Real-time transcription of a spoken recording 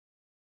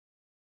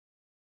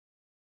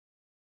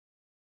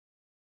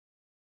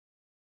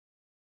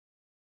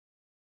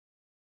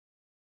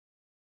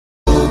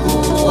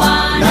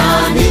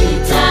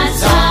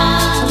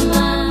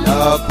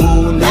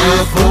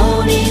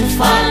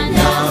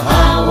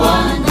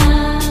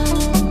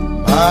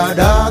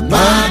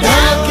Madaktari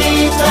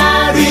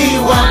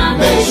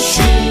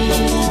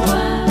wameshindwa.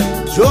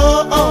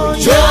 Njoo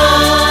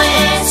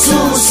Yesu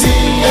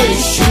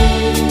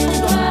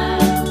usiyeshindwa.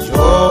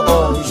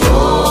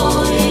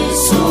 Njoo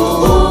Yesu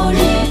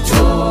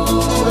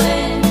unitoe.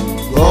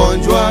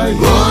 Gonjwa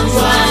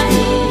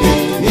hili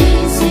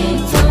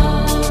nzito.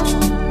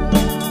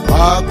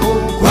 Kwa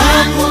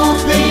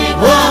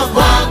kupigwa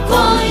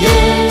kwako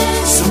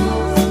Yesu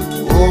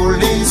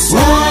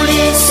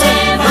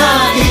ulisema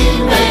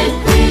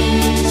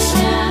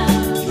imekwisha.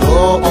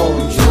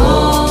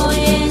 Njoo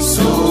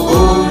Yesu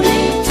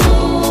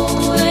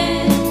unitoe.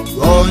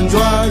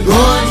 Gonjwa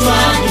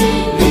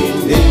hili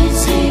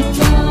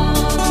nzito.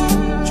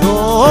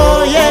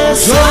 Njoo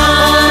Yesu,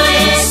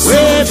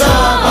 we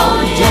Baba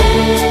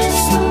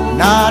Yesu,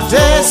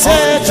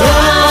 nateseka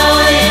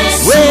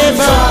we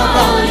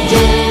Baba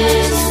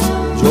Yesu.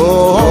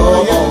 Njoo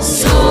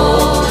Yesu,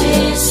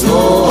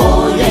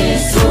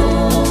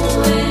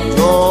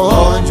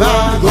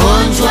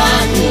 gonjwa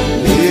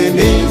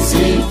hili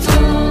nzito.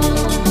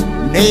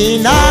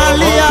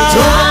 Ninalia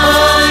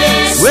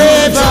we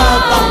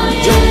Baba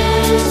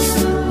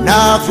Yesu,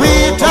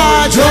 nakuita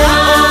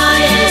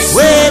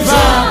we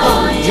Baba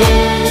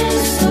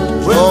Yesu.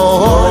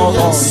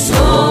 Gonjwa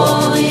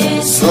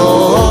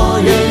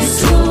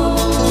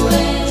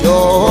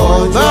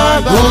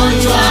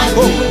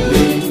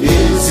hili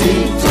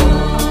nzito.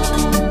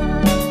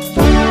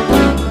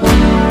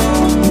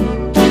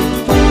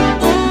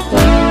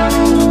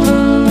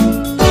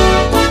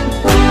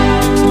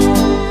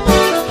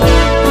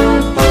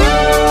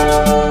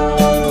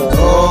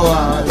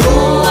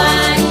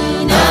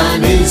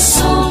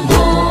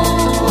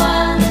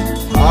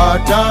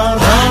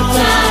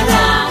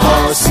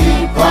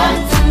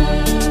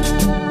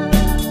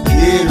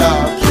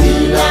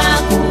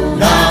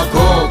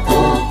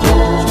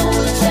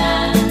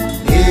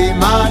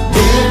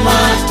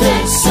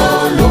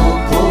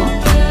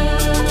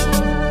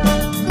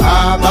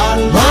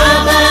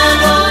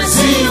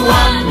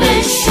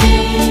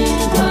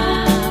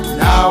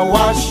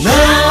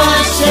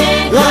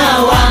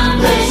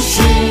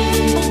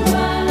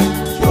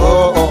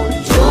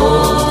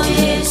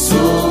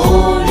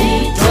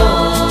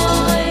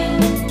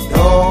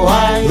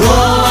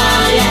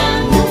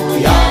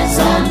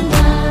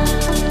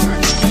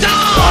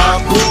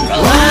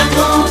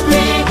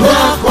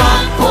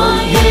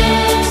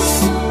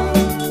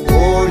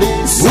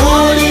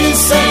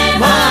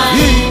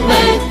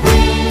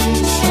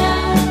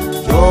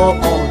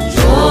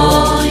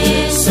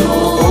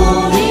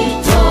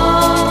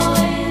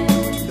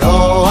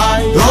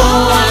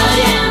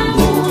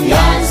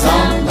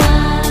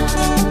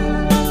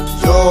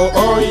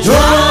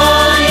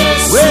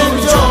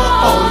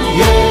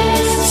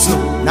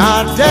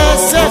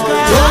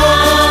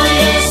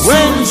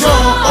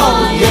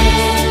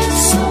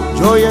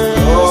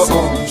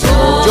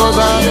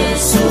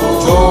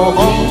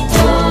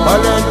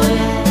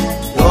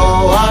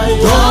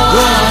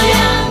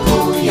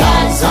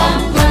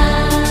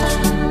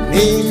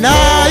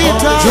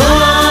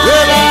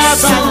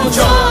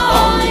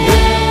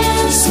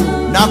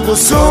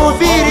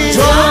 Nakusubiri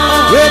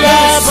we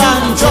Baba,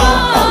 njoo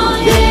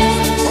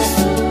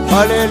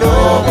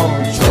haleluya.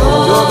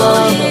 Njoo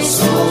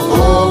Yesu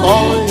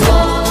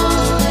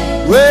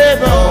we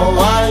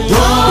Baba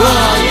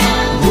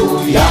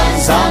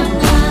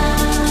yazama.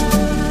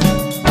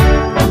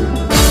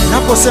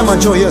 Naposema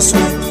njoo Yesu,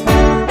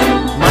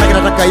 maana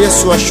nataka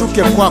Yesu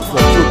ashuke kwako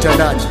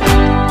kiutendaji.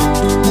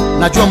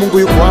 Najua Mungu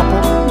yuko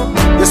hapo,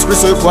 Yesu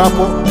Kristo yuko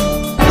hapo,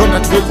 Roho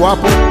Mtakatifu yuko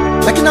hapo,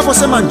 lakini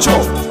naposema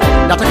njoo,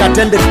 nataka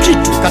atende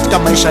kitu katika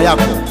maisha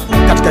yako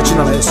katika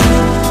jina la Yesu.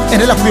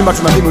 Endelea kuimba,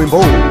 tunaimba wimbo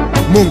huu,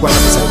 Mungu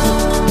atakusaidia.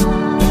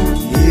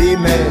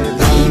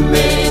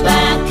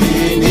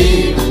 Imebaki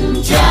ni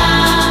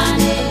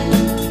mjane,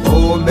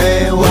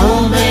 mume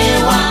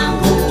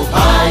wangu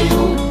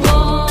hayupo.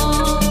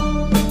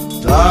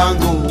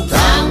 Tangu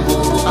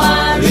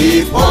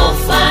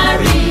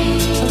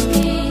alipofariki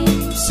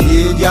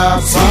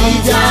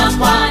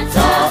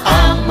sijapata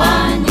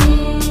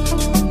amani.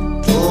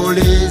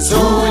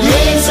 Tulizoea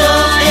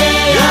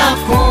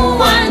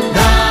kuwa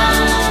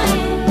naye,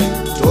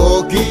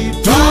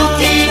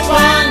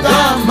 tukipanga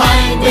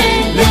maisha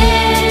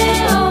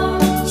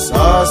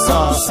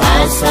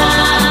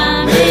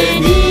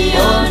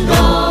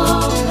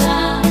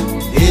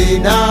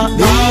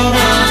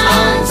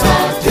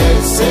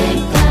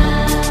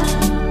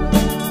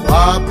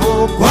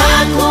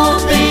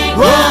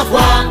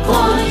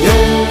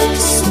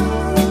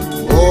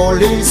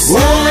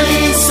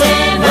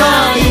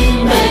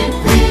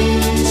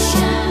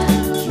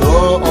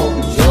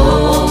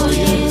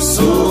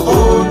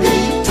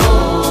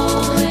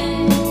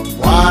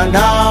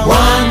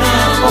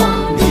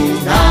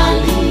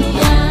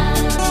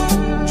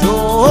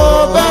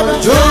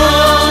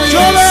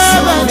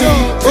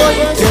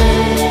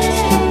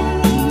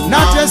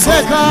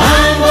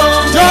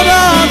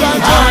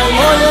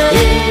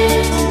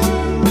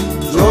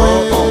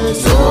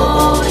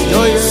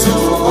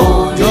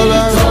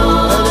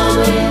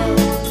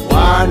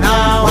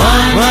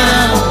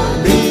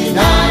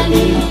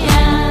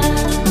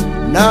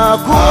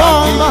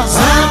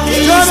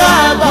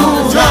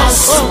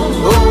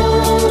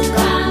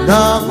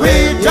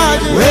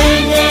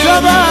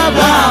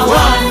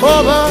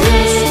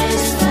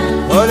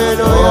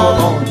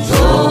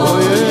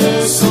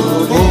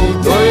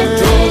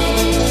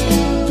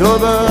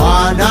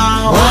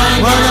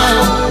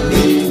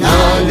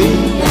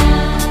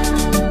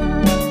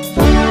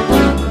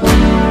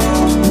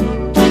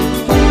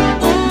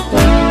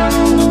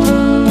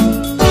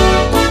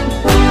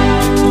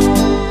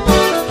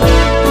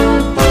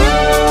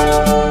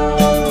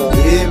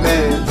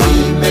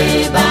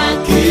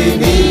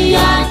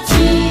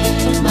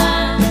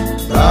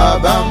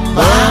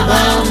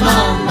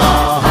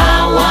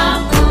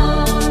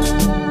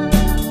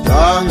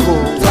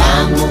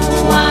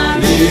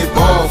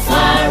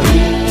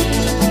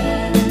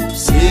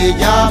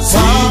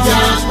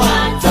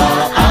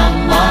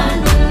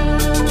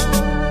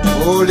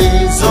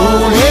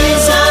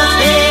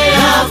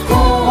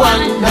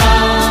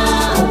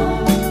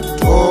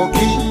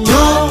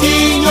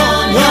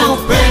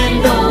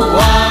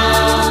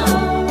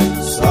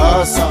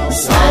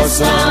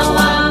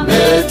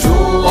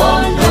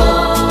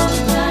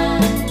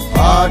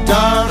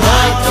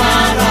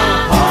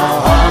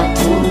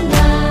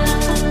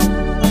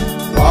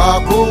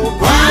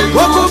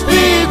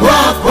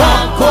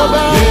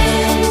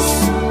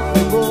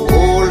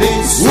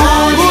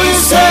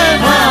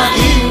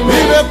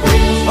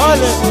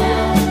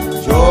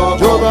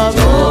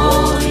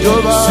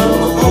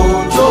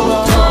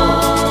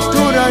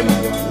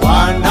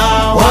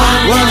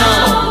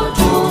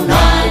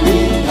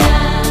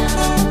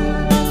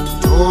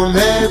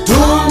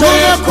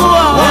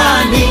tumekuwa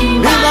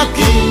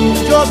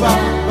Joba,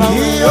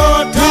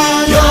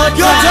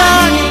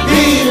 yotani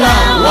bila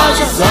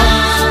wasa.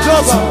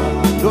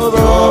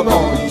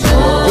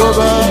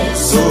 Joba,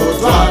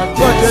 sotwa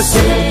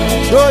kwatese,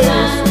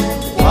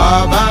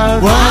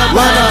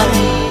 wabana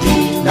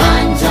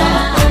dinanja.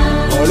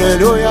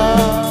 Hallelujah.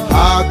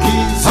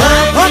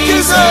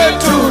 Haki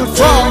zetu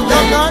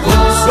twanyang'anya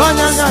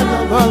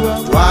Baba,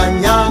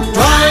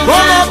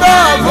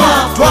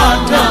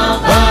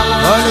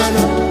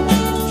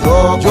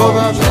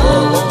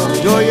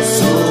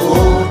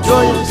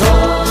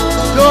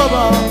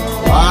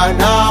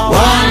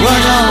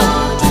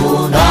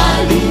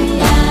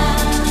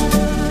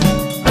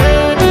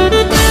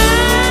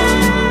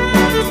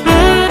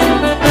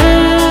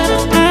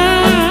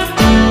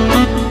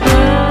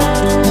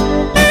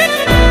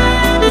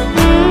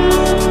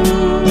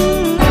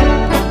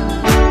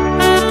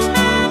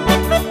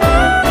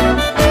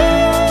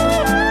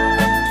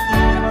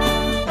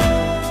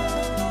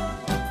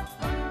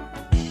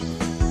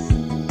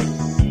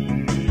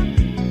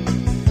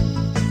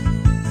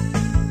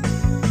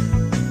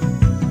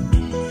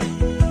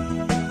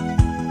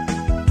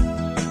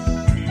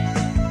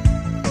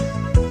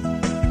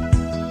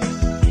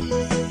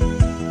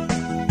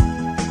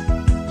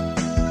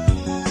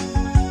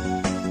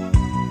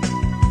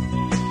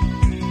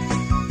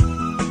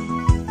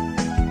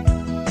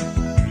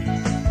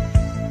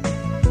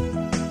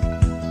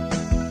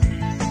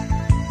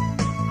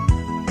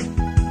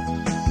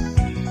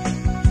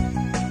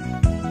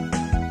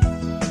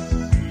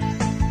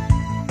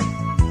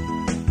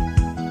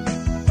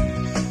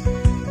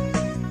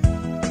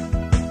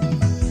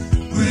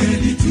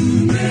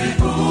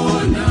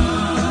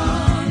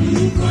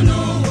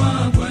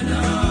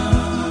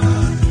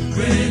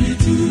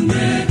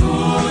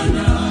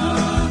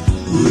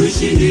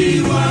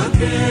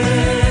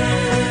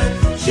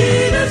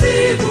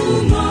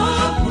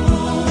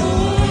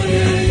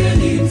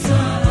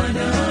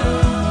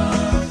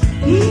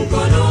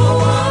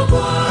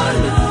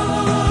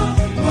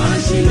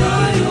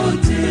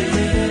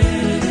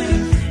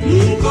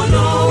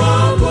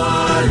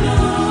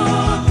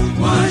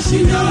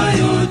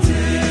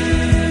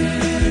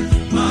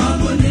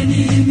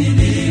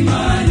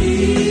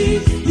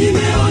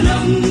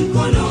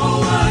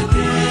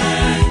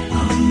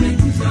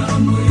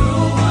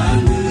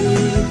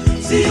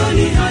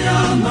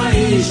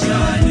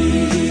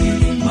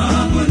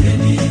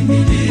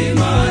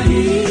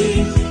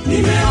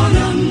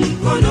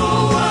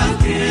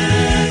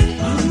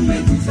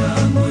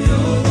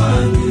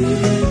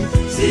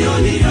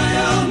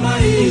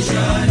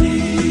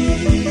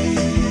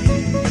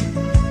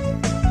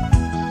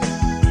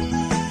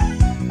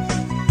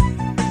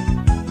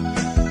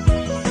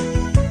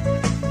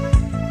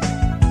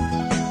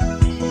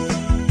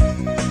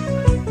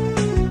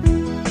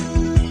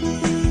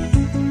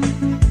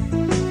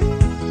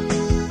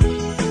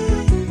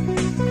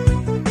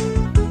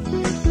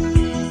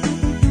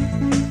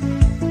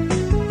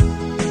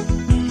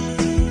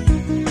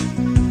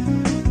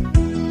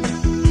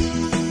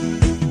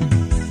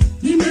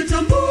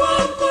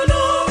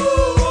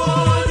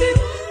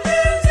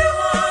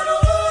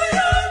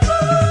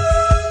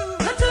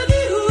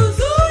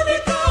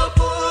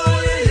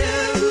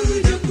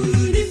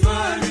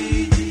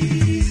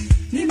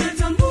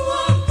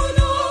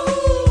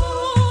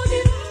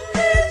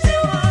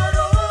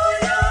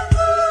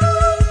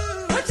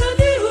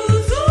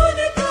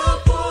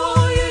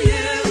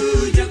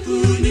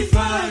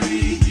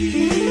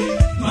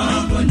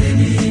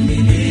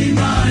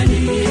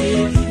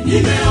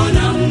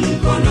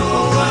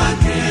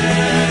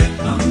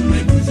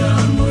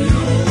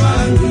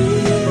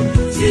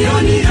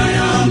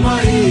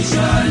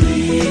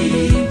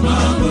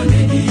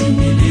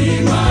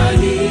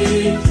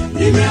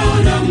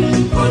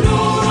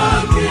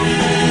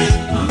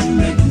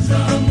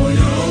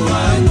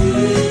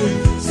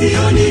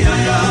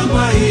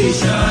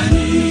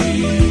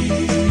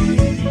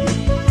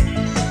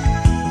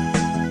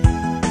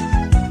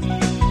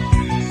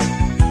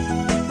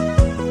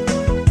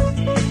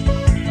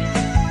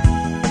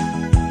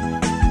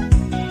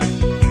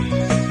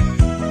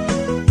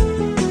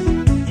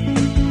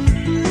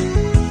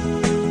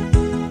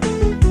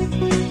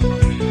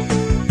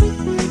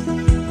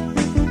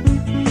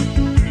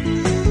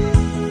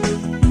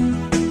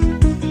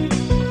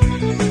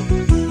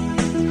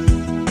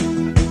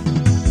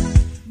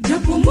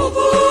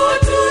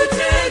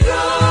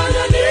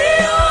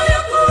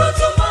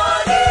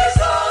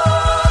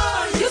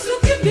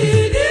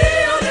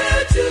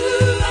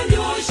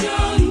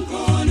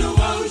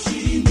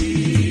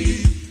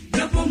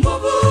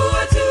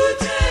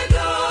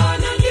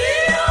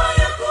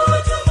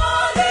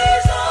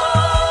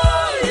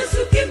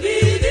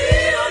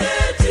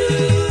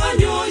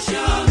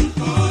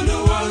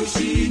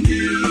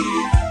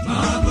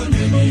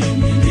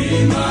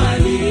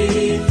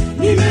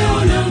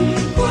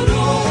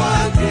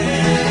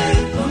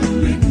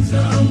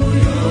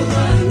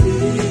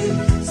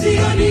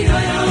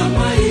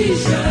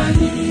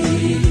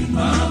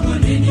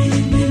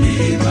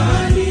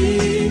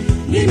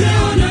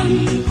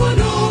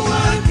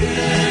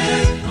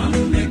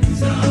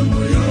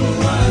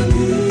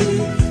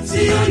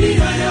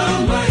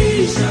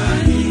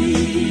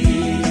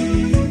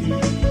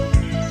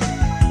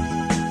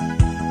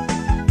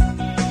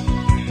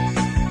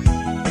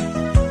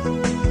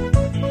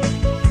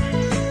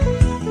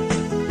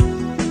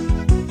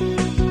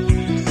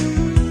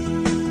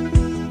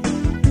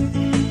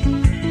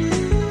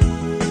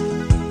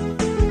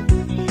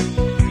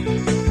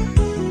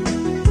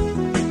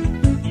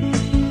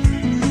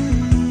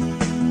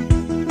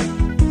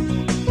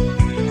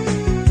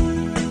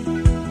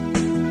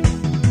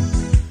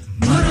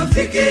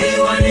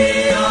 Marafiki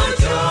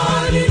waniacha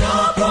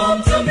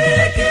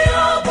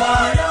ninapomtumikia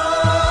Bwana,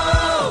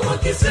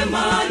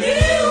 wakisema ni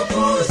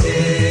upuzi,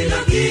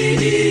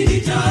 lakini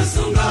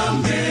nitasonga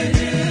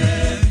mbele.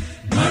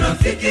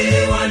 Marafiki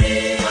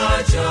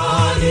waniacha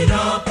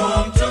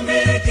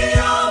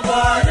ninapomtumikia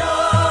Bwana,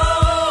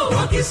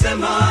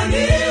 wakisema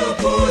ni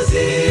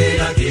upuzi,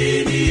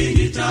 lakini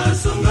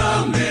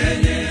nitasonga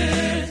mbele.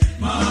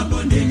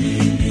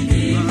 Mabondeni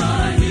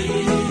milimani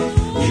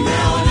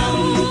nimeona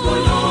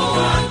mkono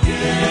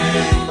wake,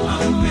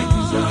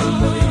 amegusa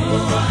moyo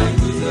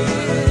wangu.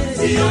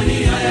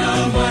 Sioni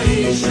haya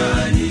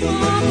maishani.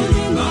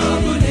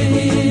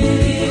 Mabondeni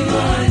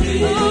milimani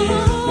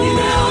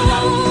nimeona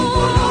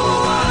mkono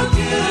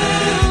wake,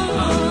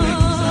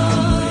 amegusa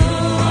moyo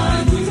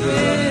wangu.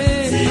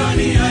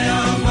 Sioni haya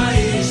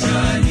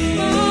maishani.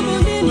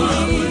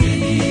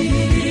 Mabondeni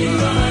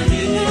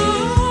milimani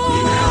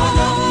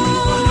nimeona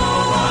mkono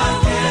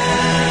wake,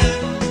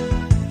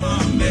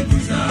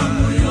 amegusa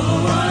moyo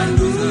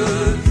wangu.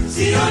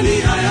 Sioni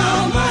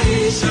haya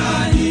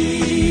maishani.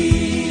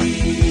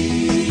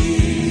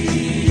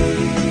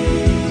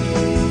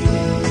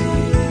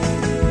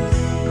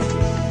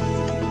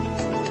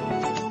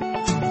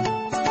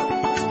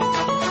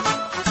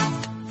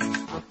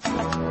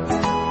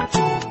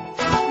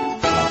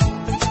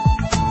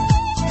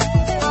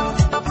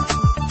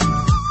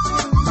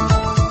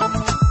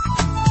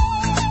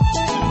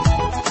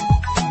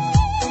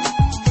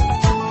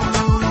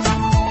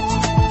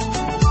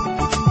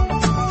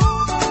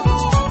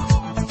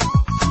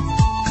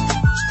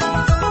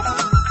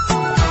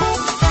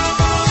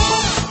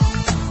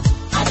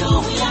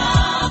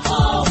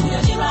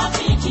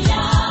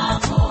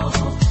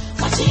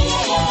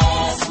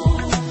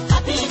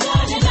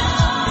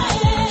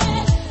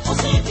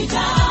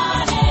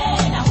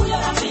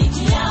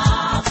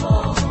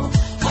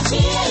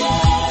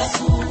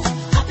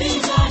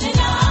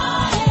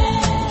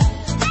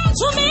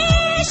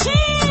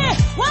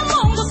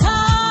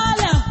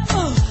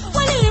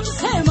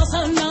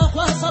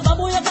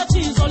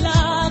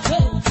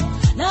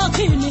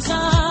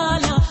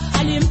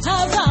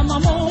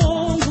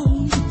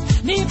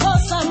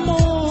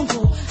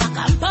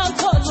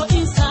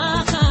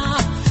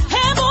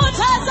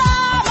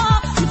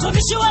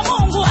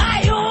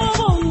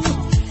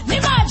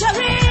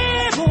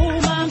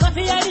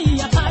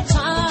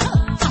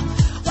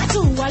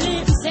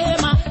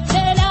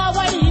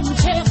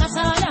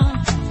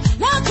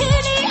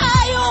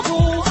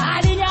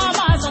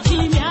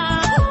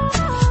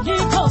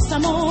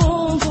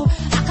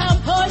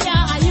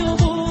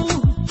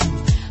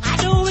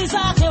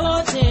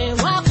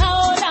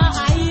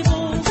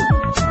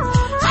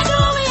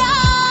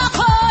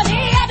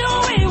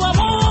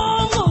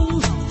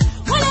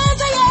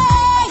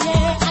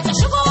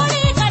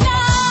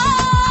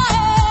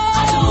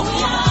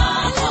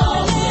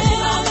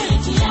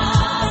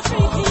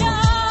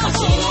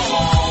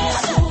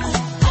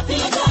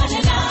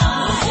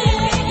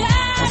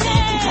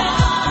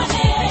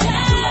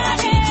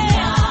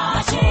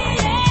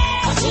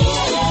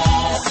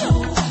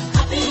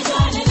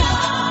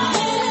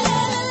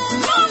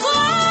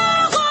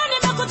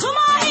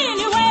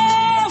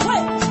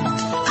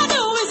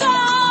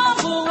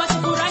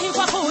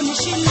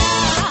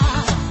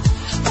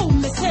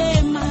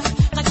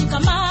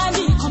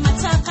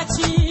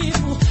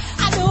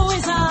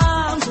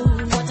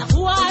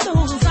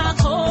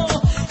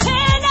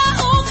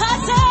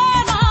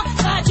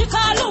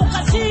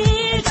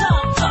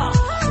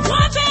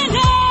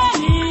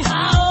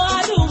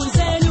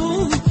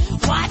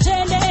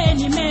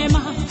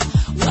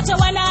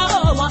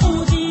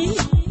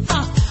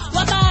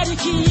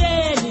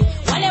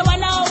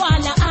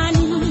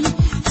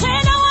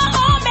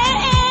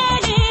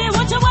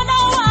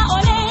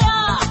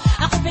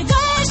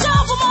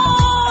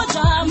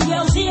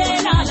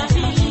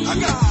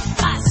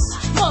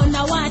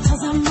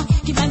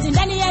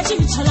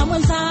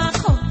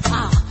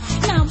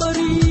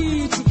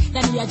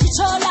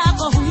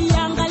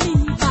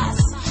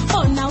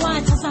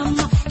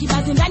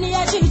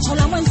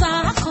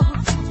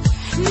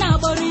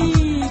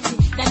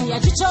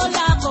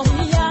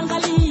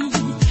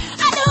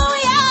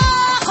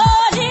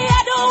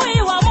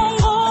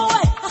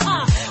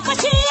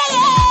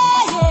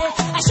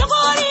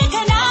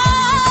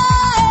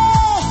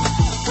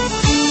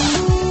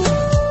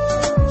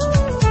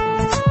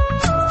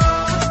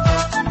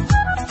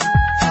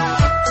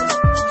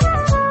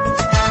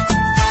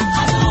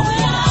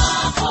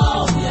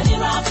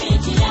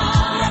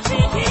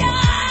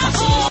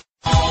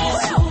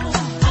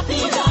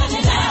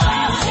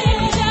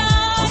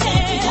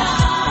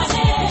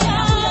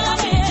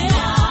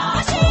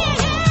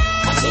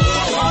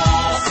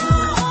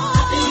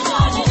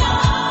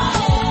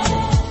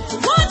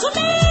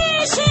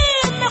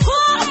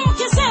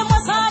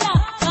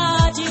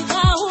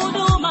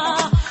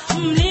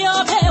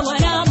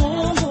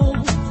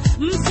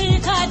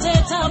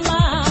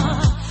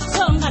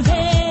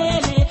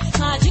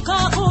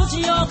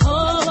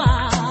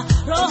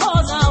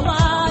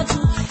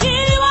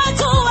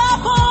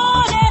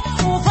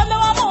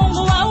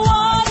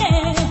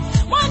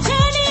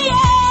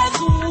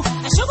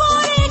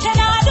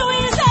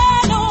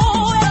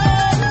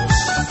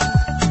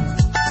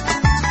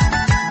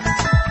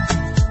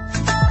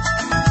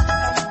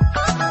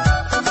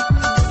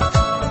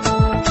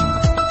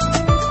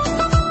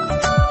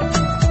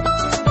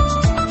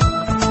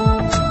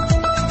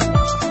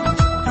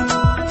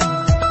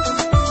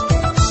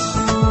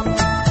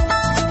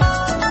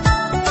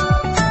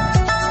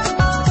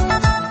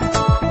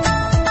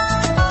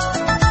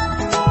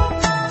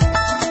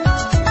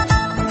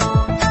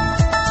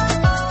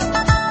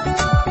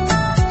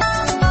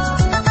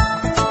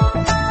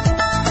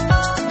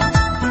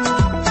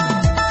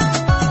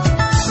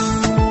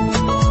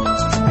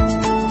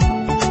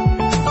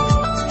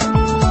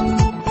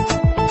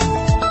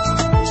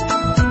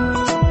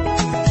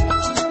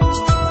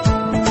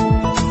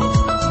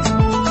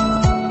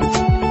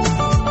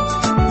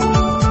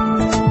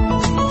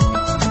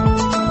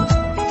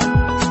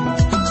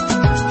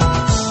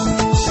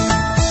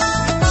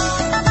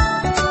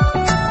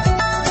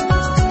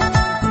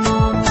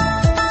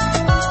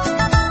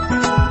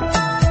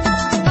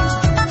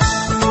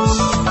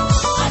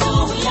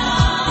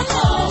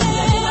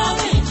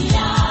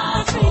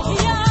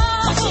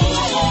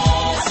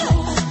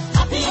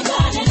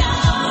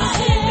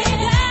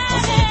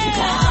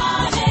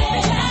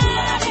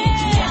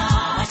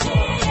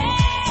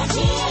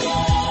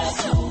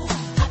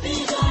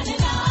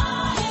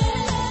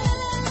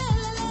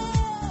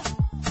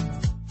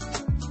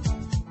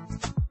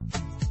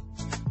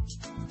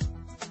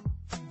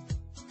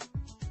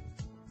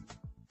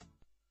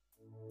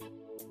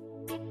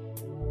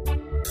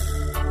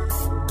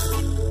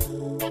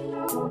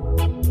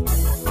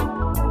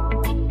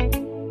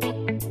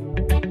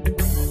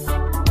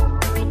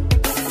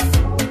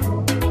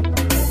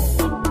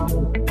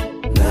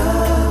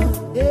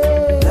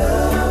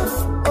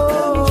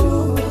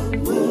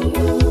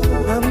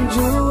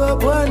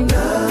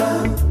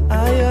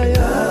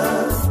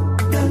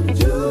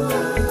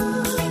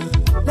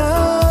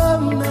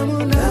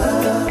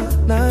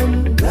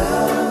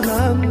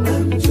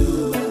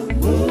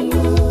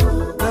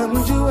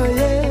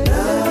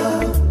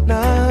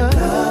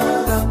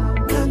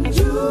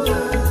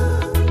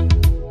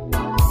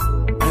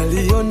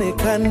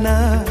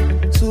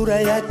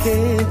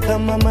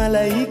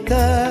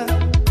 malaika,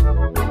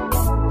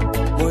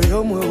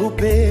 moyo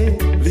mweupe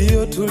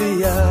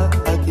uliotulia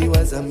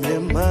akiwaza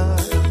mema.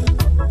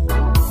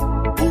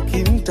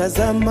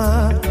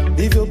 Ukimtazama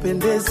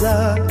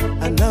livyopendeza,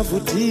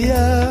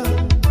 anavutia,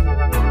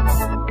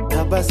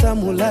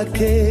 tabasamu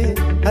lake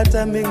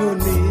hata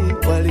mbinguni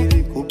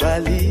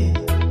walilikubali.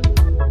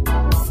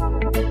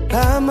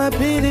 Kama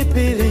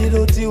pilipili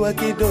lotiwa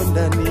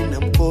kidondani na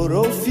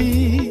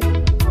mkorofi,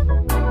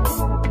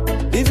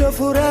 ndivyo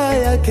furaha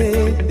yake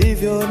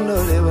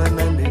livyoondolewa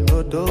na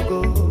neno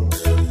dogo.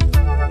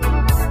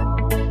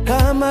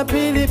 Kama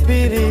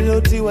pilipili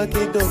lotiwa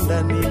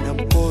kidondani na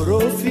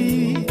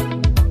mkorofi,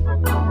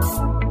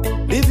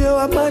 ndivyo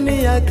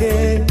amani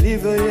yake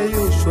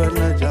livyoyeyushwa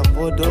na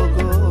jambo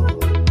dogo.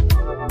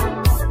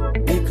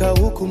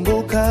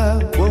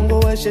 Nikaukumbuka bongo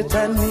wa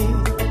shetani,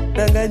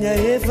 danganya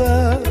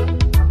Eva,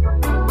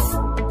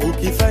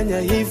 ukifanya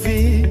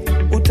hivi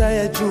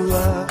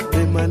utayajua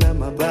mema na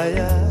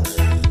mabaya.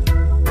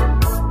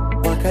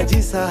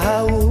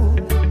 Wakajisahau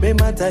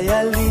mema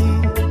tayari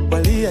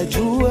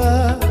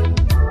waliyajua,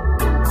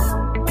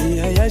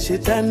 nia ya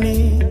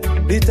shetani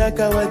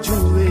litaka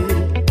wajue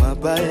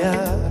mabaya.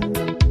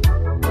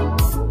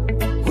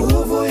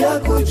 Nguvu ya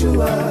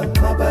kujua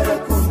mabaya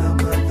kuna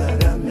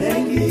madhara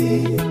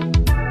mengi.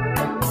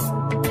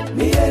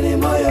 Ni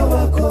moyo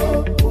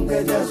wako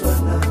ungejazwa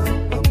na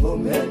mambo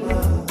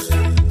mema.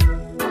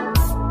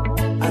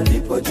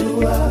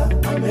 Alipojua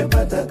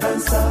amepata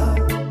kansa,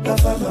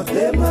 kafa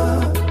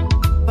mapema,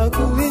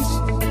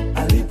 hakuishi.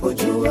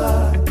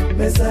 Alipojua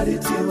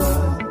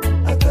mesalitiwa,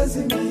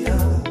 akazimia.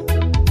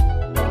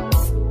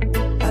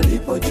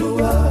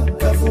 Alipojua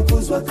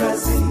kafukuzwa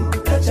kazi,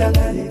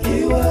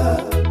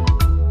 kachanganyikiwa.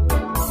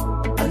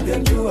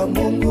 Angemjua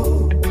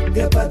Mungu,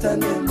 ngepata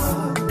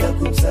neema ya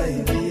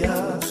kumsaidia.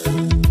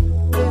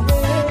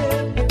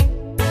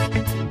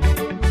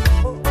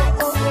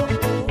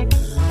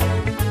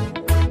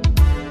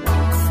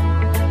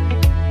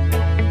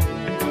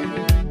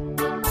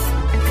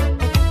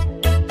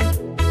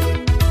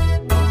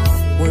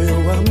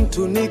 Moyo wa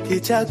mtu ni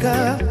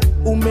kichaka,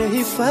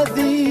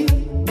 umehifadhi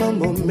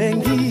mambo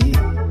mengi,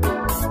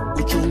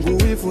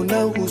 uchungu, wivu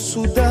na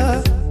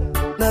uhusuda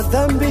na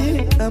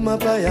dhambi na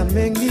mabaya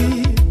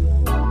mengi.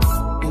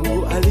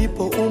 Mungu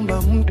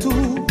alipoumba mtu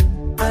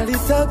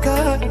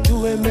alitaka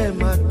tuwe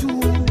mema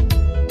tu,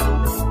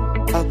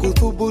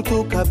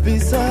 hakuthubutu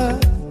kabisa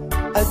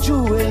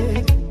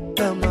ajue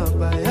na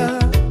mabaya.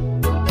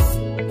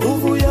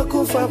 Nguvu ya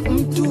kufa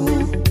mtu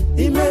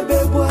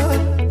imebebwa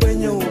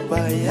kwenye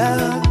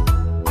ubaya.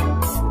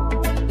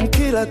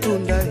 Mkila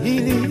tunda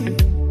hili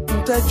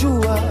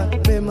mtajua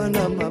mema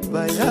na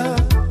mabaya.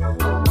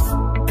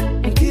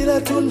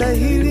 Mkila tunda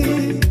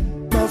hili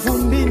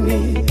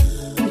mavumbini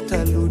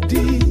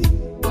mtarudi.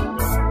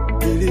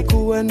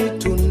 Ilikuwa ni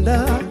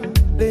tunda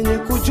lenye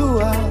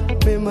kujua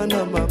mema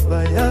na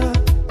mabaya.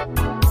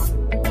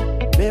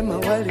 Mema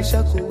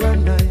walishakuwa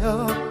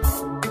nayo,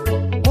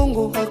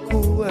 Mungu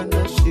hakuwa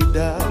na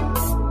shida.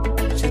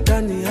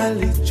 Shetani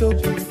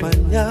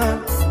alichokifanya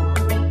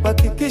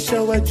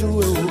hakikisha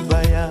wajue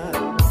ubaya.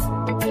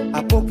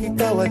 Hapo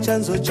kikawa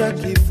chanzo cha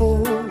kifo,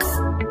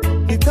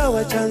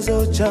 kikawa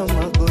chanzo cha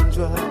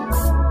magonjwa,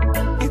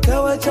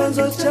 kikawa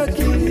chanzo cha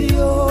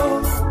kilio,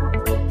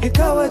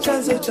 kikawa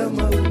chanzo cha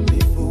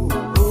maumivu.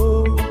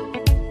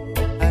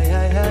 Ay,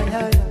 ay, ay, ay,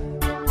 ay,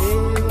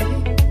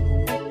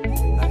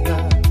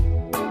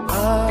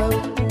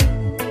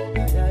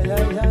 ay, ay,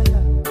 ay, ay.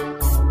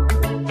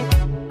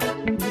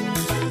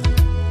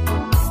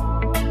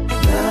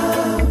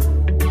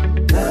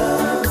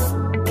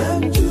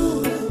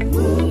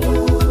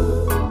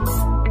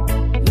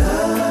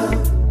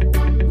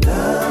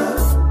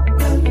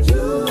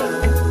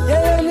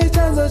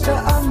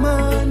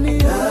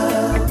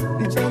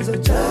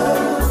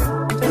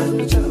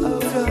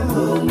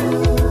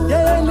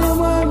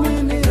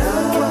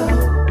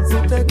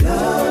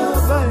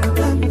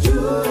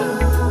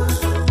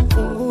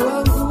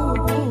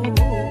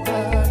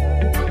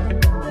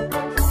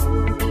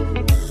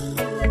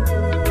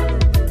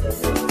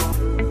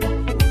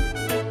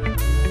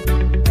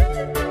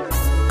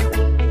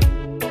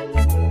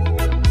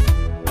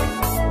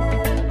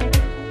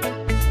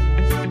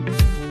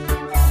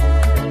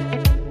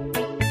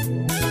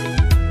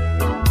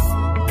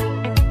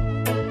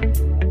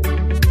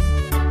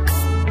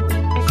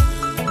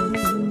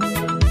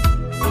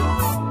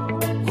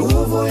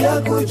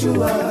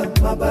 Kujua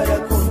mabaya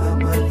kuna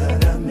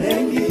madhara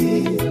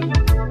mengi.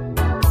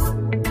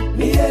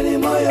 Ni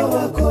moyo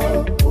wako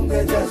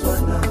ungejazwa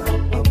na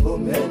mambo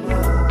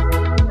mema.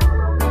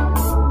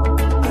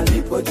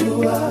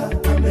 Alipojua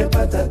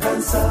amepata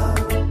kansa,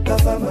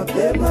 kafa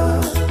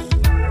mapema.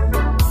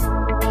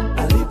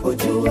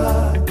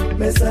 Alipojua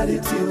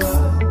mesalitiwa,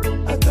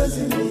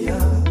 akazimia.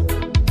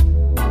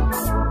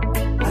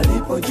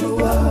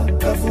 Alipojua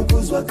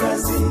kafukuzwa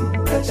kazi,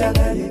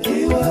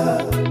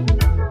 kachanganyikiwa.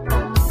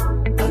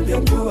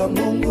 Angemjua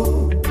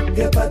Mungu,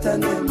 ngepata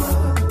neema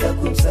ya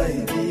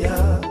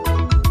kumsaidia.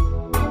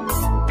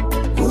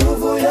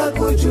 Nguvu ya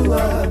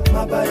kujua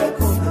mabaya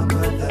kuna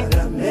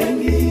madhara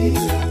mengi.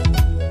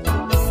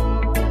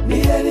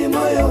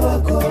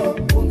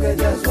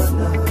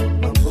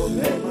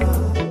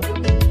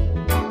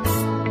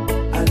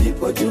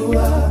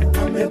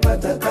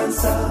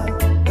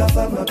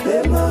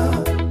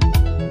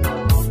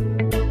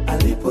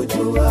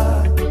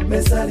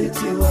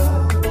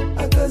 mesalitiwa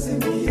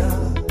akazimia.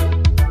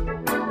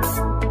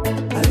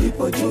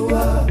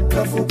 Alipojua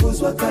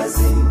kafukuzwa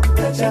kazi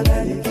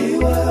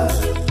kachanganyikiwa.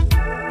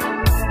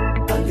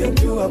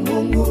 Angemjua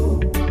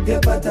Mungu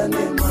ngepata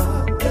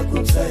neema ya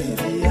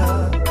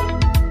kumsaidia.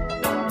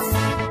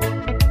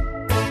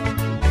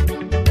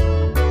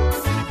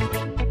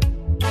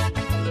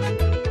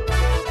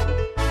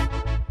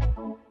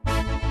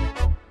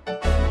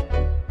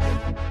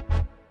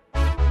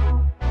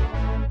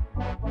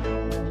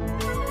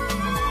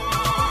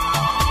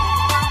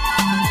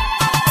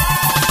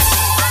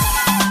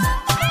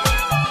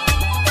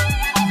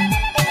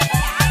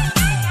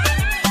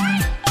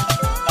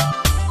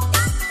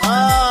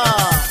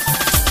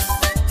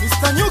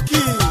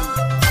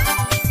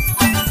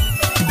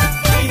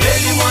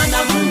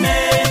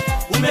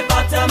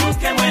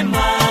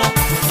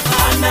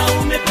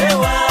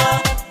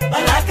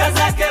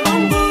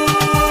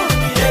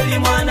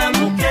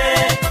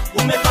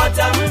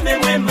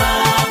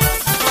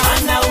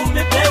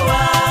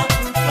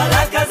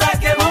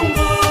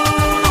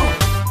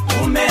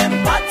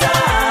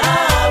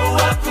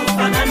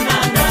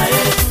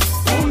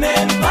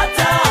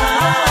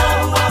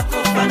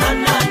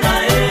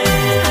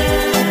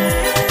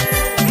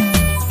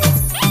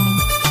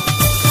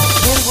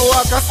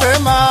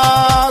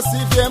 Akasema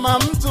si vyema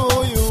mtu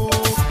huyu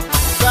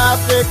kaa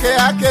peke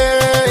yake,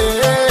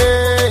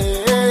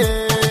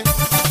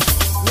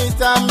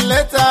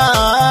 nitamleta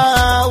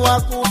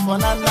wa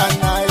kufanana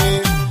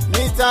naye,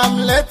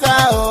 nitamleta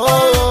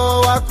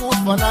wa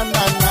kufanana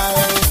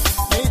naye,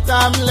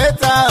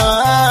 nitamleta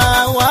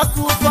wa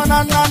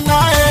kufanana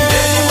naye.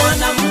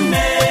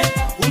 Mwanamume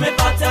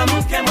umepata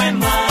mke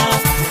mwema,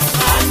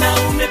 ana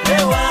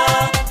umepewa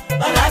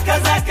baraka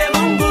zake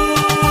Mungu.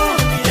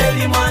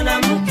 Eli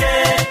mwanamke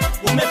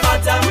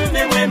umepata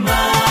mume mwema,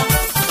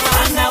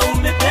 ana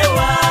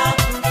umepewa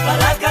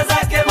baraka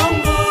zake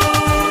Mungu.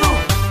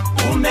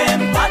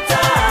 Umempata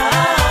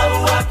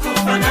wa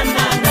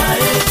kufanana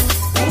naye,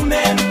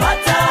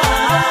 umempata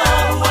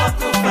wa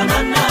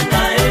kufanana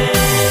naye.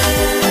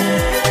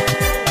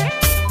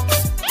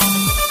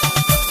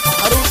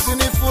 Harusi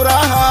ni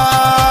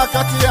furaha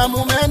kati ya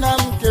mume na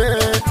mke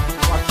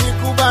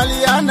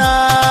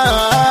wakikubaliana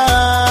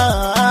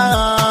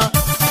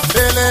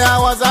mbele ya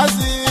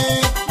wazazi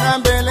na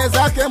mbele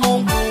zake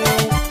Mungu,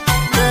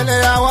 mbele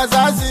ya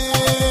wazazi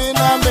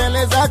na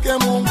mbele zake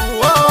Mungu,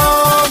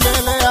 oh,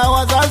 mbele ya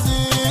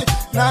wazazi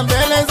na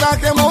mbele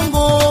zake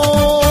Mungu.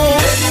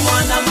 Eli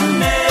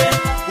mwanamume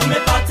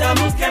umepata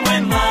mke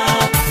mwema,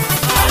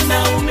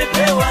 ana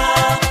umepewa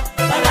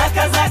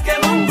baraka zake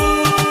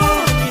Mungu.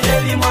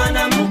 Eli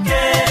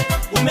mwanamke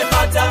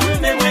umepata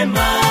mume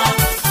mwema,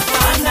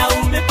 ana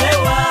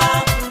umepewa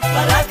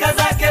baraka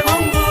zake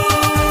Mungu.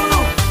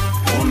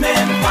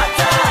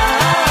 Umempata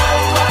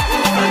wa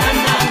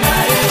kufanana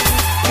naye,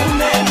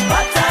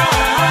 umempata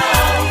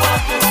wa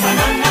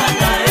kufanana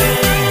naye.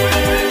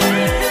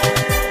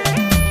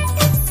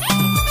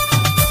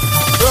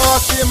 Ndoa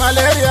si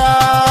malaria,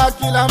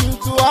 kila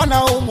mtu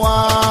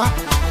anaumwa.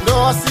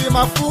 Ndoa si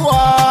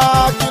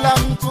mafua, kila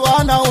mtu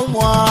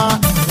anaumwa.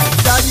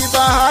 Hitaji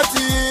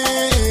bahati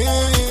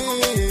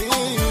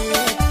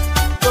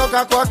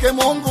toka kwake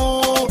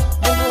Mungu,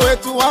 Mungu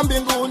wetu wa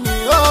mbinguni,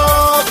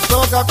 oh,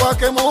 toka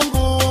kwake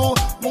Mungu,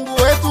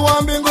 Mungu wetu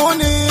wa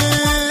mbinguni.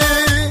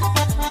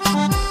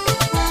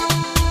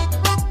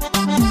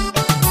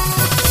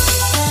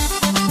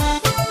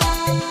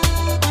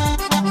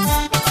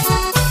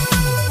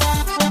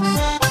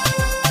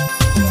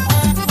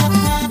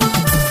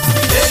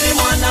 Eli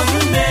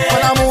mwanamume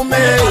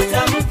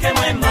umepata mke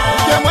mwema,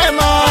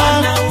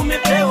 ana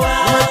umepewa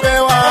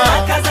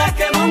baraka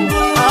zake Mungu.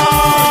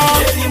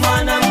 Eli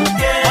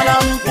mwanamke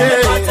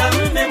umepata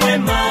mume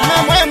mwema,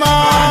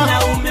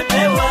 ana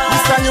umepewa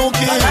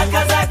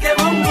baraka zake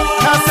Mungu.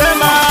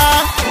 Nasema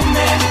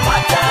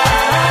umempata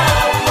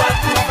wa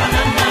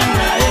kufanana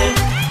naye,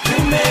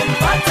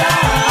 umempata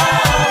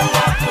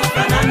wa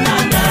kufanana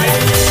naye.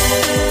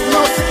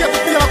 tunausikia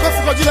kupiga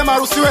makofi kwa ajili ya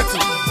maharusi wetu.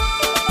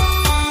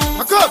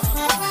 Makofi,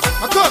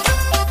 makofi,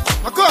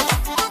 makofi,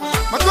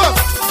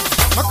 makofi,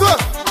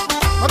 makofi,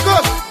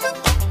 makofi.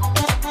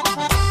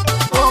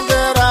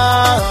 Hongera,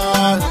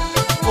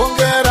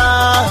 hongera,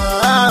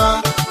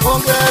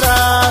 hongera,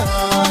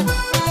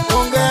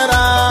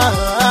 hongera,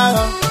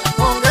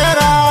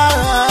 hongera,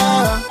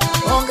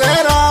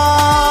 hongera.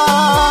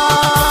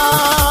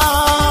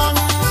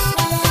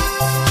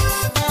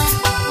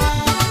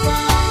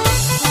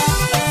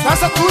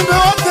 Sasa tuimbe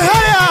wote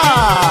haya.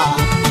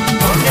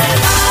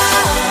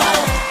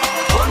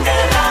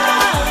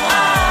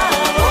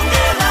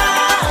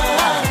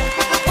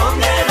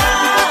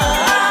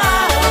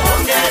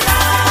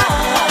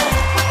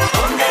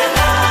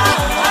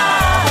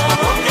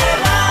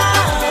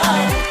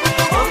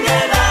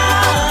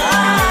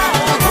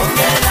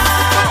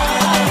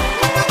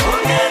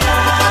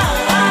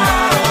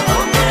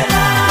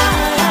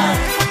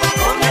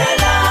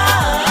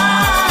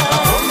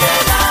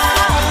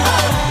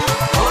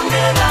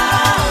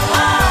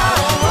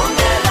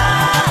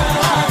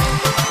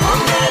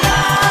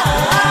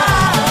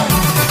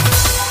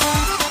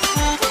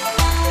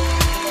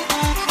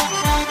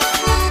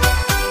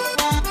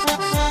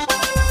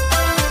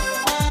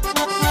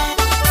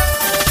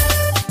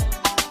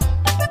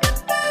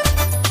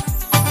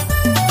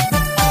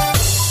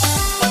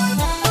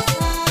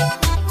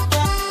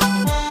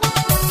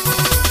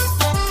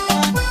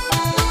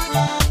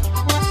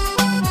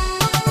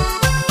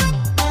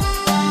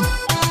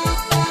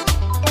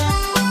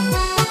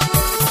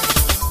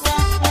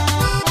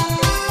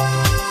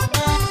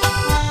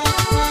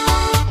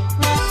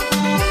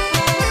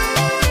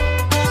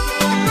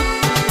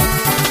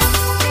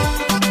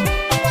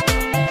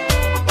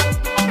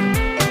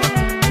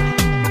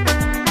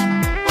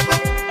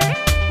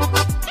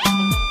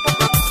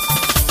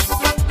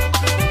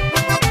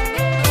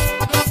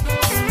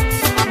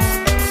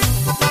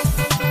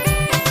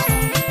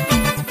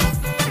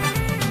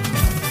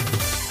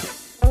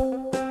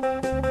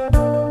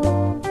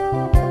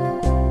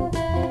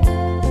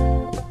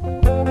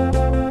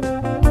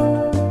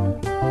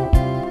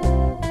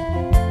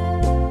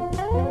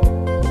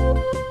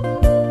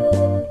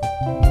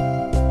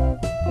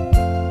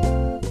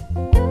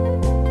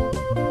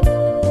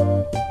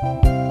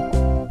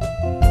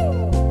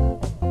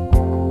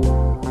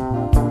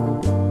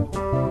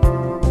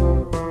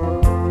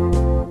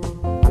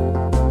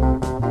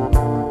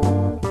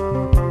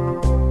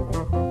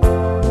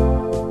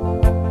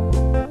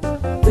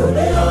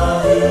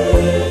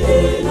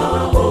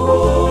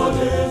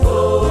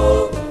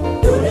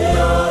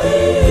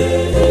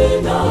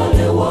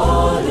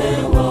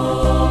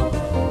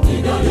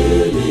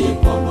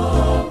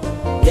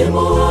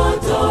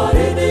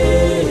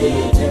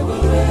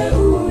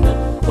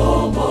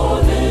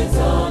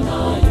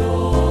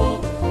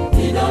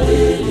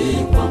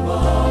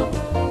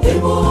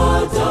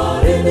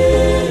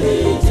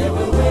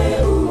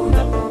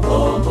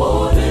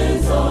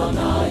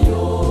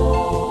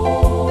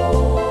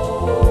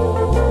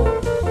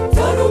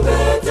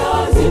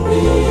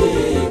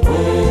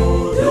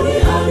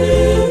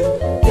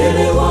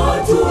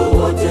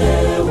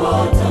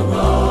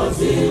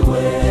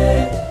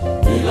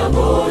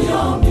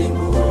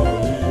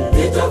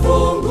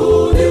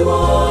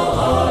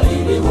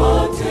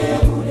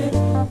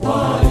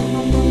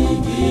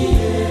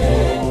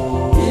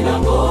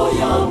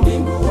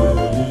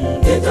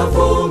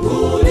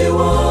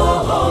 itafunguliwa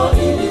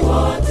ili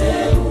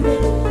wateule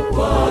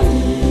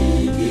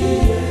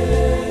waingie.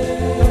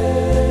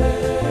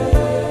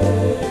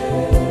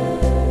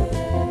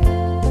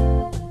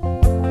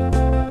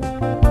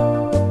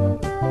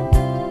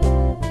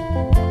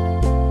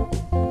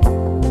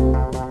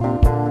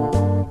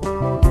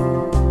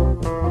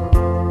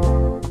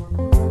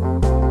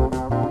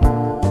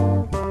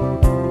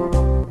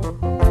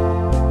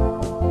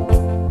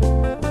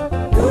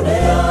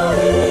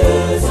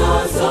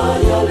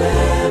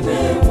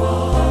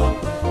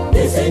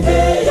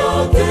 Misingi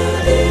yake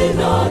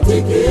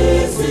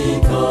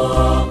inatikisika,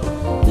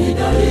 ni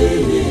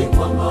dalili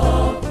kwamba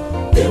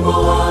imo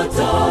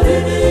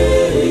hatarini,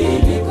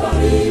 ni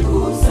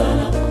karibu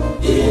sana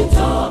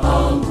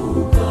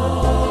itaanguka.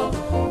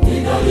 Ni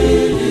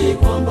dalili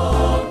kwamba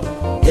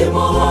imo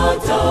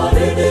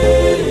hatarini,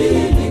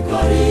 ni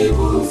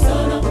karibu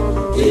sana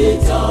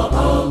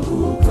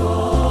itaanguka.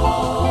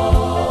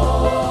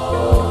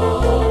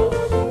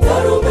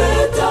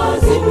 Tarumbeta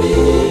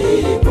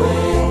zipigwe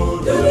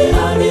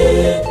duniani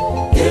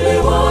ili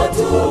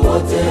watu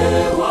wote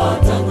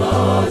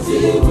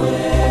watangaziwe.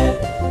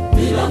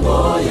 Milango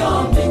ya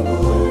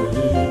mbingu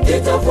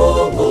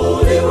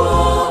itafunguliwa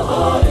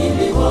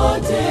ili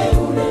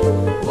wateule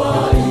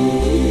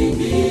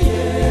waingie.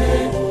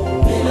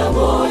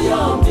 Milango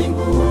ya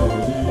mbingu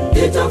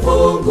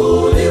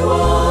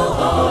itafunguliwa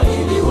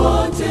ili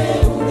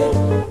wateule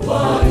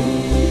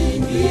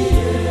waingie.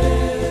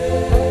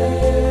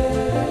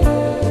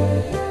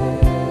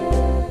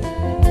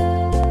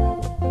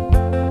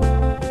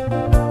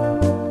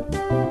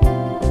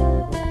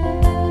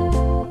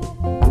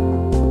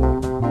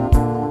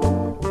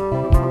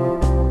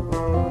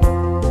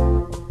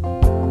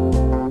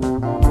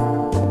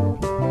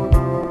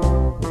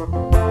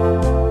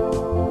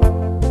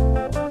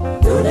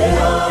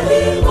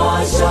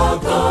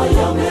 Mashaka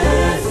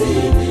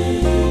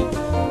yamezidi,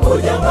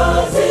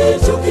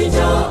 ujambazi, chuki,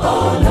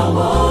 njaa na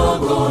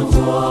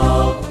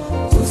magonjwa.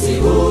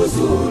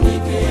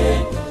 Tusihuzunike,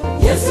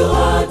 Yesu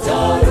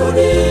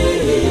atarudi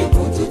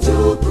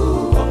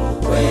kutuchukua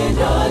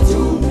kwenda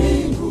juu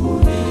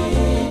mbinguni.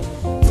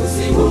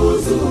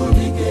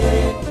 Tusihuzunike,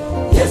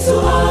 Yesu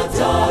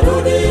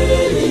atarudi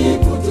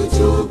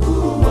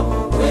kutuchukua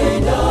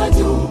kwenda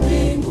juu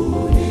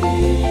mbinguni.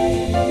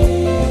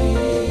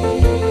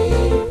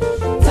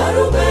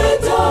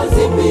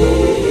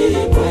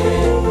 Zipigwe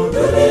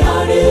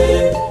duniani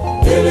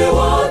ili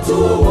watu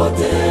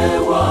wote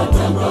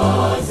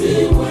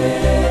watangaziwe.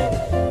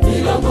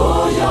 Milango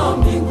ya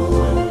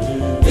mbingu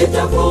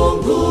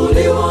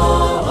itafunguliwa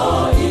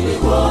ili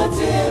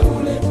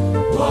wateule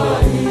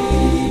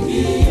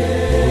waingie.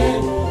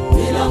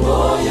 Milango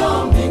ya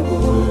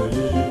mbingu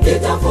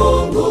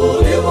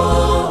itafunguliwa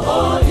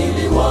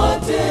ili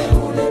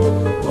wateule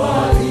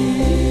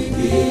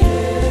waingie.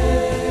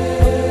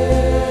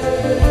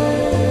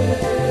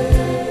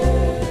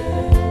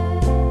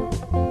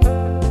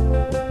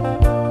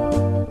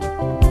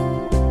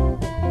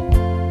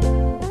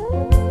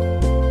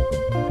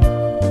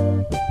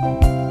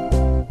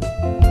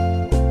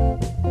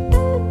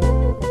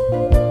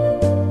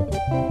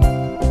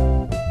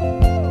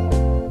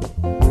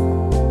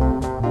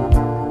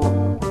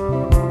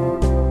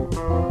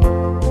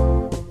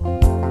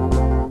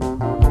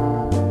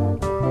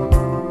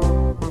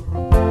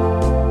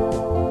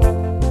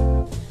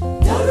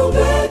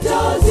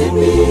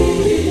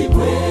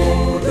 Zipigwe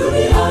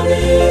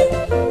duniani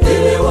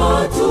ili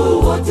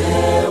watu wote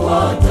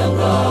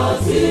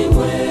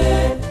watangaziwe.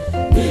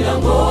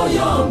 Milango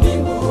ya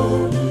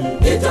mbingu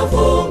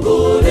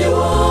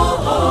itafunguliwa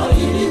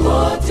ili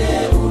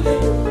wateule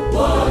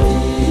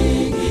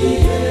waingie.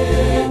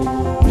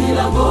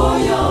 Milango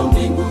ya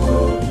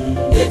mbingu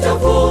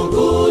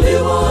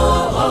itafunguliwa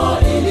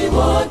ili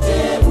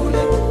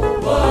wateule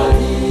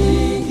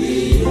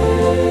waingie.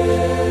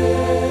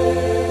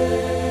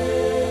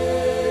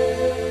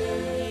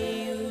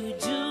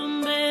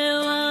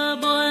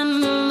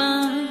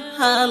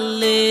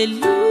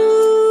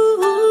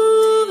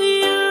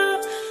 Hallelujah,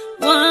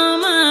 wa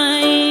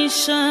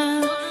maisha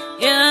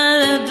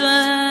ya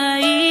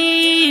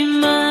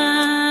daima.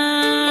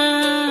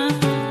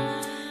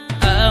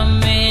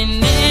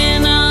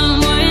 Amenena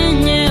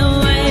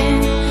mwenyewe.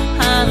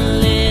 Hallelujah.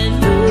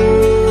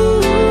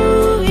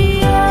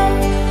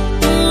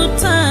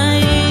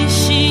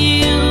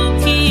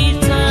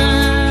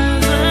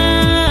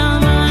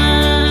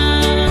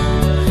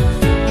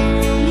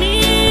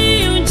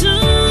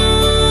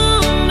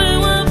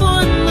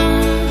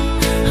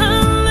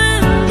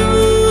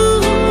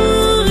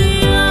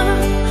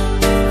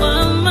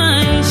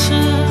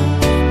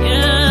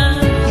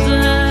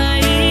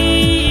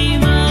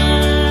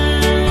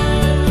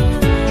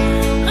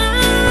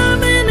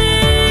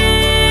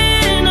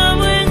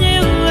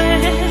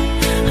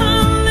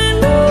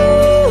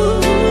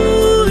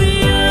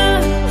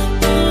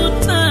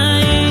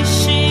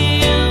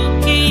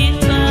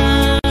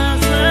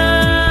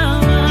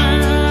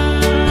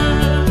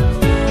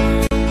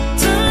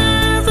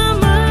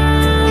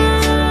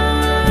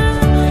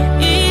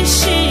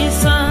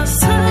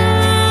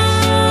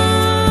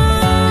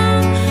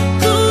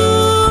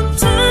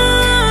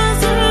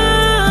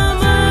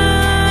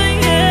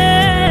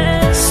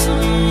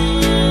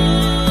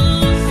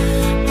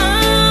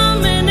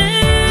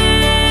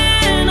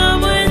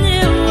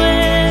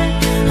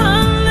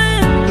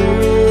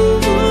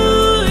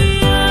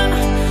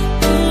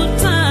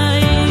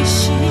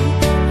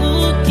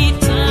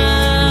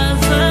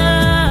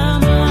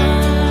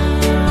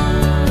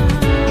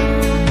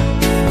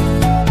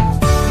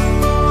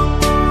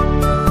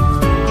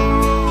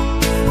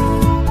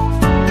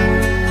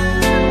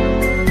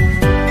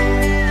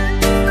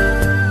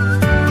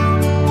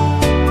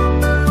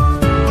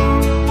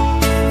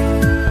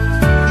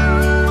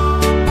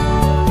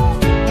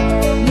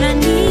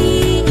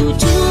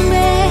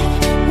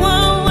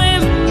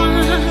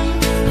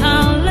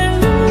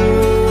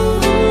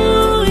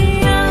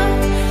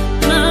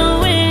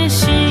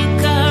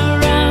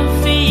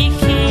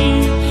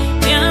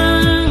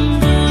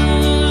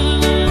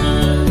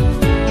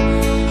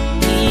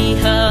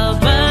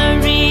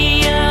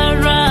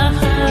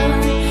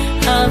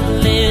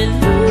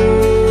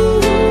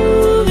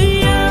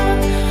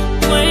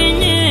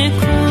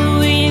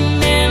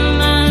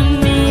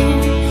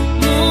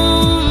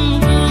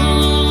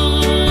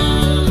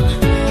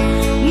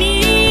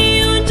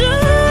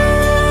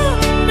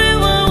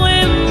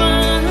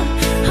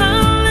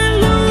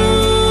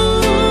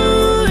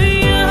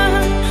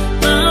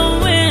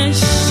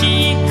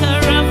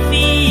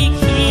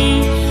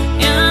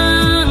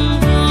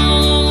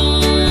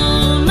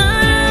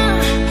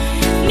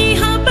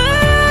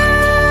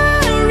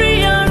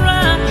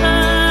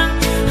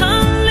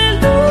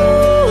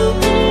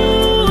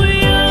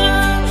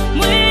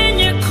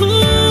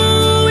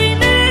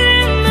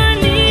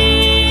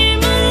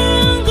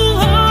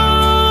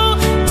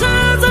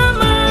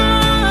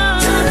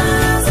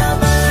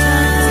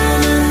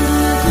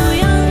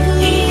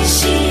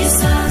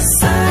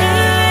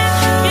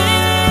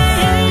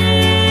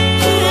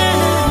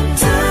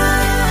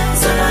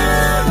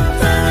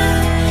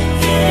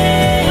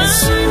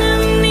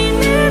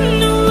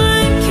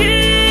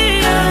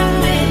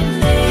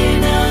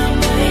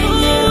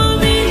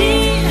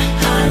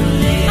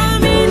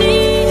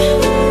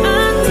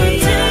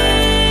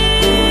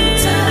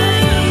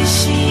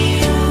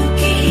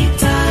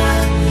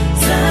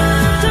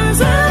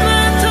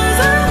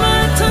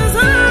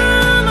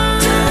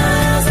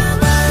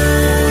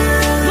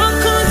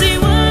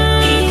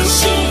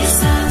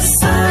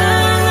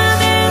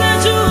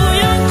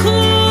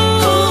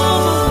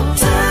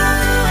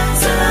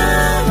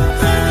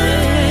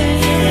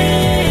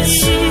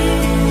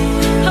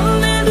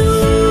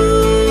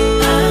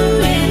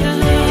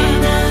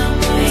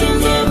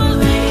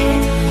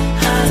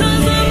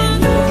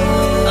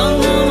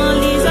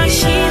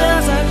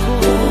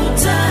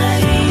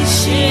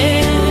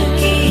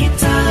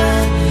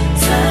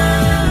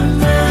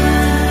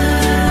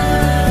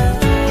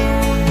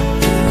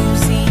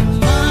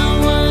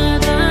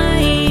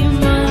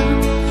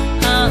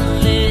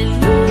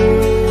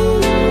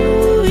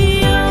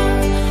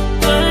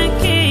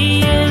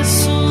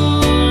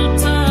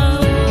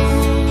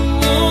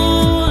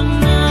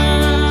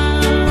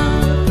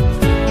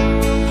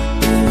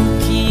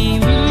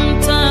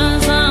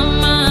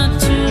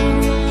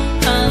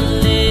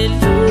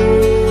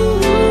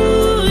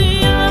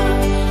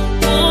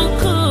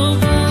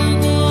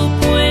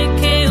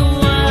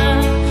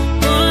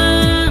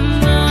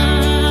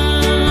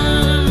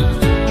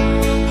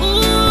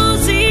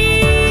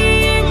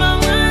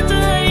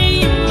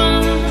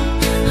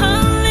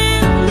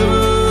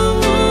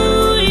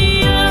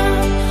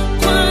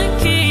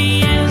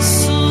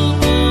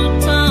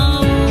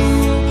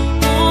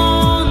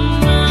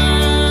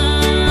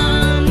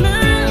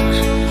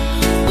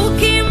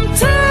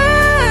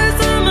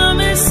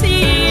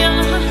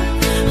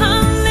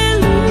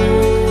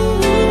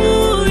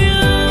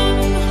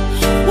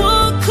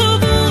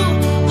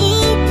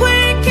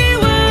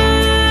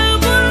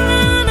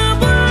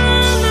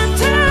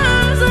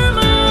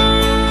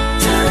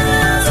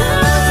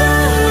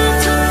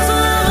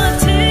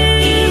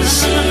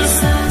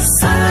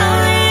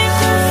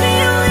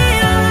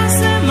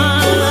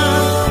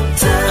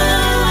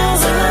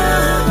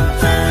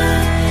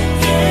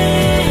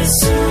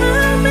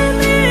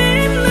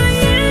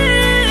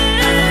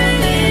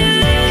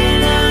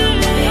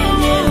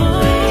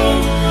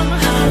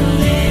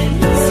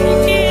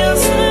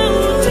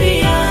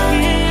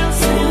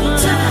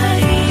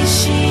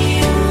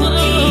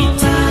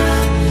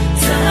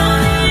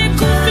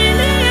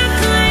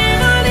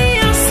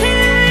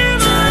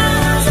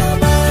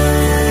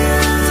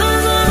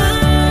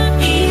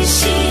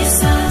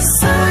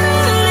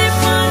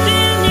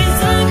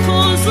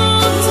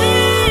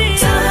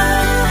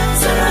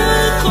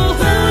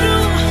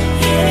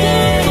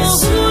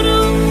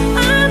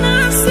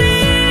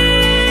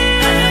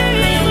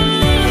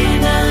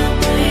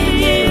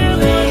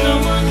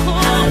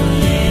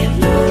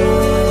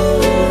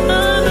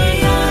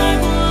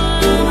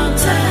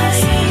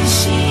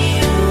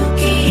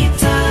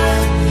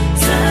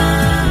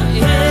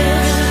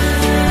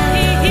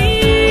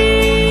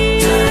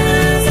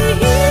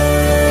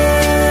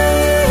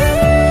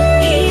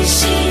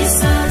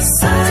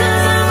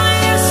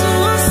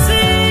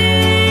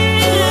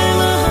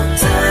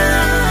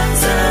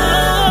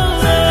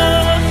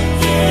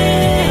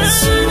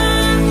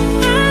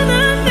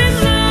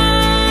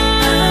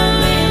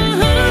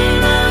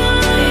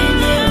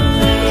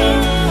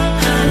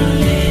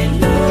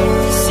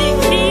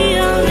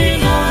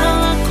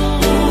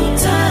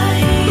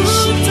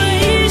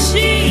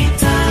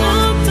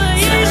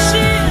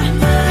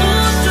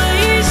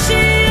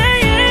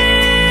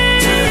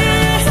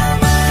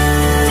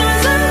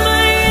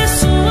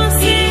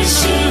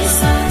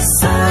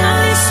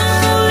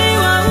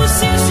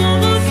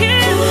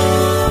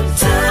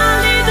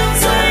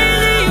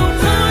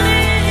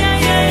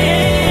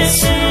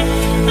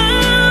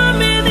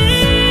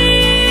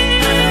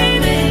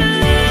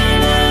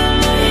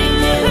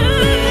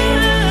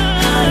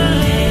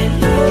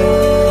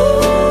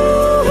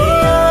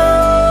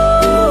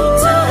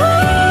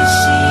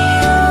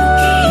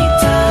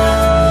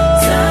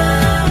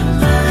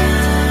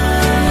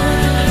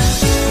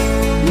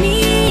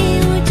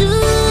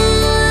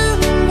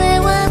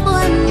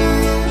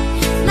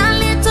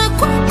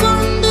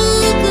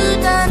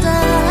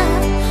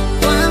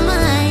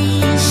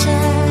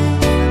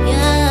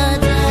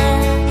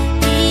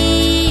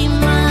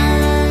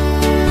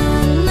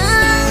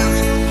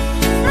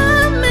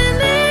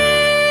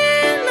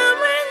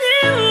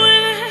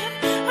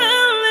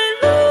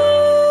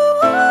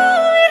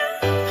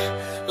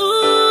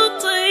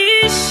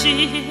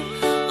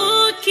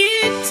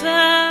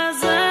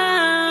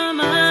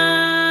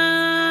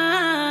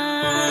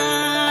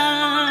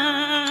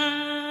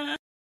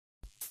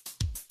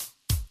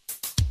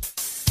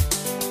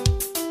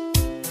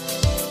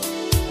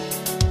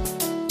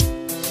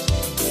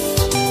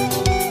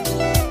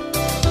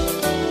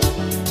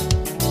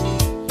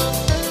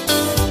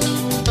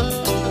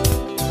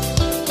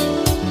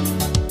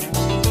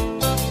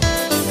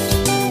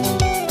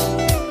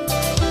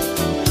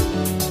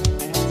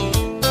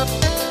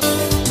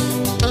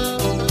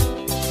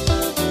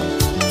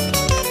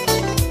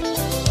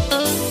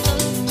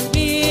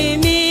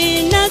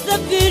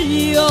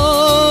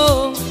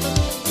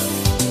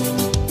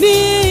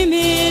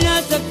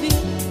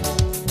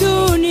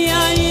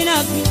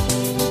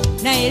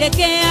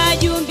 naelekea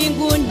juu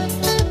mbinguni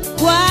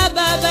kwa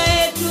Baba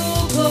yetu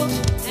huko,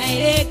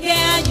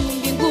 naelekea juu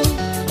mbinguni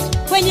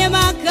kwenye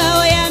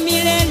makao ya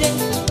milele,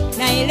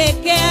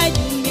 naelekea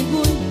juu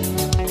mbinguni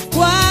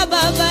kwa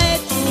Baba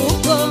yetu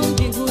huko,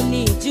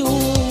 mbinguni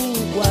juu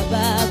kwa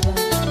Baba,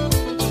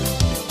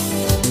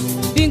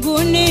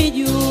 mbinguni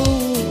juu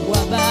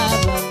kwa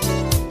Baba,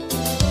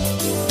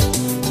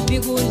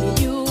 mbinguni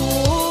juu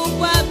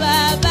kwa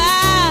Baba.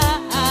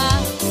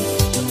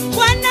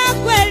 Bwana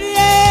kweli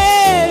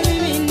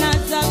mimi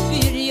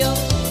nasafirio,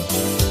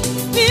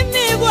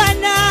 mimi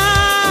Bwana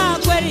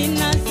kweli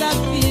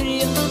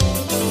nasafirio,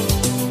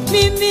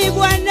 mimi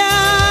Bwana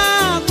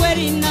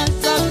kweli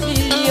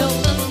nasafirio,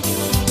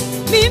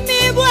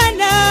 mimi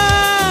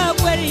Bwana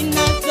kweli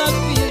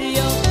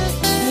nasafirio.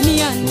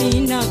 Dunia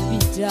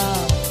ninapita,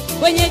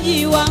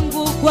 wenyeji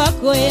wangu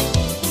kwako,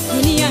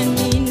 dunia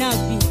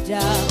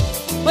ninapita,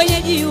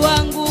 wenyeji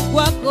wangu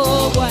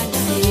kwako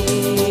Bwana.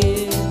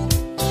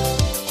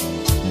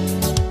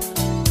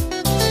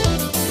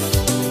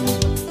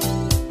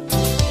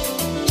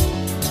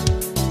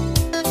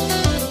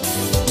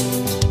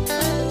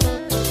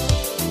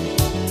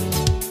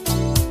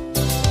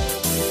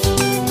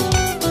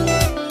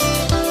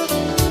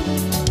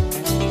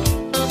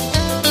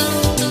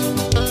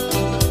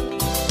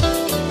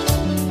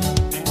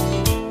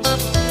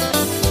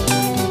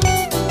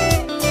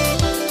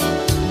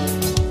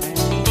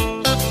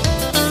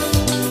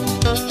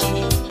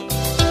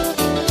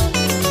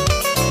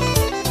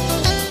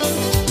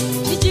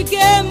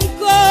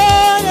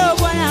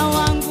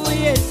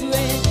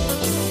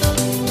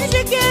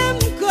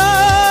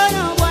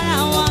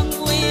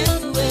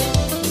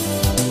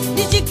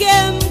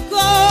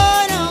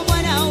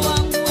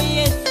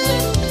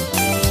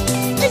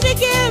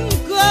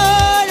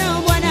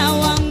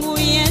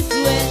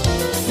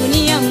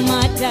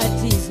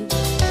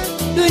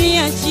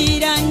 Dunia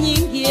shida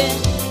nyingi,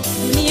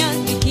 dunia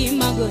dhiki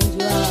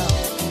magonjwa,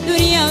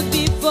 dunia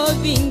vifo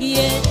vingi,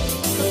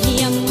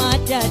 dunia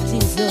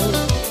matatizo,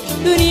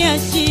 dunia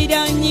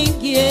shida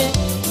nyingi,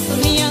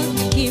 dunia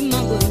dhiki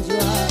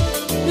magonjwa,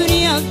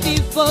 dunia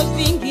vifo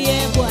vingi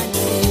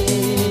Bwana.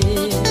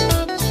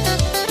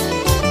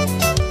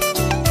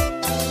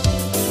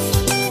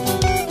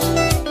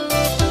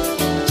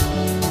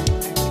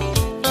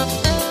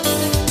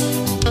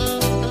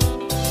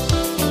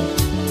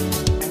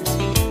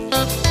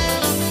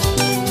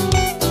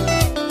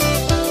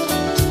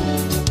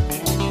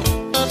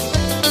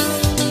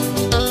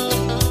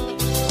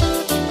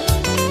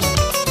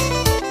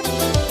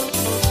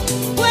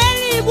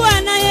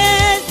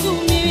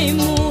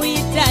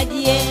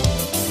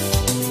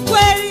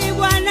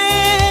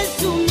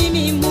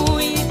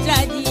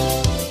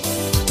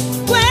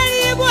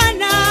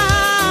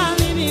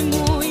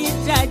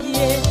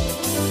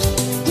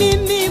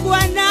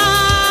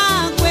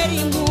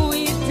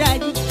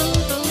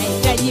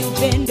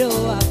 Upendo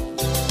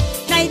wako,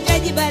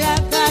 nahitaji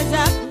baraka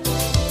zako,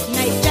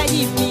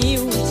 nahitaji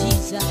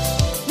miujiza,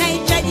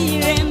 nahitaji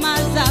rehema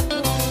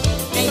zako,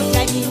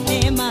 nahitaji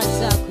neema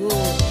zako,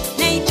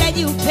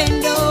 nahitaji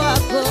upendo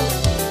wako,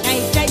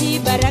 nahitaji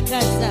baraka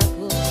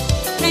zako,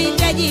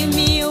 nahitaji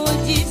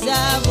miujiza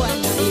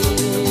Bwana.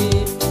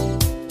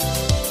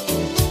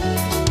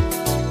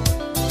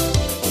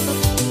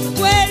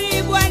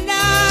 Kweli Bwana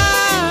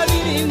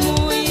mimi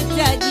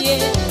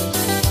muhitaji,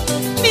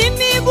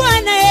 mimi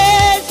Bwana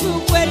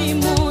kweli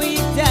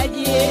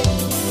muhitaji,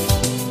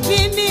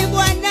 mimi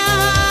Bwana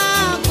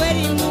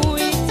kweli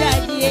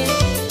muhitaji,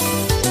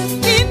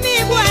 mimi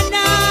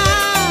Bwana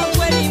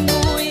kweli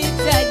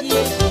muhitaji,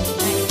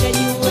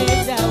 nahitaji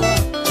uweza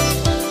wako.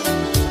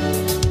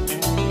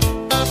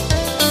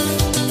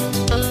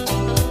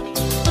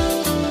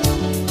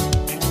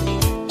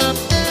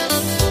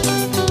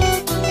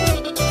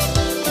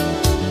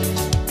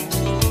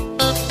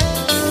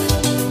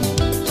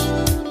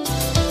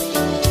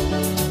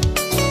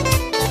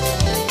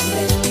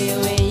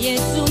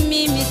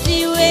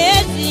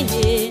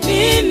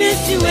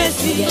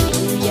 Siwezi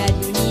ya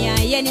dunia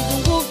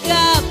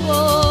yanizungukapo,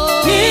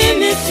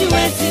 mimi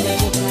siwezi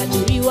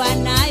kukadiriwa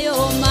nayo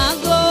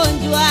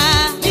magonjwa,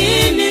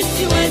 mimi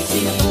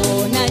siwezi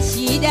kuona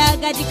shida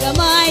katika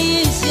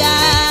maisha,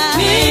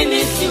 mimi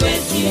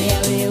siwezi ya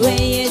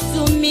wewe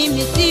Yesu,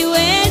 mimi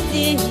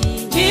siwezi,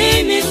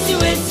 mimi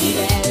siwezi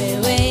ya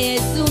wewe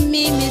Yesu,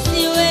 mimi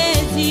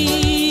siwezi,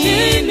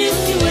 mimi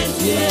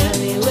siwezi ya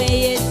wewe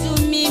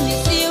Yesu, mimi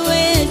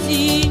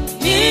siwezi,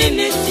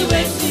 mimi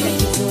siwezi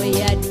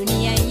ya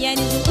dunia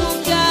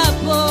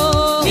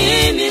yanizungukapo,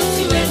 mimi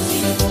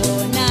siwezi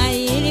kuona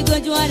ili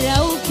gonjwa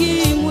la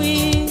ukimwi,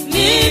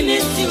 mimi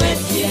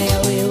siwezi ya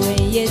wewe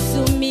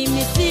Yesu,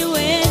 mimi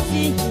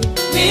siwezi,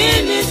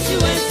 mimi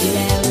siwezi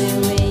ya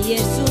wewe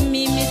Yesu,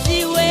 mimi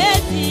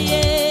siwezi,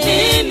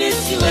 mimi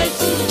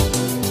siwezi.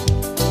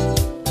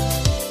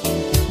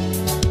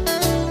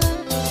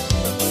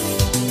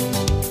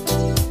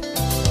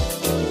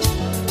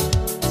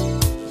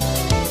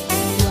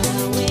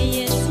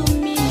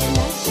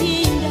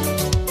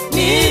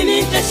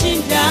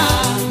 Nitashinda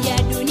ya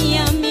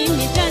dunia, mimi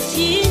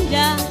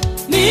nitashinda,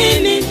 mimi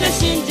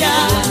nitashinda.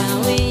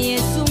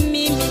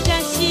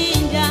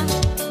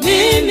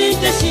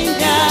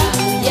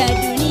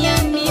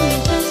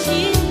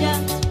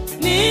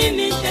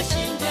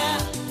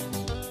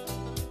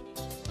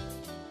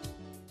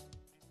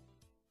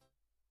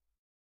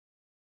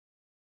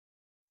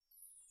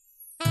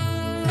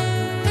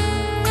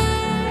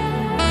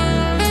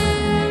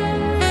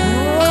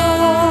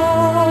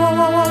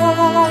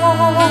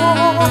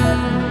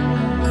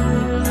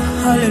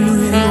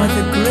 Hallelujah, you are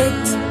the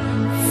great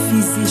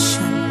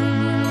physician,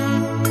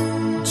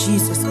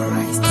 Jesus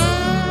Christ,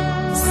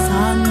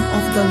 Son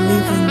of the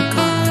living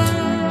God.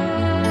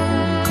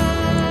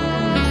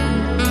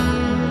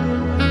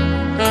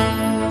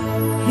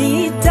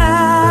 Ni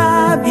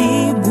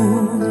tabibu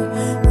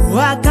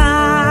wa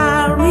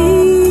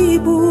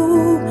karibu,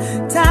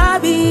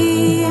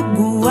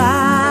 tabibu wa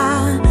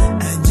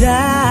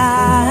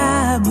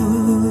ajabu,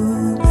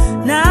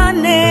 na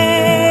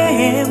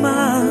neema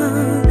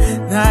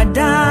na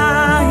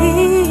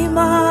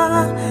daima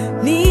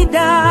ni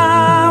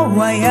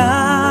dawa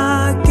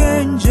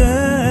yake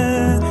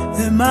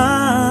njema.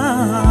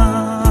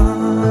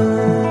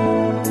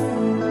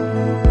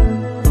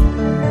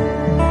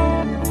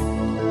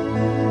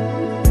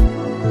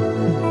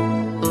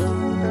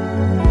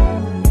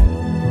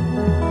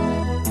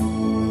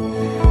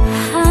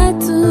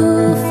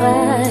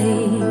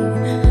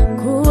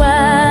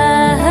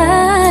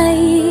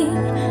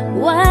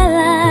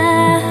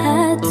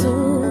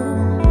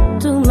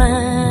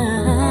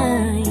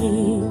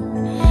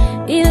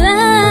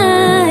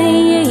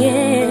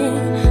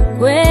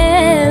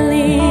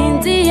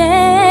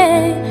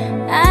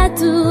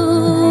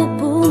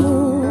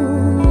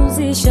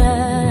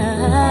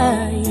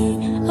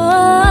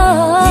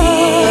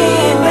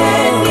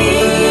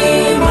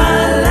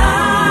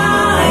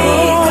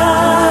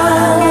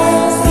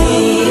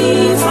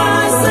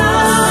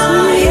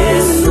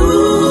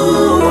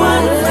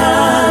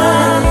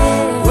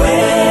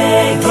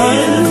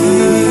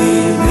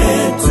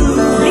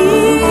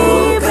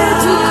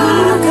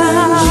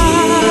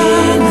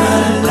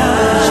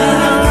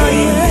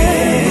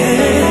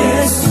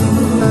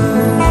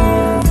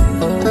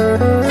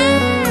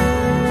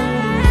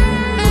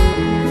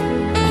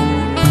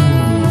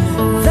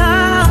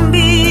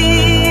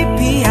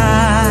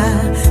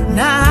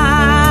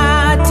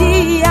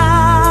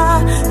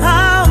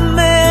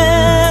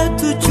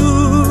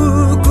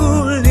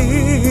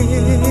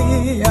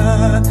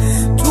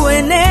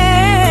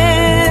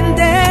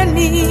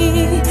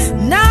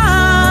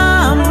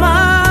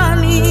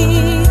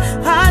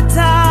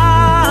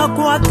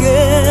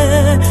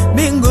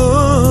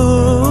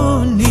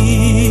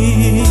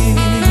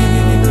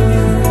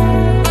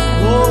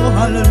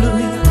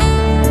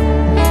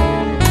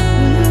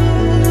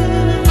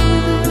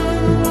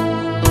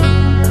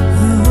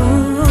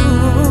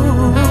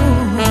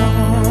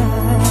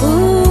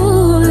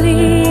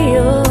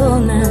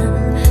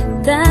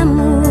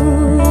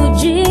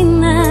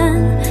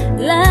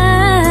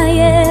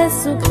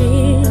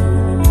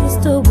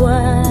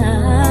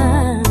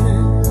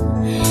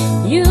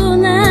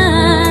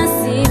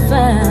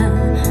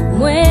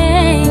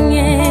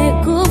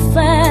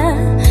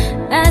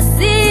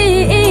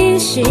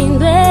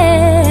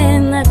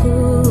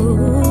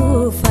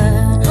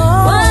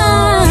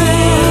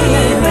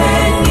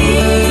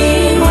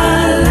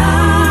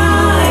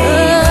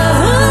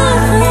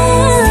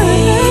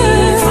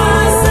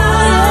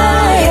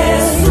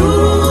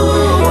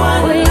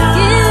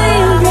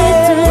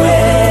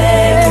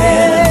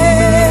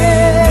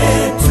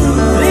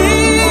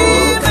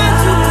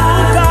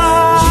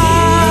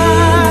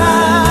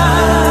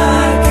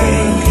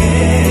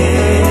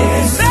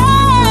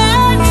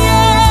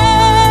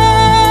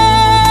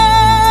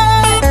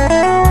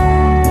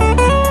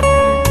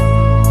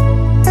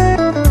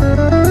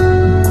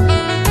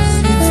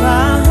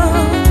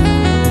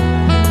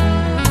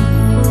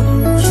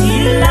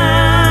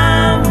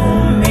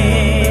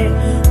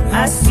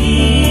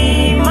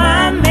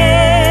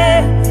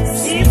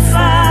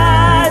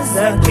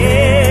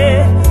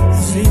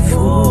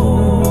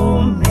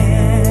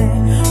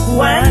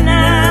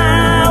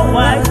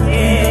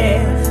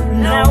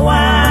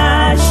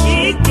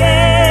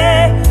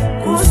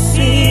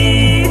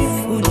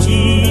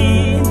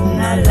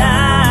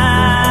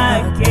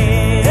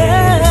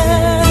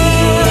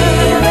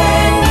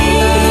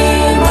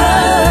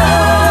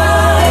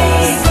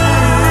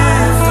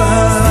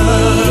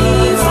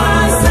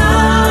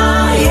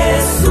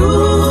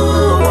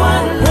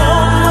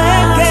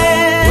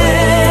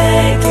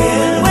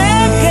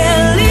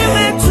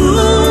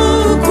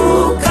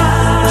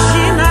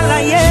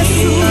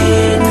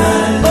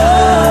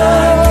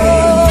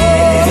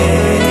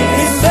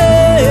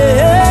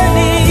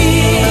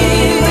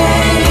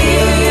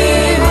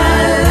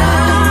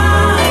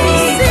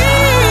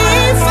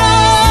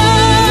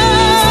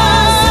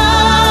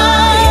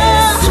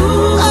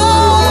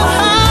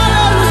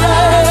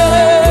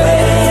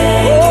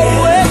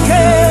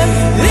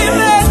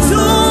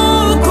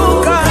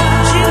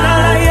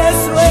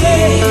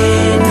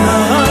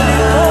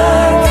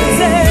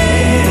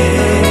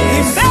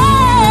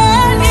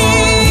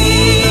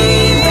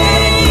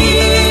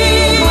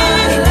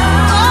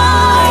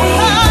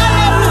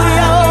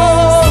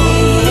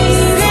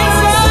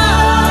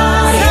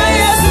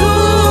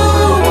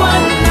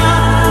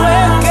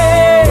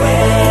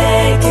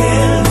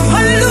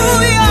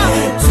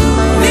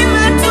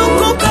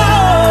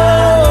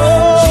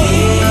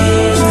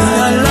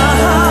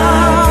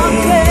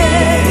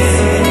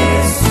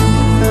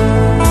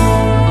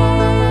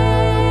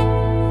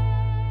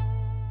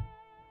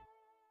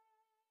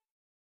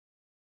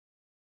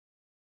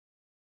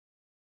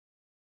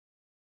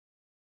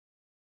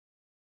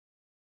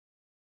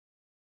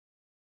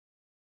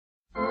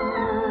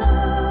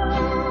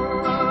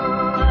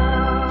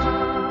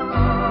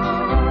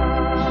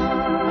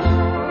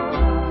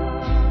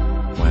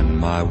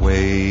 my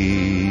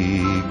way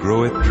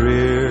groweth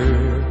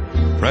drear,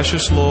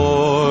 precious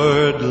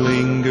Lord,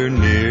 linger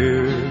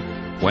near.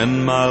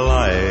 When my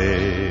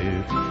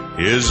life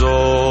is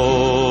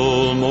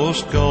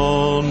almost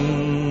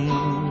gone,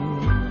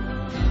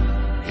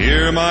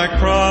 hear my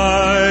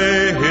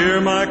cry,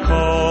 hear my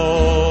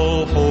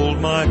call, hold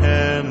my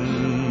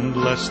hand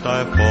lest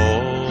I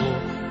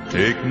fall.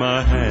 Take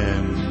my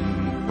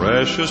hand,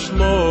 precious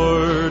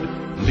Lord,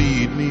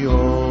 lead me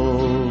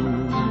on.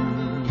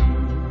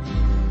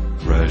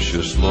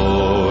 Precious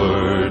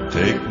Lord,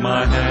 take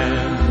my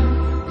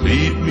hand,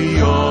 lead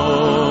me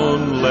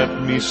on,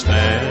 let me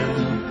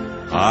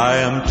stand. I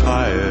am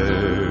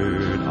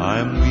tired, I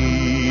am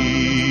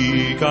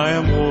weak, I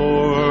am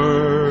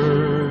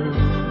worn.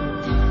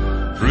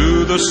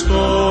 Through the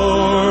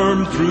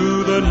storm,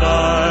 through the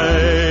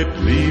night,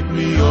 lead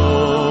me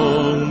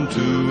on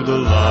to the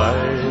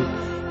light.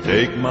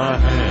 Take my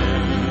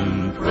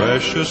hand,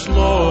 precious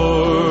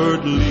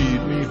Lord,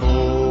 lead me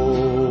home.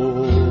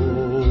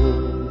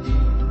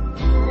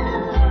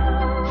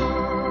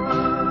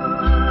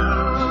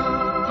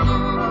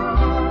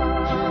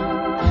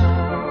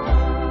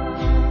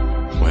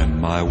 When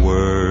my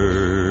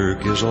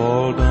work is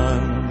all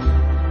done,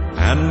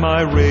 and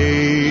my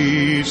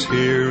race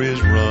here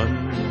is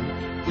run,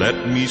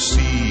 let me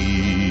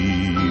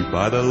see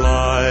by the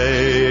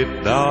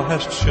light thou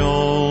hast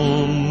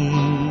shone,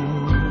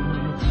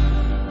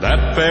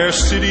 that fair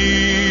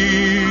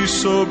city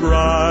so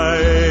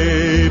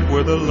bright,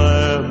 where the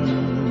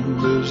Lamb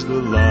is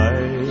the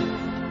light.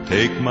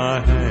 Take my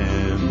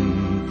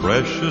hand,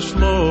 precious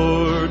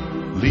Lord,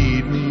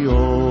 lead me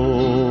on.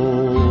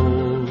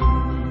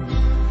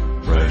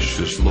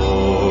 Precious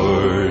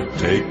Lord,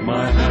 take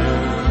my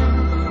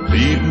hand,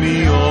 lead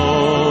me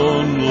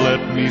on,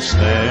 let me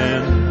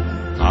stand.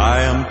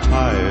 I am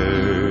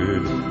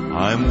tired,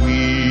 I'm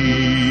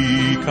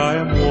weak, I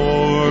am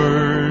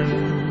worn.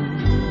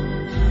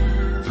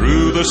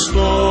 Through the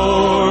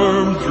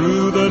storm,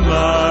 through the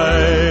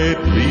night,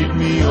 lead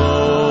me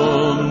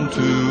on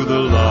to the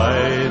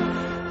light.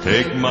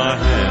 Take my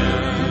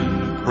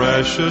hand,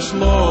 precious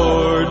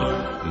Lord,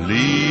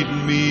 lead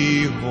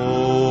me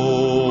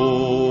home.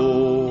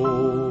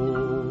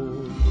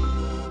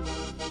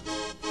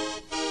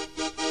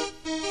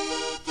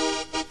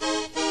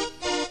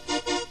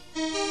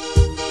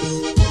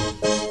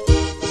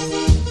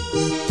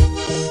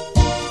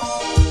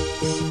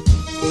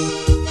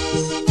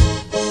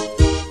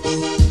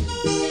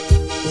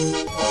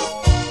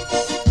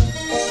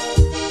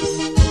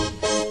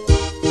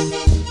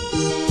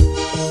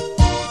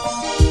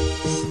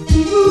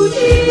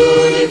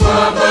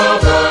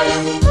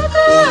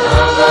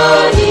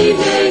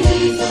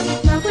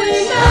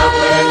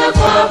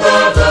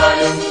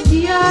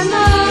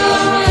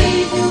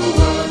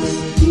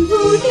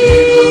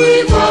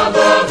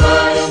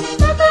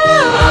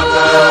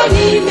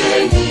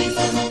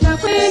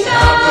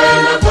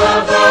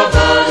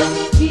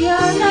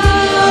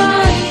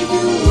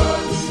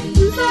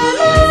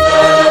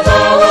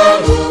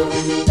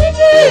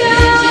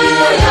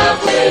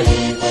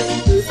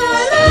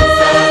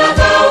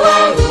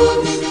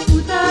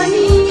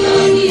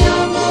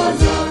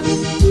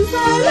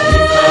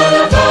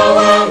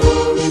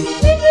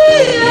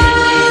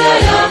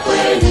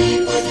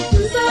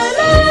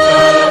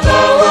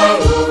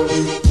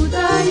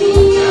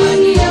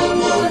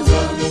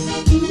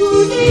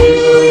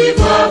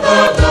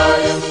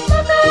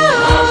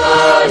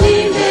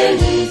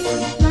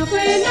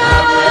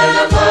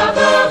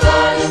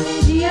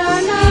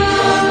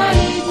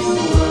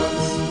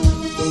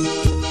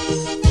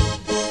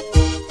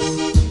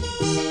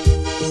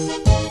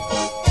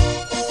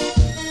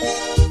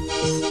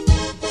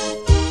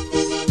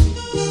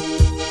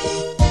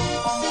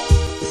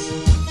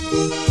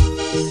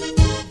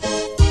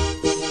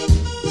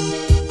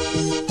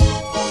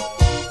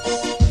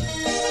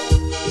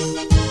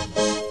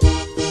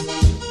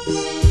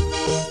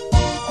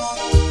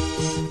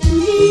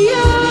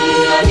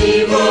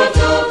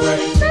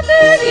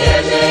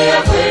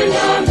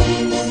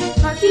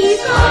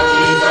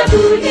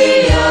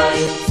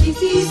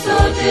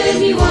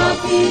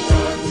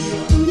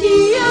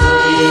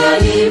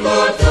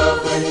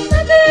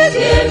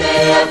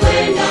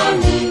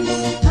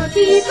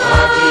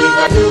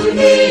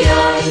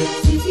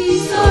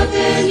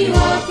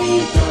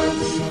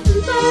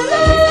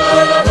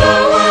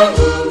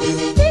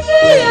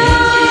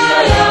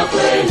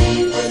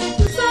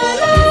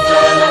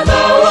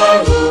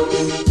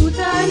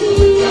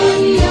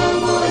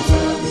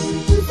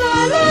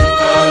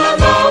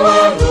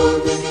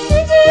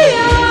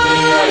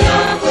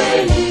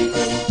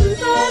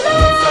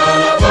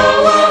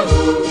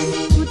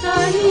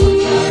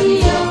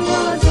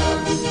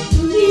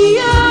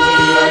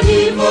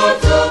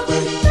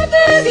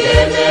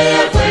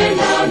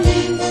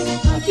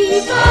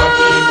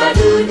 Hakika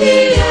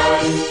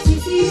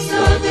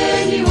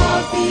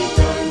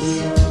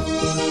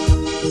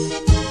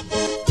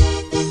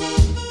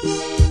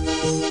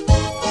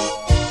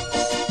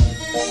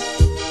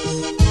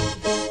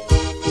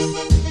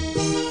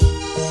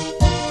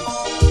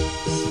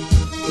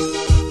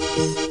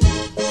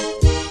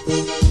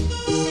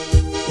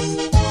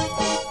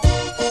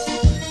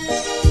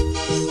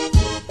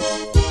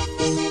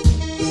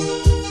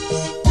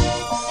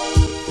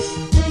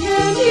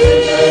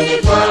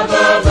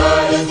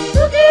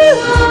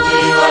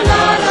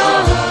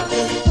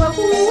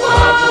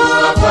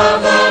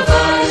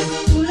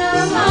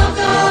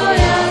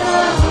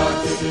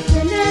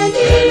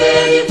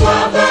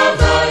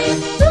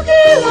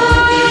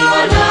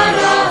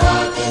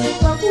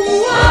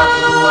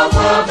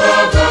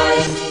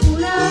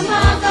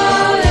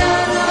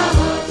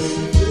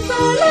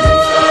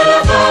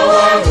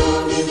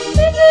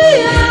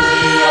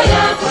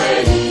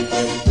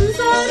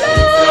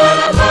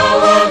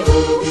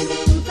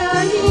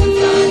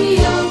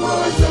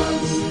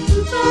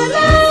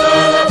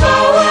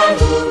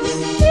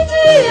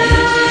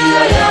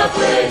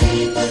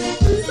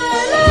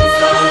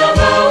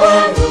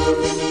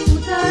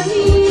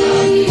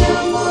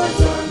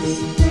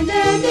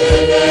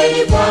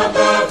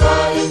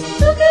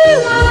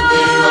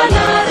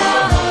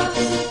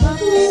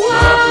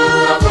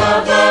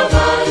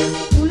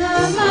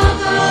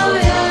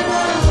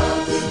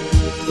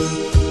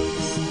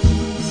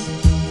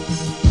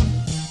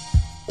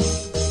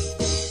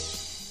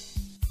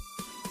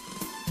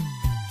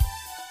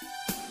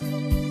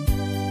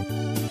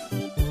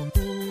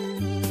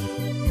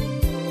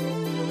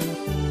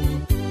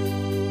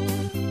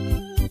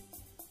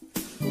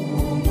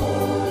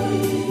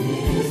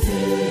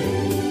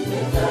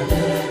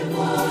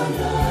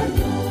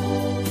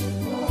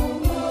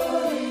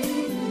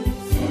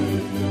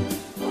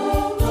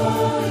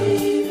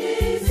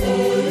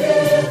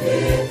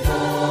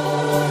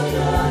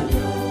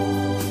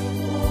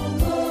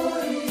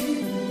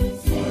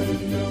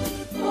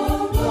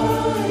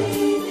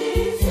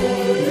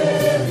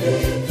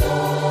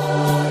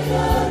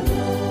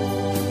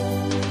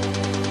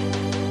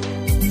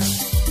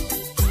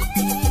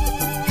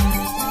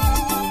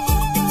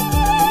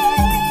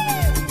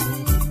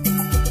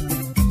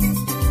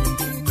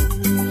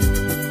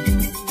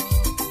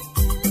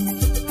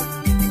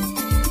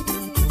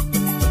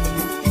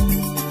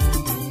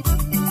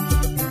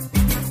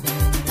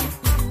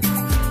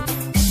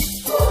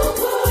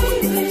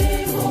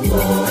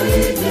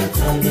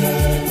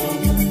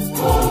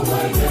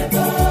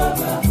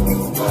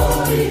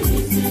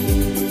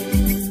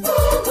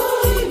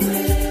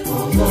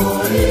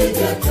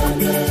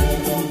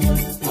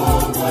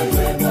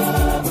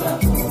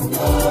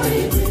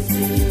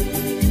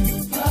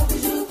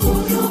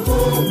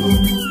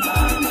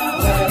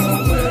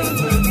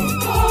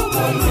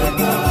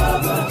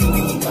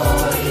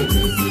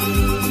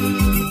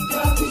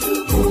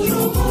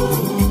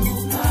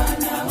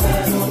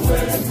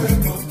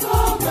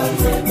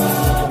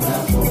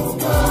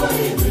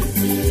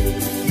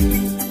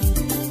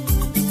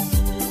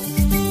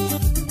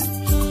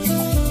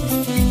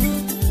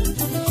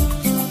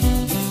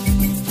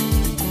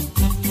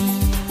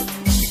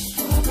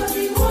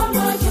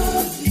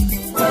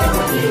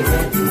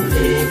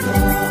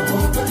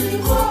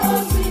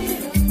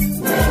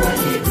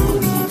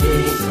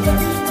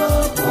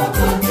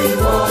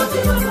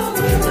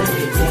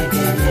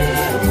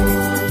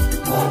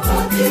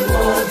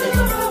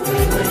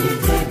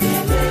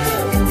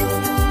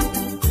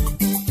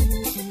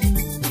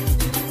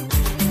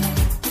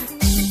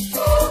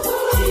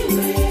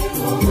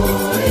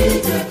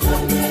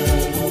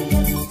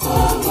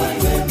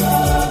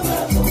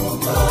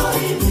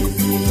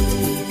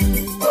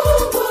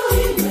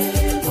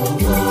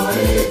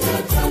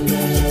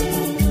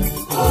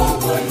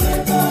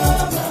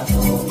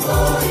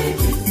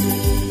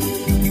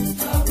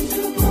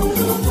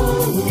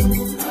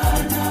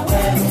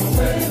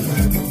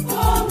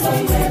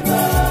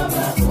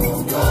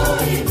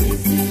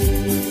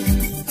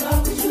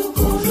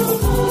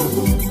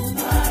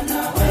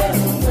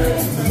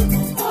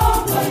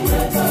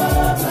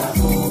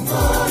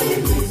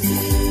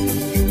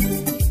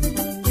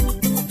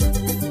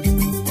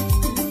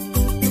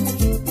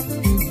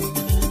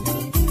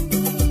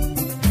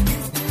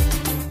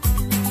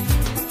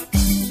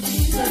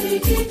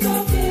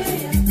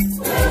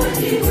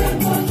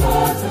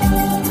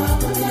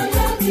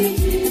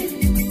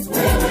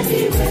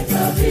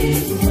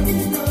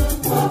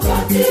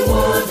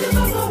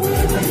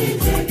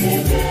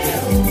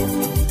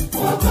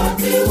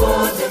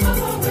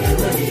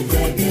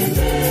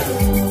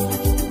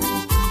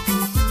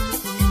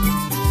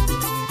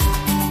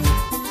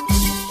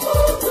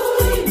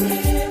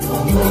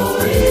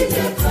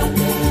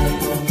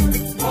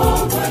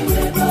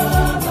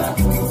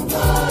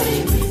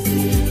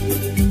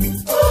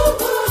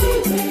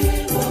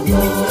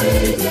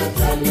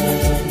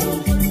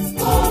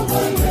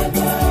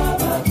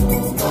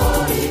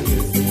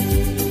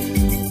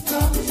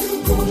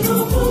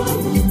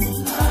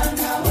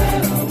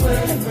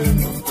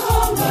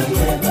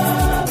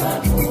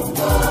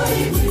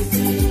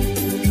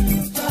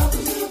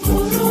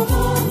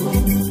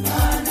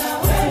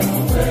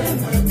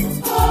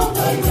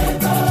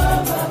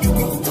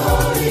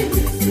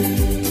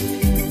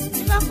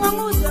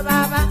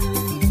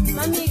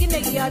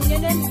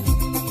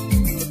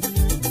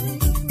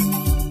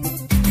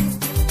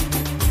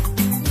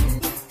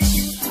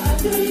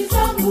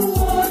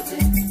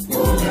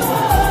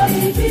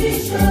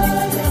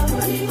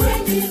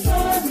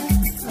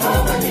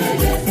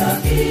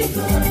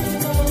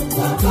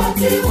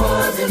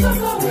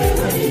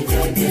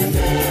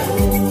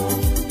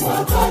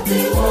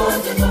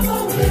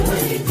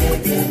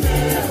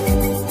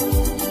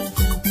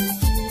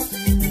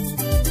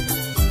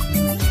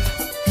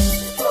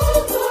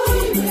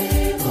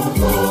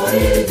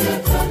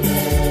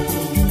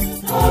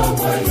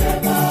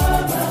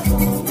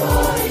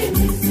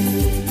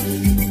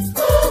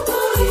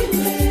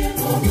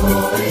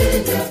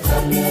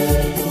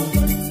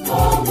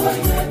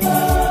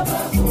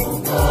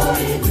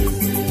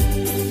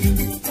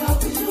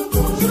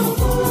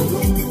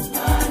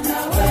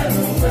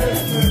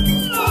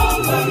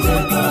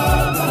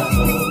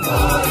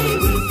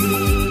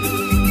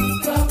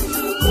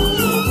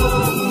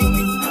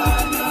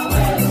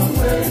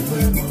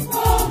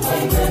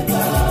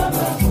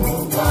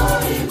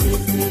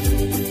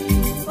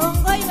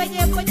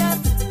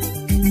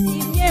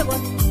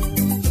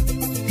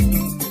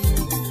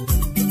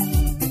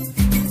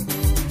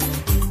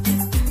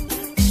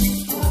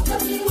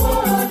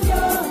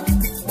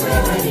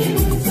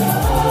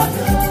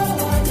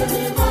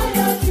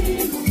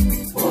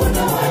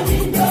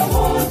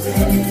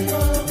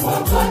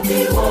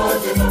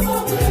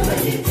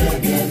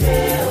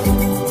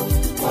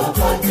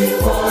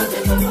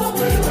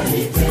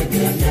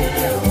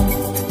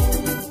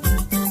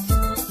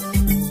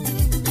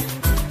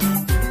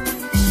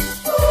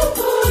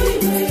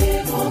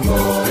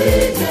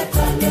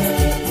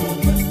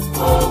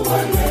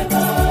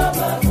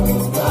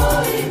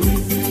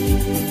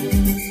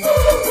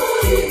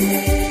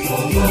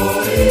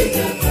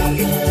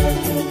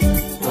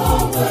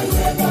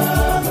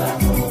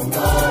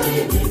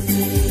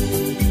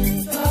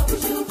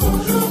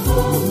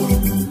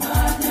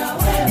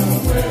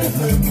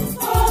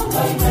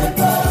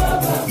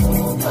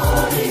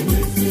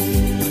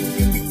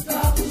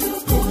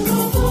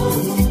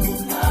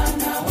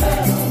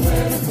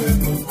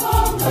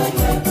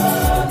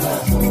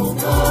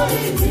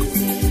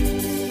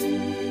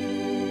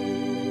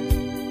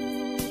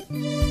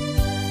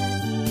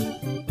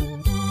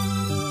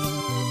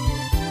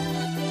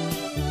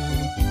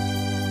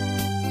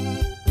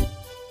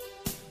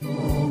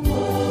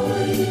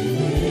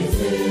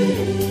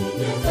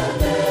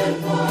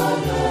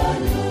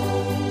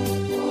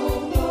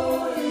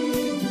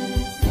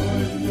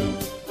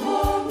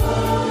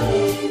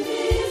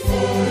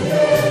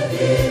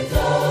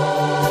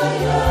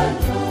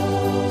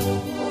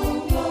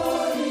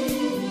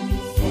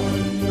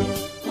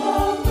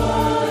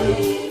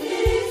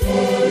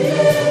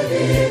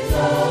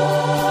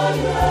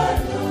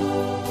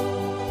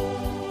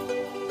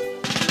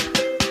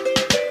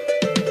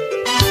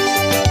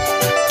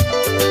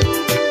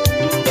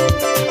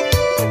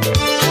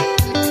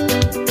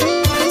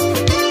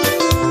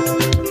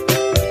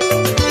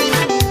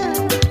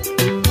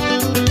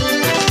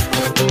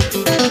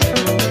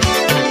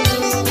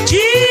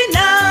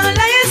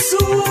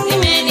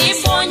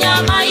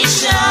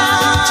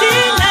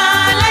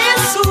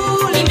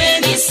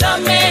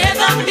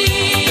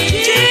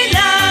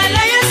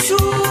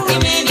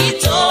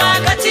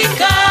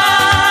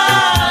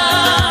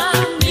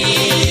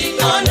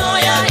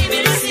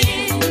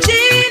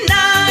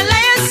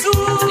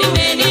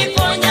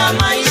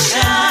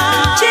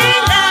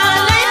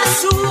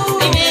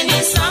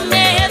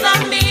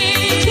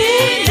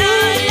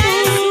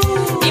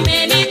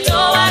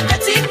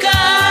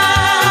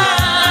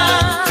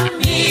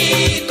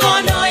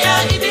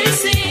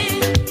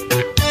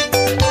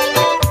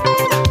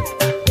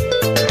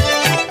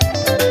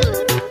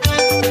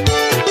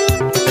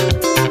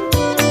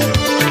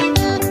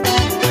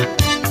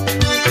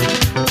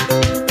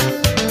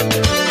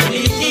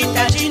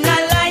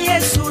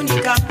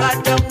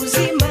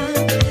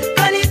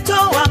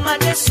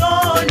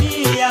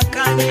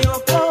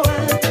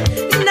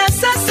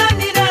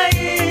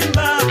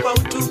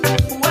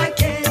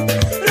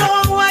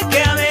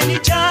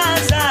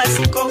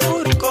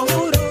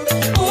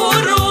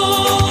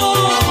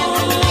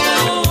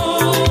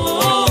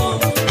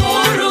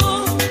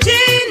Huru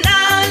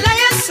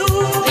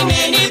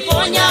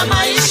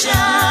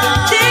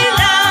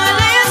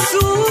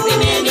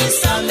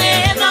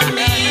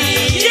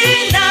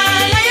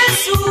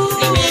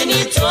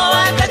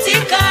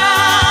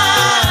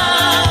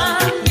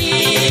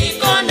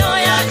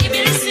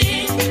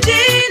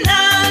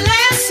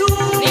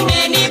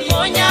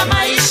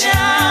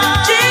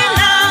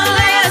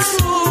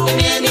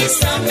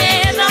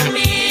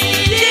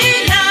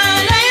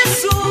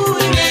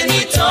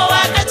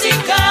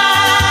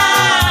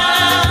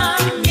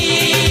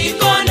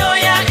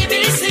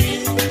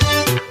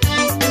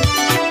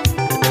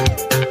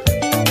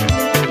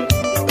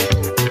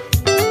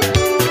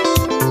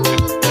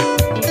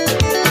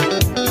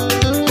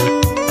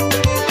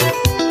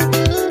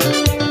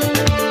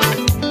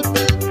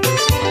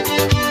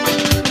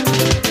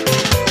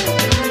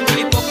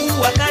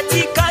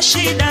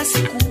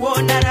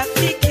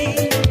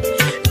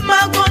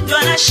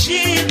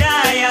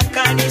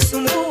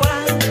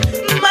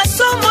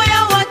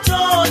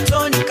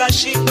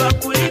nikashindwa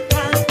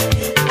kulipa,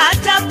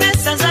 hata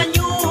pesa za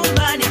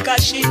nyumba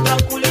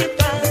nikashindwa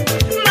kulipa.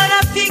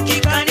 Marafiki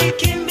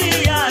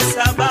kanikimbia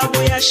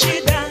sababu ya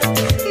shida,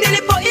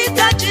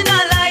 nilipoita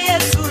jina la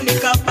Yesu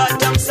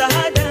nikapata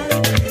msaada,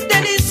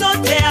 deni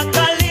zote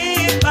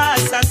akalipa,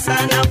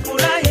 sasa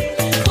nafurahi.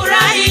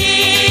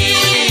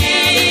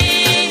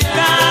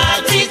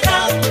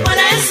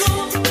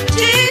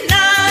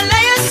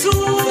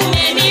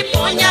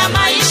 Umeniponya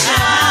maisha,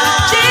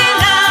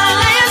 jina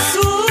la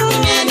Yesu,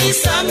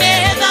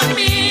 umenisamehe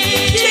dhambi.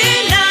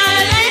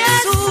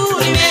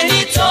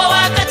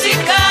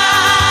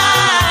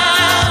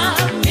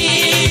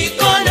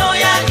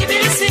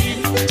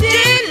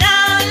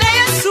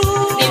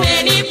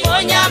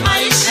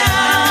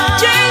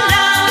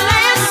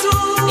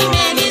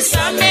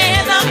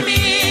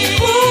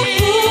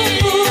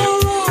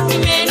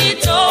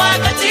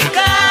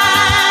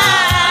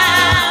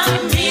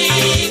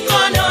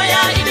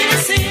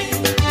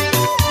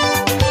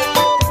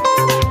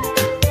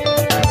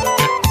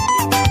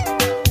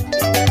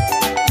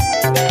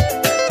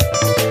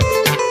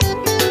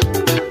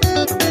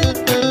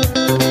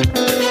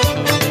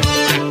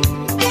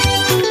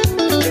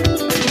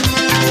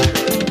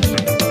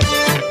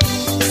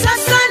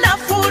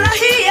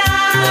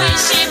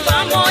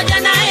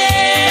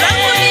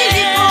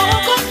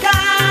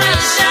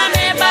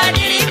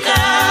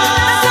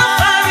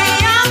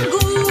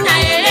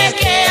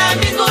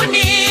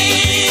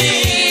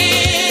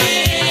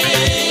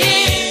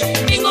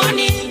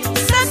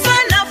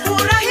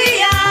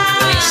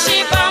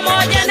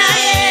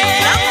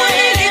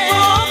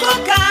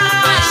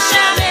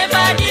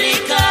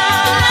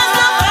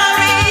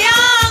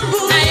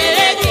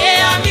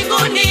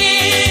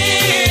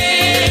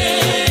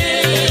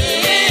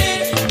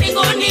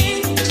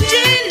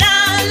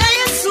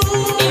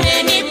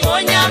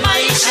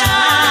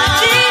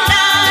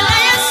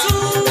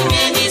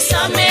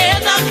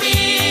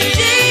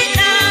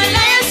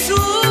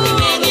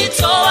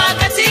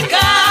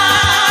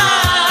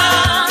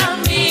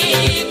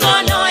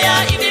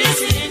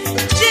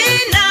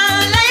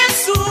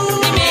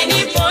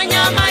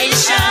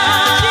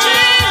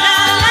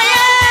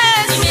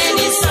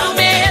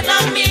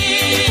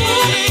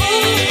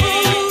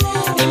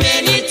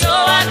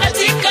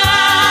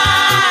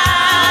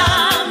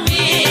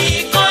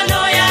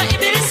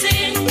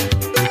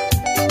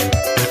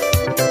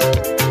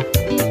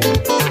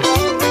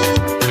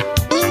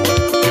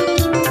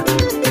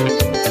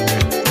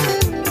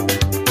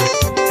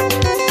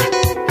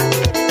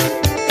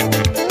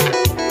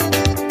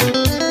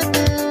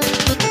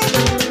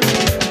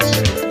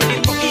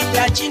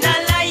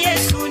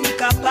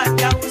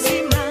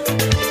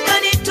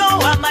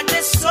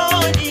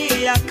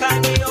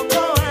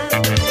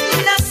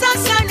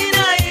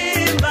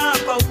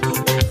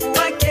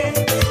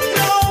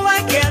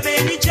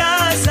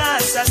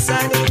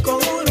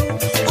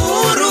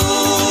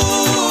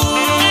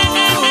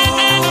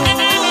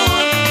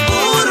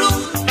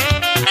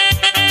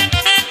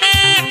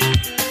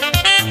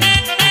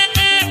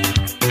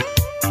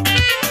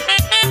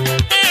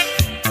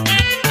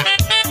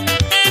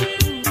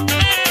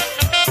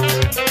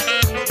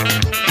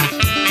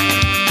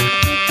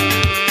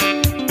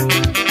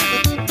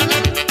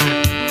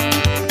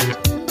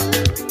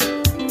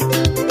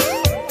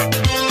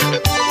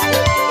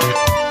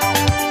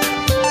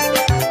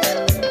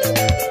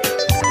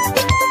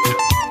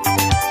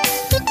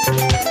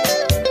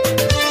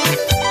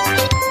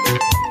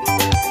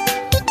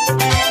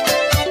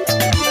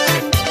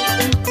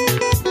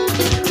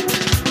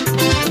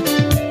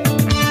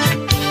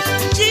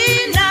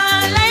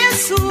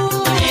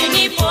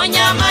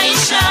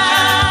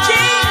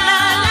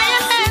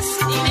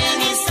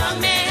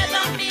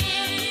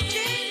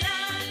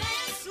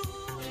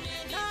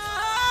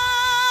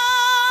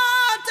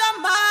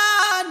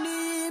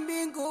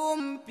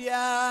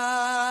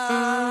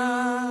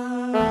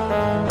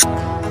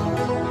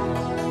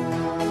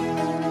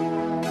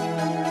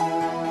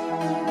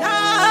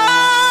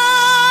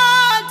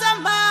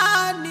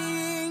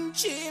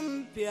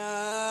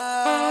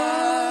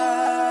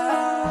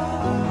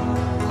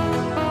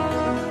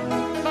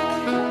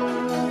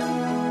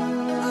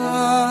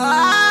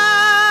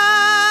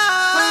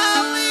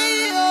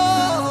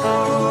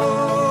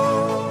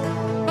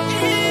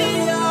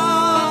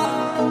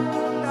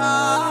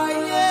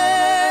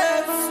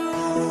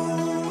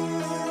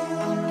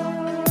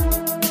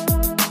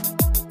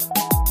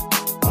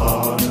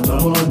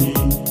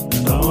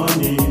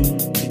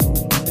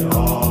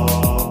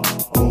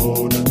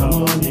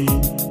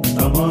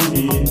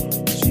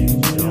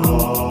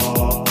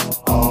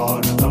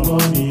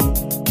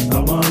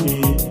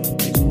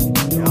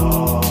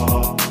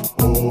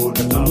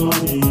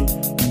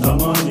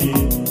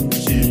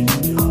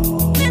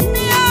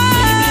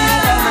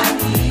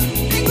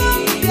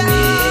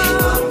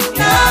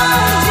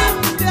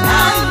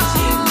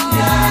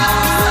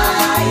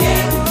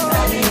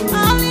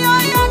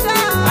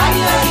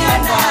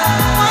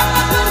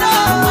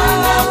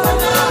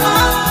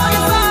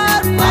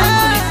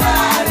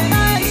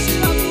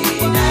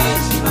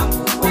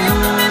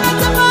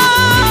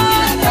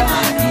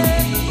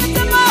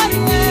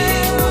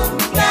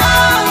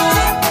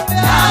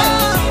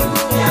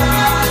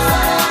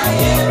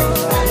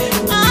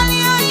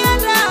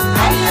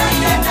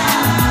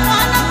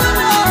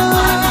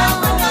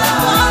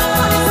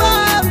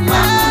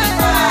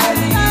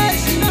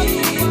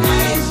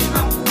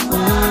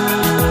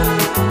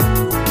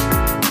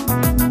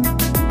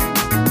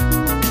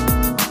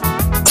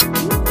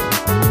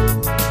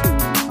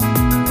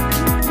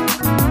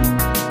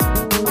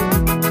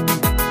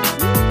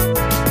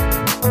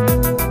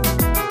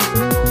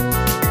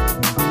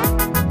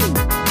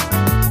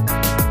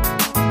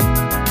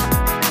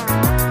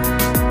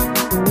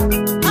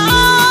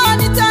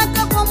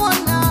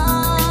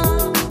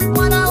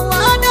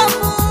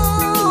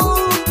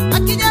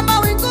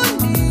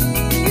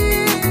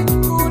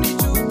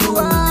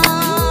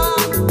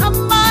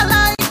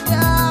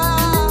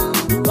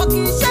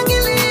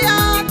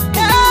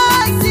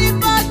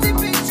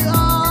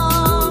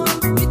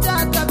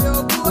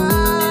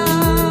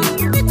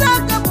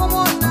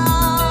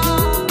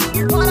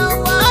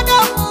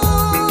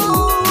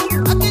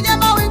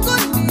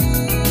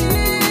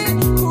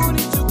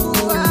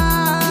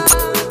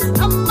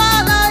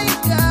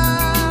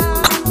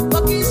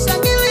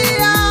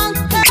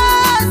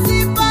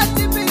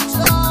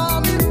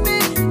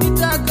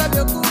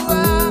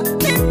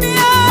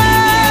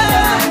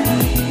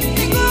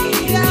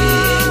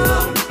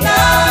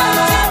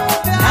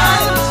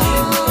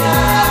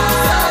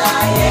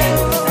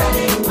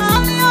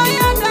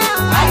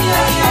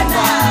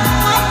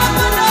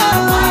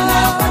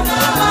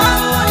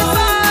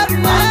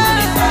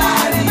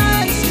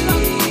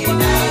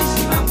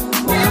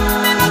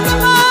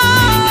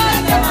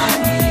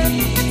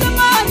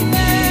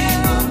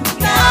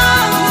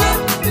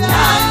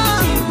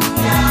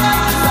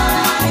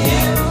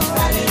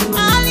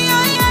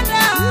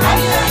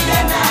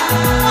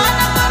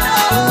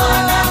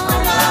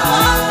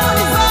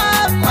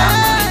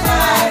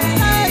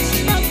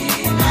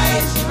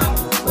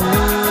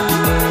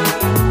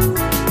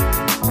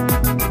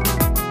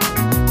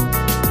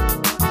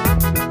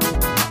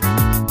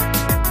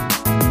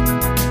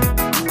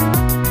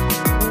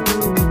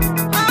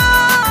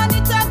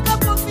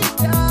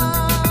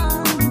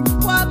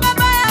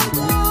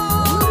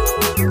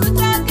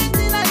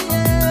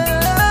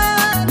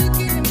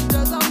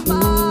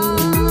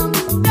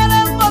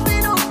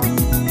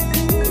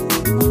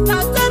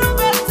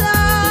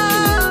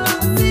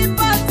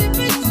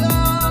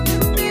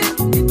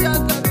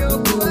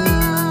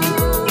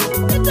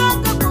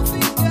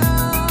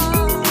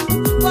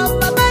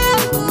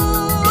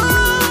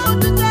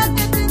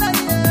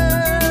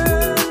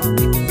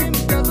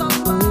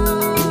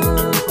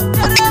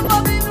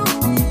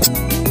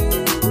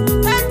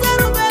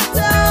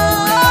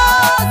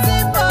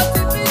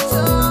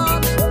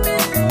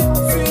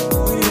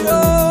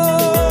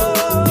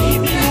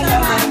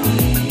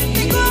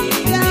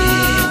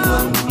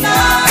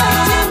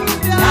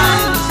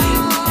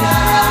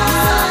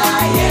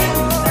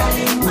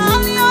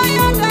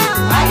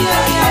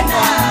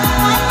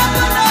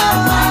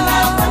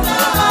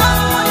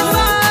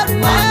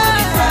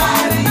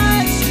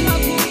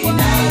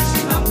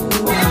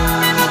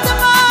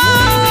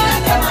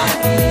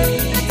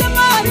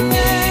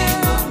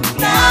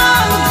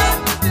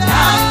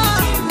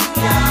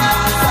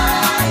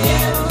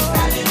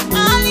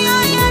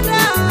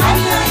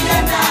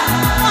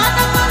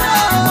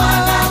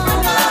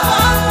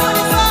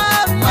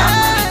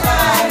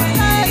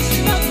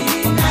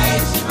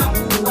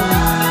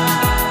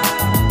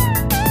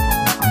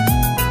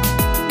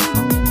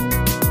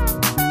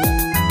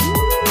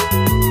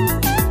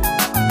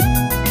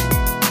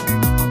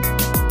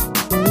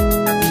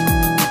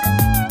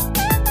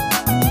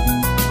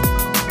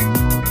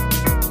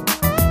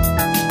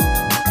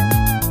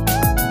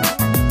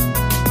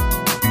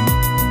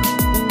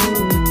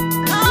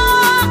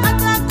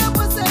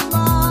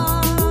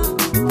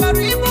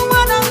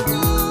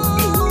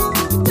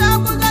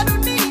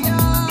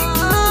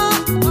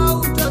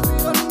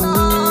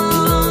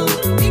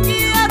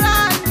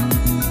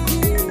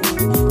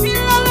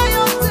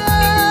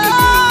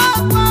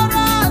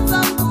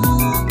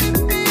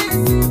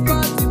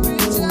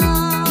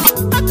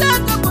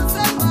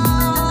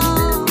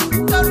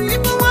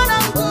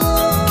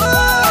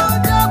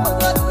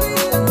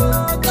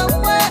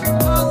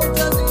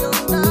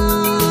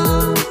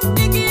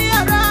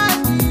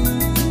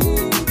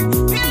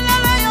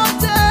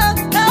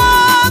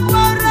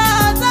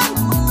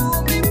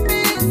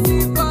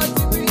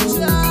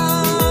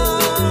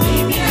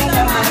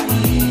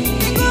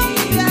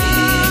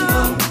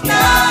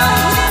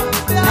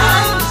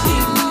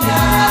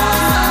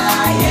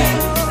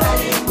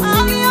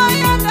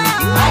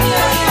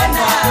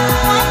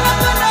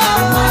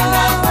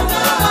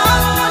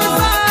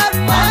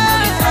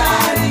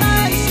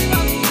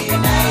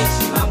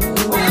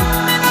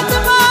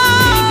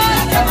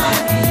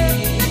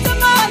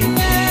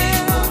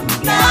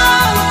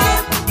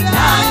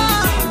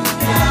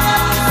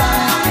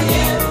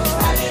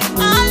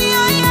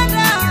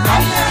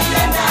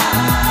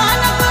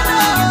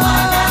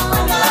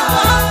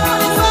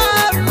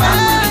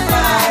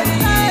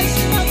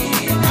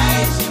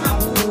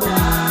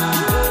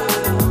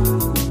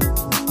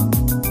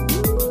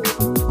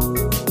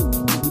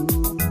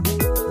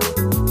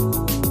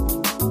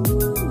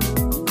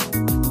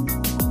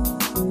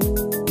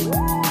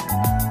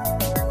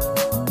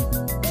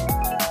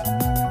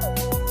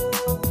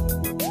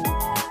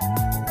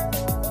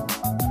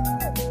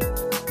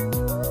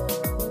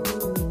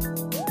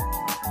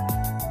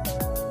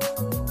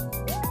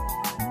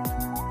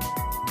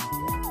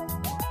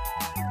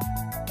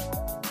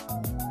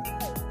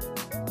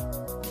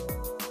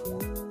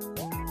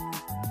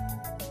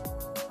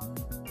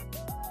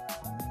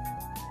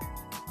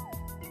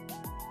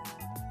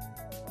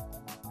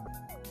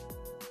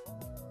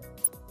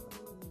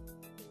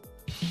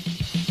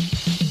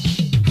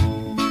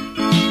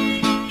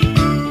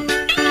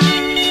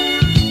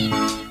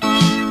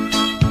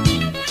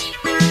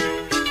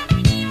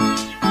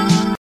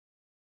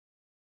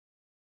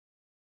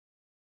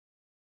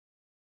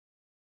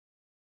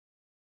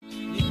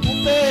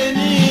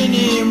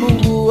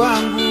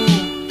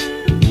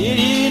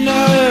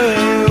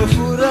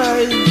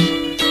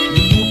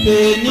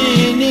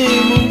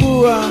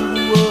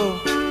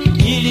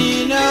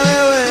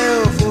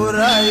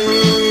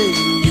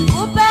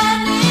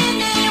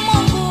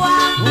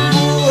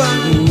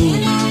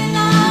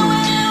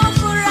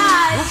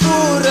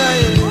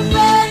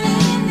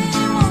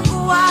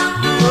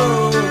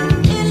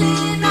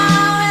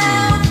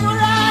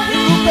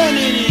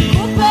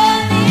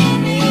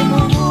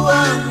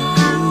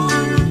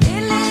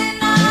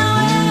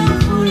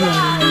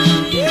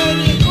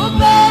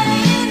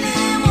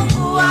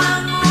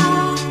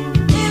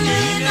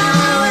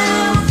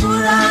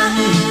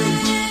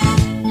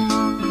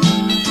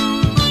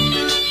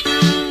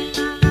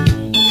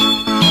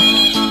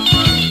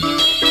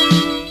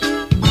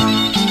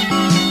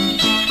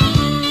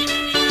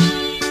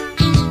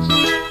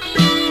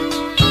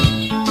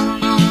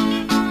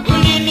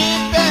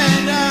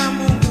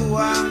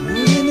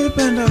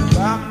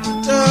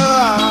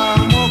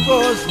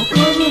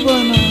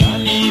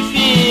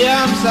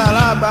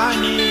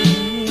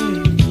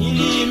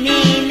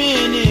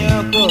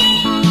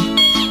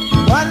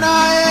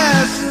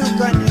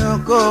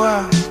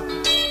 akaniokoa,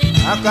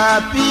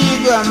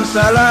 akapigwa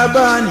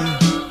msalabani.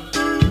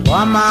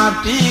 Kwa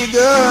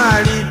mapigo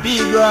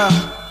alipigwa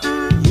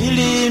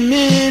ili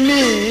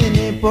mimi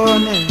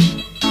nipone,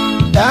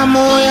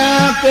 damu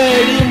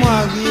yake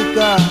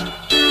ilimwagika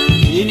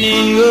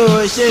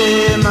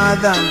inioshe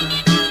madhambi.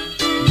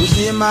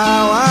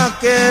 Uzima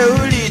wake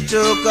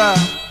ulitoka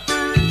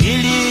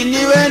ili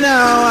niwe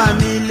na wa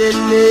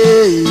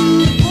milele.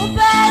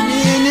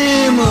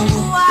 Nini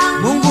Mungu,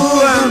 Mungu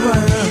wangu,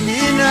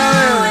 ili na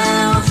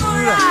wewe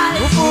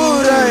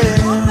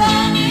ufurahi.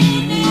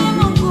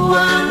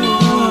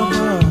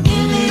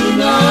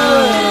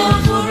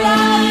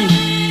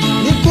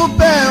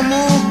 Nikupe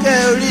mke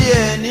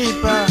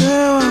uliyenipa,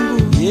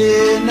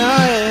 yeye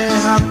naye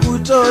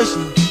hakutoshi.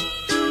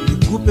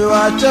 Nikupe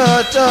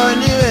watoto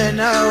niwe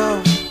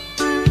nao,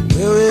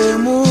 wewe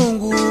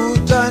Mungu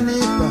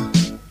utanipa.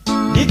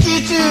 Ni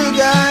kitu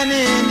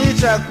gani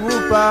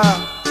nitakupa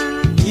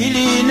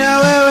ili na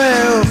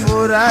wewe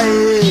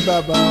ufurahi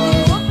Baba?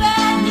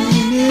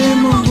 Nini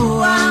Mungu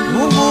wangu,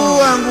 Mungu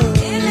wangu,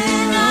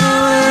 ili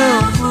na wewe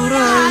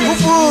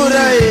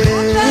ufurahi.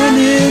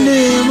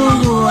 Nini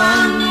Mungu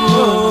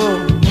wangu,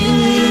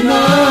 ili na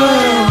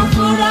wewe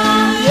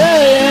ufurahi.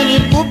 Yeye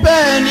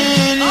nikupe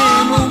nini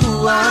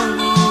Mungu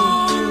wangu,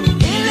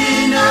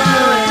 ili na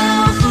wewe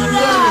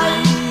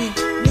ufurahi.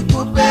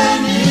 Nikupe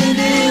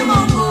nini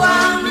Mungu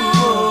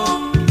wangu,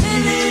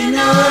 ili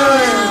na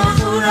wewe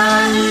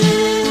ufurahi.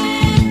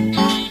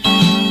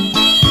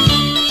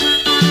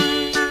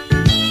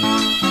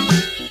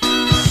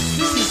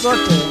 Sisi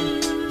sote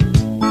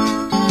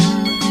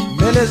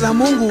mbele za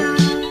Mungu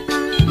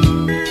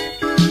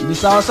ni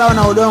sawasawa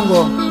na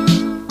udongo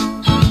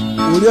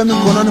ulio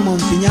mikononi mwa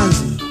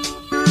mfinyanzi.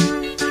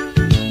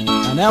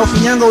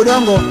 Anayefinyanga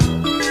udongo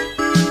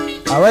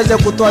aweze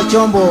kutoa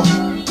chombo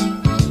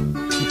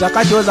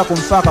kitakachoweza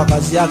kumfaa kwa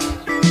kazi yake.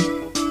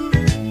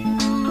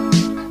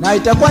 Na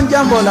itakuwa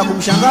jambo la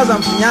kumshangaza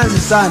mfinyanzi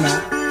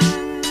sana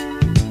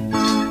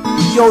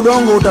ikiwa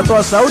udongo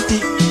utatoa sauti,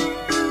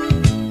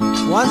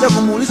 uanze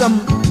kumuuliza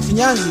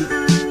mfinyanzi,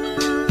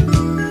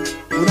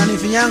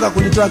 unanifinyanga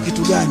kunitoa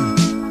kitu gani?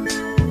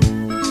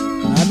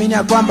 Naamini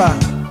ya kwamba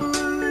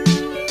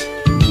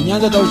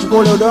mfinyanzi atauchukua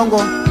ule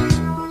udongo,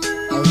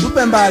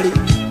 autupe mbali,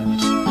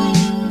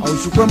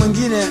 auchukue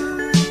mwingine,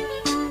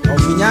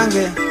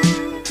 aufinyange,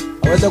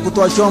 aweze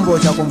kutoa chombo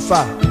cha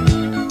kumfaa.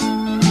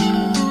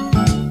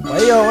 Kwa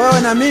hiyo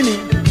wewe na mimi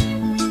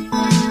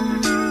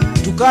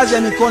tukaze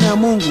mikono ya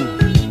Mungu.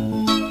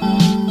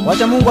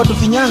 Wacha Mungu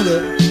atufinyange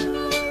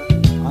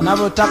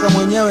anavyotaka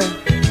mwenyewe,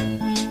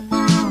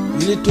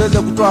 ili tuweze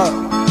kutoa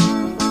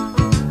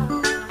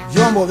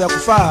vyombo vya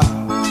kufaa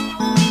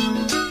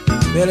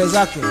mbele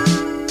zake.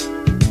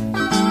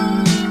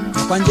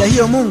 Na kwa njia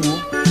hiyo Mungu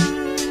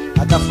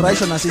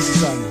atafurahishwa na sisi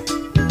sana.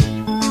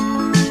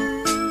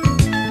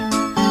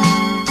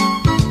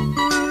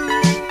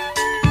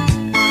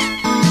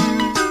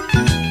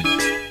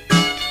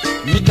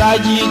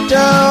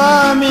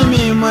 Nitajitoa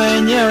mimi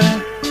mwenyewe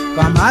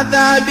kama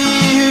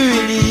dhabihu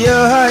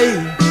iliyo hai,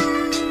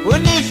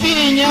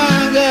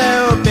 unifinyange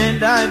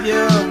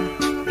upendavyo,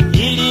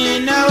 ili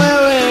na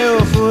wewe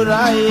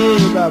ufurahi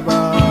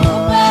Baba.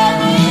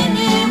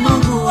 Nini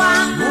Mungu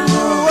wangu,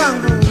 Mungu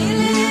wangu,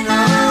 ili na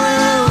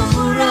wewe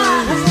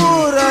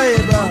ufurahi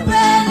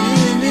Baba.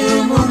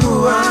 Nini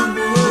Mungu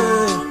wangu,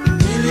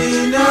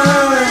 ili na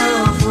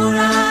wewe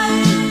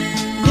ufurahi.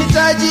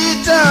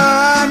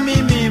 Nitajitoa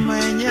mimi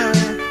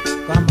mwenyewe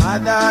kama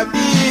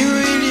dhabihu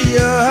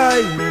iliyo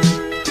hai,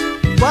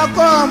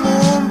 kwako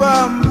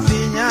Muumba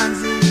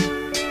mfinyanzi,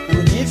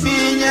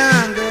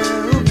 unifinyange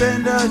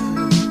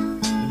upendavyo,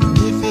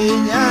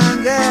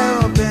 unifinyange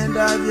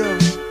upendavyo,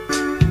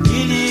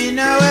 ili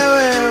na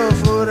wewe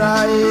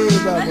ufurahi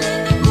Baba.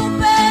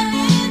 Nikupe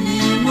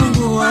nini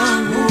Mungu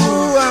wangu,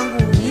 Mungu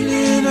wangu,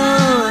 ili na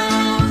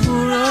wewe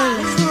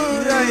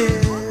ufurahi.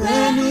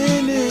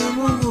 Nini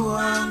Mungu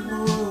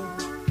wangu,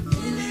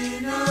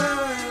 ili na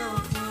wewe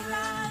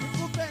ufurahi.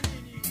 Nikupe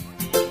nini?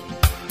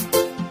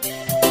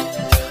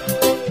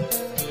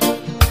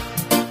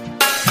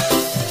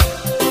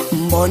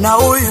 Mbona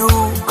huyu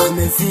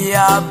amefia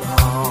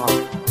hapa?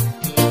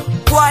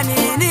 Kwa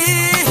nini?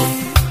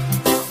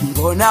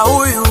 Mbona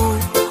huyu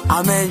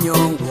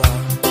amenyongwa?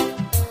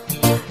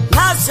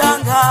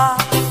 Nashanga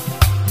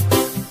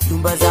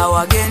nyumba za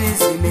wageni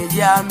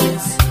zimejaa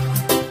mizi.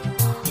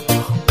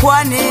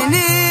 Kwa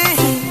nini?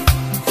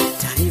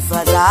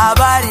 Taarifa za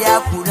habari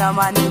hakuna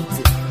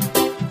manite.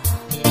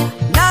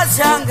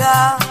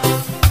 Nashanga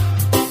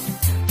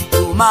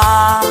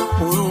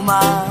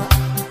huruma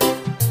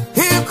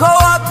iko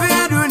wapi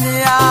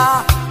dunia?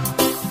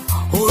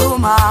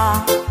 Huruma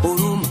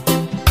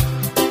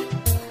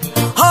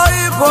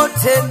haipo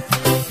tena.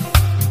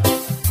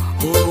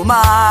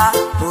 Huruma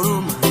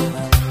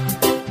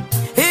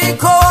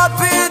iko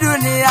wapi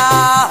dunia?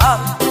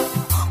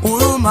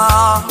 Huruma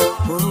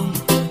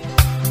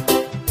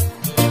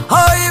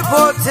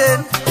haipo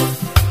tena.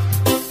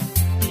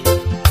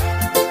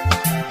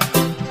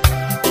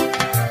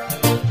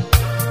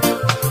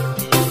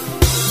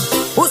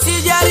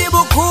 Usijaribu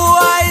kuwa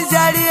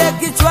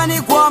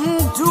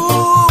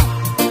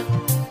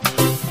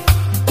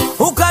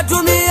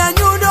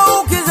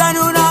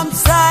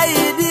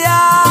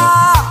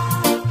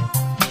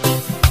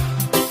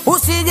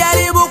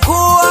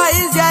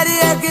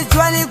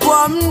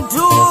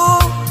mtu,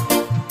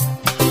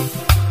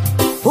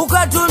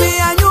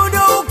 ukatumia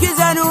nyundo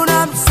ukizani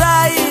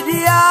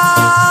unamsaidia.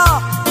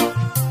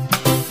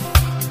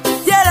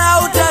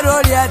 Jela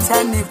utaroli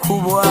hata ni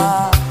kubwa,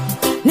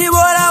 ni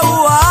bora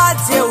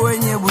uwaache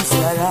wenye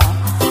busara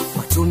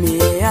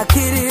watumie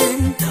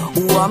akili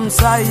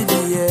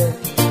uwamsaidie.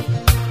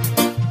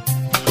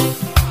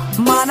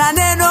 Maana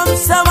neno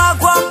msamaha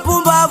kwa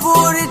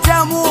mpumbavu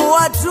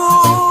litamuua tu,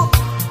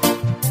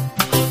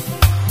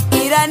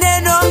 ila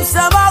neno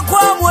msamaha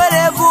kwa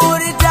mwerevu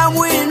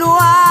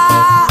litamuinua.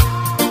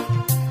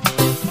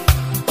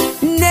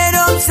 Neno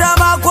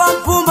msamaha kwa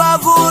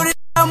mpumbavu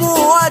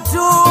litamuua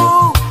tu,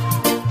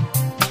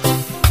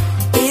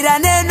 ila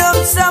neno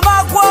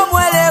msamaha kwa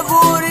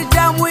mwerevu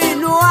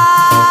litamuinua.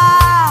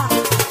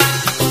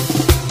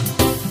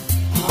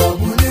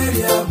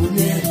 Abuneri,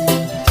 Abuneri,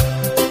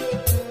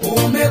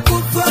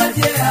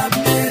 umekufaje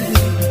Abneri?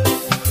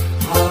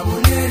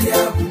 Abuneri,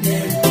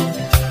 Abuneri,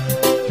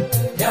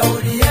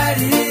 Daudi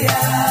alia.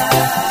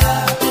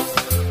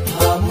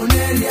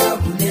 Abuneri,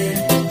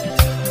 Abuneri,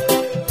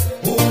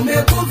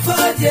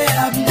 umekufaje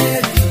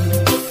Abneri?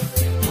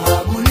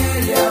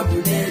 Abuneri,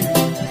 Abuneri,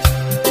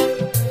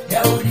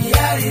 Daudi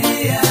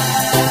alia.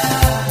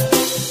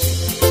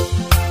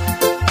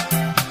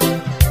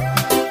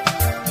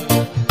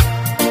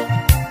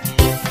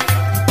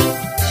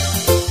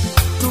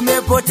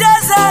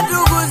 Tumepoteza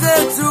ndugu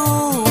zetu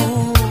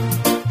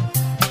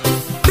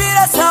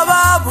bila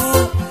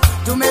sababu,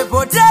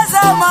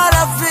 tumepoteza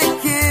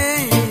marafiki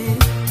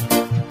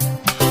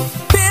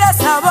bila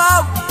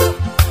sababu,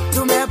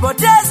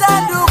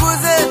 tumepoteza ndugu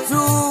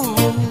zetu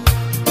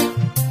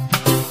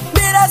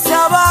bila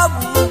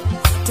sababu,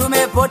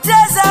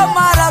 tumepoteza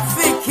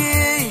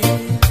marafiki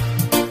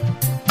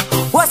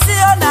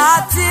wasio na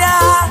hatia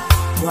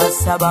kwa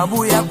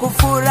sababu ya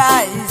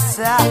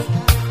kufurahisha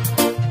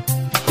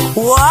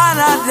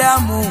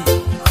wanadamu,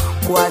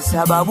 kwa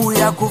sababu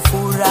ya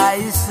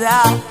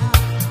kufurahisha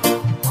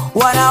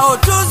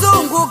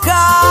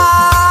wanaotuzunguka.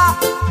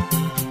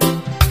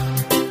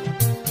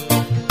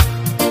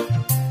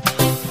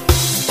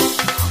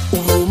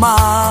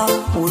 Huruma,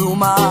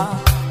 huruma,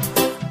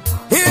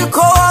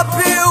 iko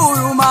wapi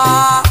huruma?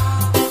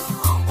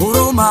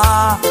 Huruma,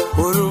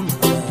 huruma,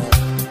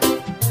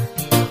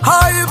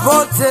 haipo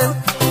tena.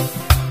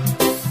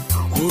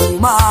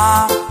 Huruma,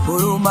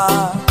 huruma,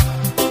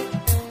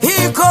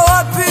 iko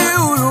wapi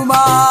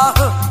huruma?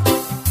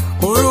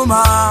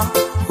 Huruma,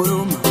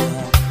 huruma,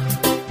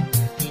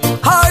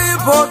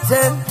 haipo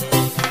tena.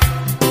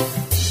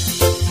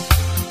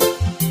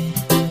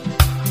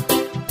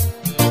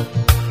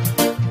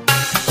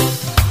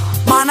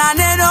 Maana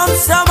neno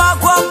msamaha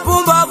kwa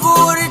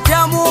mpumbavu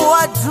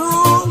litamuua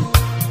tu,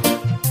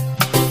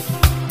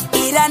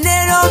 ila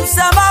neno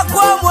msamaha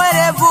kwa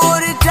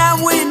mwerevu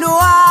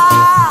litamuinua.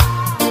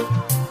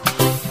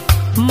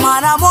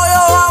 Maana moyo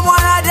wa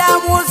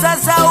mwanadamu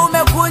sasa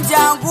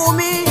umekunja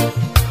ngumi,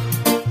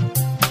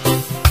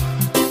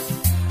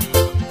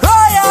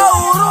 roho ya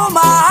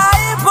huruma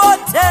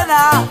haipo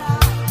tena,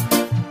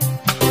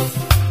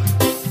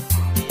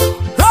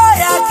 roho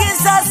ya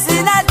kisasi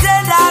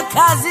inatenda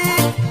kazi.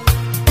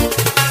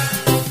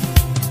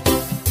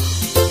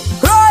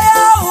 Roho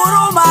ya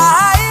huruma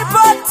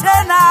haipo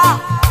tena,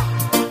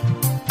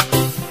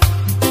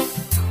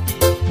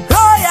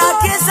 roho ya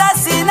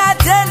kisasi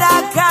inatenda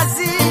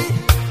kazi.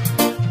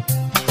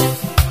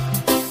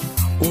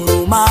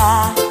 Huruma,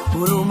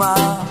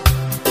 huruma,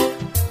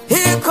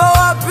 iko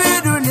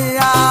wapi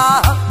dunia?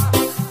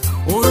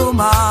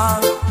 Huruma,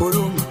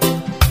 huruma,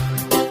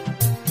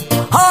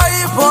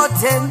 haipo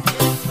tena.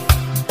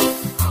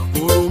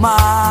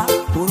 Huruma,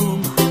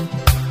 huruma,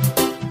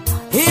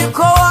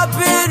 iko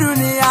wapi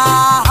dunia?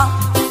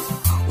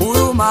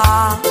 Huruma,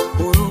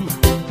 huruma,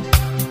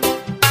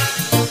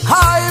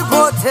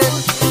 haipo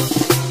tena.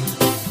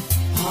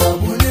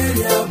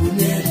 Abuneri,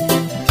 Abuneri,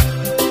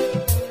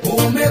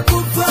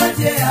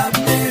 umekufaje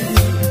Abneri?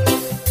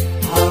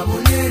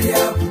 Abuneri,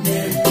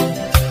 Abuneri,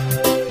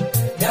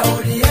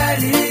 Daudi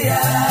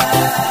alia.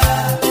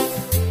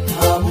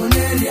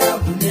 Abuneri,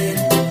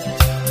 Abuneri,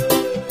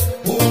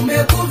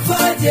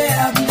 umekufaje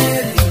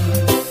Abneri?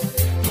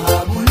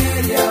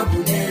 Abuneri,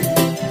 Abuneri,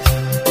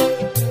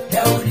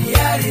 Daudi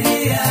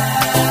alia.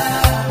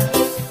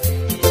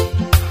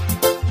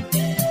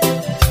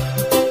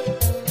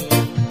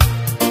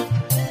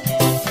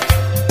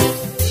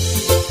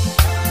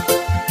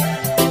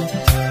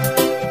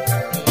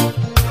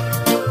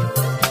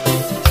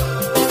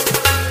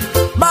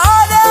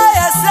 Baada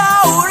ya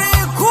Sauli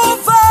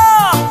kufa,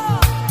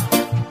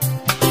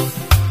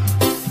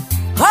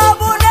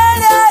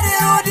 Abuneri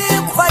alirudi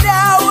kwa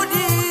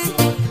Daudi.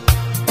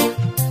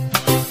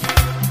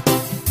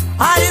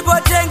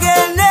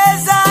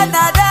 Alipotengeneza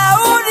na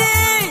Daudi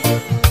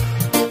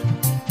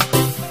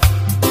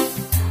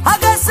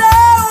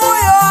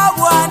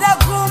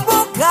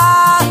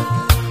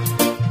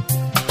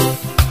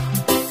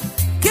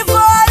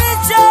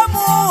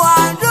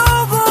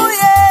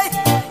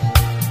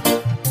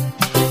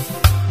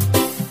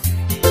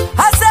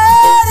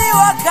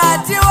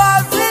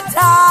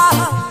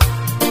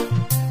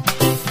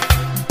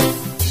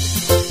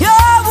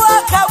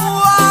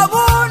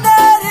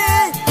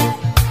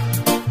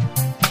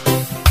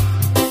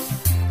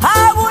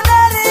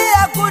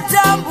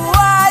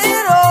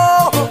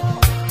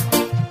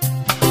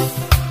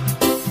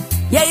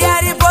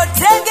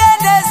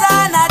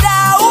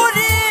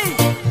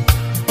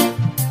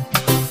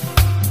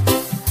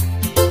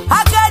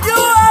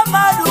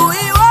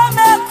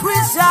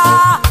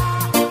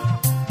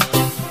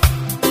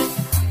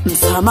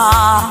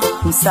msamaha,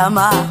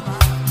 msamaha.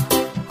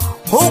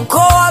 Uko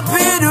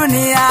wapi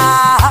dunia?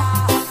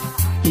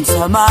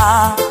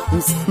 Msamaha,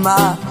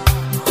 msamaha.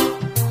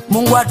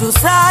 Mungu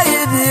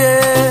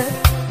atusaidie.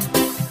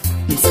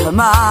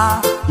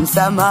 Msamaha,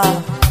 msamaha.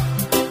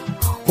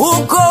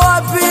 Uko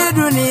wapi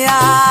dunia?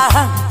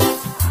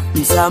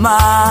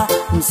 Msamaha,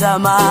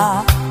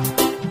 msamaha.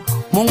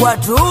 Mungu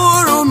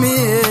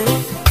atuhurumie.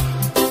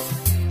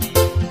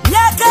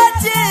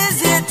 Nyakati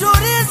hizi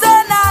tulizo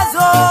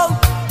nazo,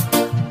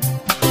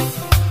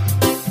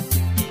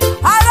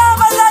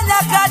 alama za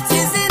nyakati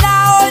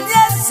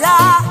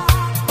zinaonyesha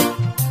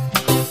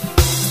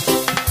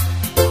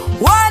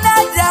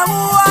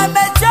wanadamu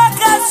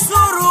wamechoka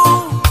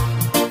suru,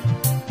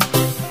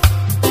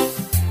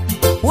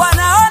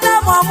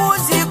 wanaona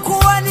mwamuzi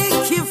kuwa ni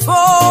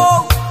kifo.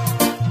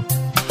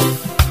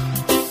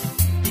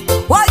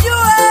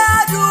 Wajue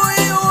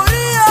adui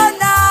ulio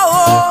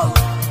nao,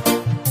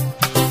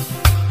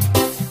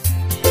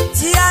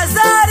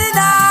 jihadhari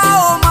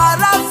nao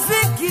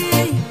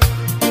marafiki.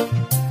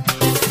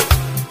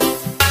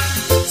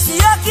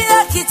 Sio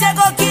kila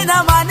kicheko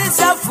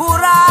kinamaanisha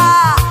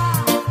furaha.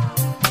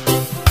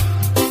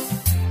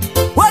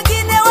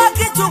 Wengine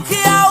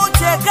wakichukia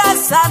ucheka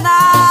sana.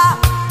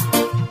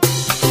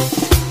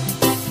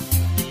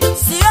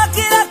 Sio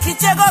kila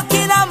kicheko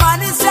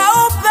kinamaanisha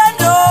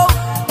upendo.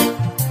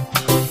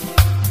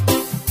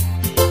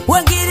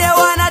 Wengine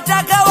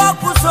wanataka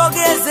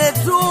wakusogeze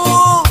tu.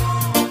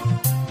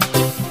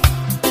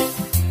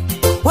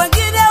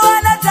 Wengine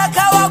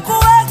wanataka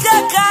wakuweke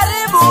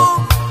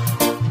karibu,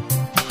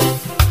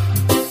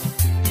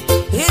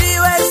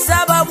 iliwe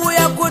sababu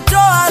ya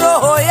kutoa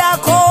roho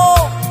yako.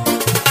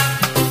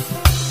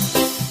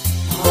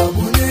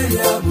 Abuneri,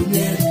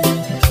 Abuneri,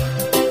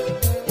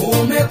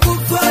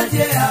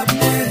 umekufaje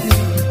Abuneri?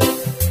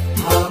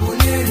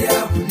 Abuneri,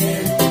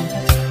 Abuneri,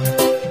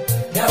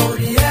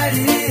 Daudi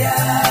alilia.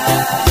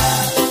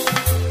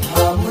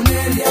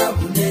 Abuneri,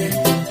 Abuneri,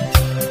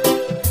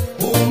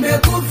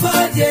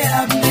 umekufaje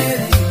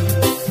Abuneri?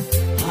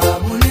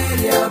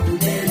 Abuneri,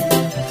 Abuneri,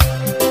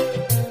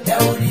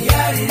 Daudi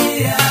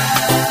alilia.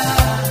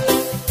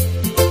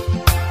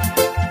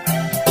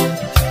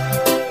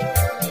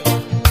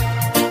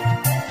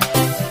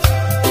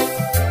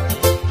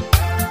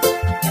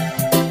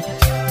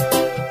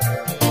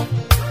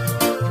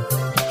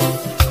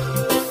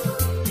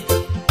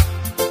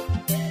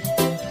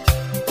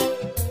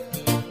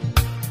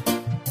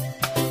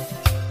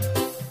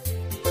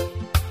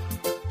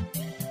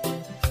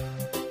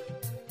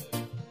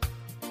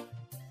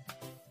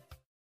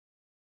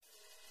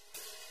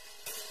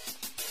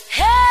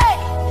 Hey,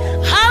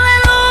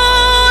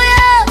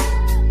 hallelujah.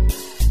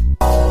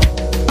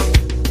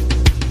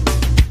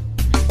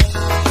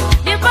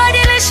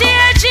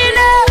 Nibadilishie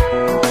jina,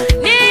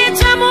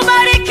 niitwe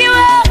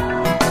mbarikiwa.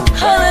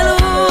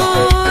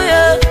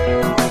 Hallelujah.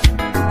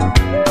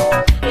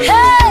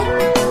 Hey,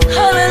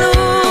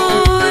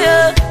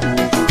 hallelujah.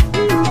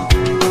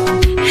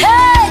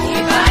 Hey,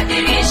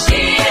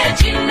 nibadilishie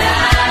jina,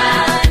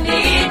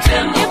 niitwe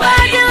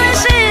mbarikiwa.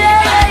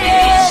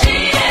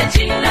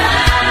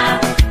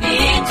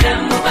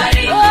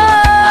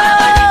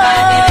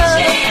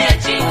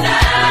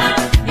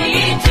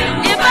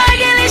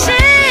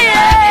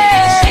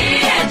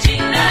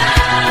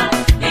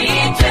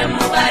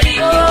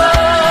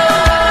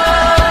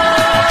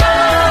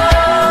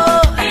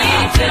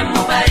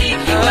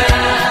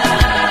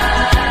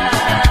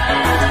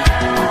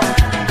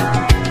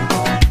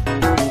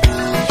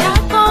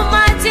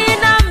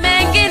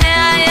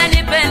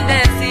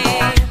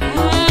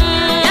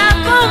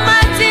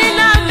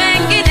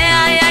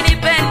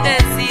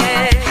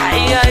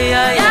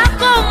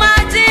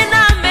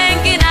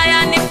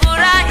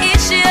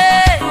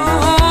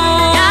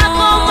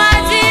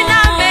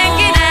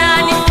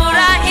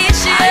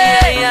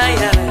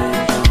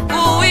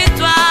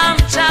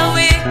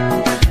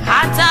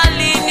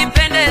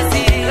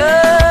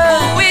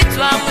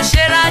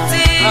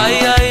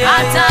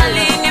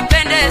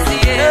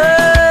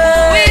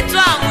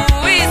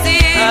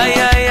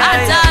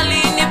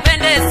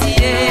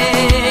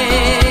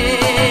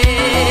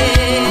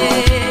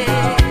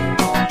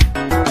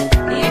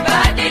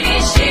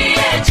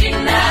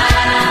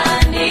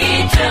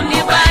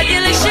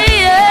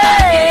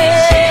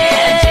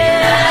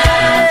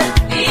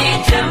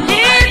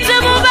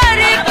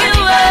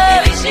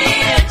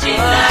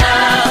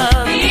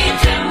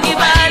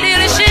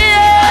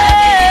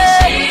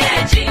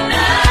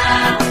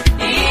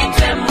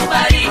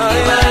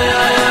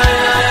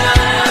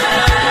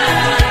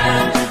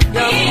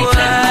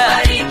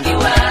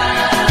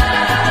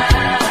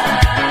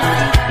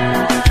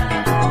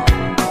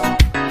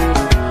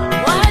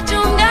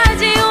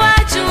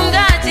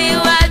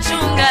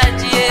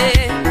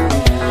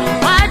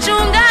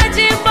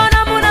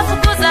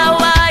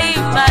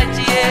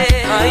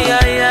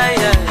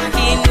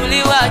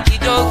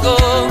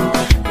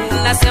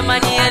 unasema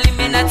ni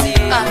eliminati.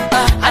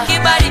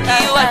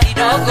 Akibarikiwa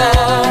kidogo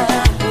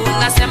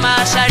unasema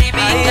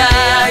sharibika,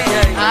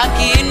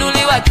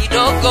 akiinuliwa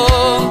kidogo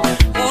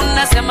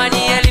unasema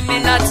ni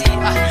eliminati.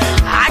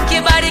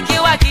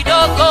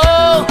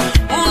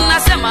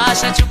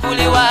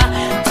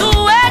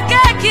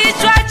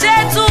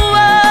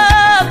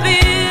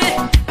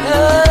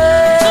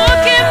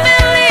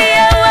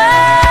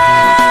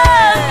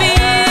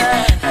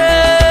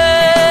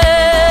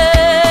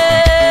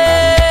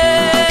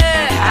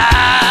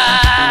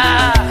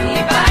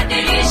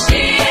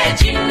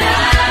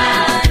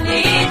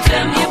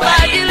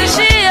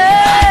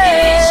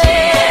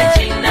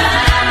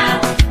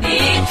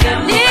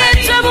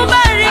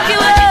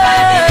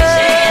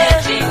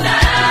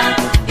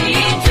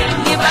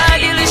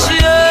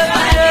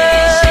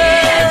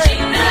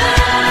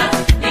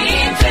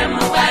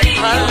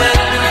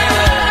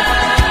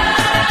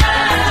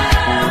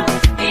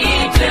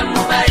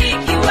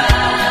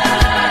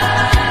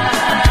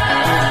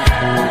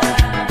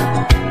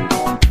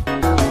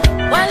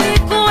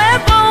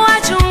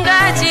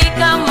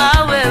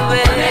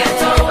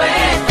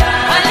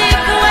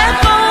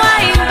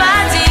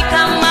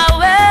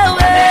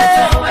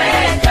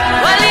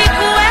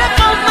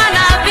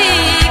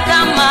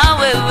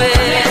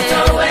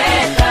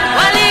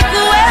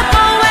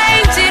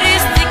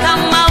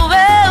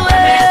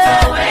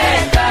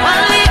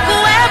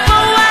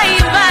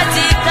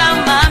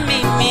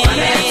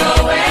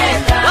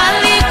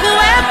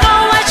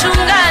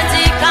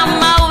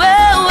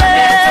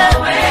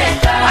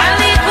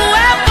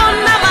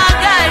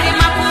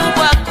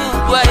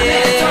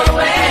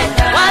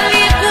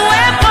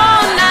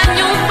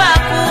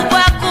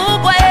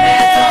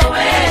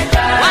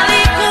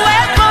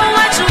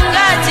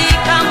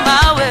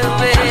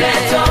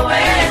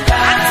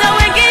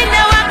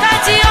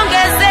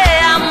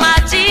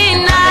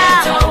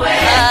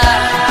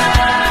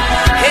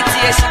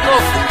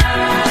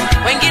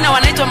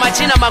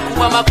 tena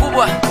makubwa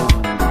makubwa.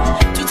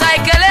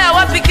 Tutaekelea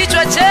wapi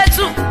kichwa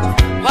chetu?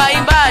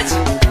 Waimbaji,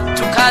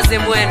 tukaze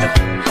mwendo.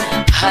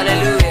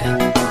 Haleluya.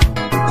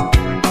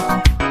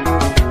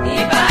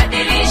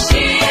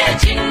 Nibadilishie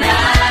jina,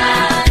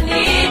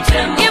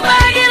 niitwe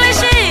mbarikiwa.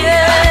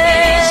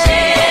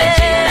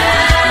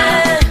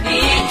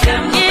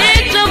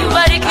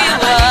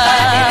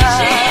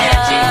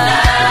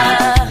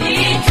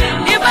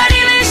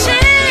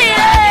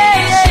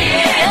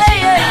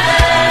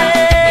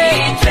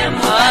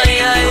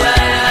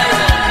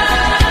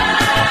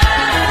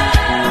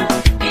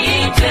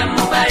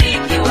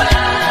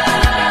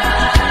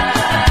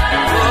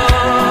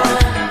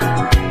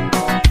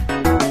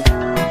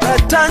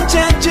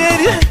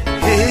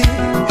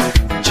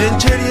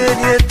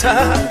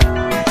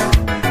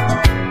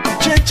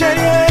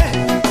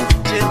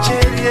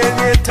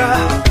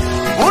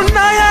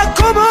 Una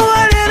Yakobo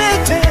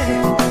walilete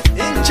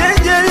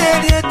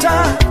injenjerieta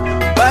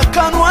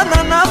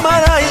bakanwana na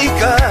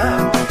malaika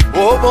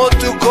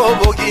Obotaka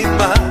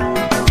bogima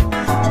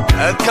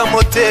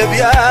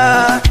akamotebya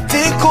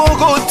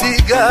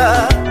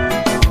tikogotiga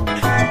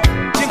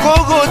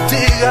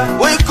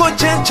wiko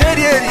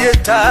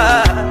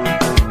injenjerieta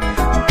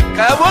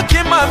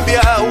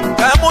kabokimambya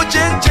kamo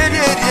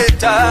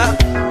injenjerieta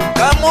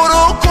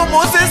kamuruku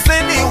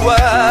muzeseniwa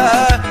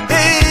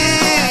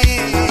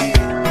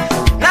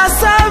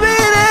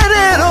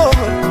nasabirero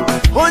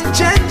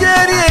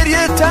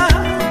onjenjerieta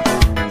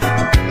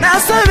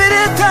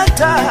nasabireta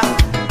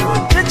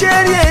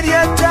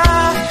onjenjerieta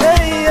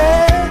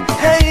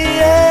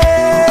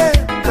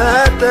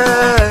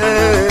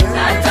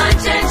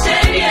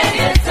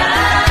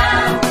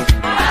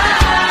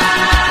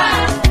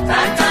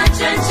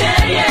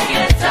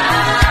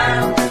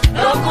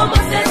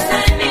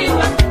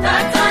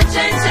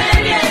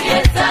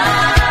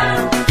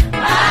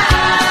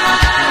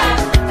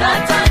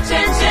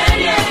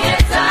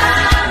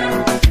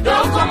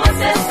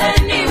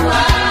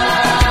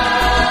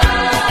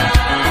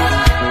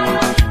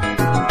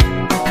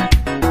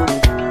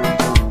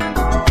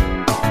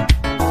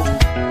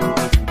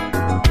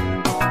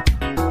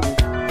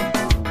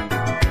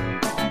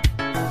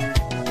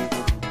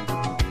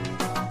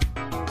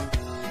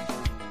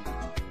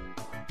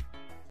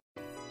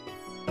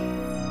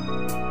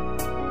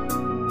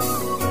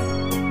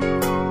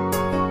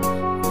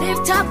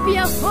Lift up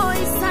your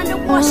voice and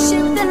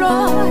worship the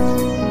Lord.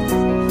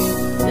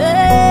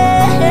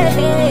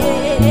 Hey,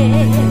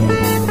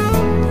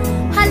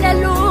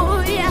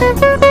 hallelujah.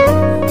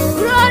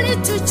 Glory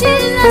to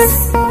Jesus.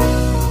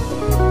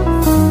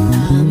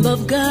 Lamb of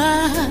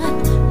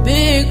God,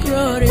 be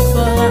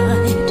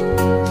glorified.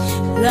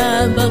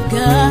 Lamb of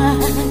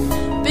God,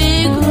 be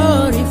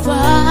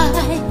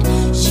glorified.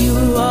 You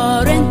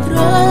are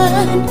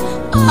enthroned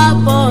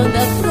upon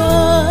the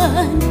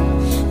throne.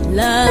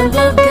 Lamb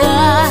of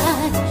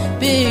God,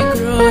 be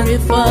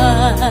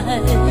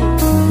glorified.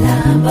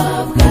 Lamb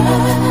of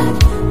God,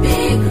 be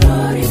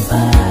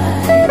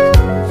glorified.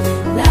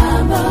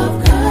 Lamb of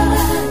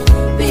God,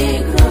 be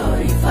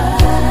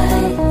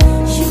glorified.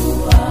 You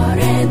are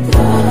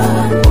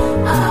enthroned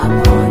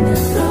upon the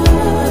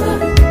throne.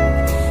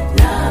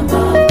 Lamb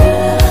of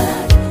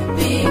God,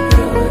 be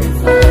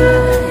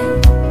glorified.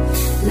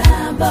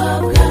 Lamb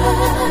of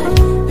God,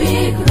 be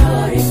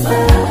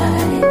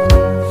glorified.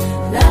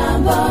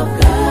 Lamb of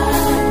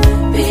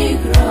God, be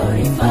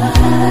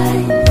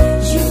glorified.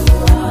 You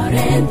are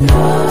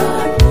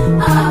enthroned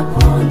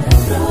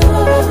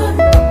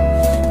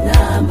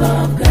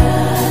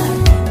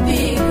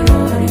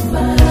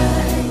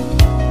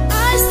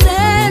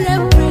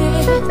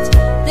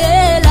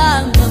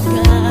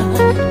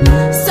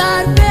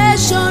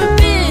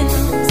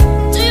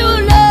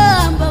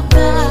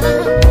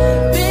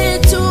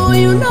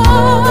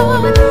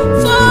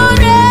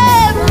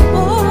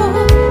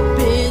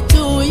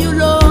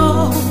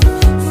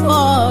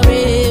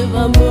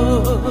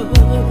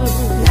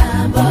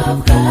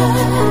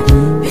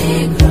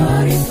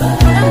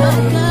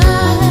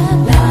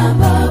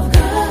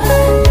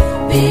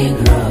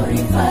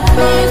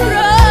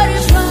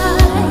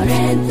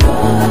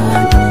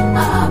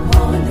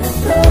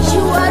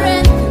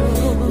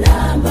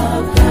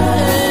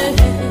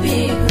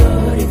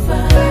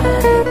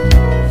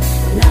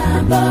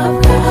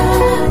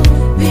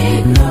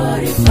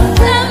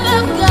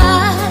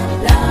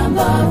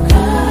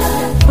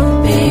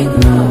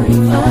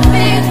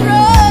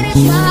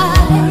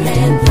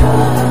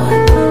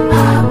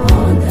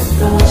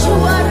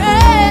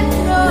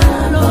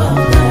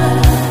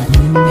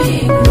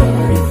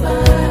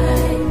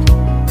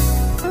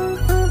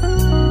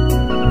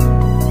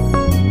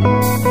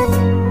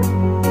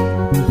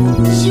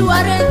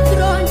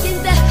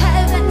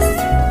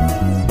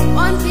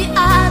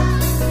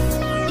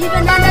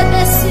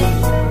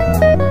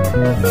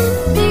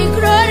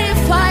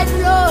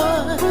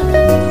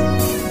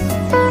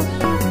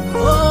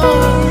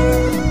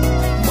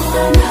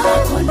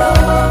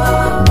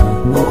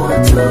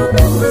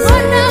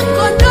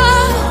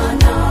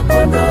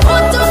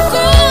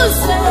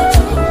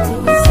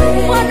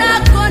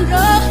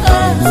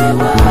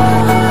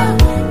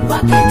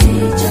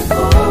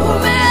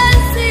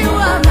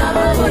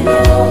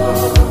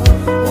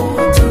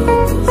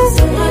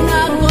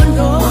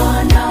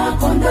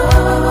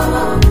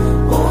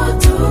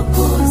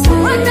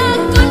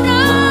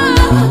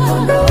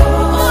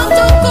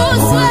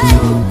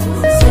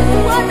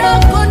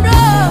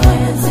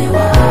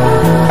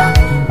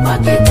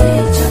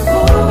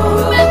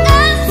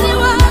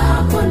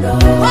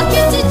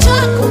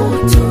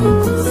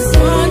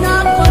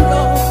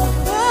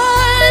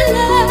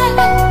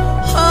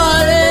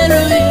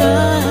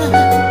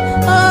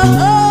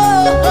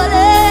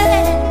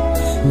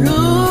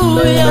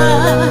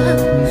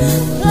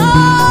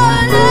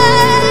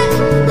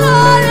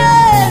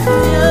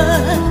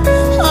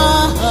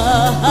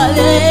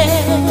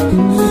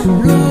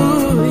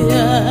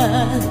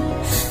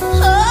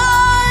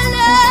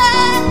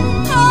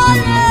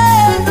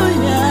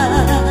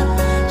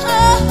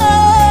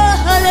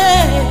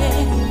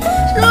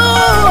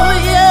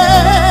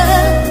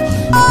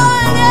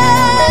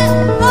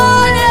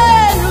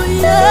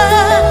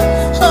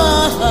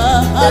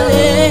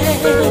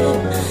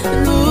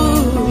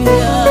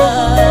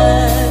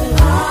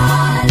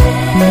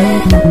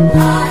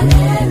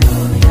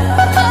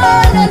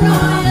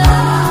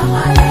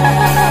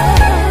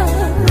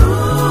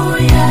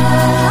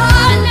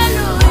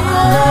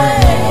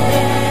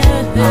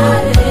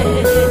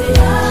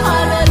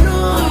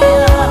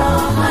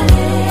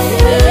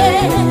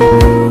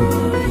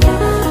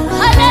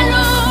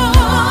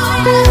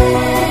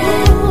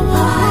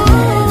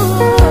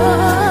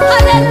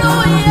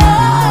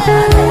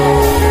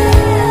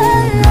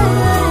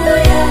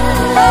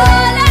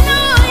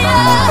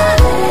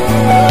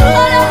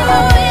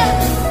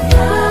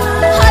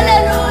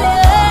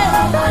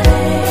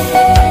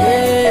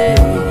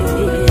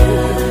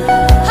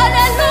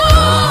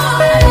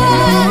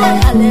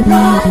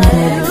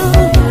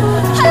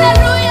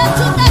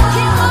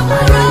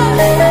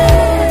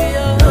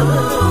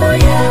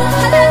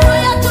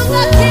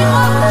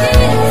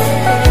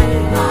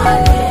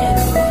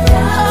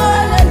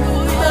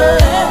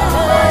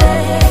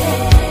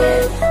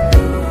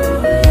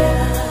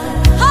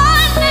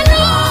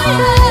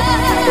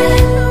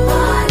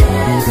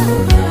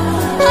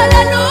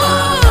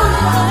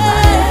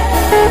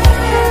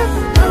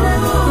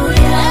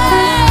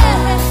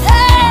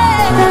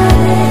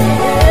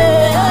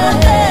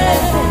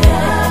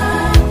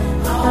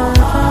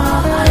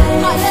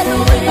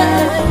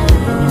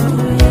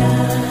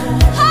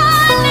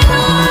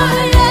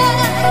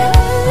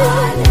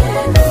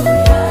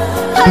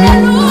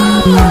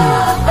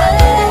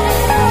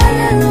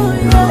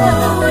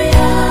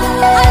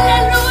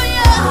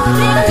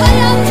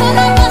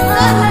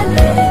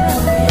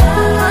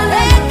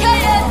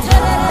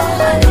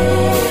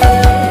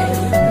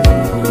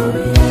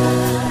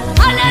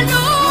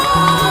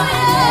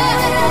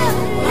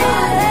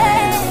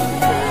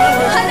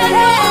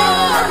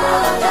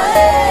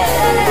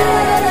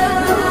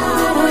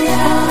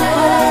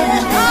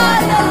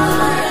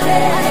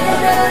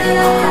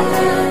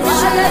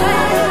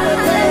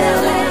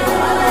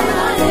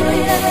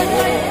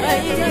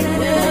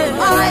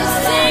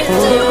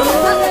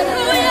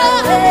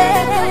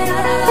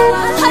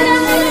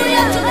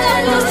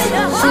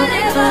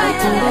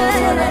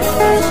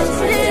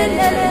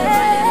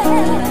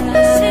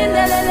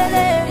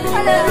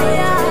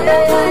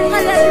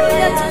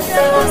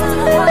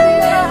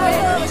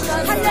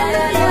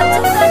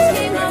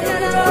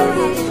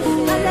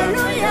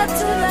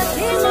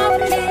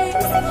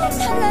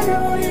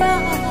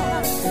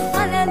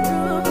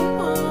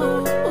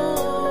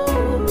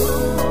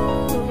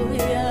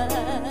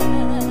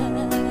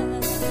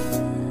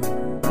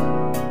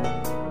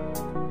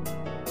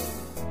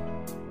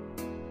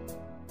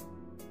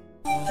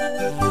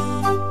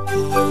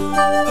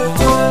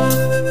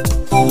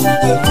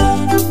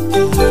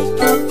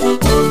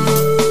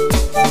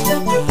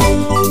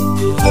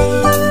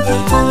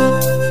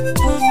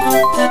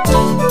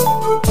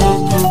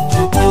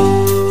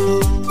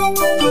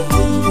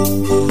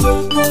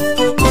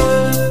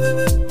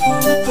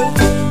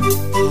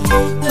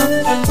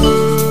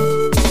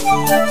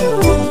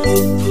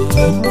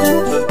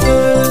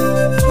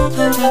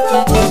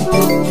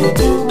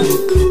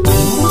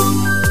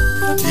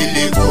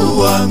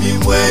Nilikuwa mimi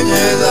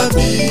mwenye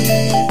dhambi,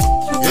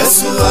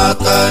 Yesu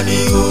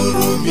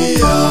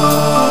akanihurumia,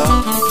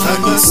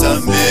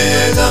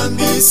 kanisamehe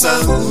dhambi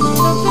zangu,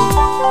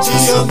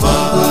 ndiyo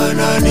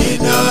maana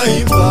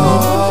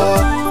ninaimba.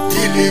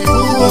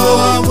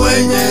 Nilikuwa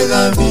mwenye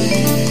dhambi,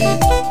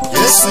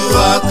 Yesu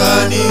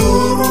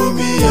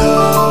akanihurumia,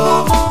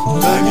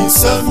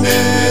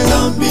 kanisamehe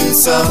dhambi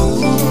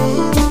zangu,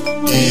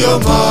 ndiyo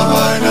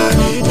maana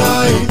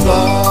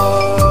ninaimba.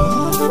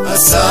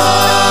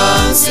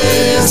 Asante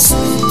Yesu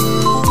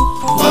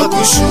kwa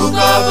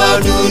kushuka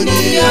hapa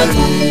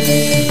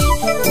duniani,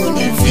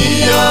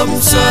 kunifia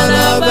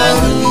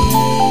msalabani,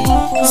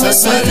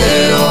 sasa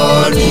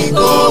leo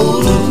niko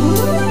huru.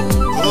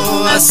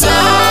 Oh,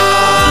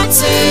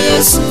 asante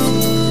Yesu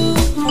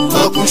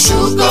kwa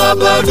kushuka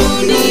hapa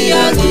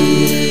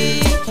duniani,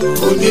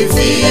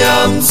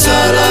 kunifia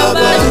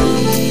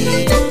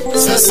msalabani,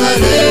 sasa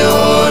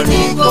leo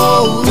niko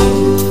huru.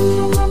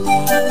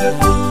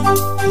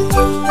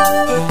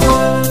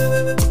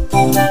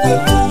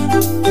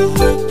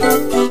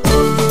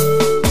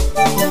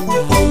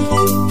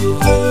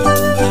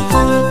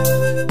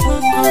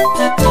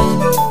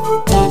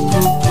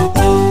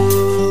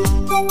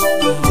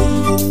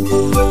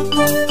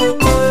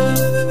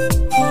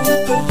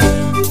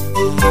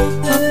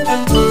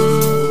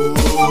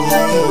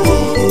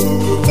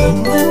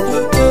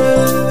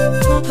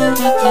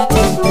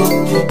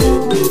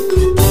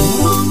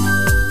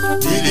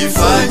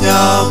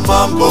 Nilifanya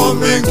mambo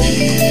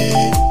mengi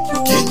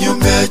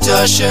kinyume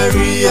cha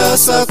sheria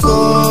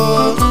zako,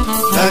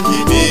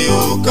 lakini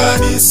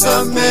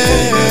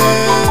ukanisamehe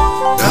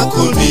na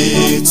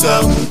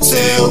kuniita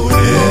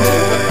mteule.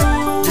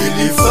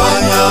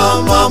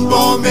 Nilifanya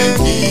mambo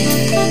mengi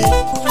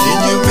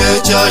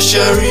kinyume cha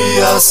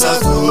sheria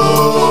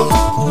zako,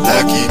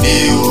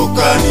 lakini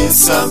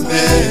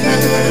ukanisamehe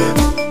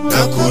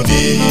na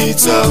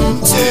kuniita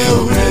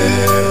mteule.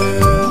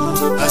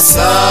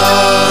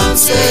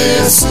 Asante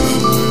Yesu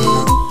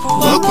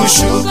kwa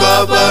kushuka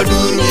hapa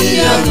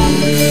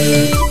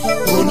duniani,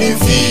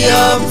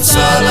 kunifia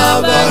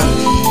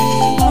msalabani,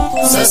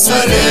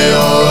 sasa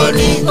leo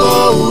niko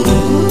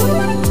huru.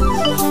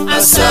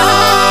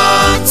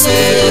 Asante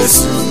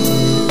Yesu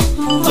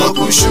kwa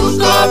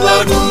kushuka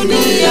hapa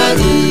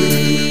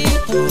duniani,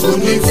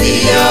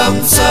 kunifia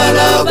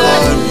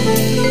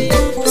msalabani,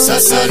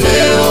 sasa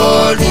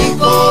leo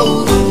niko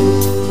huru.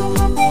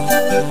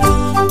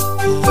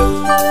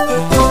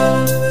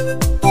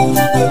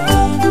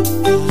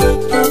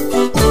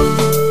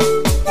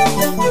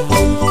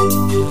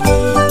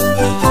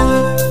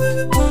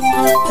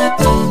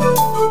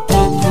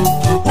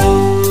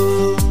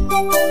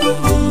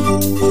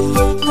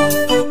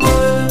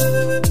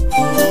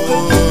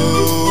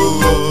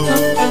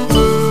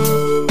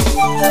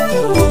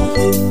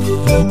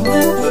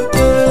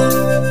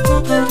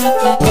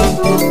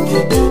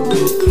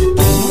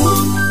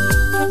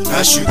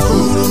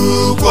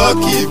 Nashukuru kwa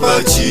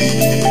kipaji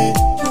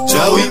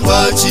cha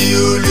uimbaji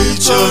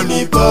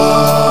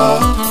ulichonipa,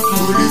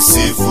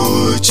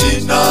 ulisifu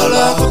jina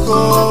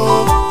lako,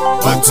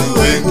 watu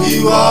wengi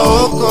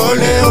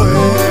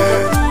waokolewe.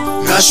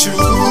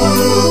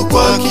 Nashukuru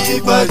kwa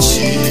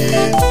kipaji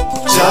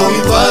cha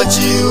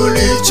uimbaji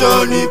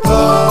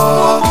ulichonipa,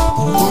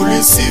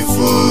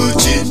 ulisifu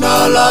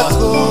jina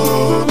lako,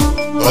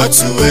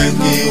 watu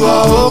wengi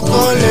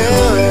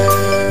waokolewe.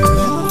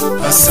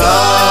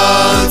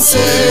 Asante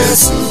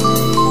Yesu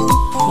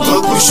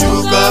kwa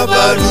kushuka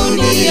hapa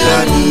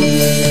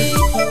duniani,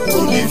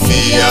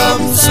 unifia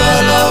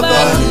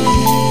msalabani,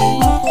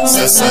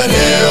 sasa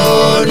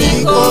leo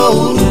niko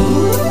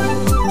huru.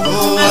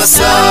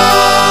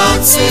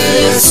 Asante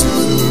Yesu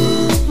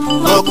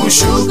kwa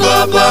kushuka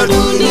hapa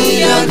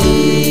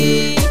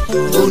duniani,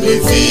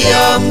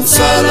 unifia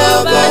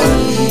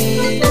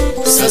msalabani,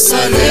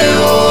 sasa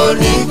leo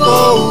niko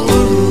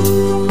huru.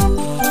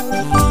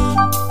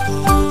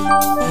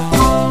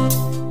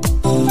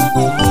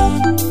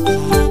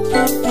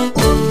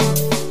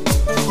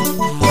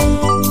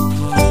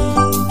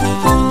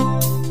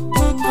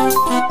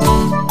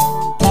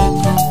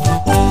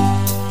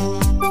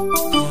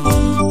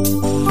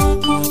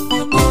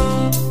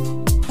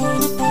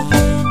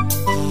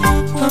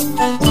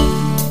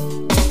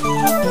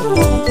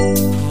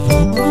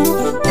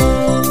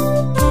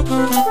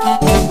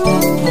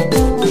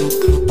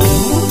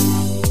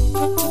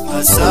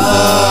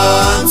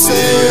 Asante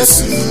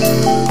Yesu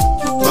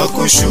kwa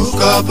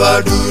kushuka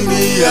hapa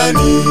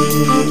duniani,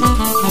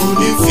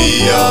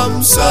 unifia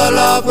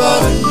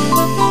msalabani,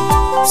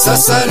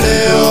 sasa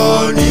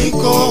leo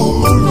niko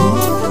huru.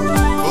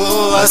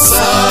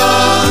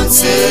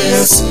 Asante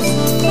Yesu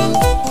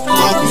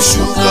kwa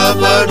kushuka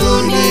hapa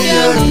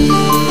duniani,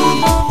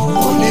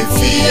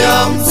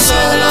 unifia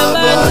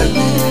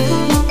msalabani,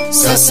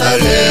 sasa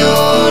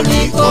leo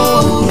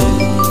niko huru.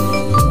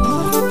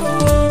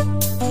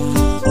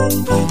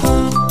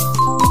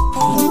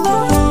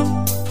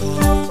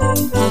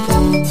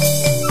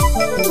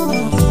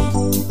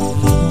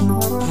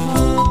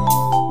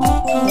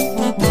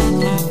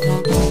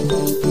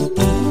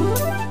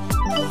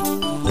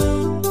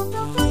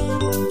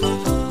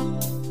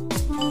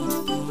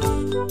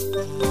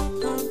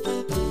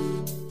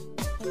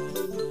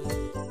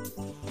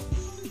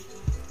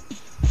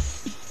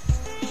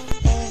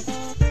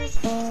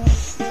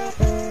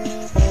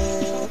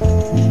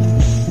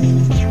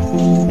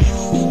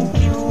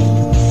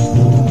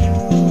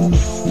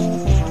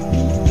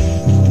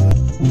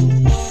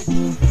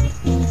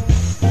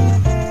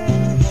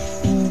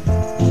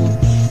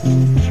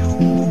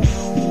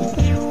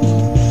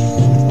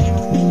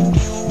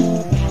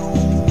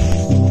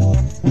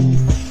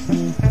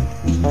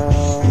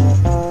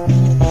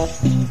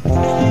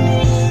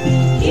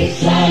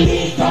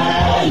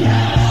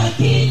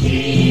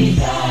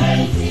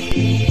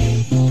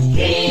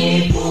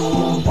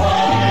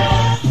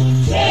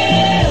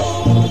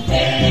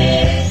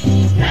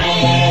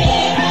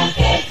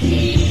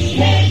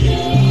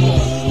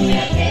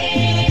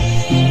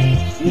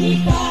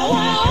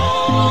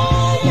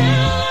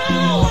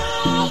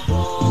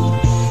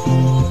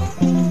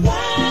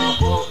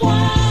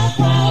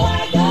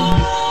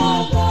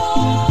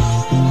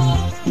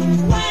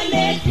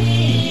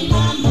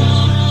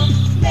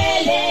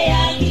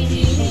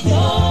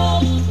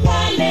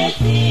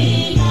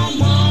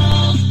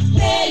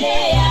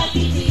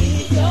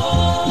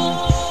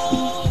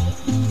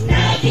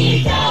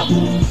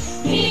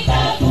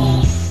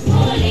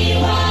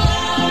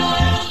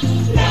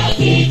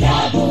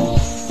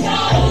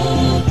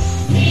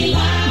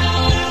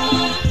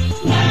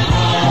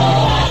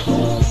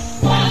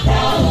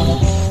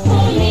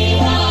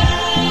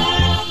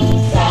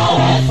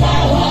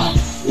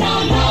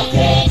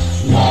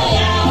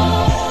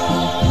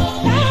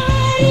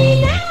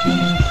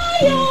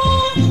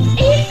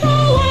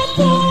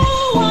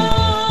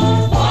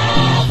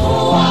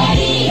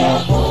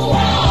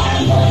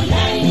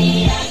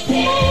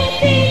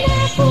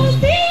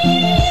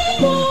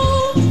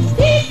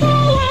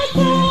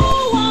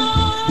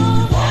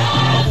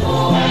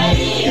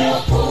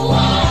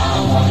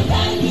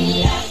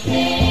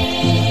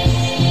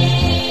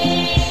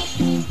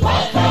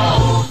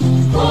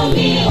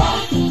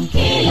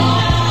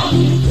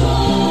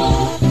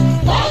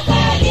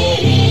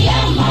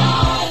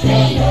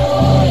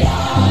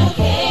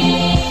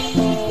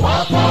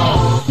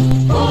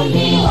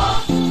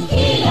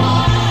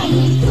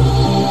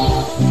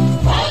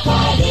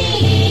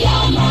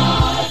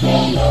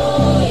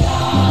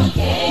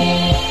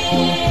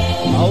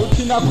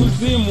 na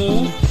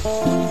kuzimu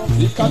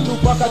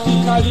zikatupwa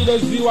katika lile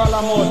ziwa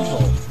la moto.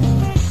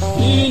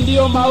 Hii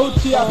ndiyo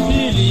mauti ya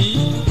pili,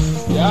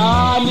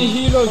 yaani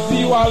hilo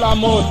ziwa la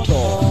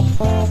moto.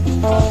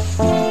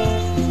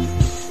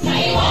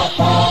 Na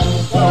iwapo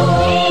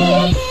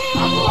mzuri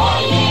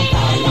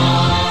hakuonekana,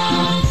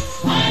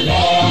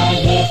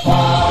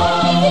 ameandikwa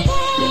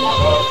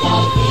kitabu cha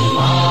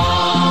uzima,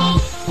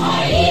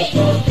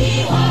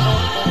 alitupiwa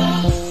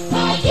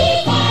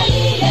katika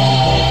lile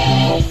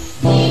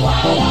ziwa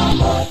la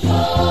moto.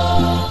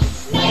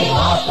 Na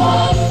iwapo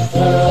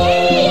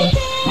mzuri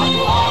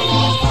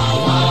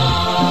hakuonekana,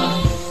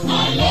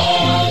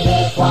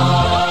 ameandikwa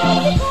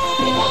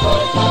kitabu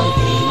cha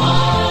uzima,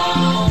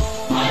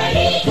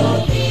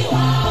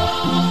 alitupiwa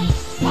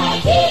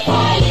katika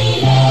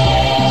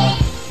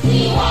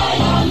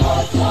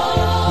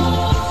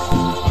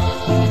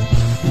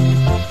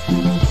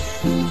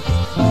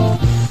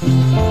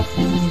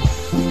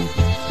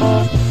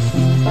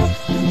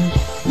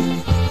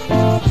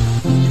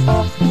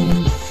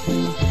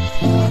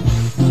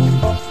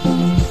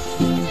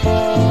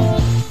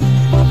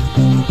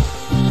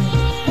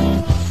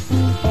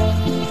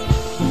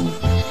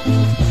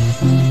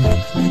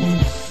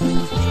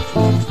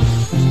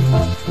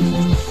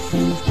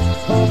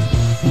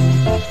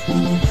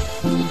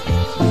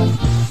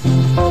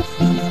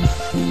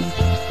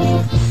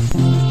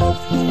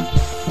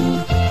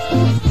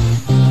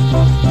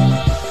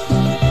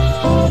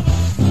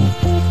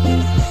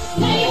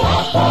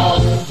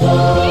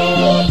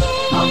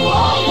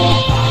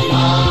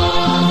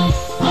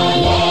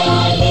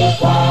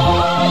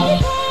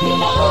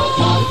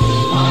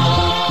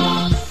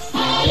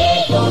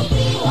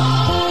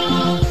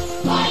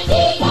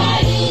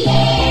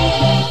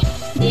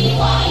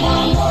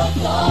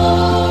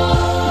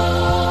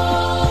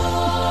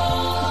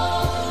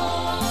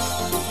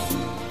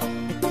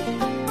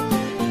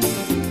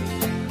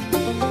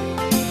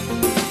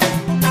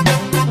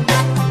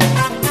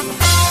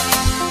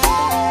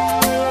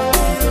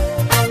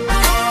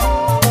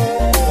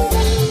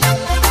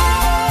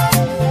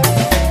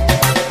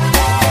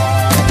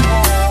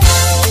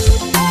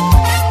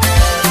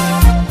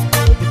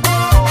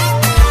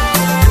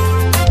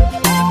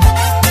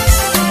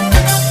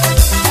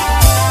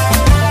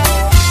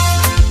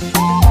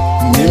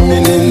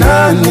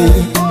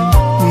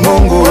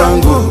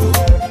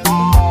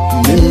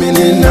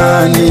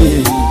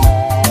nani?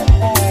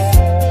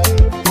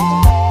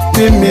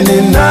 Mimi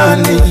ni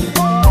nani?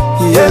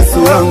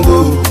 Yesu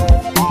wangu,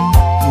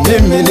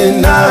 mimi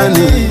ni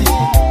nani?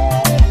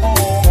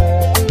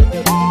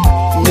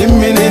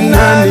 Mimi ni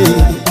nani?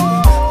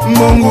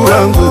 Mungu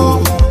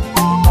wangu,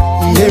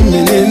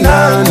 mimi ni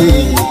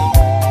nani?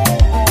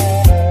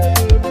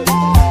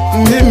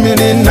 Mimi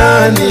ni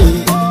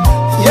nani?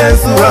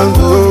 Yesu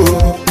wangu,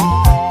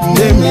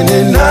 mimi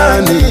ni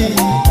nani?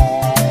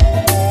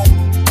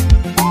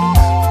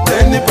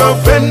 Umenipa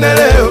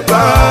upendeleo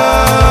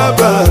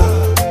Baba,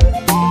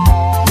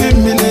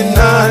 mimi ni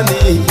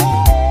nani?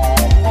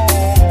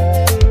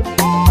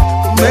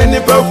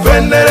 Umenipa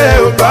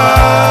upendeleo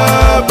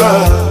Baba,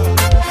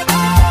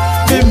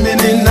 mimi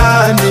ni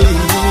nani?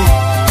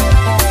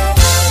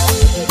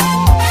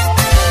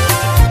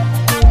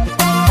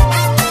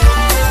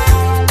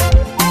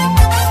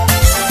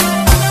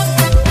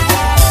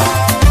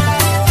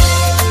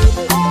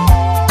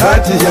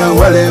 Kati ya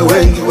wale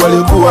wengi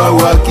walikuwa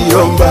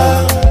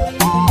wakiomba,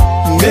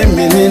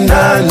 mimi ni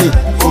nani?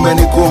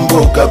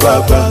 Umenikumbuka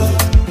Baba.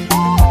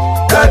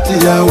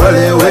 Kati ya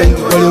wale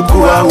wengi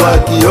walikuwa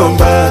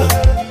wakiomba,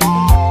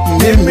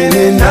 mimi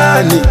ni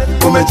nani?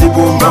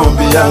 Umejibu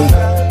maombi yangu.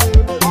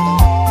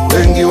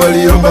 Wengi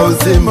waliomba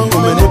uzima,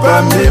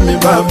 umenipa mimi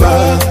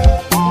Baba.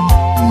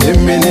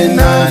 Mimi ni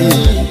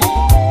nani?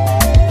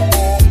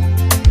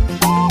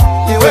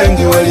 Ni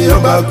wengi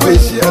waliomba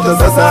kuishi, hata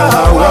sasa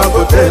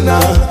hawako tena.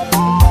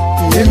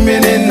 Mimi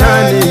ni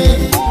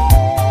nani?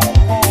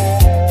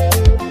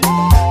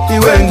 Ni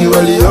wengi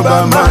waliomba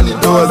amani,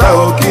 ndoa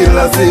zao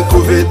kila siku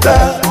vita.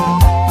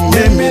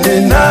 Mimi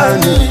ni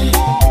nani?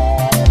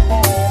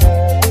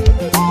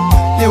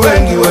 Ni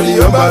wengi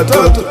waliomba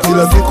watoto,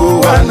 kila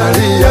siku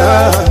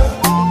wanalia.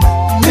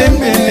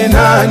 Mimi ni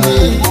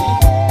nani?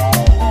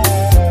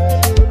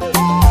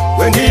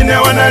 Wengine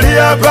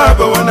wanalia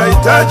Baba,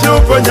 wanahitaji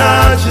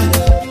uponyaji.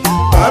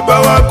 Baba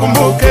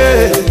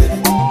wakumbuke.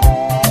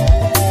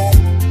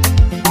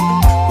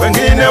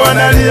 Wengine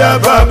wanalia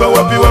Baba,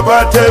 wapi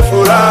wapate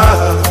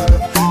furaha.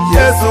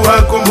 Yesu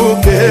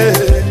wakumbuke.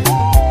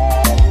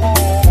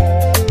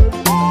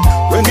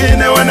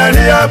 Wengine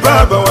wanalia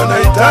Baba,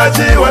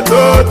 wanahitaji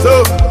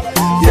watoto.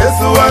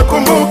 Yesu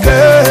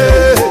wakumbuke.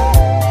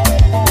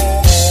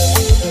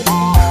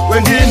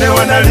 Wengine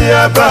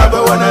wanalia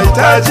Baba,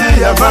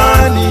 wanahitaji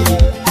amani.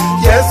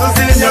 Yesu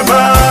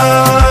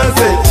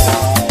sinyamaze.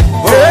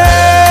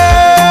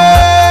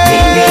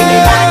 Mimi ni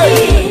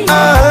nani?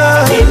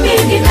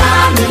 Mimi ni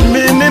nani?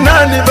 Mimi ni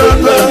nani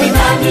Baba? Mimi ni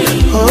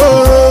nani?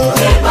 Oh,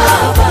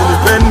 Baba.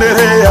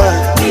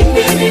 Pendelea.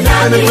 Mimi ni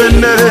nani?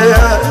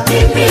 Pendelea.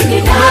 Mimi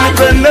ni nani?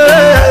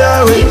 Pendelea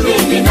yawe.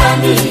 Mimi ni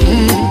nani?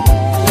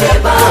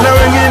 Baba. Na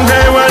wengine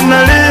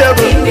wanalia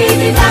Baba, Mimi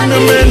ni nani?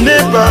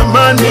 umenipa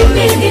amani.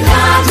 Mimi ni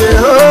nani?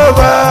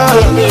 Jehova.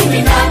 Mimi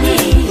ni nani?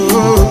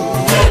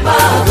 Baba.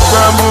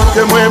 Kwa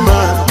mke mwema,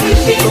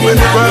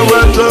 umenipa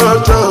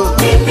watoto,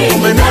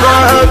 umenipa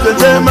afya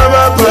njema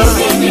Baba.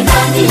 Mimi ni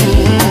nani?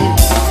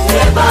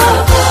 Baba.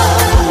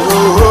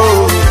 Oh,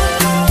 oh.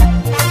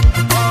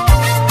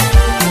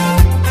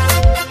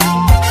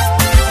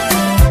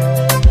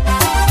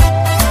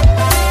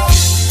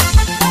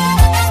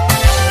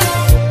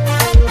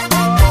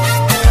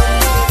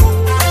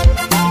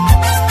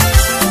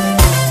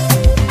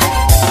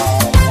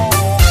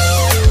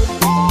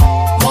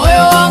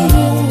 Moyo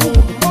wangu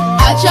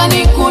acha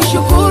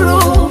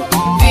nikushukuru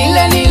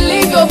vile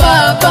nilivyo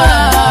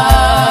Baba.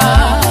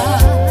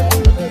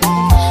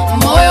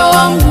 Moyo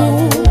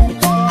wangu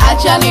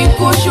acha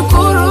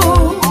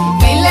nikushukuru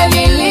vile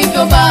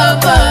nilivyo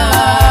Baba.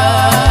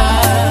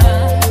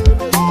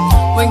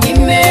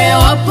 Wengine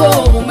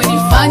wapo,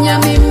 umenifanya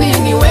mimi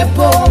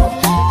niwepo.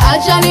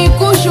 Acha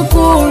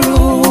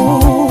nikushukuru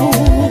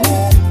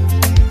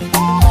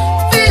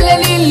vile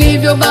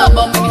nilivyo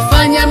Baba,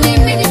 umenifanya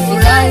mimi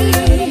nifurahi.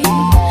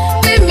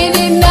 Mimi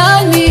ni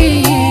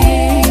nani?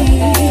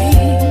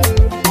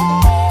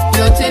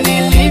 Vyote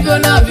nilivyo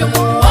navyo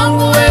Mungu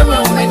wangu wewe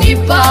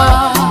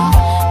umenipa.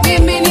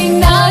 Mimi ni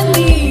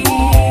nani?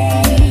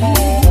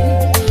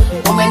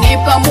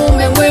 Umenipa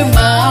mume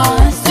mwema,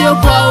 sio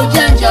kwa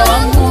ujanja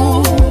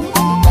wangu.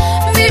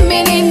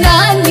 Mimi ni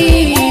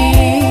nani?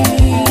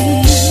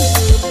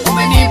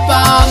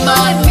 Umenipa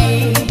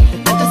amani,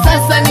 hata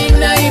sasa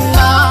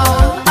ninaimba.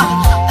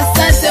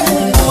 Asante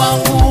Mungu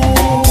wangu.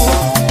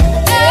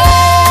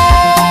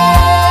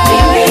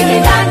 Mimi ni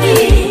nani?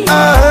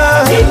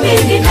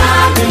 Mimi ni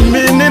nani?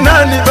 Mimi ni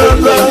nani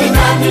Baba? Mimi ni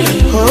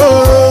nani?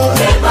 Oh,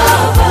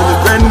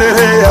 Baba.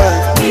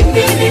 pendelea.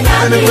 Mimi ni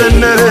nani?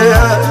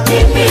 Pendelea.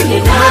 Mimi ni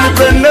nani?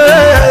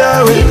 Pendelea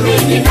yawe.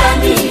 Mimi ni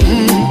nani?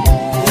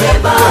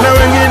 Baba. Na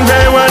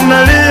wengine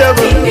wanalia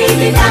Baba, Mimi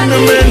ni nani?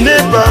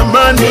 umenipa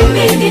amani.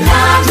 Mimi ni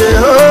nani?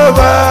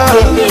 Jehova.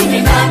 Mimi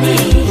ni nani?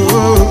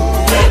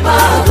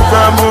 Baba.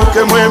 Kwa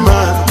mke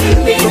mwema,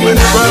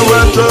 umenipa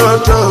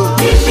watoto,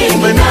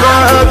 umenipa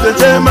afya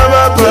njema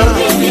Baba.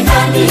 Mimi ni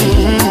nani?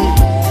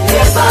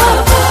 Baba.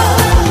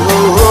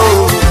 Oh,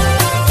 oh.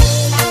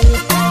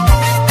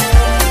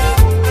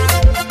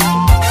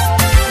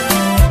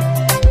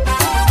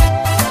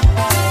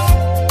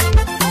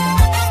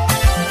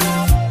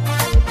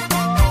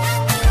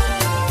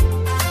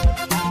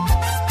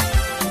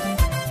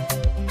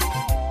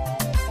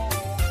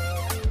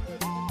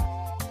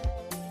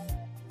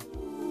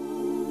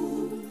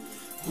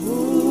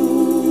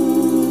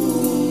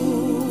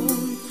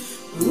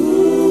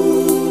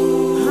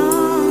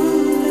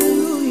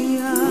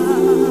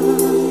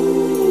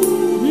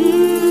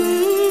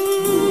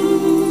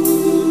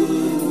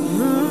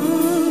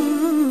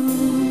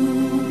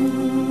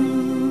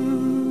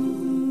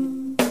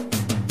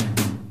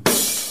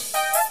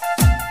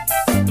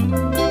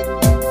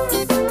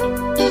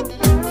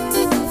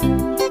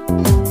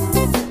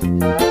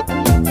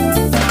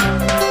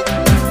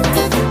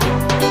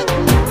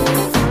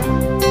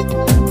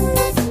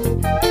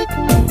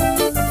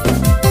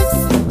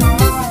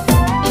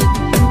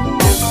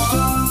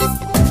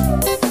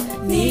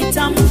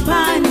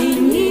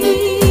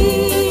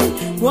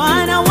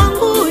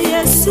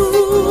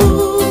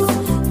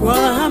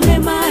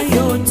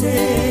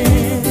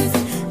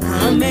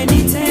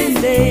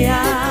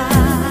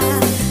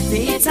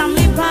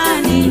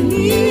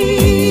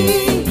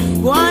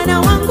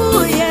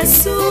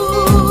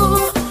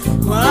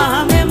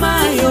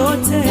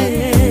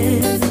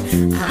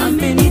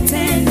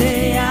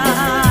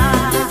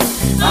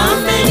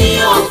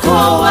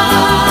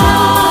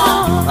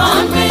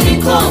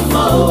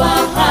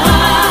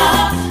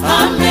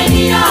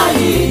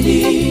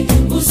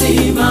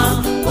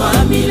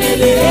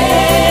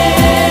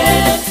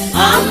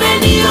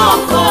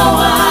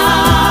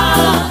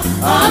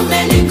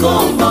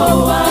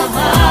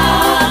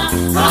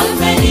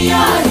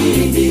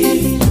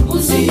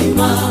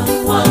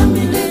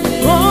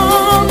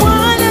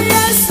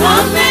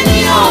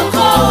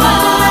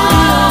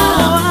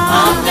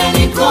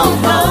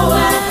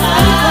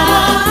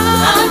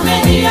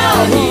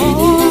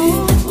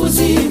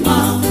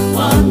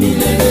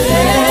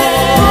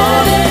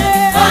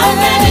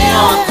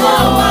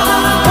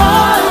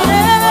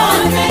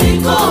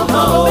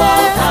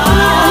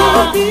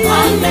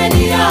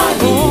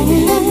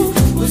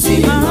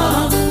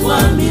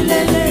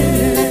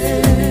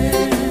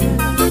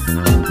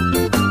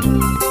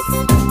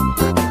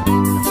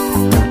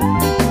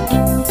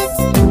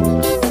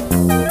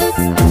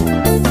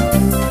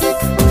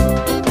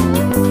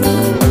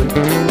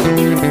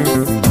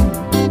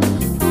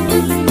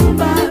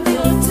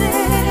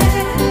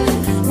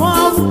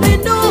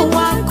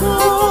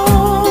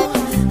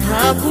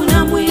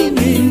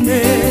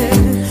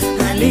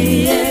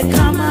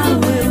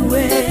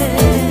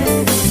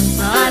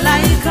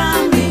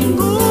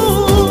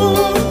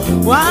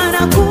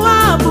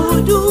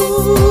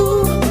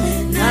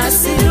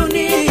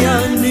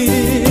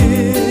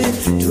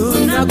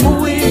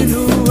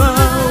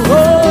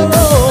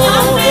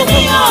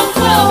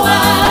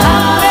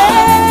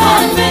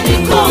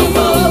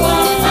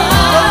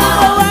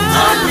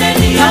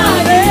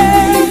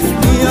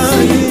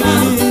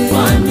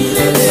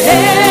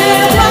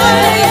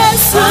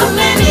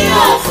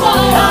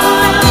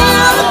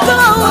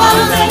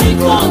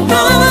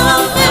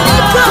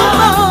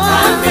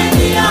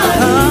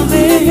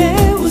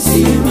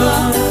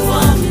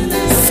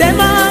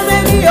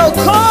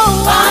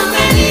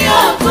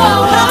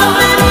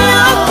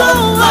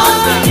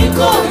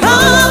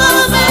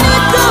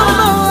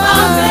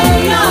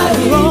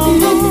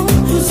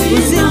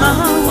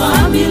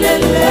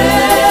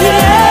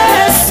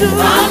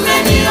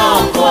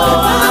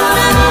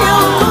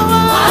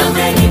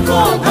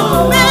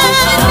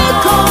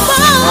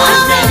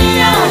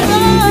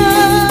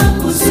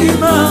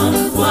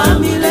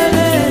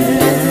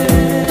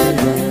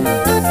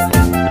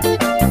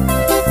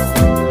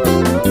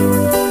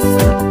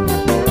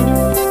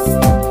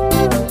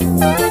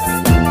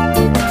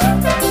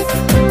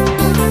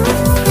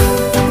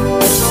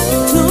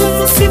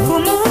 tumsifu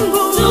Mungu,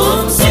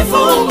 tumsifu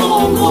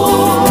Mungu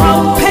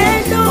kwa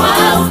upendo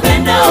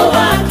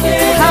wake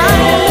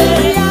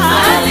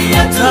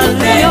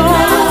aliyotupenda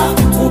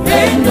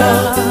upendo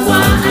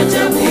wa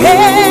ajabu.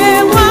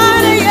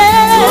 Bwana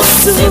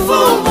Yesu, Tumsifu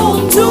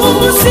Mungu,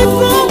 tumsifu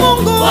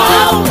Mungu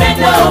kwa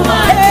upendo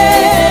wake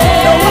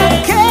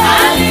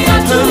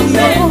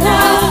aliyotupenda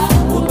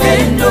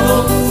upendo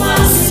wa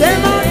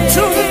sema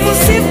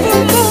tumsifu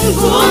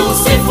Mungu,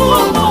 tumsifu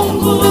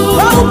Mungu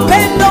kwa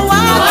upendo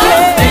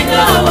wake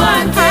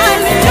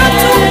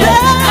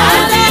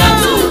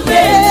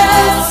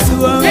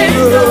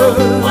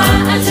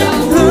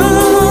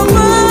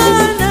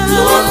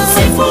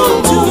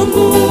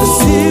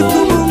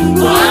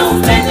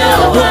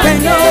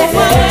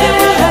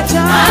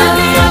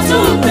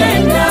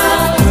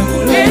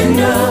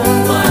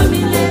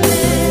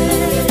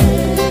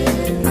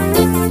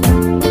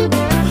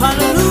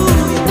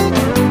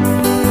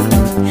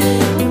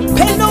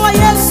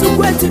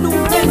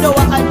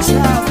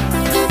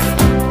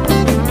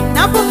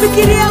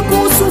napofikiria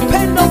kuhusu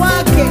upendo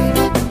wake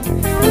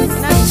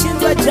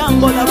nashindwa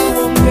jambo la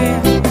kuongea.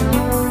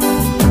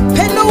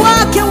 Upendo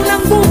wake una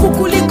nguvu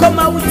kuliko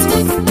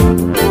mauti.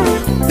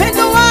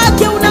 Upendo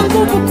wake una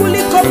nguvu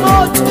kuliko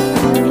moto.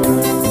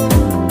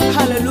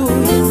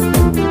 Haleluya.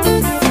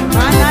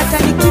 Maana hata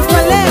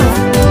nikifa leo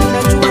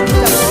najua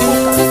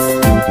nitafufuka.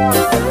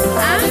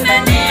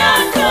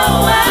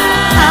 Ameniokoa,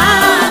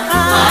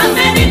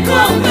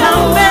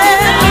 amenikomboa,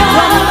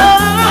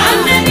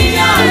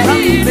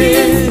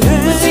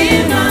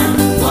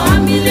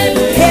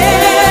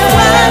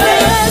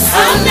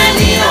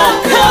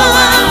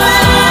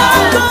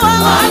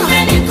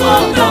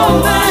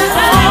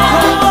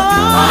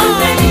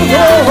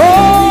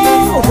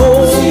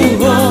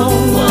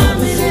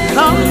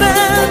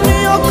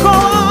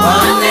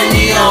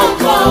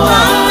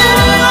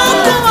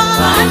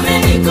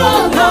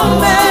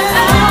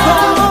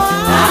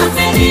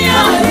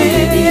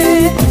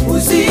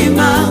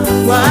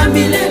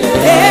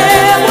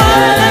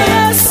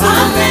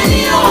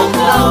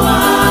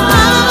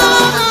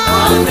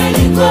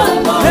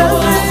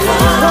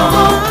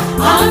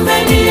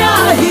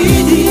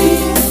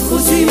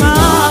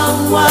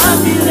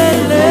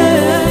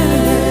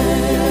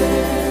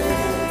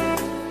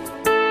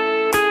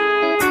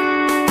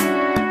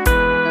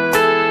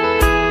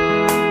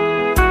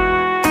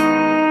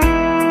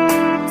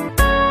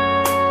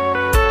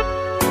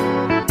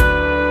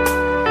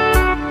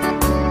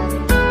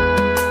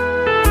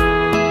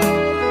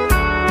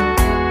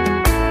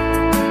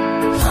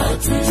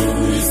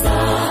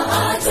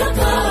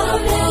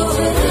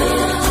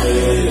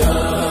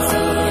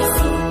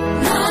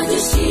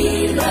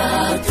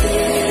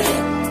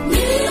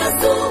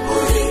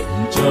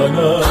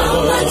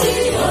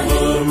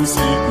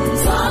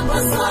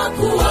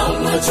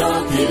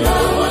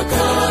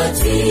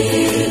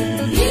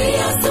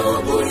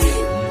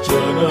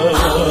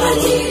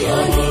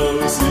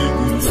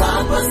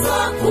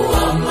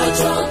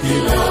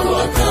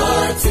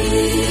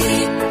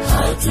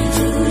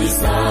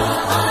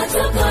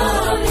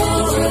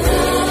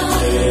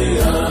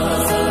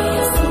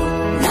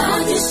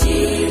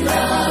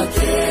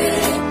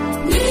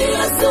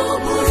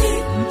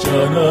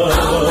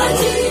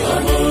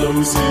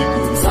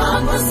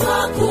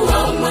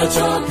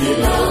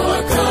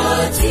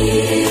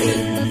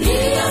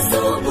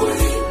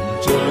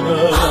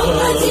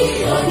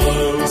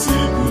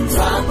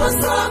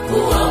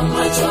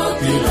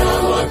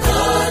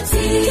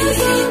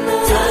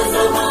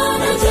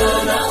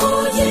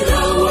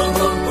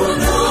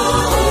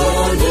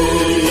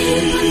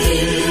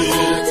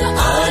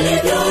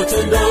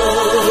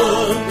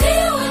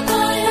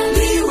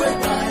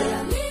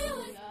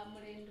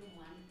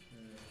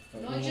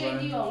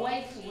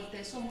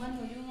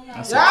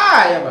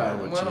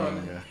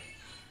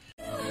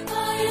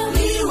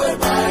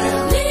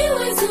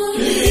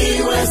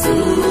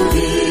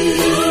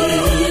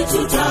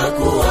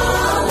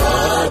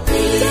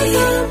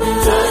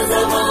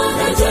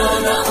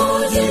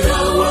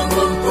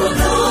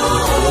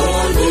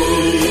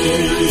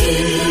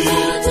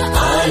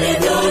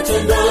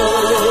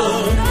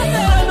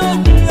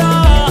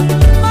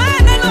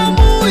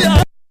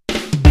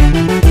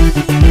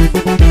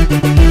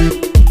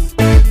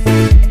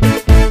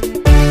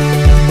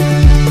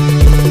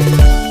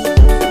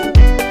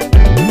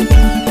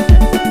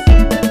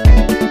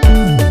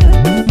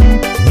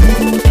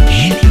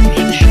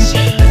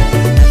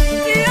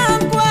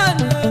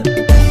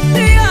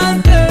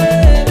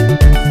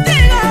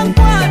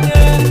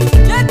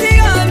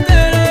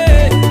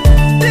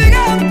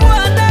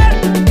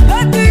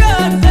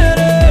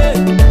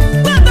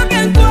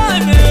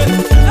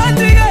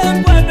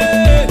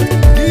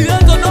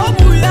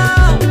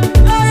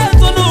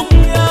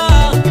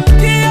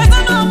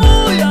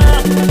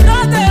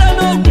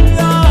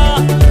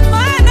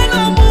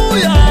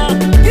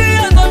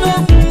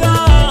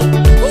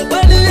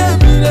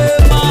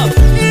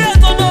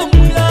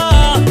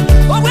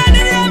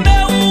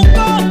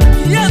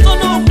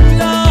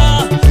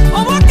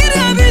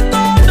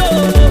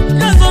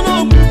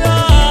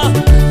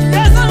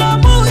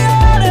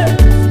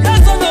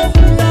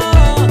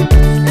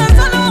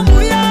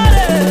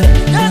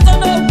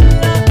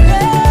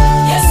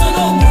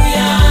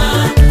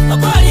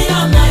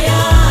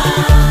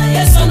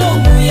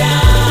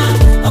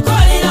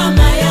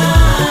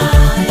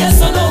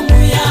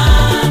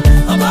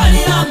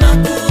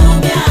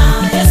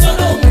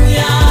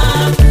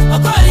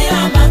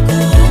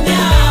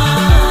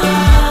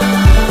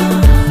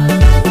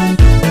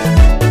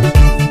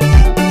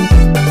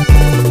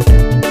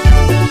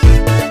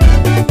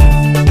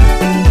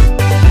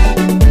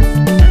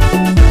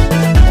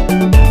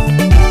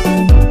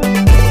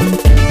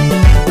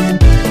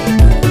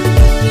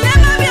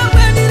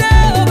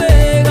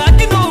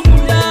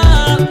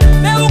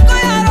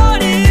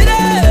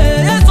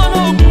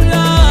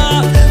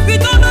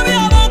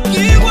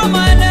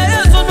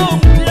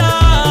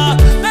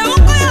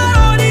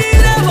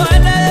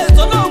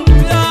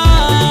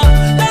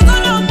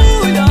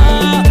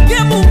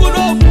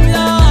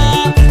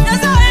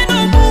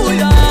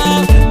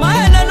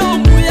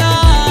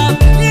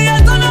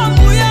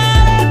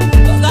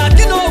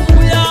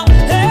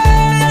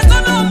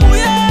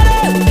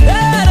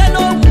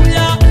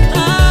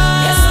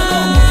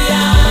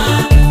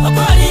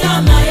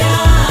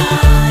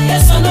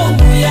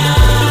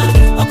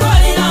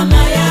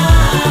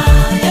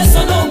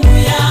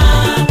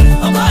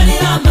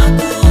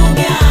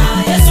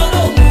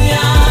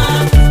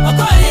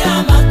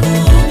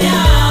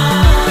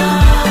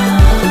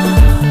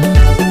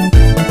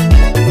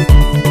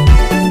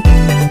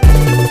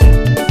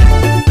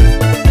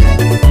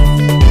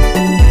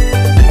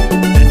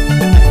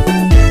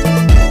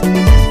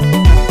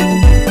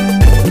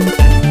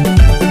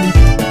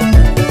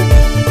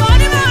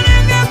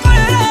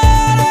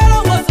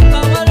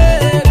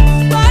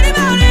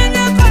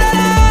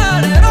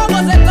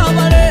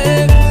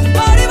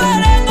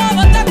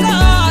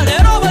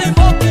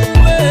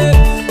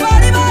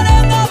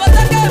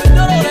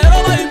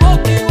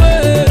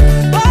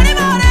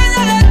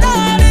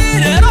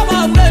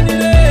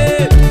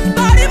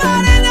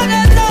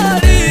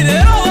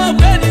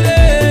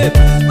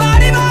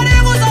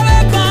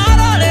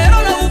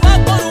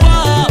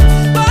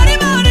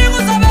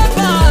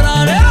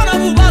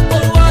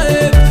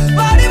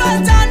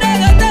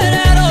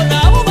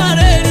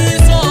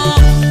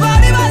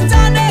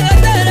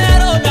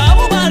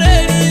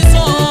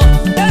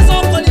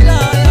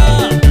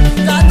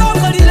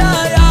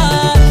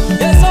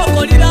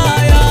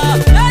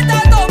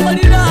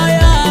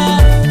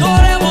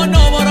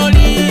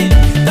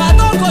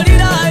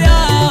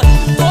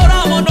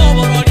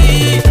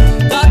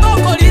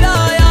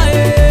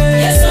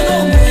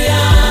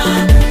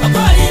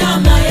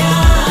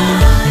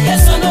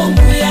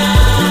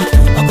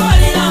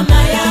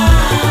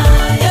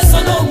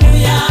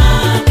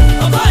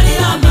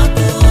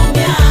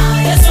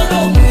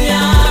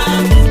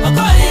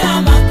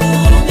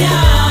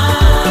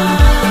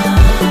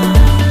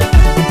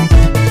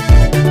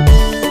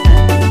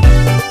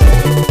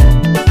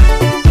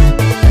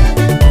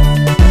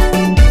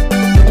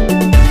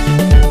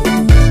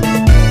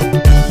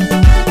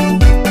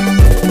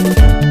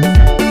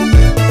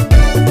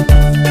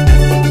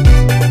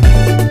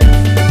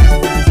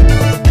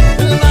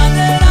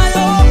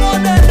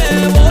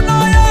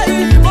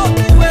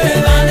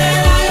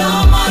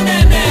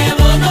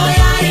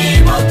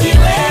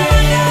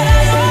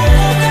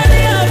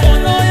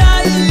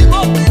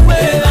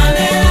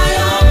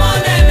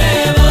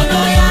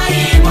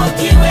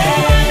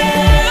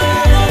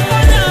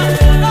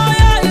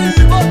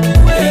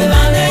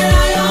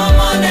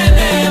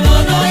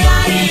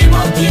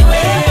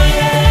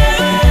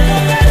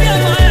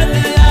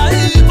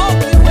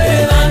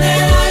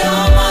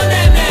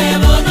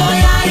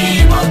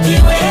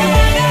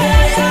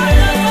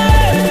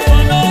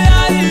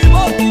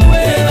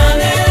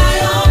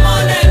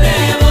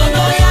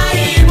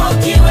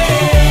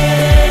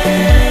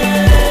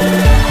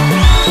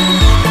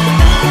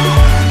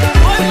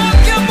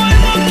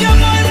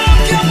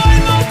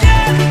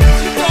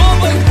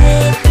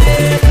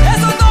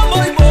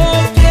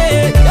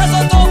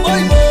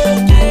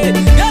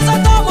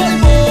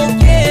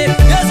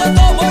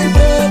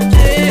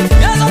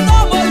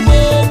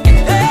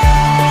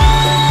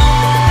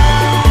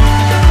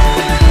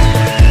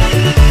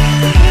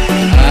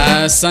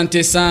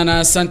 Asante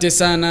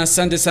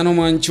sana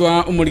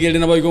mwanchwa umurigeli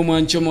na boygo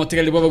mwancho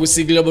motegali baba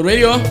gusi Global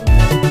Radio.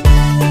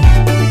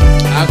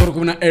 Akuru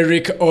kuna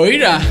Eric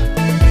Oira.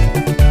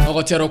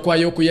 Ogotero kwa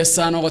yoku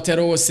yesano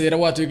ogotero osera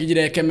watu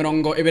igijire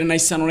kemerongo ebere na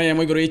isano na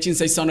yamugoro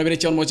yichinsa isano ebere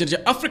cyo mocheje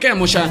Africa ya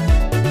mosha.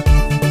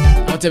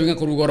 Otebinga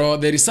kurugoro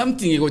there is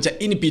something gocha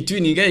in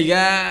between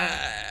iga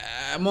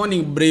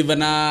morning brave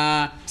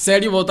na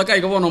Seria Obotaka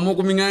ikabono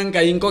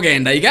mukuminganga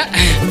inkogenda iga.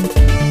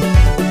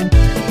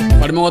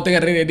 But mo take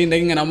ready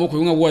ding na mo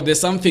kuunga what there's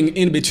something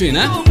in between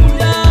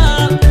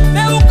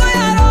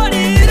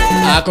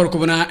Akor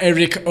kubuna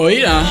Eric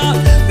Oira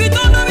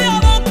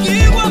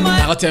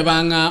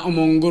Akotebanga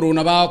umunguru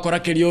na ba kora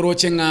kerioro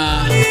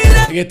chenga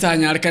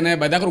getanya arkane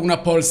ba dakor kuna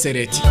Paul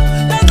Sereti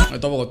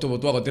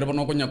Tobo tira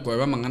bono konya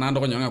kweba mangana ndo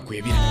konya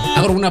kwebia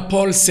Akor kuna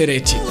Paul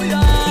Sereti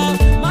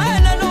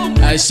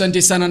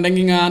Asante sana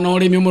ndanginga no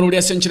limi umuruli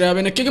asenchira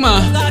yabene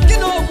kigima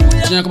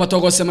Chinya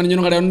kubatogo semani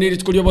nyino ngale oniri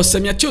tukulio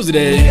bosemia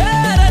Tuesday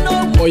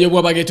Oyo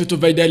bwabage tutu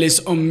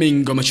Videlis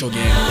Omingo machoge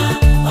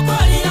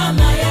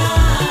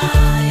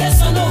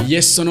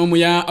Yeso no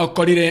muya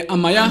okorire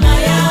amaya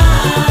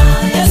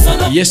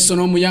Yeso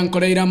no muya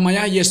nkoreira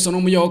amaya Yeso no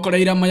muya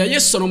okoreira amaya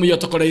Yeso no muya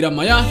tokoreira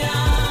amaya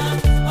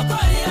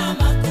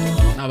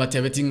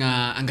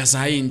Nabatebetinga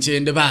angazayi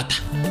nchende bata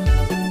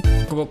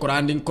Kubo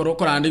korandi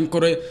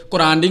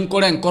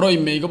nkoro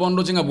ime Igo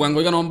bondo chinga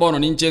buango iga nombono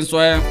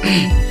ninchenswa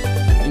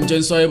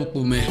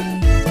bukume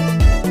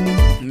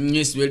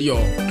Nyeswelio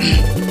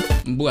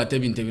Mbuga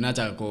tebinte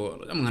binacha ko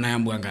mwana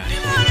yambuga ngale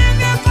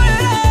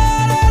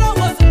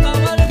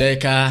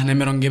Deka na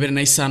merongebere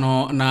na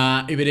isano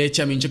na ibere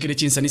cha minjokire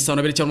chinsa ni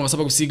isano ibere cha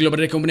mwasaba ku Global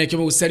Radio mbone kyo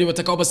mu Seria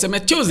Obotaka obasema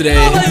Tuesday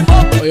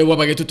Oyo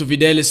bwabage tutu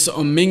Videlis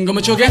Omingo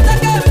machoge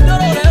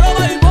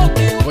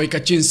Oika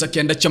chinsa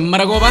kienda cha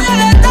maragoba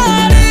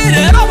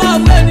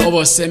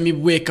Obosemi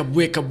bweka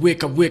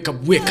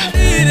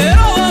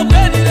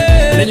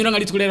Nenyo nanga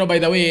litukulero by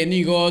the way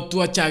nigo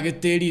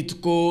tuachageteri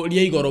tuko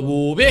lia igoro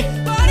bube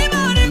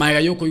Maiga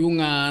yoko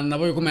yunga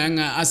naboyo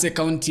kumayanga ase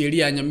county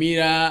area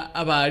Nyamira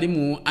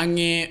abalimu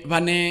ange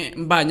bane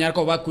mbanya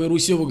ko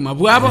bakwerusyo bugima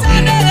bwabo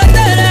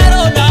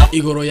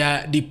igoro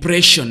ya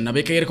depression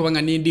nabekagere ko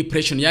banga ni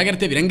depression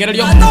yagerte birengera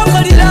ryo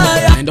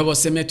ndo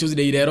boseme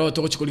Tuesday rero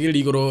to kuchikulira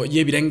igoro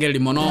ye birengera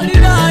limono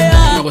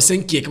ngo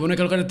senkie kabone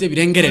kalo kate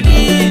birengera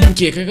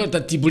nkie ka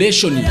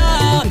depression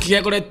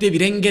nkie ko te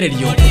birengera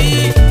ryo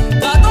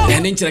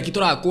Nenchira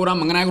kitora akora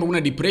mangana ko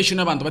kuna depression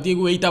abantu batiye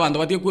kuita abantu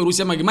batiye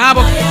kwerusya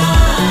magimabo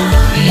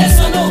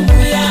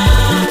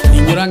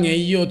Inyorange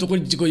iyo toko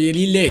chiko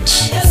relate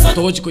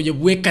toko chiko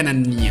yebweka na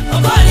nia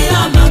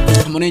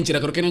Monenchira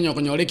korokene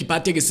nyoko nyore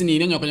kipati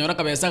gesini nyoko nyora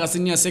kabesa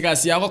gasini asega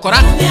sia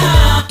gokora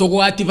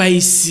toko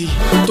ativaisi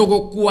toko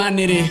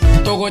kuanere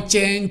toko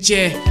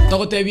chenche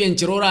toko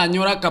tebienchirora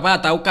nyora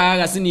kabata ukaga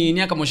gasini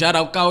nya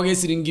kamoshara ukaga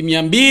gesiringi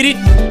 200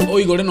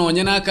 oigore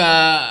nonyena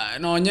ka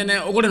nonyene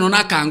ogore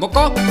nona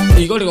kangoko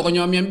igore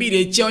gokonyo 200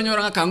 echi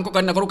nyora kangoko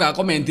kana koruka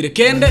commentire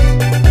kende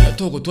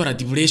toko twara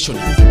depression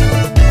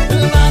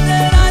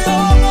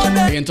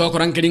Again, talk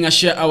around getting a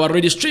share our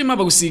radio stream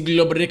abagusi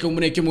Global Radio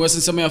kumune mu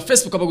wasema ya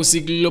Facebook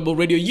abagusi Global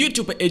Radio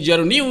YouTube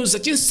AJR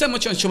News chinsemo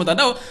chancho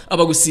matandao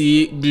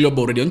abagusi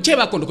Global Radio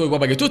ncheba kondo ko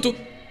babage tutu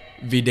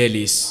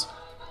Videlis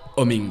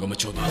Omingo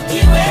machoge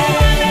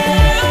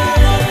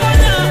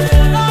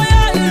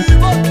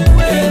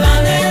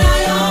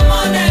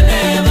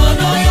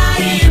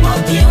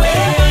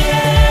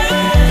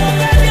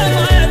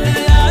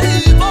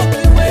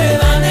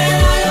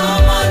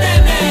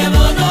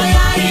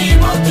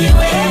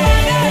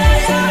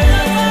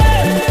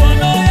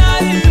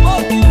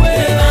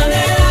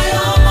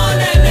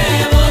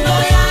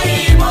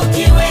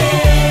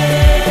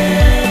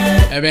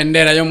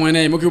Bendera yo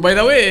mwene muki by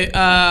the way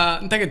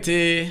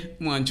ntakete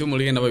mwancho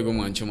muligenda boygo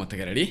mwancho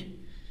mategereri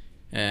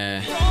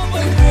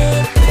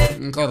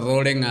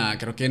nkorore nga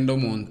kerokendo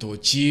muntu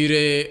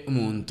chire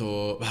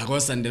muntu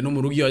bagosa nde no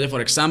murugi oje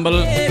for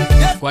example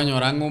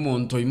kwanyorango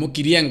muntu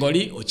imukirie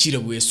ngoli ochire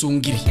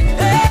bwesungiri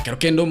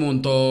kerokendo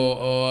muntu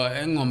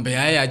engombe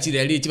aya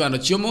achire ali chibando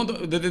chyo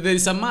muntu there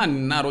is a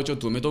man na rocho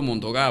tumeto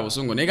muntu gabo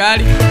sungo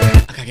negali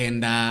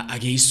akagenda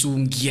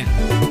ageisungia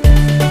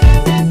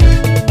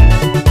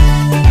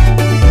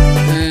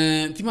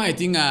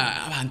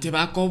Timaitinga abantu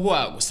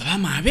bakobwa gusaba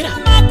mabera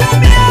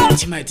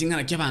Timaitinga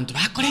na abantu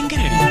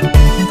bakorengerera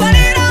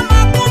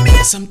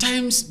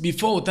Sometimes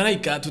before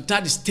utaraika to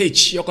third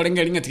stage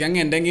yokorengelinga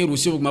tikangende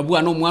ngirusyo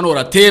mabwa no mwana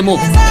oratemo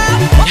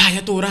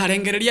ya to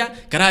urarengereria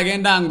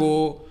karagenda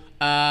ngo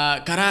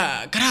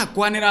kara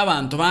kwanira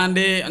abantu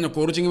bande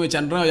anyokoro chingiwe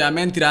chandro ya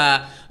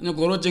mentira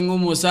anyokoro chingu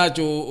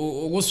musacho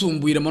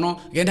ugusumbuire mono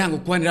genda ngo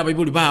kwanira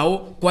bayibuli bawo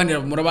kwanira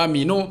muraba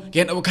mino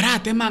genda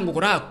karate mango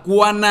kora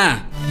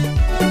kwana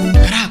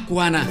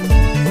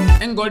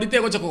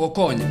engolite ko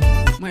chakokonya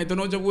maito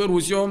no chabwe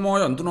rusyo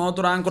moyo ntuno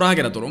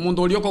turankuragera toro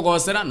mundu oli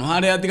okogosera no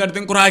hare atigarite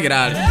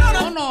nkuragera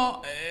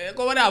no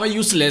ko bari aba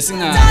useless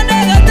nga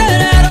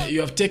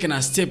you have taken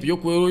a step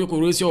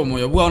yokurusyo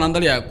moyo bwa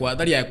onandali yakwa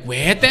dali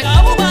yakwete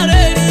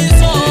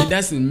it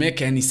doesn't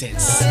make any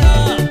sense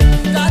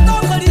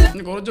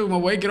Nikorojo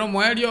mabwekero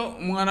mwerio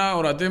mwana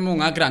oratemo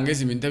ngakrange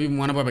siminta bi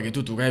mwana baba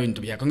ketutu ga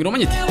bintu byako ngiro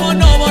manyite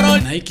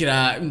na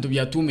ikira bintu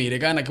byatumire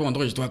kana ke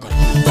wondoje twakora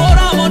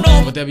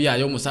bote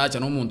byayo musacha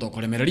no muntu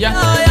okolemereria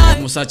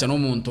musacha no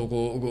muntu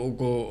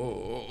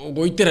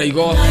go itera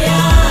igo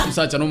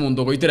musacha no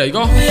muntu go itera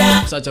igo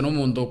musacha no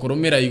muntu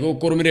koromera igo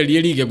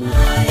koromereria lige gu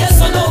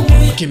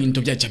ke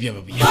bintu byacha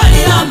byababia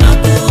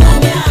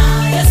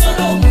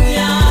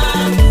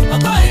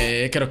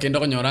kero kendo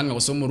konyoranga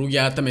gosomurugi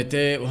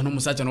atamete ono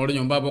musacha no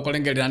nyomba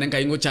bokolengerera nenga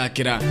ingo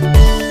chakira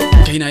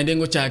kaina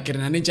ndengo chakira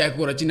na nencha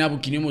kugora china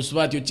bukini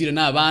musubati ochire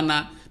na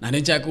abana na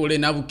nencha kugore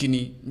na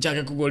bukini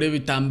nchake kugore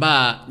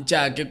bitamba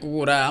nchake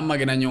kugora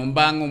amagena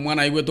nyombango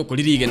mwana igwe to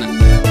kolirigena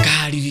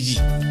kaliriji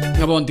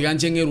ngabondi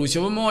ganchenge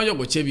rusyo bomoyo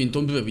goche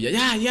bintu mbibe bya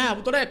ya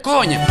butore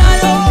konya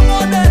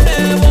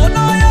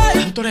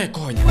butore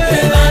konya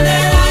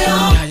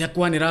ya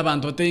kwanira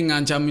abantu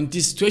tengancha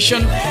minti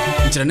situation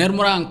interaner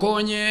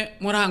murankonye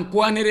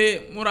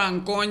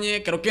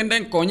kero kende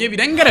nkonye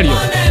birengererio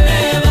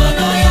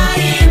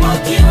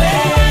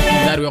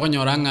daru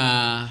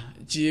yakonyoranga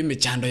chi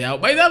mechando yao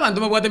baida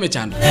abantu mabwate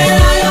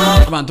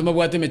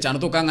mechando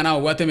tokanga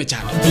nawo bwate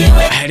mechando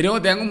ahiriro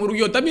tengo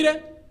murugi otamire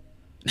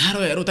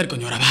naro ero tari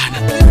konyora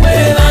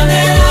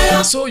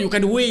bana so you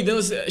can weigh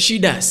those she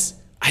does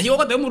ayo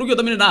ko tengo murugi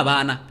otamire na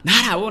bana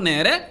nara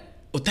bonere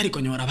otari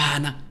konyora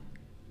bana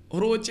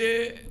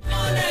oroche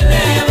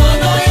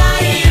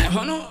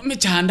hono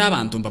mechanda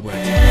abantu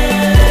mbabwate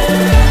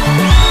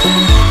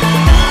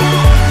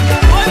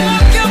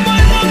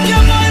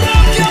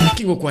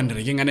kigo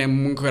kwandere kingane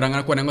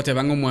mukweranga kwana ngote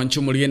bango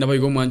mwancho muligenda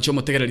bayigo mwancho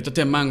mutegereri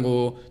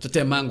totemango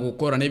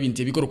ukora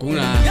nebintu bikoro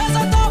kuna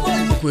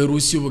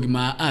kwerusi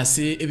ubugima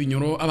ase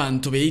ebinyoro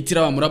abantu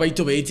beyitira bamura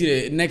bayito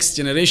beyitire next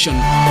generation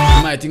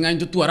mayitinga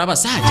into tuaraba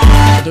saje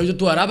dojo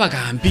tuaraba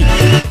kampi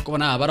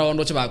kobana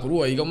abarondo che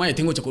bakuruwa igo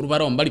mayitingo che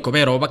kurubaro mbali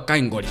kobero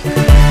bakangori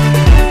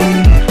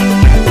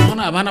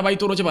ona abana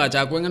bayitoro che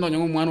bacha kwenga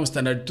ndonyo mwana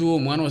standard 2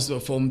 mwana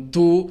form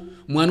 2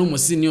 mwana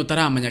musini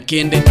taramanya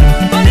kende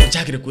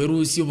chakire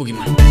kwerusi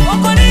ubugima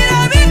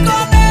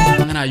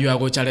ngana yu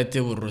ago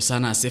charete buru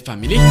sana se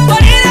family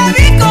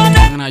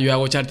ngana yu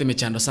ago charete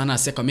mechando sana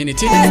se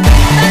community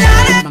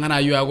ngana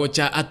yu ago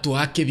cha atu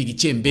ake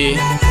bigichembe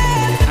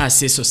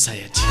ase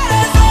society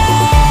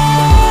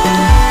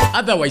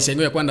otherwise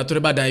ngo yakwanda tore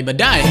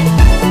badai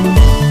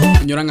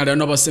nyoranga leo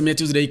nobo semya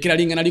Tuesday kira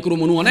lingana likuru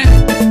munuone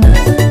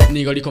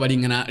nigo liko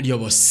balingana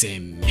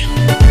lyobosemya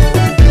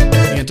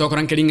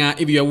Tokora nkelinga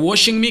if you are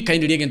watching me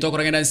kindly again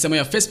tokora ngenda nsemo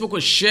ya Facebook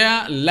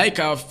share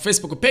like our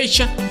Facebook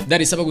page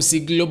that is abagusi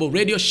Global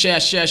Radio share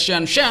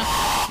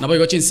na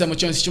boyo chinsemo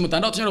chonsi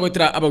chimutandao tunyoro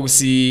goitira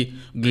abagusi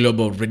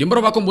Global Radio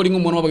mboro bakombolingo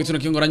mwono abagituna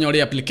kingora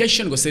nyore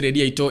application go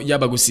Seria ito ya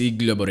abagusi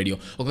Global Radio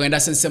okagenda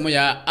nsemo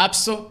ya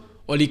appso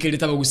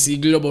olikirita abagusi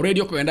Global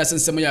Radio kugenda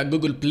nsemo ya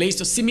Google Play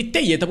Store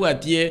simiteye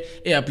tabwatie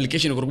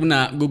application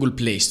kuruguna Google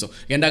Play Store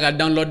genda ga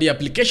download the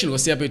application go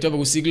sia peto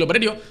abagusi Global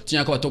Radio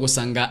tunyaka batogo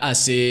sanga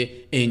ase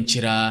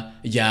enchira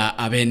ya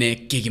abene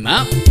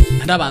kigima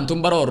anda abantu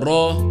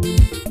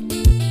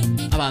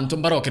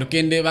mbaro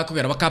kerokende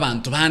bakogera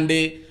bakabantu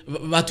bande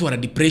batwara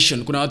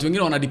depression kuna watu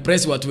wengine wana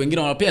depress watu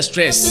wengine wana pia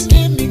stress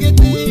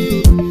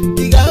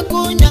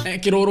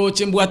kiroro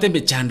chembwate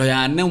bechando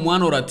yane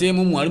umwana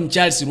oratemu mwalimu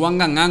Charles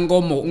Rwanga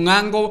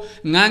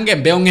ngange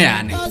mbeonge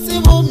yane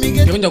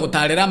yonja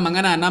kutalera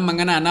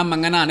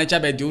mangana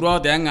chabedi uro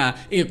danga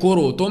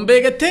ikoro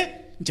tombegete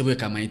njebwe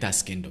kama ita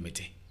skendo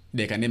mete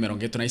deka ne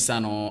merongeto na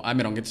isano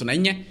amerongeto na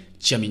inye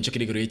chamincho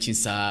kirigoro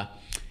chinsa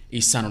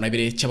isano na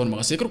bire chabon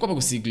magaso ikoro kwa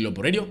gusi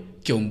Global Radio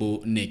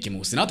kyombo ne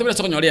kimusi na tobera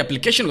sokonyore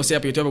application go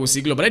sepa youtube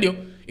gusi Global Radio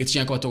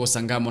itinya kwa togo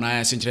sangamo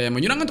na sentre ya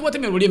manyuna ngantu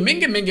watemere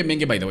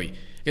menge by the way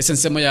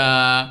esensemo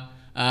ya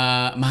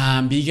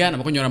mahambiga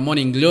nabakonyora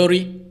Morning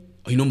Glory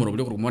oinomoro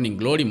byo ku Morning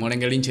Glory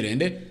morengera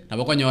inchirende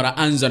nabakonyora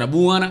Anza na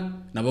Buana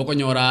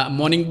nabakonyora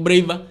Morning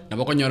Brave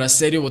nabakonyora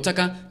Seria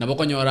Obotaka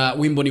nabakonyora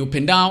Wimbo ni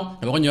Upendao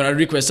nabakonyora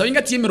Request so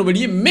ingati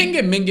merobeli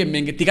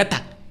menge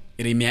tigata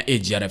Remia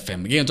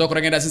AGRFM gien to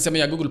korengera sensemo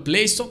ya Google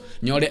Play Store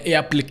nyore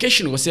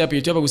application go sepa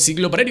youtube go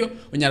Global Radio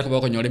onyara ko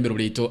bakonyora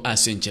merobeli to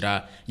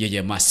asenchira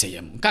yeye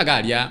maseyem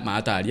kagalia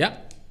maatalia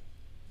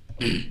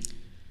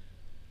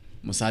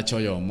musacho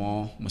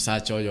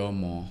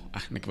yomo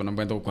nikibona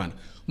mbendo kwana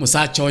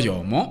musacho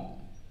yomo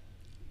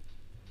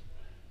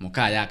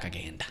mukaya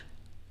kagenda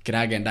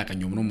kiragenda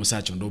kanyumuru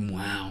musacho ndo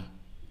mwao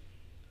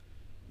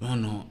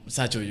bono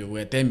musacho yo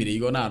wetemire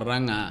igo na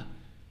ranga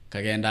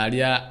kagenda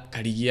alia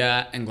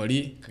kaligia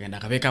engoli kagenda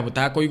kabeka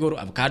butako igoro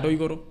avocado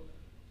igoro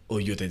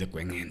oyo tete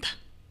kwengenda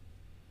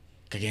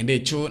kagenda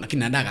echo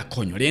nakinanda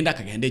gakonyo lenda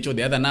kagenda echo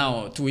the other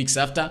now 2 weeks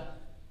after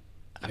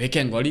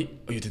abeke ngoli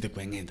oyutete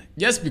kwengenda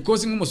just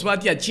because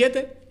ngumusubati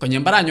achiete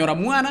konyembara nyora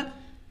mwana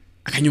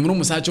akanyumura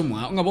musacho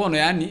mwa ngabono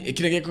yani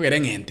ekirege ko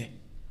gerengente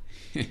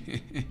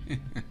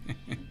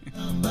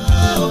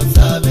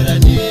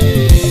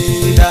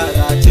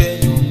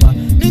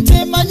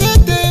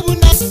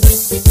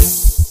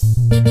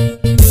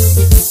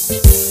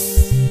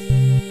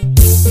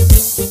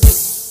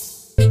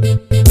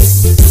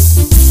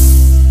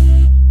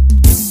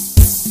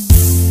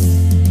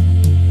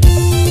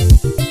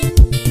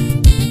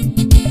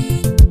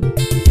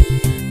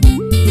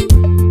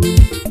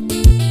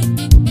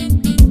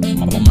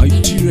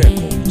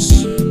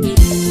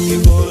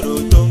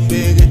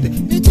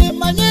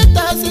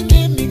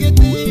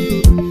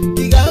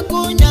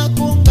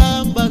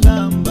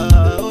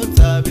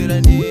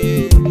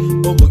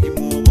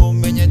obogimo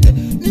bumenyete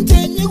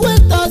ninjenyi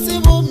gwetase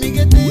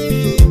bumigete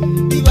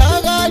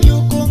ibaga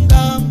lyuko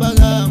ngamba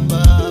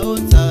gamba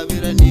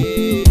onsabirani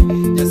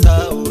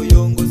nyasa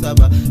oyongo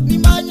saba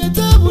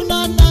nimanyete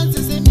bunana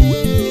nseseni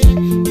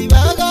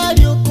ibaga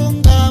lyuko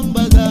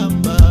ngamba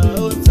gamba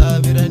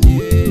onsabirani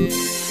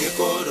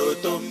gekoro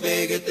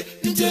tombegete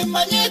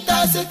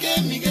ninjemanyeta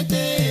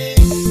sekemigete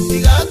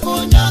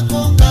igakonya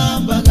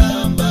kongamba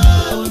gamba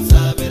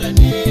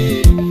onsabirani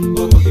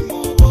obogimo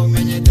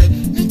bumenyete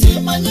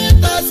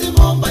ninjemanyeta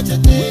sibomba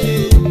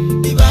chate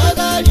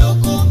ibaga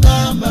lyuko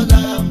ngamba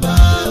gamba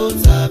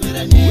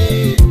onsabirani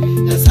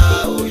nyasa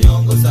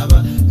oyongo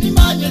saba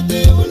nimanyete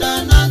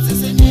bunana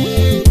nseseni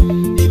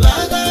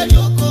ibaga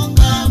lyuko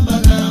ngamba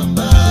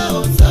gamba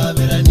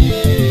onsabirani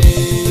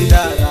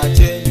idaga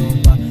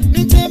chenyumba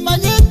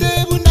ninjemanyete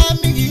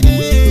bunamigire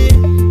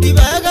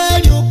ibaga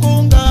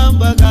lyuko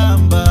ngamba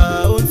gamba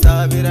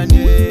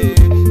onsabirani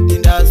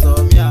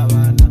indasomya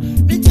abana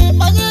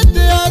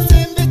ninjemanyete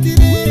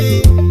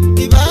asembetire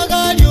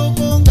ibaga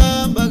lyuko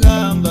ngamba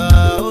gamba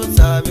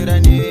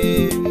onsabirani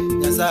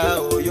nyasa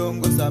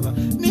oyongo saba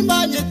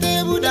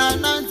nimanyete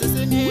budana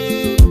nseseni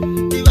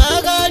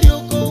ibaga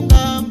lyuko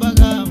ngamba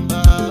gamba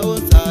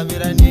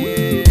onsabirani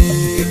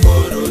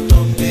ikoro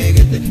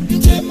tombegete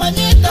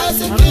ninjemanyeta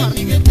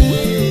sekemigete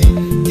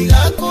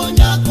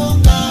igakonya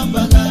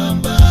kongamba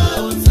gamba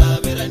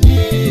onsabirani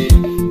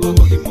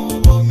obogimo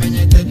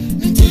bumenyete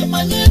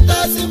ninjemanyeta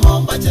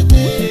sibomba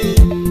chate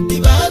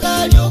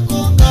ibaga lyuko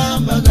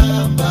ngamba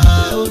gamba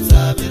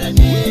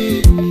onsabirani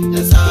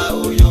nyasa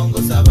oyongo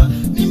saba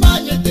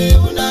nimanyete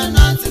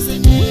bunana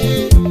nseseni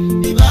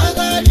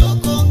ibaga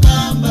lyuko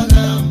ngamba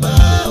gamba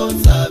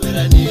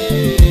onsabirani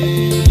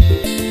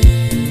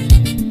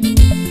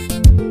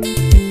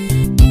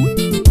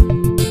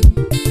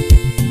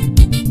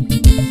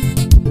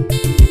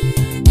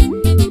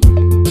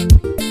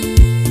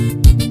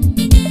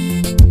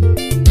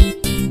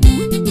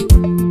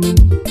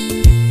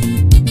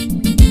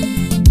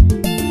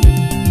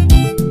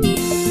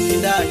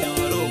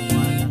indanyoro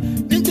mwana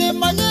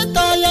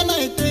ninjemanyeta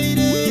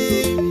yanaiteire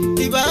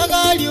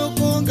ibaga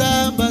lyuko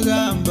ngamba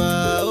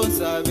gamba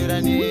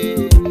onsabirani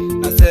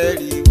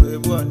naseri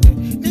gwebone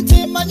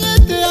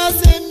ninjemanyete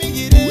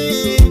asemigire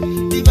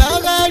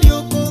ibaga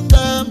lyuko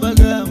ngamba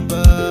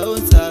gamba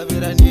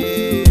onsabirani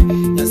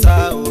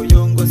nyasa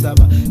oyongo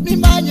saba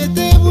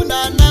nimanyete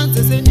bunana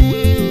nseseni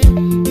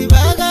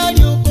ibaga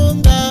lyuko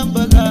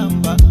ngamba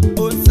gamba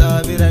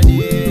onsabirani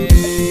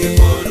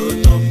ekoro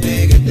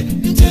tombegete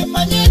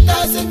ninjemanyeta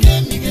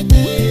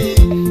sekemigete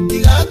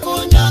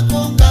igakonya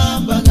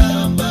kongamba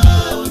gamba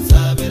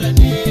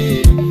onsabirani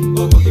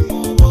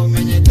obogimo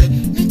bumenyete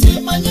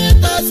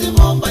ninjemanyeta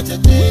sibomba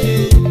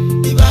chate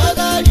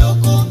ibaga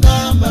lyuko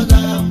ngamba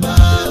gamba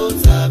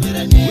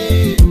onsabirani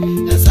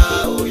nyasa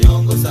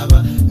oyongo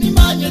saba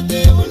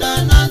nimanyete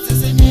bunana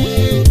nseseni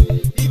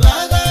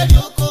ibaga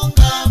lyuko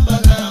ngamba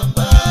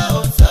gamba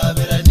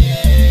onsabirani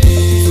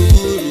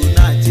sukuru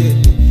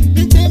nachete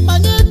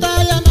ninjemanyeta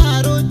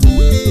yanarote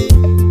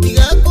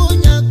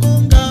igakonya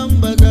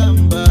kongamba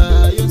gamba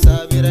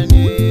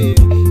yonsabirani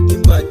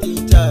imbati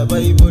cha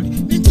baibuli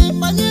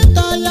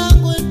ninjemanyeta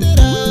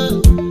yangwetera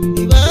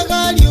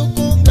ibaga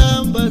lyuko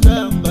ngamba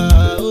gamba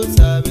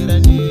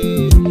onsabirani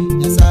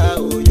nyasa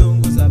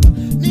oyongo saba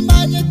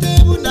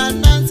nimanyete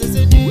bunana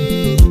nseseni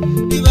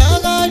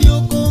ibaga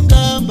lyuko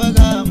ngamba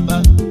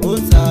gamba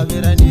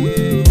onsabirani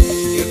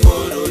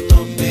ikoro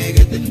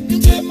tombegete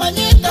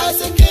ninjemanyeta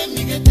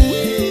sekemigete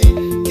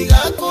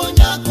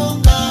igakonya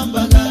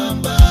kongamba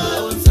gamba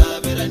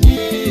onsabirani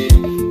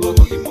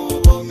obogimo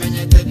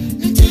bumenyete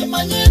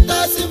ninjemanyeta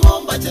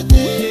sibomba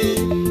chate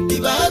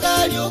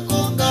ibaga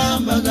lyuko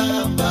ngamba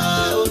gamba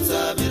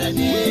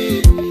onsabirani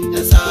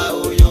nyasa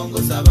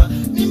oyongo saba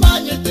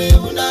nimanyete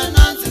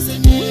bunana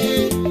nseseni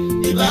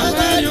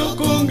ibaga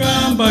lyuko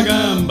ngamba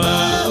gamba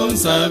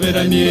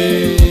onsabirani.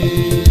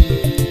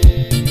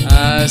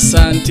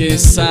 Asante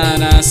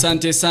sana,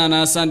 asante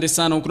sana, asante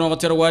sana. Ukuno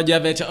gotero waja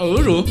veta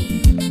uru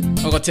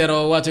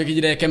ogotero watu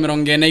kijire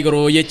kemeronge na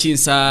igoro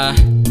yechinsa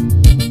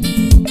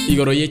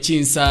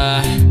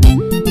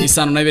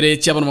isano na ibere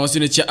chapa na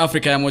mausini cha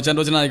Afrika ya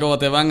mochando tena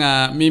ikote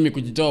vanga mimi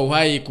kujitoa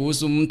uhai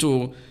kuhusu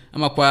mtu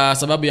ama kwa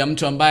sababu ya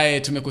mtu ambaye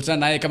tumekutana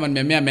naye kama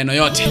nimemea meno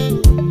yote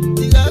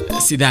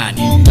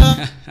sidhani.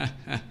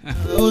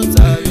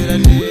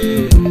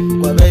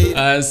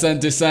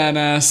 Asante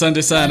sana,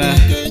 asante sana.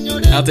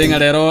 Hata inga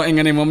lero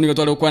ingane momni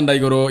gotole kwanda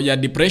igoro ya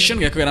depression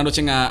gako rando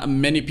chenga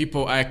many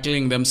people are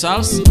killing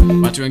themselves,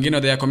 watu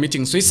wengine they are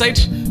committing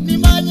suicide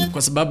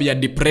kwa sababu ya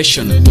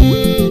depression.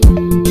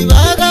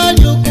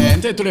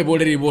 Nte tule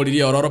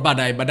boli ororo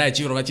badai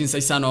chiro bachinsa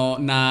isano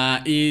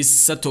na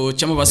isato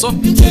chamubaso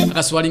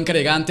akaswali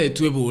nkare gante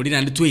twebuli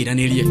nande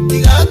twiranirie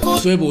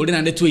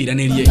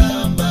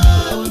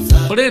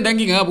Ore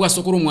ndangi ngabwa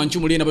sokuru mwanchu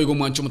muri na boygo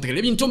mwanchu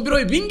mutegere bintu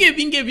mbiro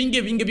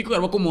binge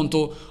biko ko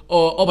monto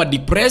over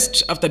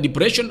depressed after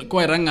depression ko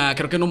ranga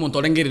keroke no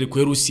monto lengerere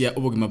kwerusia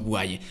ubugima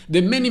bwaye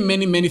the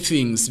many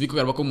things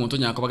biko ko monto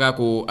nyako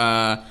bagako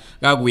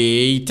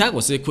gagwe ita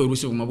gose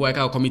kwerusia ubugima bwaye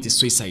ka commit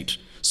suicide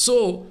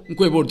So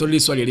nkwebo toli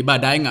swali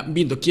libada nga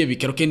mbindo kiebi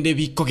kero kende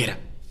bikogera.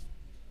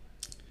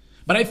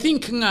 But I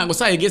think nga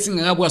gosaye gesi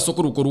nga bwa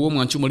sokuru koruwo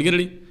mwanchumo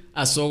ligereri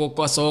asoko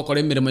kwa soko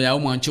lemiremo yawo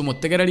mwanchumo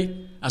tegereri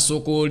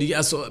asoko li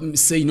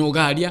say no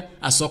galia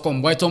asoko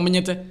mbwaito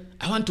menyete.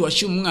 I want to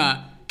assume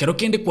nga kero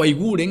kende kwa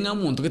igure nga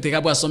muntu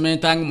ketega bwa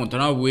sometang muntu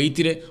na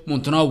bweitire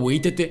muntu na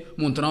bweitete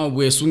muntu na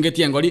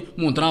bwesungeti ngoli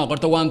muntu na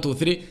korta 1 2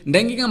 3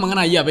 ndengi nga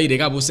mangana ya baire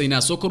ga buse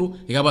ina sokuru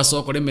igaba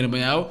soko lemiremo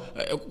yawo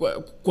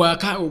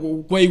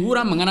kwa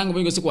igura mangana ngo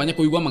bingo sikwanya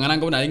ko igwa mangana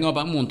ngo na inga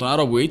ba muntu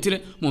na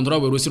bweitire muntu na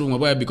bwerusiru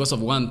mabaya because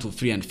of 1 2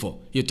 3 and 4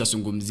 hiyo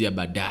tasungumzia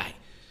baadaye.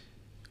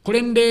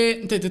 Kurende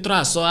ntete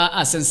traso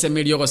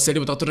asensemelio go seri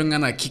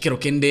butaturengana kikero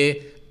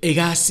kende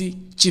egasi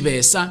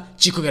chibesa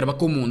chikogera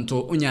bako muntu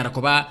unyara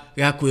koba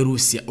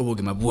gakwerusia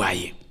obogema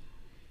bwaye.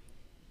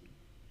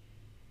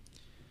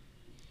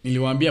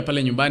 Niliwaambia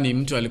pale nyumbani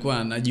mtu alikuwa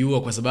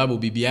anajiua kwa sababu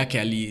bibi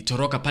yake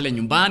alitoroka pale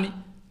nyumbani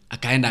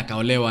akaenda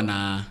akaolewa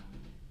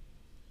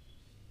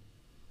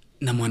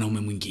na mwanaume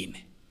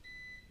mwingine.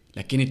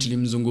 Lakini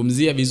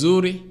tulimzungumzia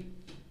vizuri.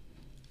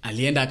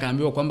 Alienda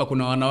akaambiwa kwamba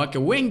kuna wanawake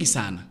wengi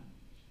sana.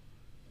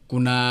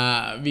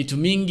 Kuna vitu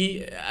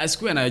mingi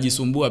asikuwa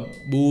anajisumbua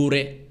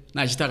bure.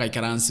 Na chitaka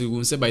ikaransi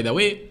unse by the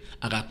way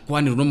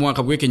akakwani runomo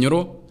akabweke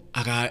nyoro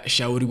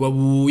akashauriwa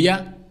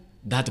buya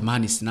that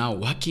man is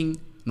now working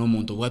no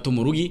muntu bwato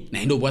murugi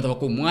na ndo bwata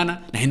bako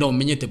mwana na ndo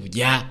umenyete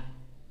bujya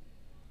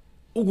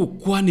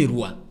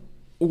ugukwanirwa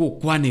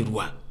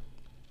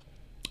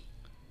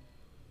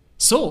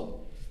so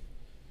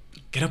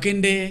kero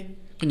kende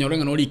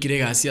kunyorenga no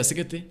likirega asia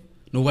segete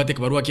no bwate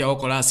kabarua kya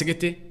okola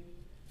segete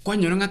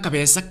kwanyorenga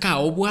kabesa ka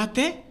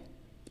obwate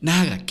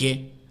na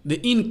gake the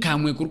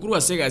income we kurukuru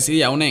asega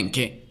Seria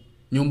onenke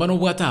nyumba no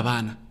bwata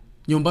abana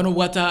nyumba no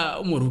bwata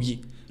umurugi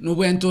no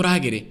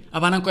bwentoragere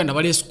abana kwenda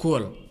bali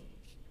school.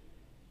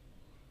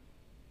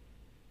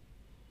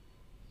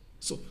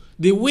 So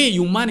the way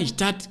you manage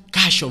that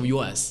cash of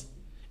yours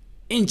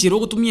enchiro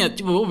gutumia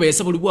tibo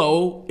besa buli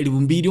bwao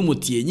elibumbiri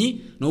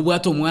umutienyi no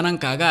bwata omwana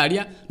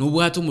nkagalia no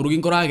bwata umurugi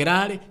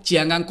nkoragerare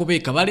chianga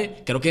nkobeka bale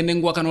kero kende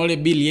ngwa kanole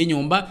bill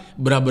yenyumba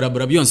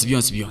bra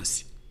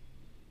byonsi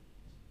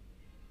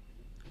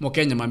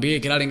Mokenya mambige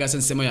kiralenga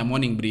sensemo ya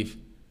morning brief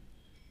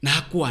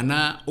na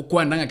kuana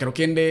ukwandanga kero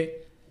kende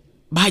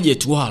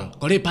budget wall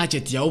kole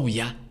budget ya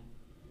obuya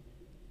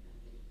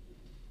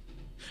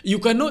you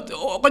cannot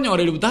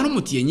okonyore butano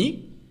mutienyi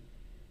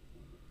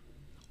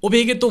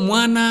obege to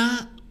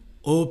mwana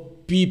o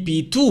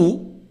PP2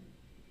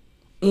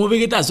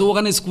 obege taso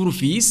kana school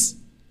fees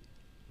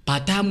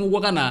patamu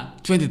wakana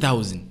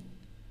 20,000.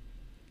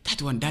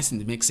 That one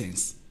doesn't make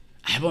sense.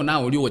 I have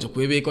now oli wacho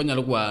kwebe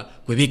konyalo kwa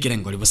kwebekira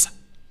ngoli busa.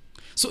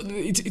 So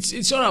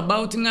it's all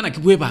about ngana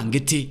kibweba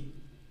ngete.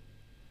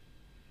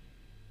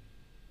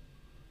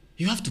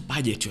 You have to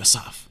budget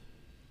yourself.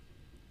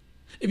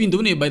 Even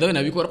though by the way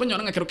na bikora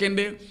kanyanga kero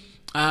kende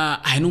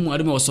ainu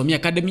mwalimu wasomia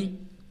academy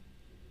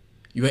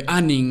you are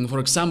earning for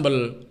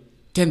example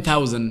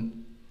 10,000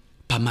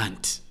 per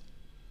month.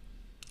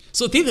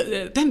 So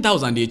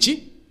 10,000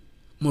 echi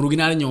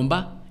muruginale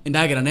nyomba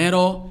endagira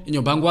nero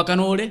nyomba ngwa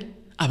kanole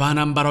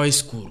abana mbaro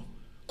school.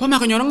 Kwa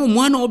makanyanga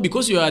umwana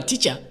because you are a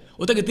teacher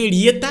utagete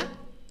lieta.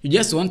 You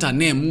just want a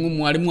name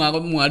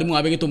mwalimu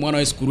abegeto mwana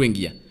wa school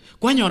engia.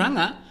 Kwa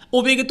nyoranga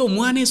obegeto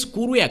mwana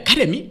school ya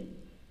academy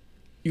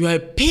you are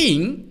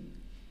paying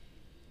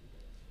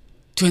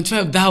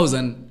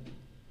 25,000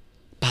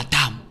 per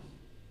term.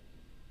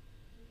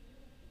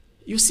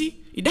 You see,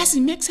 it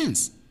doesn't make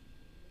sense.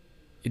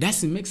 It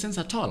doesn't make sense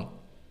at all.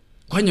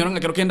 Kwa nyoranga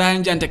kero kenda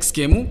anja antex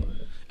kemu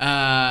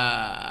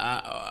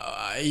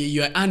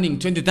you are earning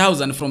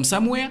 20,000 from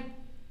somewhere.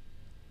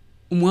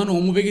 Umwana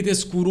omubegete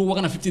school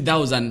wakana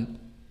 50,000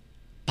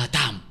 per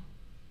term.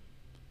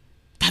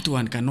 That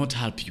one cannot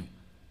help you.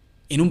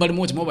 Inumbali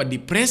moja mwa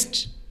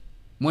depressed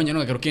mwanya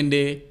no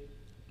karokende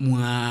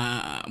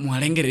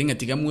mwalengere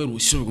ngatiga mweru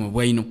shuru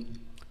kumabwaino.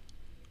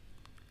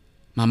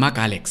 Mama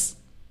Alex,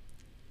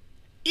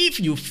 if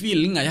you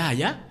feel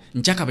ngayaya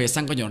nchaka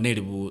besanga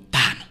nyonere bu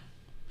tano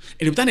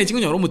elibu tano etingo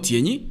nyoro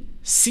mutienyi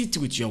sit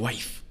with your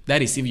wife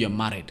that is if you are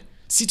married,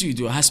 sit with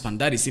your husband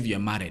that is if you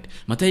are married.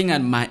 Matayinga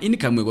ma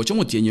income go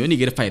chomutienyi yoni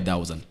get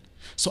 5,000.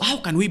 So how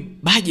can we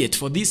budget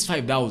for this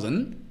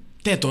 5,000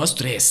 teto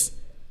stress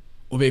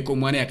obeko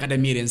mwana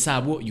academy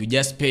rensabo you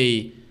just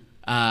pay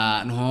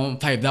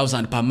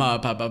 5,000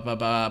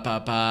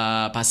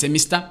 per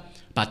semester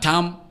per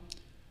term.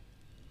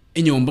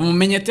 In your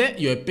menyete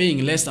you are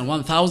paying less than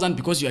 1,000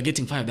 because you are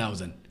getting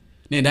 5,000.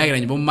 Ne dagira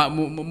nybo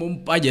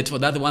budget for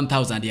that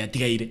 1,000 ya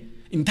tigaire.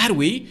 In that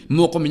way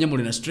moko menya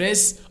mulina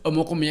stress or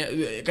moko menya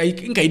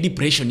kai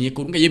depression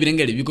yeko ngai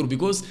yebirengele bikuru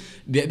because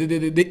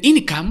the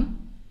income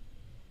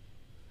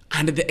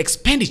and the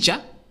expenditure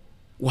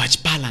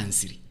watch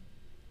balance.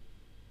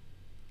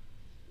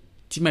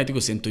 Tima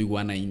itiko sento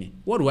iguana ine.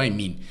 What do I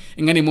mean?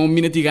 Ngani mo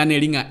minute gane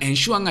ringa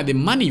ensure nga the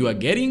money you are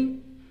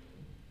getting,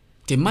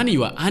 the money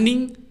you are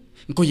earning,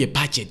 nko ye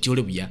budget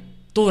yole buya.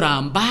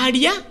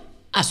 Torambalia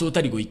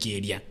asota ligo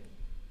ikeria.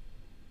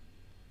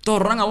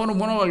 Toranga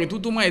wono wa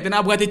getutuma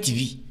etena bwate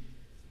TV.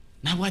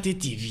 na bwate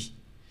TV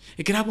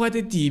ekira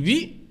bwate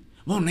TV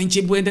bona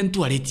nche bwende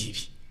ntware TV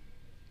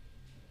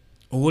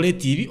ogole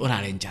TV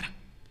orare njara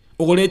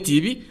ogole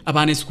TV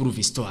abane school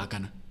fees to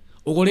akana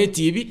ogole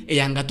TV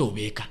eyanga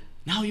tobeka.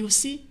 Now you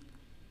see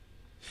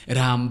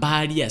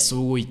rambali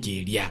asogo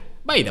ikeria.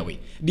 By the way,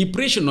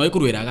 depression no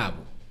ekurwera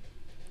gabo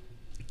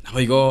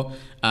nabayigo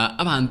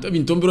abantu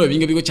ebintombero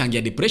ebinge bigo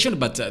changia depression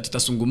but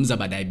tutasungumza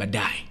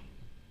badai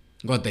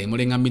ngoda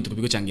imulenga bintu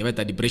bigo changia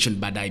bata depression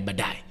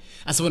badai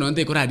asabona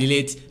wante ikora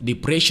relate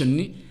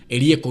depression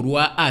eliye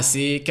korwa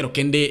ase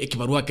kerokende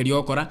ekibarua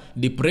keriokora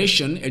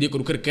depression eliye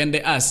korukere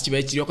kende ase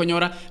kibe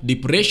kiriokonyora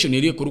depression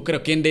eliye korukere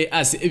kende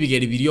ase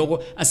ebigeri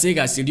biriogo ase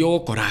gasi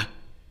riokora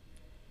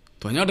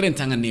twanyodre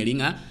ntanga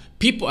nelinga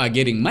people are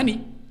getting money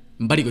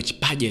mbali go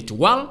budget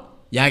wall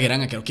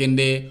yageranga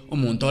kerokende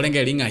omuntu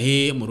olengelinga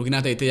he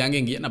murugina taite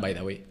yange ngiya na by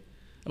the way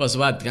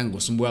abasubati kango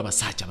sumbwa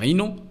abasacha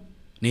baino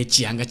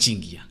nechianga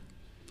chingia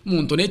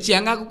muntu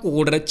nechianga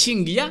kukugura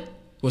chingia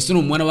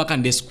gosuno mwana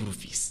wakande school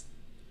fees.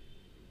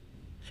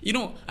 You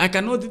know, I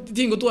cannot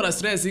think to a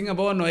stressing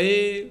about no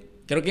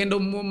kerokendo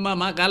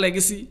mama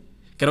kalexi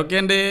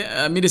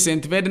kerokende mid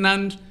Saint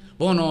Ferdinand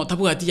bono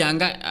tabuati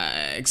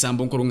yanga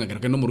example kurunga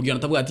kerokendo murugina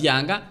tabuati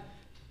yanga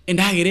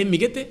endagere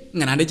migete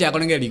nganande cha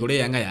kolenge ligore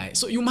yanga yae.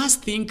 So you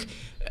must think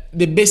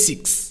the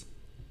basics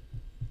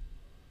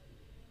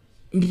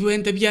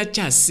mbiwente bya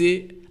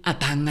chase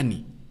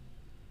atangani.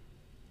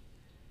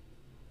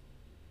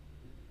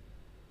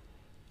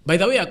 By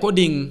the way,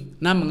 according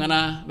na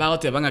mangana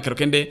baote banga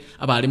kerokende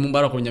abali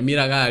mumbaro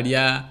kunyamira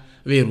galia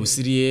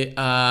berusirie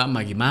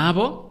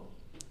magimabo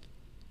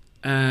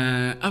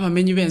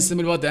abamenyi bense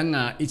muri bote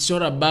anga it's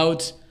all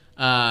about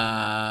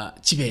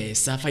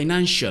chibesa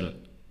financial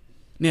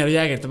nero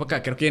yage tabaka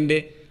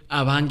kerokende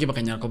abangi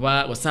bakanyara ko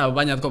ba wasaba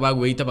banya ko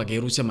bagweita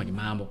bagerusya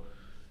magimabo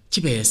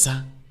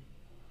chibesa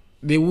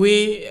the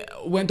way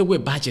went to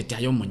budget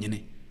ayo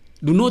monyene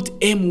do not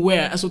aim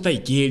where asota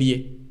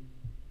igerie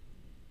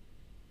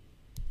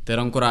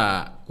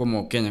terankora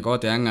como Kenya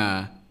kote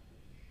anga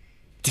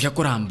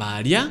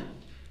tikakurambalia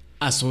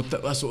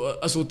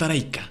asota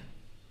raika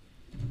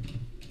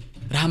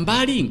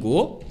rambali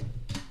ngo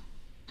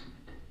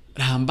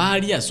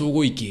rambali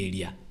asogo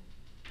ikeria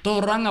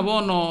toranga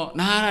bono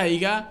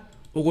naraiga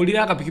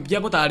ugolira kapikipiki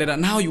yako tarera.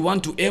 Now you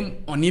want to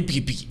aim on a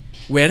pikipiki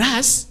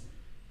whereas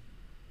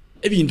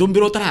ebintu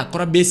mbiro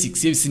tarakora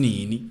basics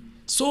ebisini.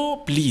 So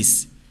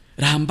please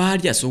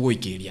rambali asogo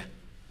ikeria.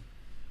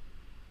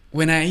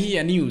 When I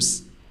hear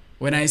news,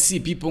 when I see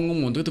people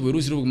ngumuntu to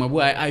berusi rubu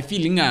mabu, I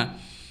feeling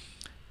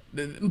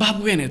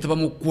mbabu bene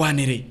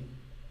tabamukwanire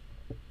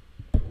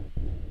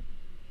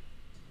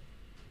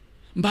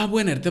mbabu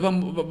bene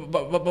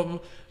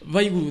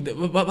bayigu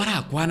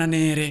barakwana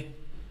nere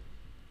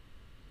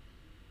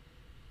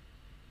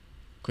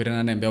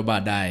kwirana nembe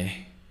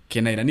baadaye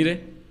kena iranire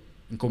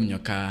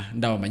nkomnyoka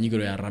ndawa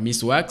manyigiro ya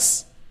Ramis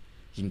Wax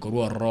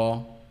inkoruo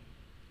ro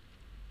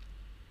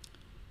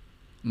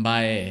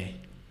mbae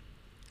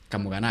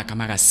kamugana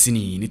kamaga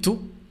sini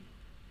nitu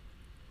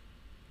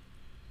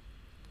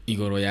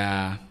igoro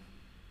ya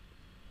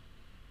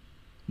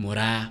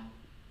mura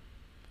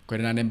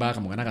kwena nemba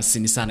kamugana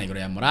kasini sana igoro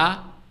ya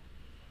mura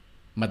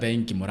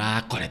matainki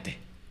mura korete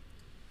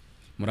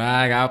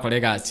mura ga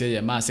kolega che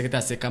ya ma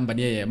sekita se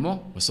company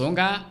yemo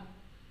usonga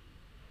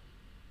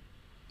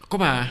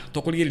koba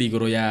tokoli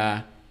ligoro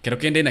ya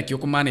kerokende na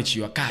kiyoko manage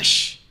your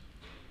cash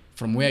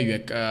from where you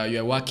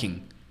are working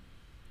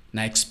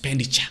na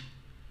expenditure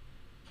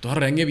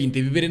torenge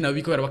binte bibere na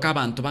biko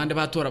bakabantu bande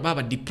batora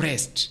baba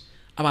depressed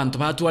abantu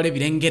batwale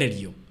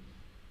birengererio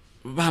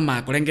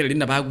bama kolengereri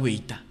na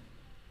bagweita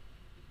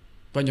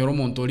panyoro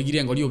monto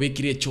ligire ngo liyo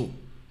bekire cho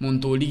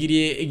monto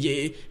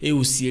ligire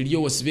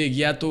eusielio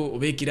wosibegiato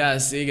obekira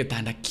ase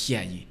getanda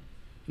kiaye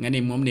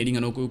ngane momne linga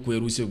no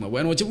kwerusie gwa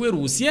bwana oche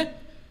kwerusie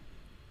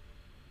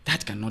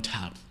that cannot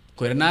help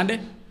kwerenande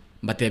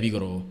mbate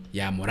bigoro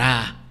ya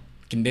mora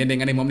kindende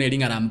ngane momne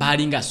linga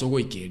rambali nga sogo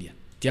ikeria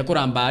tia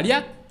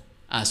kurambalia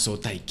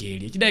asota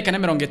ikeria kidai kana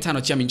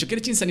 50 cha mincho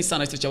kiri chinsani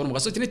sana isto cha boro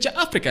mugaso tine cha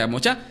Africa ya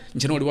mocha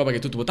ncheno liwa bage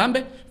tutu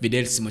botambe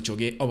videls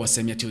mochoge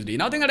obasemia Tuesday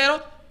na otenga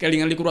lero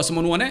kelinga likurwa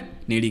somonuone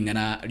nilinga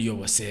na liyo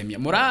wasemia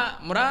mura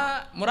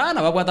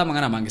na babwata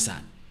mangana mangi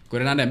sana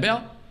kwerenande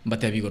mbeo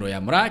mbate bigoro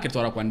ya mura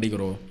kitwara kwa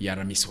ndigoro ya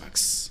Ramis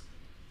Wax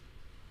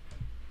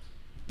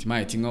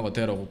timaye tingo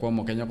gotero kwa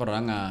mo Kenya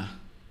koranga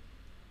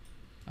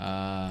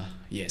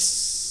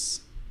yes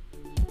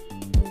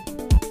Thank you.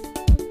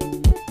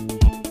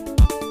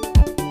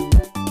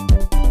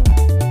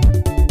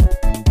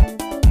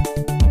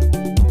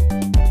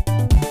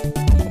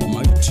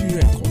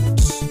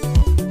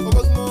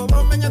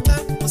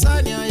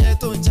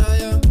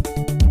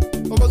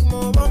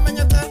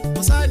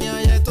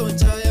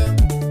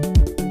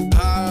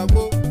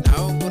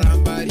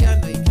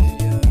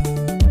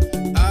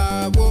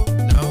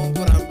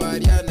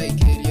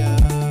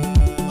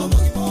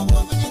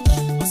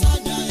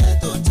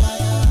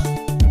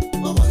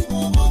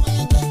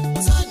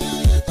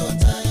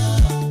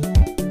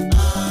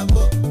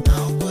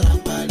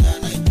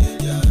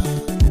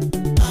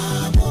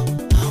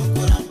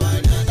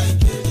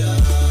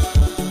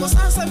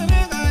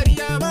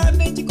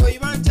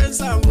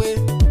 ensambwe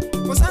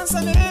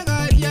Kosansa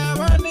neregaria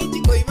bane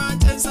chiko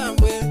ibanche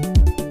ensambwe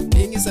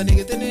Ingisa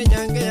nigetene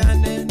nyange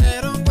yane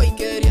nerongo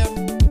ikeria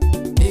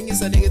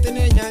Ingisa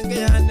nigetene nyange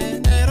yane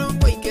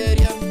nerongo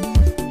ikeria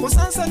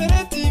Kosansa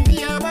nere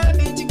TV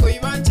abane chiko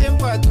ibanche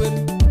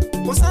mbwatwen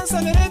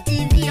Kosansa nere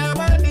TV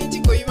abane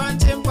chiko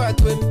ibanche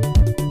mbwatwen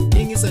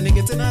Ingisa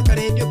nigetene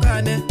karedio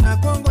kane na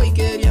kongo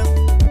ikeria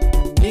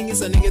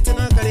Ingisa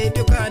nigetene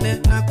karedio kane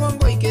na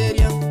kongo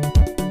ikeria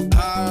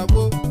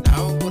Abo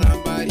na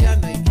ukurambaria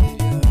na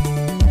ikeria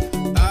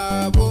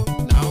Abo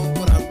na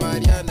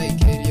ukurambaria na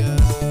ikeria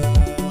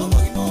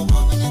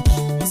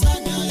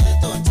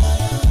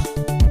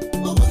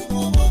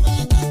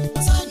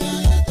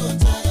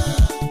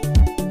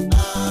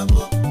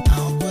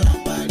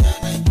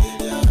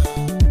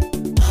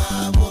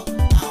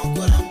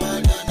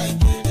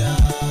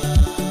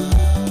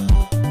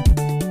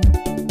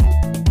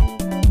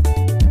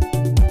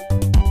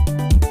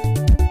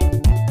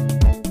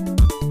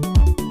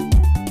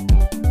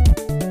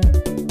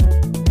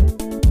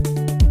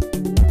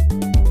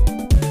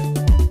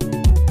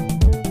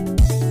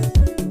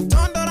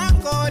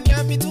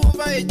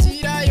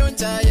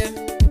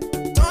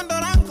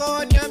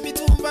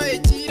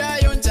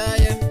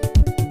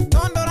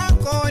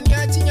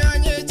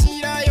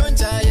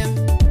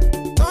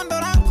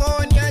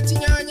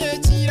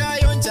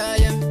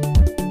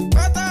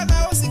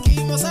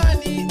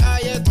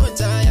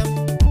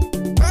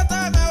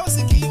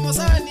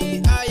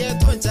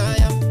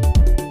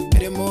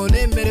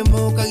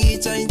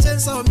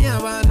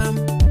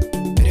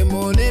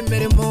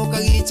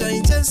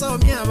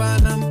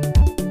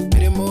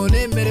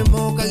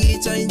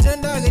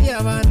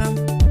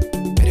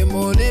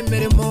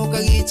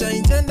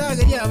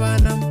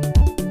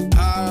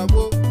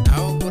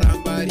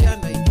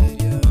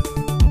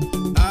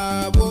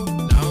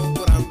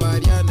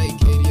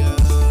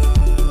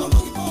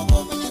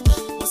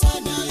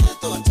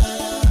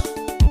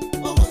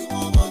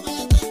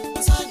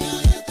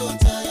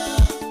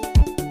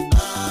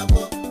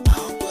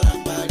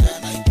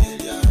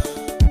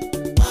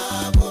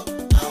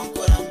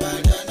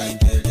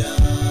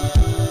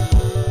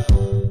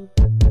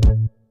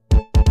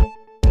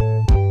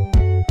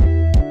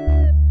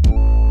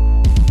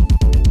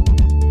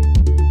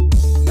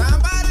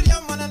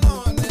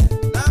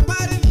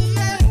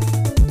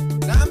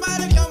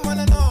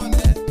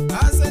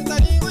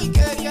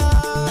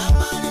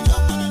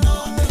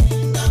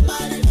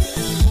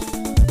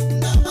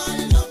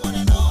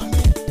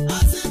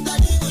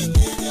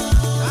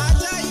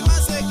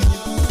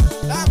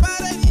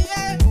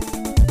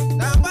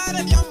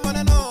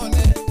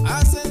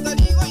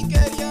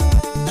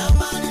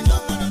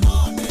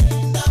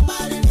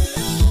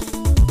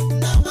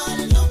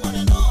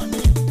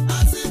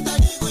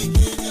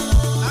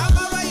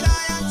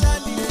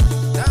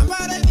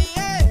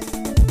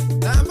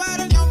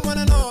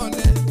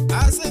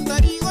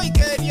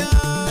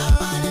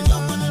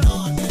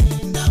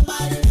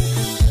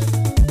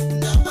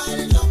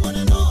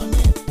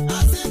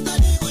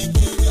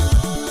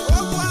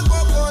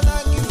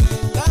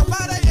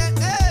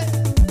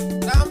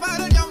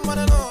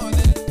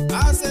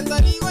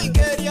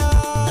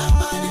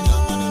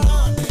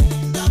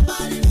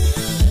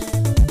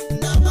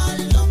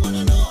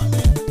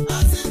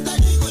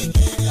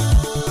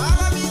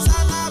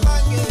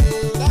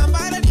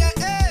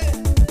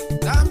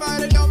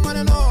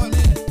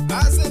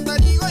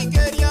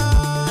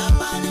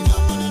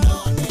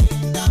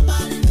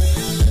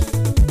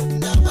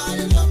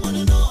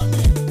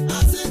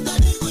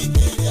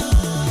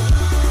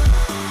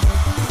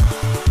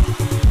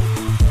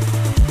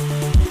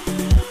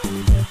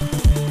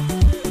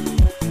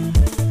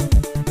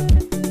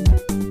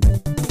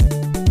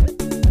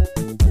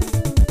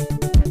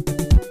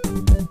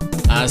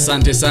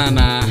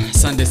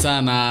Asante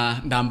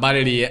sana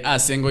ndambariri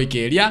asengo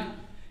ikeria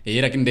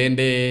era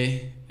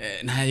kindende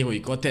naye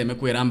goikote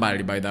mekwera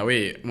mbariri by the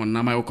way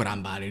monama yo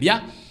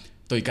kurambariria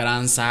to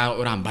ikaransa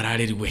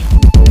urambarariwe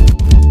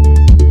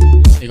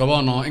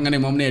igobono engane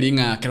momne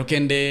ringa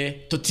kerokende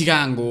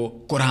totigango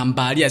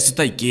kurambaria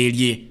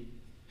sitaikerie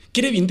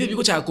kire binde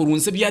biko cha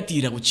kurunse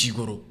byatira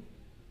guchigoro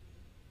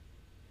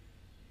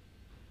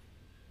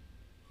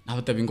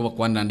nabata bingo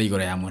bakwanda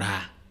ndigora ya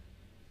mura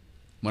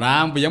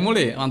Murambu ya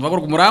mule, abantu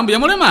bakora ku murambu ya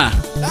mule ma.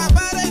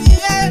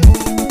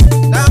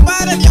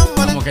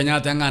 Mukenya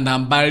tanga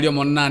ndambare lyo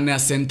monane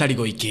asentari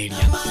go ikeria.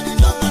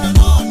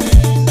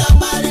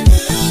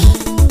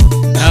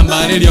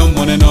 Ndambare lyo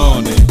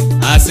monenone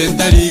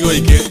asentari go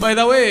ikeria. By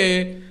the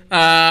way,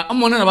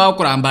 amonena ba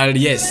kurambare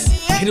yes.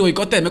 Kiri go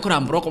ikote me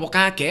kurambro ko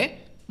bokake,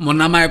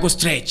 monama go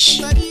stretch.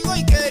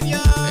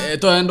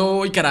 To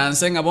endo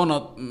ikaranse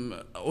ngabono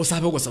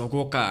usabe go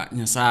sabakoka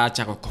nyasa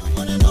chako ko.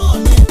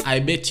 I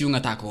bet you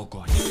ngatako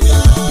ko.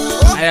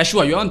 I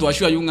assure you, want to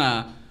assure you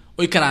nga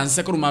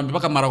oikaranse kurumambe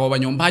baka marago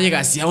banyomba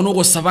yegasi ya uno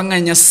go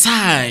sabanga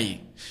nyasai.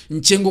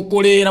 Nchengo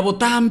kolera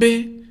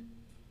botambe.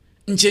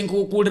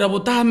 Nchengo kolera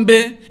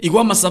botambe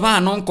igwa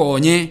masabano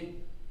nkonye.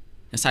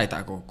 Nyasai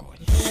tako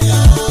konye.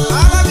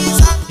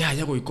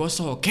 Ya go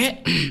ikoso ke.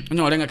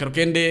 Onyo lenga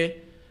kerokende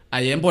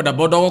aye boda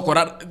boda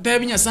gukora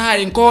tebi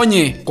Nyasaye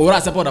nkonye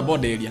kura se boda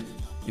boda area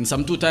in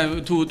some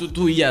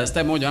 2 years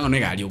time moja ngano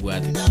ngali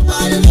ubwate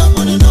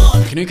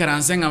kinu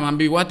karansenga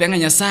mambi wate nga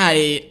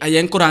Nyasaye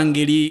aye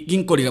nkurangiri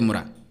ginkoriga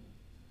mura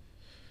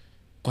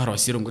kwa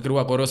rosirungo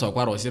kirwa korosa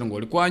kwa rosirungo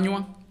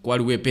likwanywa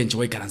kwali we penche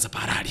wa ikaranza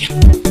pararia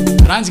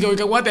ranzike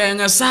wika wate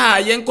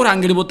Nyasaye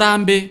nkurangiri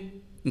butambe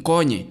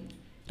nkonye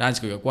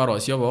ranzike kwa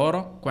rosio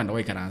boro kwenda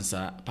wa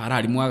ikaranza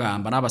parari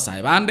mwagamba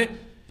nabasaye bande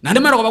nande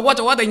mero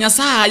kubagwacha wate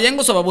Nyasaye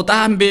ngosoba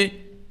butambe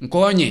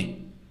nkonye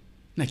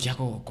na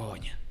kyako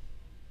gukonya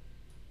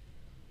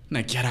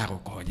na kyara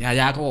gukonya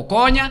yako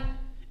gukonya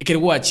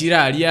ikirwa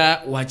achira alia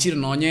wachira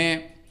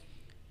nonye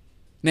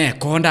ne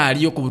konda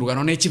aliyo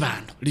kuburugano ne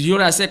chibando liyo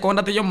rase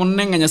konda te yo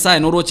munenga Nyasaye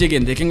no roche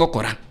gende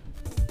kingokora.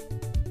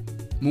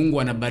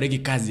 Mungu anabariki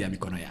kazi ya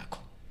mikono yako.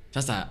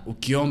 Sasa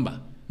ukiomba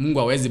Mungu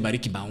hawezi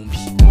bariki maombi.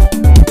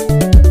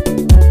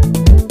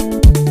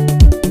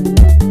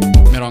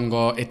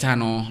 Mirongo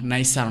etano na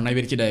isano na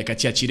ibiri kidaka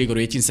chia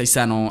chirigoro yechinsa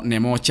isano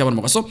nemo chabona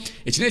mokaso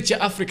echine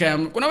cha Afrika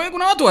kuna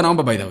watu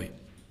wanaomba by the way.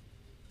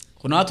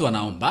 Kuna watu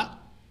wanaomba.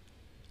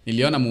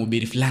 Niliona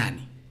mhubiri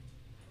fulani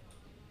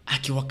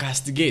akiwa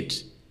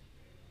castigate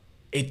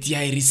eti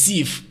I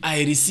receive.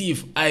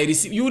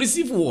 You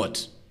receive what?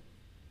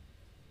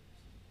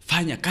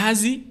 Fanya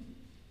kazi,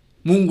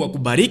 Mungu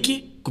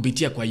akubariki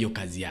kupitia kwa hiyo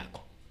kazi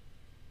yako.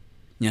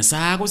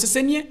 Nyasaye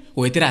agosesenie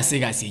wetera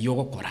asegasi yo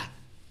gukora.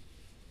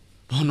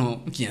 Bono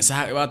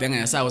Nyasaye watenga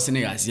Nyasaye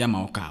osenegasi ya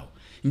maokao.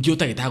 Ngyo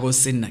tagitago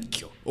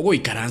senakyo. Ogo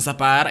ikaranza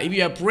para, if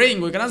you are praying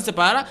go ikaranza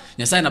para,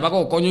 Nyasaye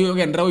nabako konyo yo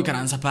gendera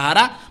ikaranza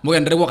para,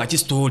 mugendere kwa kachi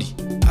story.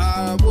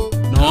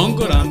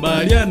 Nongo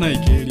rambalia na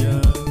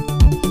ikelia.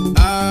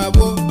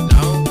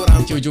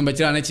 Ujumbe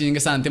chirana chinge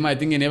sante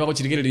maitinge neba ko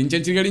chirigere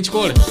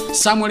linchikole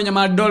Samuel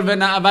nyama Dolve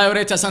na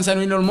Violeta sansa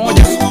no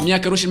moja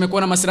miaka rushi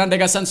nimekuwa na Masiranda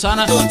ga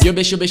sana yo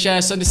besha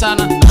asante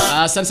sana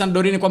sana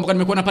Dorini kwa mkoa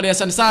nimekuwa pale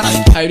asante sana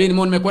Irene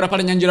Mon nimekuwa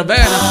pale Nyanjira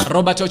Vena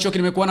Robert Ochoki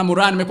nimekuwa na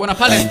Muran nimekuwa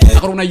pale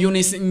akona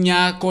Eunice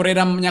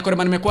Nyakorera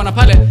nimekuwa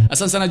pale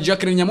asante sana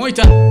Jacqueline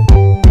Nyamoita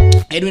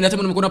Edwin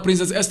Atemo nimekuwa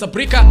Princess Esther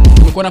Prika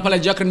nimekuwa pale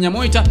Jacqueline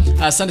Nyamoita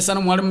asante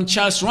sana mwalimu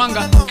Charles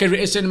Rwanga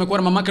Kerry Esther nimekuwa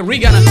na mamake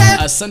Regan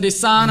asante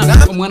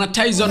sana mwana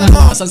Tyson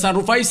asante sana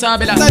Rufai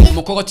Sabela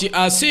Mokokoti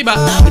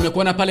Asiba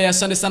nimekuwa pale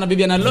asante sana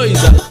Viviana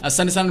Loiza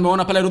asante sana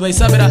nimeona pale Rudha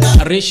Isabela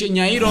Rishi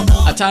Nyairo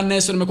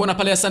Ataneso nimekuwa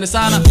pale asante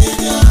sana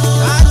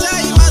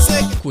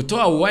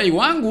kutoa uhai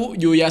wangu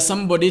juu ya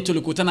somebody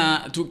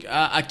tulikutana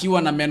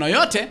akiwa na meno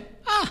yote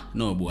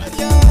no bwana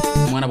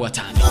mwana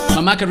bwatani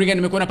mamake Regan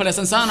nimekuwa pale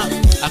asante sana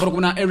akoro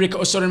kuna Eric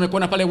Osoro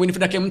nimekuwa pale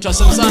Winifred Ake mtu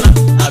asante sana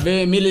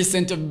abe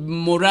Millicent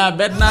Mura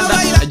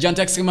Bernanda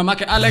Jantex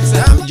mamake Alex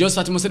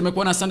Josephat Mose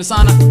nimekuwa asante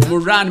sana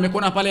Muran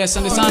nimekuwa pale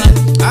asante sana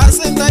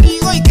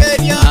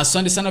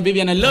asante sana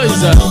Vivian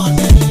Loiza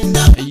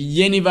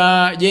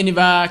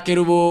Jennifer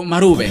Kerubo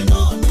Marube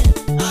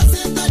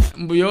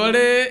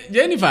mbuyole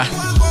Jennifer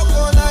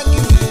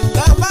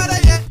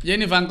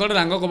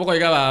ngolera ngoko boko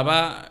iga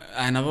baba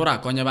anabora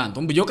konya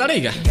bantu mbuyoka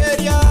leiga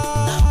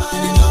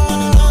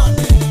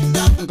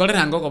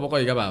ngolera ngoko boko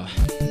iga baba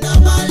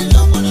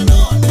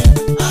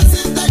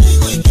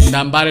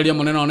ndambale lyo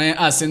moneno ne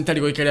asentali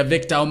goikeria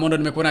Victor Omondo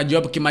nimekuwa na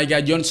Job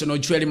Kimaiga Johnson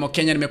Ojueli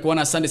Mokenya nimekuwa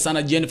na asante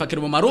sana Jennifer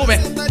Kerubo Marube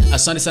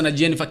asante sana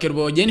Jennifer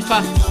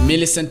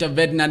Millicent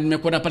Vedna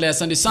nimekuwa pale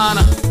asante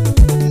sana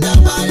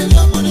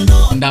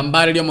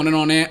ndambale lyo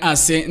moneno ne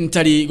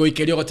asentali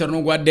goikeria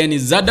goterno gwa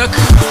Dennis Zadok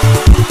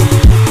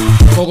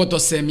Kogo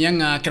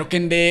tosemianga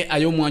kerokende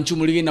ayo mwanchu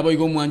muligi nabo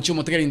igo mwanchu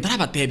motegeri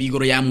ntaraba tebi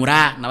igoro ya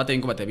mura nabate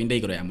ingo batebinde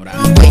igoro ya mura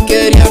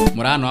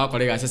mura no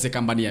akolega sese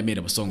company ya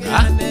mere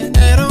bosonga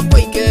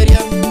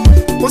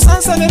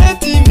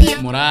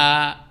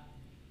mura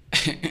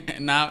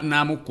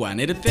na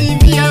mukwanerete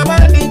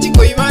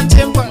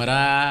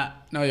mura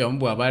no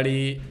yombu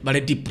abali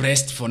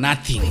depressed for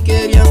nothing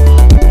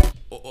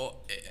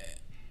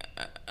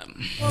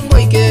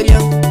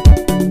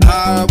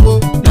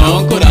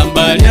no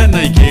korambalia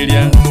na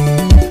ikeria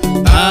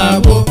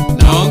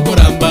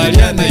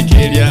na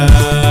ikeria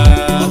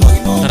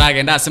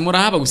Taragenda semura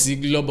haba kusi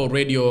Global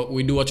Radio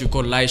we do what we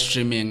call live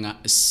streaming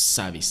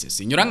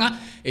services nyuranga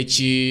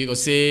echi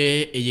ose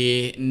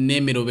eye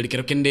nemero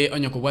berikero kende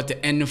onyoko bwate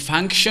n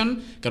function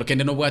kero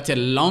kende no bwate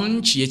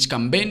launch yechi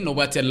campaign no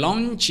bwate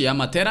launch ya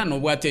matera no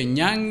bwate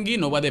nyangi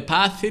no bwate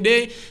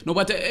birthday no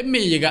bwate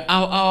emeyega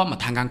aw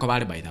matanga nko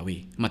bale by the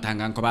way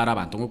matanga nko bara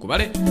abantu ngo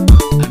kubale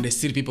and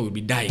still people will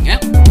be dying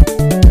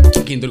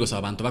kindurgo sa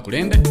abantu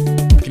bakulende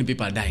lakini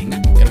people are dying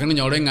kero kende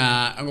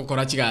nyorenga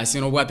ngokora chigasi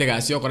no bwate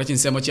gasi okora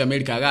chinsemo chi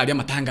America ga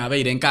matanga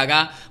abeire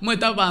nkaga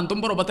mweta abantu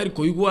mboro batari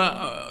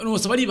koigwa no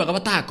sabari baga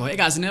batako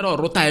egasi nero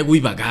rota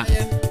eguibaga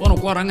ono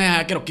kwaranga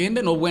ya kero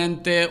kende no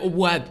bwente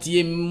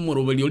obwatie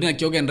murobeli oli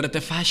nakyo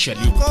gendrete fashion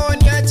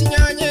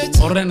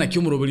orre na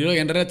kyumurubuliro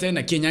genderete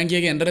na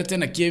kinyangi genderete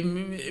na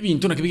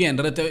bintu na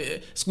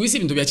kibigenderete squeeze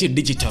bintu bya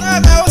digital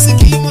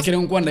kire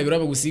nkwanda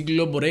biraba gusi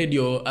global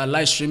radio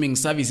live streaming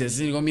services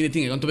ni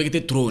community ngonto begete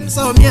drone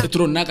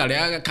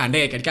nakale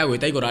kande kalika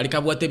gweta igoro ali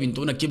kabwate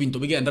bintu na kibintu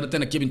bigenderete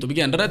na kibintu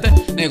bigenderete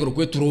na igoro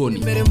kwe drone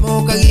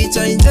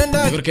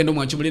igoro kendo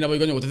mwachumulina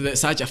boigonyo gutete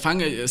search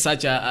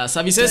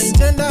services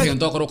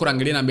kendo akoro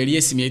kurangirina na mbeli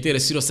esi mietere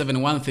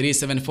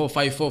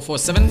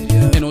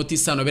 0713745447 enoti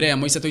sano bere ya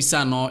moisa to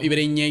isano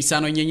ibere nye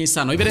isano nyenye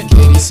isano ibere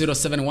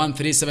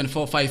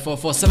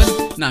 0713745447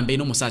 nambe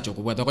ino musacho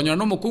kubwata konyora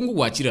no mukungu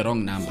gwachire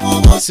wrong number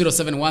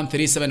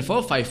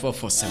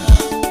 0713745447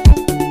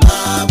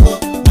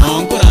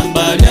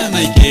 onkorambalia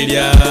na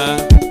ikeria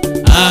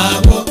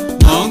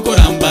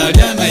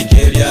onkorambalia na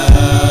ikeria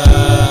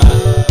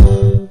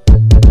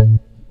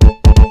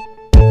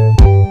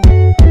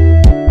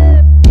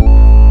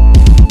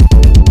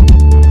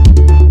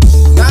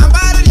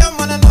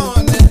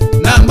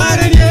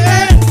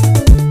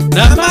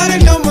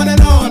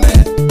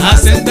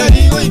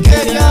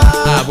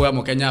abwa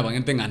mukenya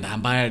bangente nganda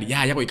mbali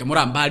ya yabo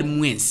ikamura mbali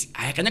mwensi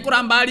aya kanya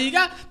kura mbali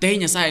ga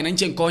tehnya sai na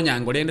nche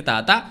nkonya ngolende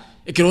tata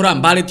ikirora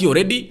mbali ti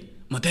already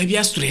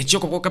motebia stretch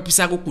ko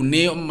kapisa go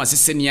kune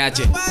maseseni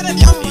yache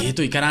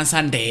to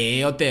ikaransa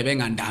nde otebe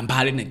nganda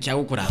mbali ne kya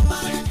gukura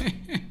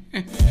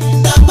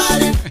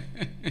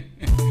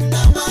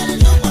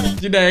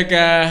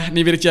Jidaka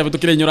ni birchia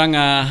butukile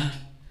nyoranga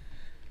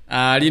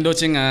lindo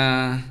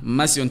chenga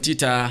Masion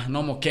Tita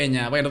no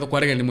Kenya baenda to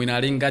kwarega ni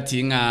mwina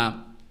lingati nga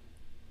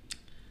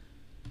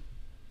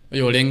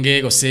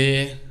oyolenge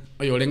gose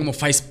oyolenge mo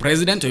vice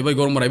president oyibo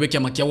igoro muraibe kya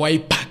makia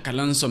Wiper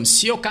Kalonzo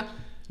Musyoka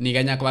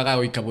niganya kwa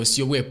gago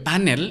ikabosio bwe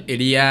panel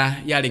elia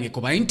yalenge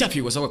ko ba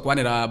interview gose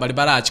kwanera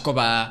balibara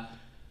achikoba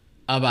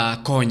aba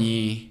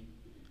konyi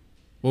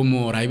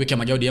bomo raibe kya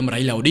magia ODM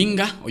Raila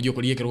Odinga oyo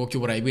koliye kero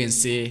kyo raibe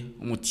ense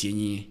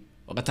omutienyi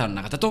wakatano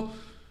na gatatu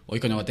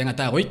oikonya watenga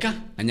ta goika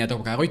anyata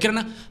ko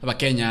kagoikirana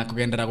abakenya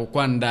kugendera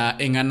gukwanda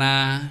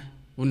engana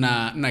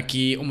una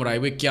naki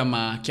umuraibe kya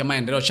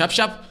maendeleo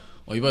sharp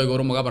oyibo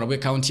igoro mugabara bwe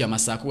county ya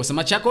Masaku gose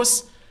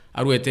Machakos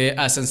aruete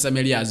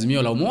asensamelia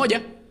azimio la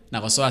umoja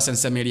na goso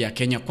asensamelia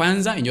Kenya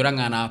kwanza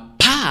inyoranga na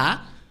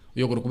pa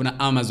uyogoro kubina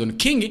Amazon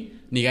King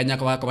niganya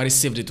kwa bari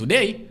received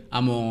today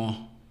amo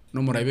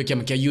no muraibe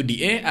kya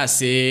UDA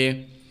ase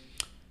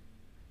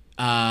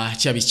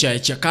chabicha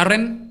cha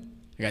Karen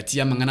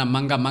gatia mangana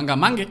manga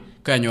mange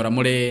kanyora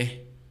mule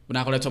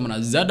unakoletwa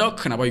mona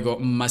Zadok na boigo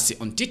Masi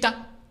Ontita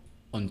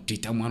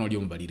mwana oli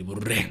ombaliri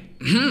burre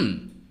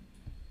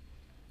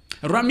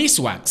Ramis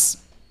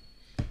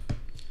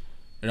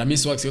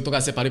Wax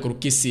yotoka separe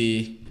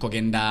kurukisi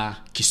kogenda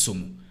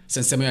Kisumu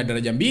sensemo ya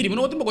daraja 2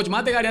 muno timbo ko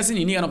chimate gari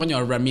asini ni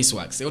anakonyora Ramis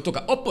Wax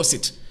yotoka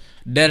opposite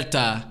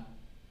Delta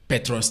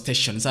petrol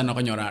station sana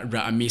konyora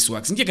Ramis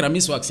Wax ngike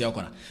Ramis Wax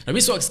yakora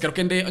Ramis Wax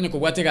karokende onye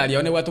kugwate gari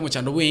one bwatu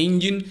muchando bwe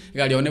engine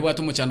gari one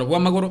bwatu muchando bwa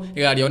magoro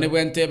gari one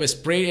bwente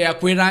spray ya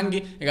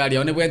kwirangi gari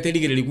one bwente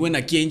ligirili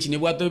gwena kienchi ne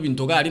bwatu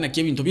bintu gari na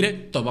kie bintu bire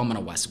toba mana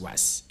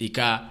was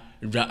ika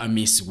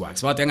Ramis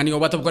Wax batenga ni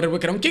bwatu bukorerwe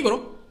kera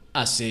mukigoro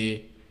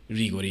ase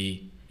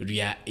rigori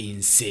ria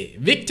inse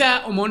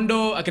Victor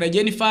Omondo akira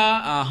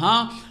Jennifer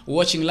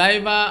watching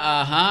live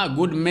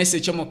good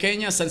message from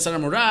Kenya Sansana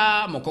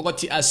Mura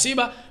Mokogoti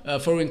Asiba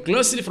following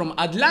closely from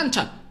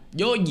Atlanta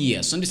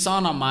Georgia sandi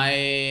sana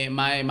my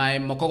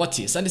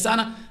Mokogoti sandi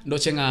sana ndo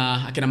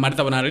chenga akina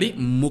Martha Banarali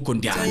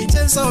mukondiani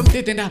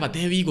tetenda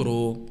batevi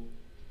igoro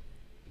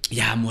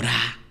ya Mura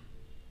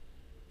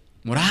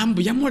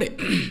mbu ya mure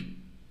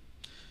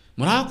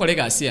Mura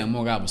kolega asia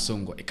moga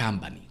busongo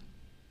company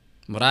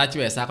Murachi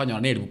wesa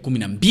konyora neri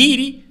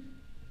 12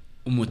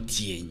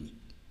 umutienyi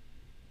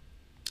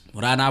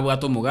Murana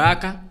abwato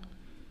mugaka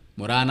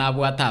Murana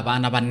abwata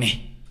abana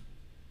bane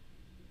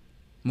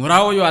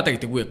Murao yo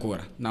atakitiguye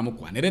kora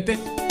namukwanerete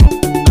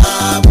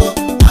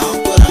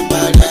onkora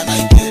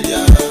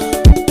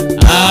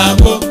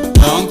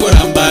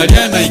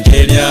mbalia na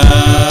ikeria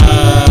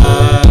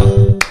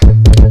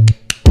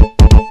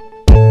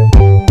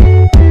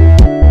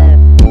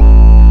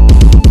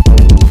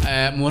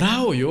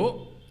Murao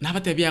yo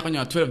nabatebya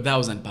konyora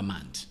 12,000 per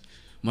month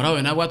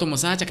Murawe na bwato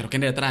musacha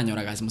karokendera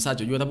taranyora gasi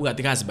musacha yo tabuga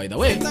tigasi by the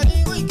way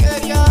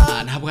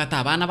na bwata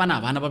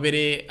abana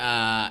babere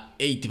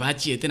 8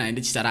 bachiete na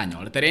ende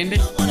chisaranyora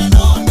terende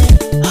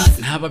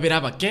na babere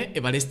abake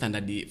ebale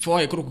standard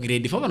 4 ekuru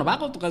grade 4 bano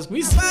bako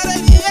tukasqueeze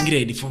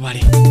grade 4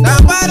 bale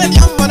nambare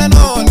lyomone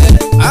none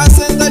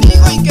asenta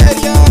ligo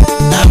ikeria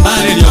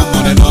nambare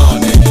lyomone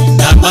none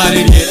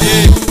nambare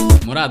lye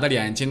murada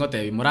lya nchengo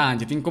tebi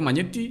muranje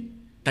tinkomanyeti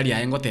tali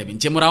ayengo tebi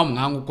nche murao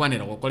mngangu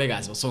kwanera gukore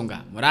gazi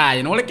osonga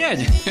muraye nole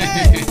kenye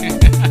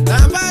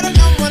nambare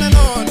lyomone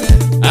none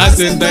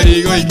asenta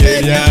ligo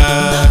ikeria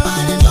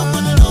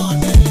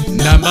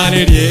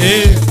nambare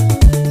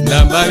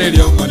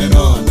lyomone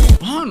none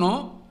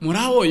no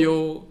murao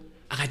yo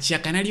akachia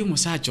kanali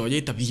umusacho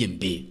yeta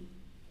BMB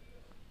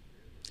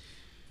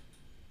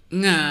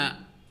nga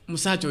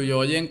musacho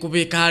yo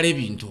yenkubekale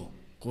bintu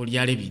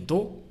kulyale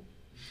bintu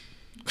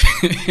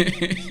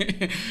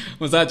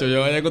Musacho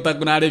yo ya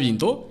kutakunare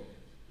bintu.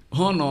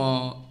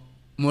 Hono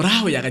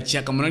muraho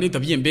yakachaka munali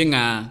tabie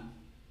mbenga.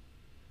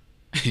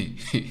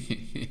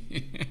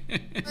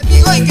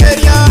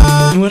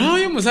 Muraho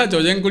yo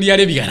musacho yenguli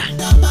ale bigara.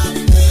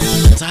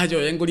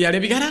 Musacho yenguli ale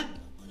bigara.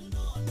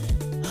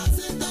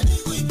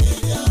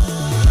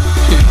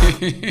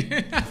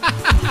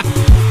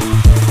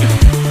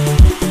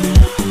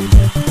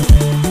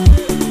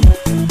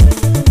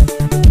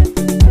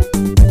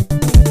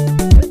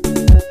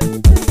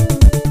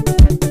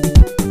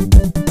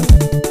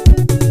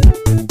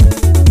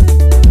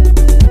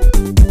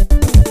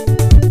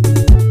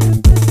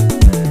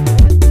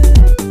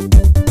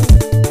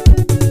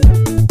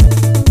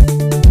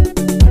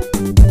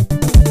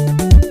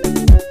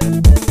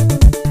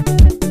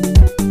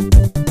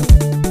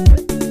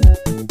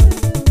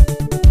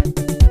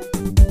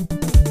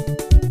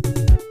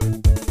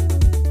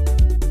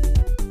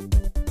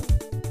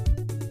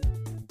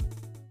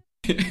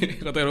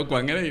 Kotero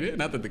kwangere ire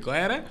nate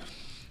tikoere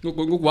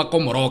nguku gwako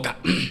moroka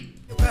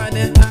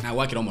na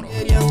wakiro moroka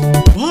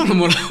bono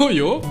morao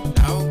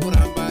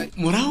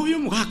yo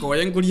mugako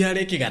yenguri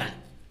are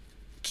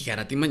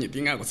kigara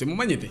timanyiti ngako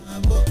simumanyite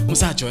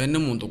musacho ene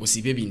muntu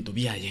kusibe bintu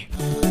byaye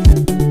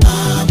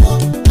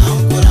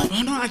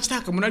bono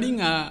achitaka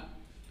munalinga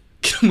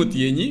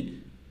kimutiyenyi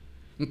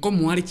nko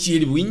mwari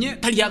chiri bwinye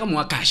taliaga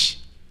mwakashi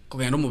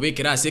kogendo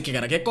mubekera ase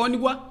kigara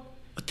kekonigwa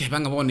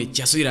otebanga bone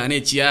chiasira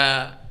ne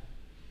chia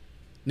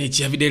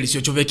Nechi avideli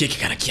sio choveke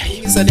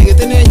kikarakiaye.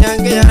 Sanegete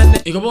nyange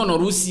yane. Ikobono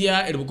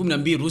Rusia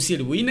 12 Rusia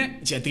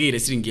 4 chiatigire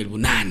siringi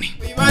 8.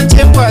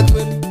 Ibanje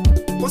mbwatwe.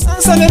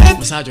 Musansa nere.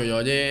 Musacho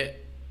yoje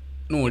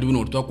no oli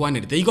buno twa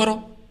kwanirite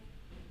igoro.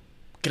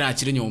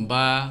 Kirachire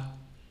nyomba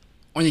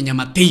onye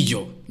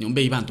nyamateyo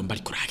nyombe ibantu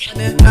mbali kurage.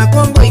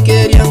 Nakongo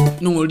ikeria.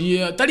 No oli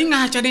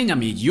talinga acha ne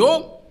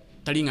nyamiyo.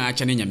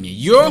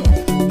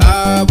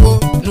 Abo.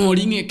 No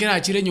oli nge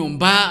kirachire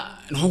nyomba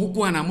no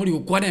kukwana muri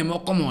kukwana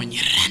moko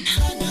monyerana.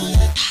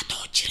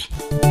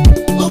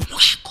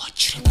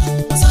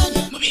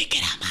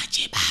 Mubekera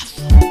amache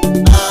bafu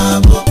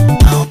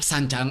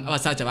sanjang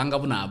abasacha banga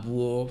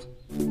bunabuo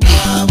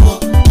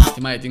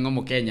timaye tingo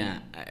mu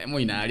Kenya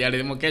moina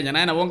ali mu Kenya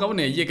naye nabonga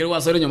buneje kero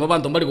wasore nyoma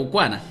bantu mbali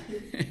kukwana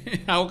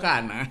au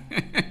kana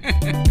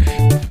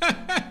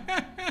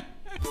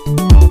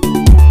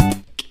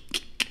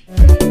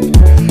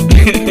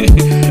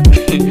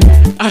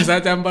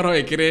asacha mbaro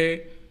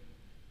ekire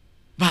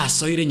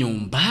basoire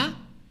nyomba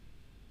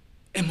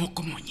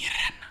emoko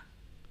monyerana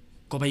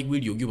koba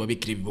igwiri ogyo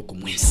babekire biboko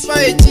mwesi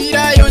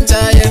bayechira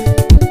yonjaye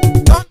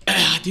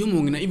ati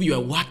umungina if you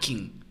are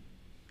working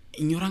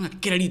inyoranga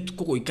kerali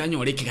tukoko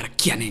ikanyo leke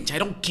garakia nenja I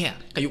don't care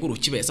kayukuru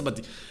chibesa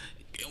but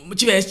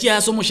chibesa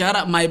ya so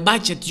mushara my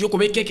budget yoko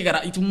bekeke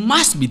gara it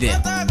must be there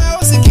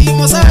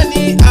usikimo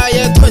sani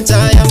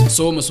ayatonjaya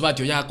so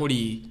musubati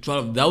yakoli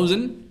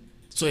 12,000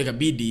 so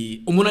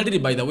ikabidi umunaliri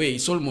by the way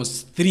it's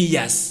almost 3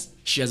 years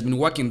she has been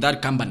working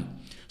that company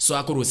so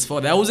akoro was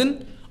 4,000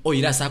 o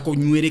irasa ko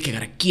nywere ke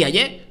garakia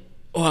ye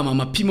o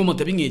mama pimo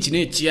motabinge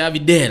chine chia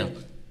videra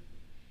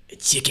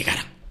chieke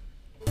gara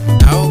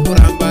au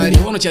kurambari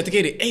ono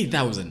chatikere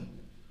 8,000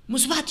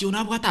 musubati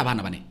unabwa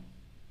tabana bane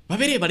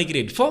babere bari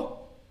grade 4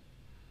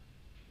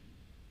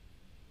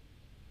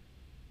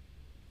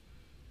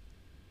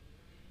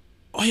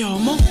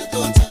 oyomo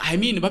I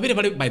mean babere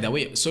bari by the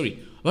way sorry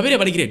babere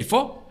bari grade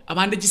 4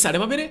 abande chisare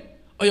babere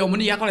oyomo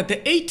ni yakolete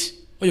 8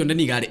 oyo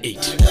ndani gare 8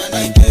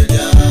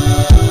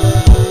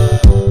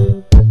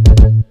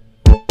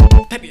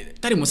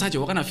 tari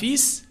musacho wakana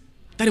fees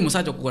tari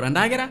musacho kukora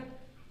ndagera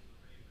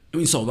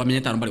inso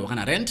bamenye taro bali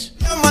wakana rent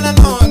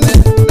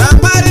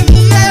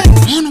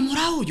mono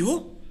murao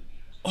yo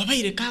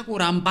obaire kako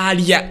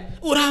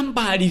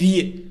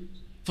urambalirie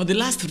for the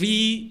last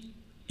 3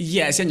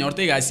 years ya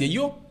nyorte gasi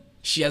yo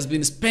she has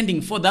been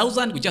spending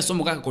 4,000 kucha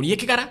somo kaka koriye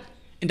kikara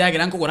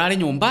ndagera nko korale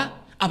nyomba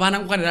abana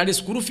ngukana rale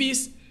school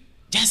fees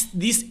just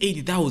this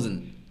 80,000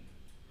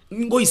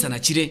 ngoisa na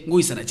chire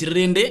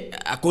rende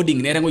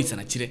according nere ngoisa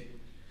na chire.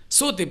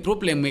 So the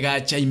problem we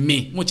got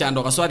chaime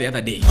muchando kaswa the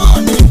other day.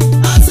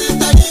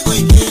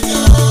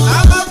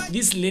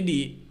 This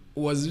lady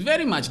was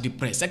very much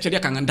depressed. Actually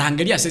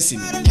akandangalia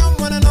sesimi.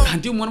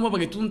 Kanti umwana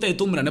mabage tunta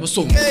etumra nebo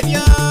somo.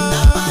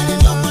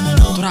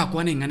 Tora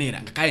kwane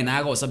nganera kai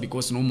naga osa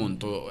because no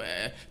monto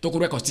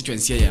tokuru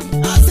constituency ya.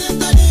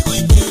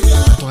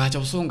 Togacha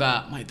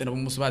usonga maitera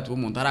musubati bo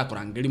montara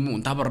kurangeli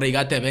montaba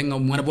regate benga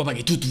umwana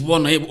bobage tutu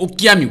bono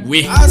okiami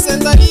we.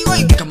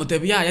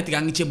 Kamotebia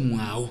yatigangiche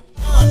mwao.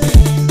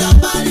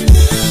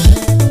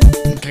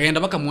 Kagenda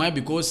baka mwaya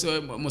because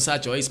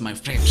musacho is my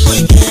friend.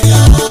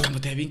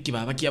 Kamutebi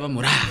kibaba kiyaba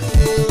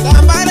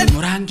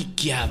murangi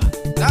kiyaba.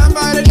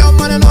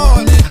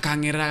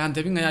 Akangera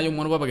kantebi ngayo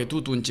mwana baba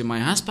ketutu nche my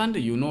husband,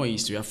 you know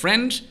he's your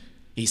friend.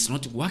 He's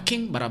not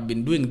working, but I've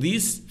been doing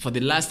this for the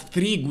last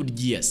 3 good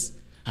years.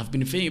 I've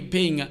been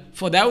paying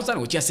 4,000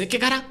 which is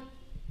sekekara.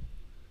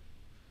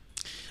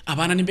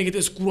 Abana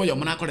nimbegete skuro yo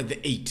mwana kole the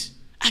 8.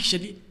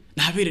 Actually,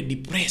 na very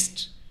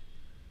depressed.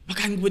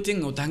 bakangwete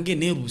ngotange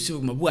nerusi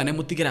mabwana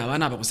mutigira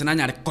abana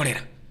bakusenanya ari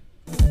kolera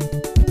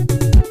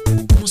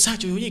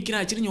musacho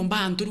yoyekira kiri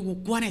nyomba nturi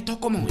gukwana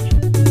toko monya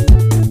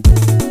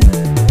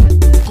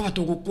ko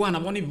batugukwana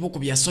bone biboko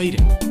bya soire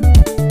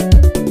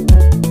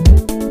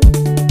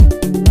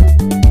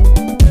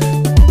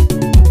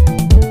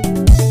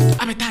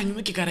abetanyu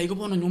mekikara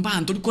igobono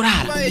nyomba nturi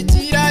kurara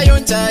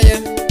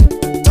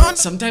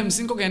sometimes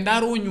inko genda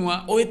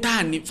runywa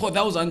oetani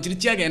 4000 tiri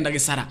cyagenda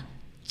gisara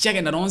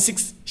cyagenda on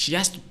 6 she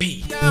has to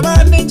pay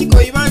abane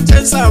kiko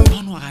ibancensa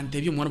ono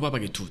agantebye umwana baba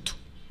gitutu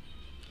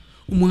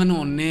umwana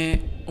one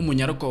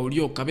umunyaroko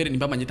uriyo kabere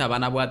nimbamanyita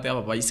abana bwate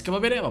aba bayisike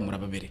babere abamura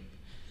babere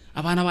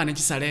abana bane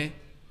kisale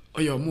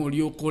oyo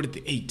muri ukorete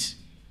 8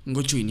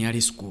 ngo chuini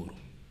ari school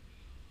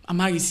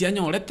amagisi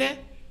anyorete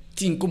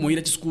tinko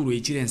muira ci school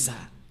ekirensa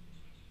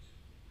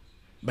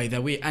by the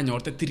way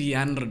anyorete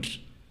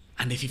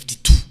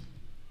 352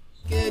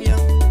 keria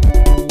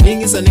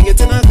ingisa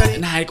ningetena kare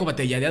na haiko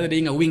bateya the other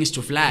inga wings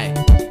to fly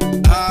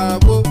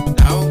abo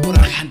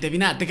naongura hante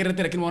bina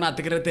tekerete lakini wana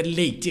tekerete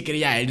late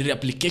keria ya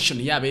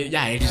application ya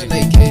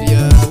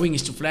keria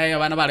wings to fly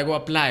abana bare go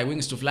apply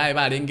wings to fly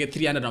bare nge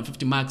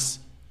 350 marks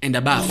and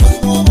above.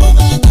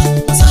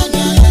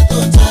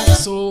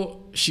 So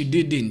she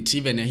didn't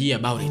even hear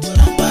about it.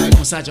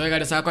 Musacha wega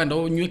desa kwa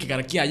ndo nywe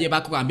kikarakia ye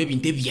bako gambe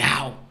binte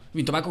byao.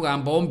 Bintu bako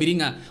gamba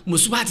ombiringa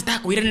musubati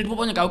tako ire ndi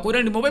poponya ka ko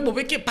ire ndi mobembo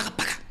beke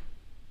paka.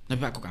 Na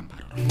bako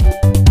gambaro.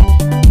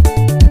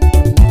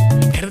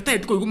 Erta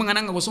itko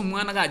igumanga ngo so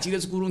mwana ga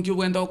chire skuru nkyo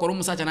bwenda okoro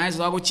musacha naye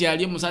so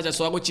agochialie musacha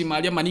so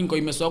agochimalia maninko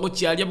imeso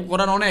agochialia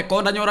bukora none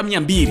konda nyora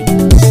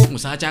 200.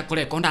 Musacha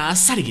akore konda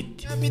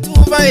asarigiti.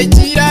 Bitumba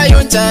ejira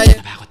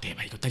yonjaya. Bako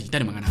teba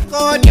ikotagitari mangana.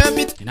 Konya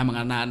bit. Ina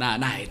mangana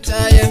na eto.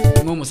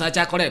 Ngo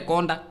musacha akore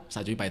konda,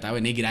 musacha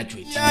ipaitawe ne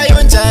graduate.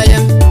 Yonjaya.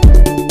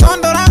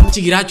 Tondora.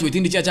 Chi graduate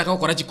ndi cha chaka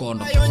okora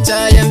chikondo.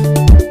 Yonjaya.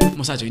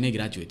 Musacha ine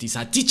graduate is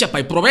a teacher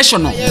by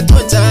professional.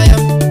 Yonjaya.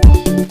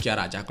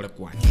 Kiara chakole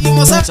kwani.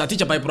 Sa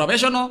teacher by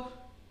professional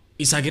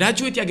is a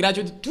graduate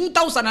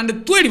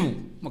 2012.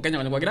 Mokenya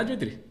wale kwa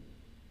graduate.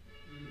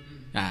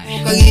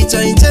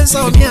 Okagicha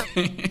intenso mia.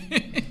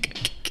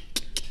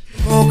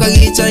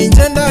 Okagicha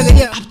intenda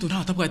gya. Up to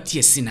now tabwa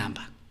TSC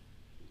number.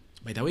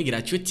 By the way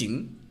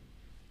graduating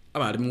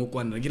abari mu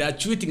kwana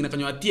graduating na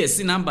kanywa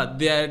TSC number,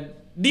 there are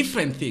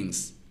different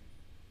things.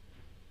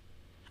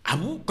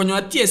 Abu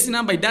kanywa TSC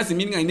number it doesn't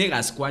mean nga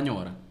gas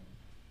kwanyora.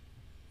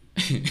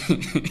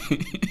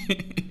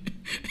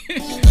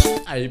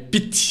 I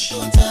pity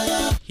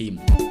him.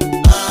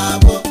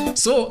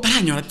 So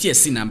taranyora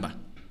TSC number.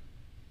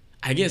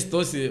 I guess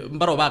those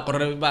mbaro ba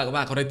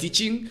kore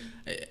teaching,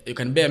 you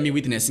can bear me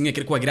witness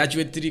ngeke kwa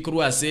graduate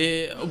kurwa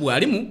se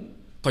obwalimu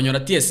konyora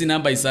TSC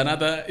number is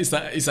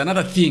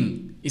another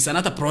thing, is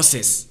another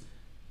process.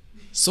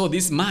 So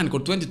this man ko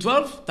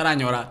 2012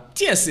 taranyora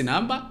TSC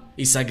number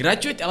is a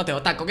graduate agote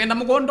batako genda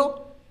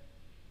mugondo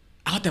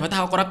agote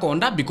batako kora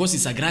konda because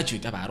is a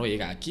graduate abaro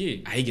yega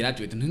ki ai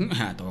graduate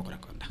ha to kora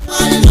konda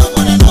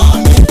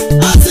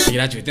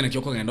graduate na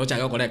kyoko genda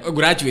ochaka kora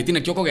graduate na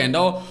kyoko genda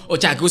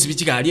ochaka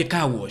usibichigari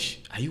ka wash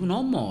ayu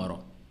no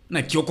moro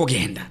na kyoko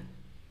genda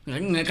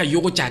ngaka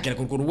yoko chakira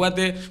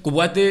kubwate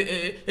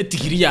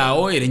tikiri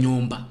yao ere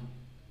nyumba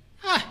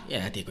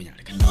ya teko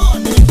nyareka.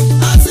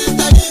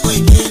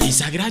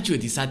 Is a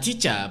graduate, is a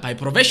teacher by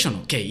profession.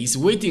 Okay, he's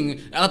waiting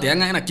ate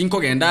yanga na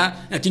kinko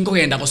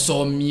genda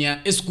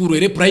kosomia eskuru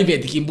ere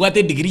private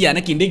kimbwate degree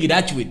yana kinde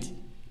graduate.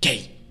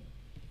 Okay.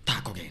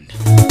 Tako genda.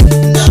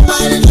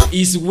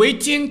 Is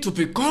waiting to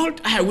be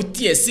called with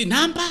TSC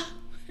number.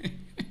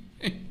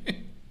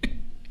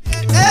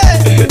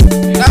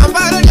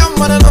 Nambare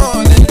nyamana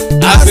none.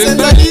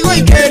 Asenda ligo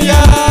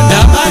ikeria.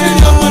 Nambare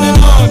nyamana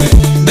none.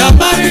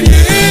 Nambare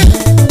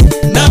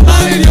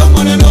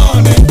nyamana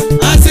none.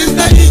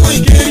 Asenda ligo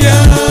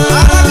ikeria.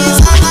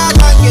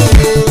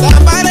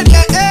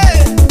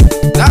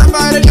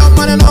 Nambare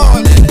nyamana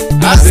none.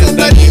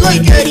 Asenda ligo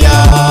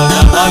ikeria.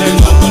 Nambare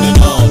nyamana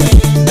none.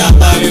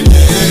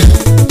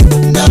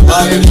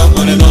 Nambare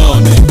nyamana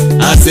none.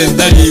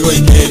 Asenda ligo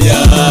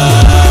ikeria.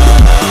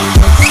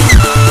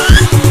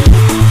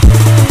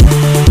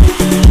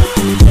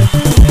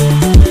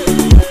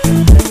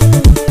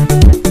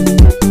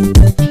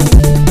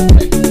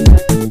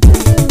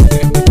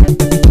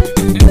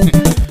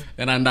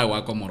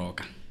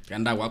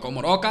 Kanda wako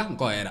moroka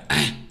ngoera.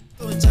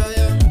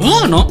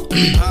 Bono.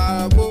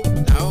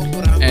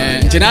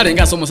 Jenare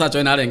nga somo sacho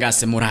enare nga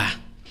semura.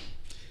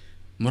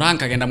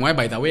 Muranka genda mwe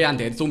by the way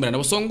ante tumbera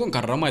na songo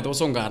nkarama ito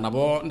songa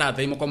nabo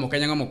ndate imo komo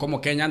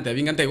Kenya ante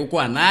vinga ante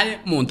kukwa naye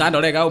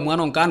muntando lega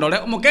umwana onkandole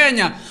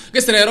Kenya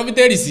geserero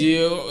viterisi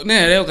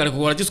nere okale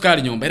kugora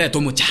chisukari nyomba ere to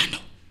muchando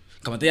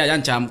kamate ya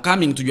yancha I'm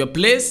coming to your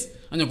place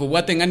anyo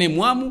kubwate ngane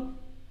mwamu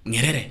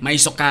ngerere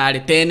maisokale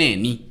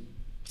teneni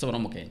sobora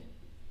Kenya.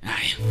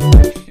 Aya.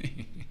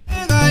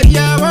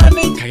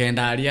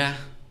 Kagenda alia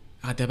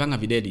atebanga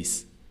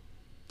videdis.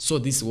 So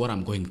this is what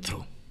I'm going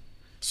through.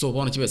 So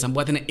bono chibe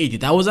sambwate na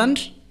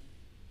 80,000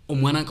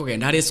 omwana nko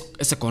genda ari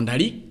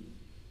secondary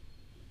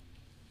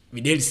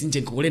videdis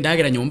nje nkogole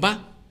ndagira nyomba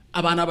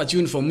abana ba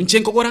uniform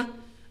nchenko gora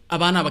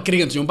abana ba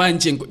kirege nyomba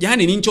nchenko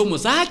yani nincho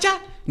musacha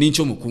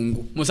nincho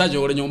mukungu musacha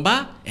gore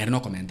nyomba era no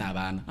komenta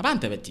abana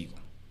abante betiko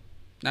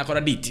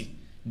nakora diti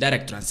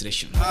direct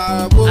translation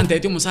ante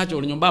eti musacha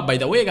gore nyomba by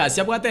the way ga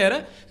sia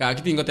bwatere ka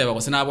kitingo teba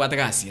ko sina bwate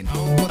ga sien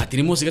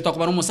atini musike to ko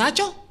bano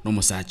musacho no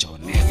musacho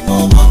ne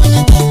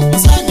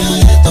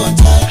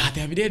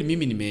ate abideri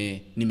mimi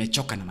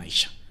nimechoka na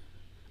maisha.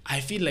 I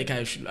feel like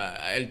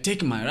I'll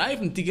take my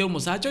life and take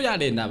musacho ya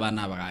denda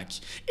bana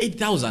bagaki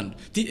 8,000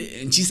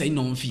 nchisa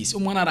ino fees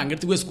umwana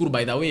rangeti we school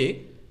by the way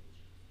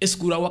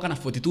school awaka na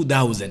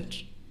 42,000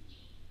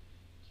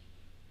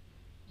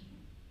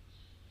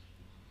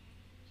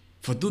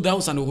 for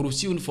 2,000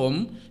 ukurusi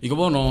uniform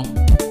ikobono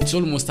it's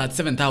almost at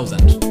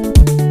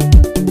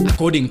 7,000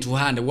 according to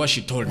her and what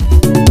she told me.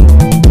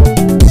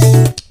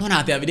 Ona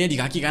ate abidedi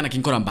gaki kana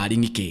kinkora mbali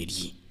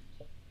ngikeri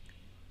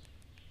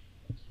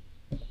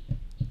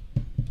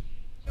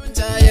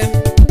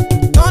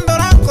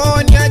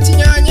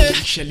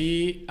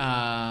actually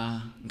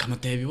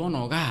ngamutebi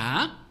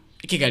bonoga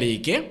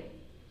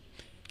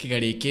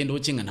kigarike ndo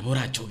chinga na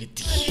bora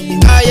chogiti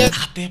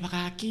ateba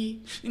kaki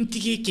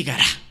ntiki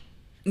kigara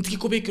ntiki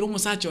kobekiro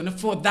musacho ne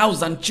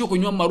 4,000 choko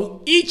nywa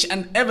maru each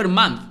and every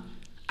month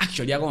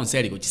actually agon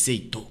seri go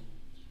chiseito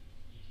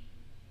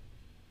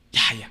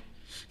ya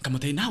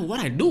ngamutebi now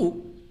what I do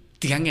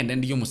tigangende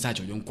ndiyo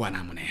musacho yonkwa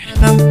na munere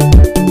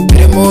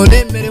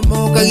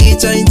meremo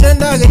kagicha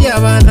intenda gari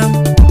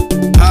abana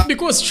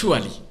because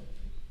surely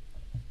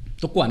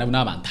tokwa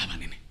na abantu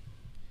abanene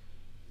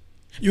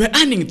you are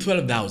earning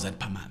 12,000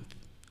 per month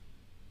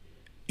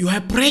you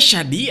are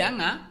pressured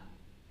yanga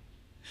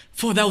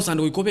 4,000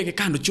 wikobeke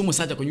kando chumo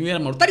saja konywera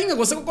maru taringa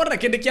gose kokora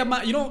kende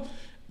kiama you know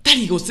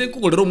tari gose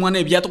kokolero mwana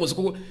ebyato gose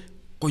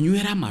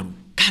konywera maru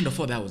kando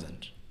 4,000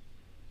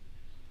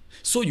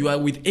 so you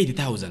are with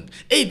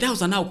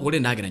 8,000 now kokole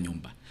ndagera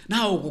nyumba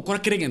now kokora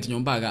kirege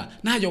nyumbaga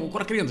nayo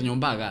kokora kirege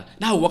nyumbaga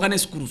now wakane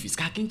school fees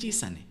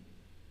kakinchisane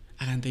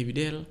aganta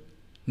ibidel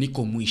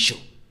niko mwisho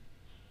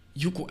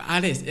yuko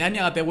ales yani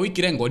ate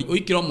oikirengori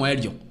oikiro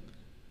mwerio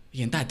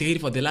yenta tigiri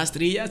for the last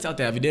 3 years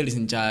ate ibidel is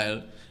in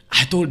child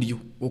I told you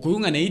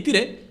okuyunga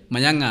neitire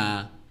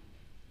manyanga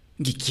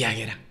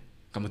ngikiagera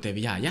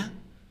kamutebi ya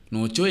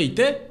no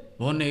choite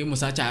bone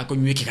musacha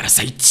akonywe kara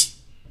site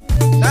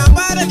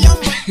nambare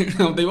byambo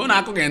ndibona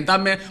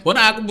akugentame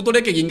bona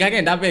akubutoleke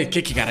kingaga ndabe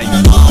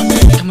kekigara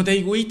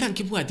kamutebi guita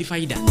nkibwati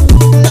faida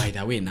by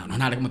the way now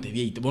nonale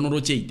kamutebi ite bono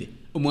rocheite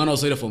umwana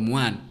osoire form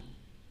 1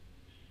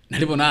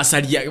 nalibona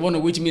asalia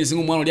bono which means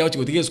umwana uli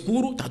achigotige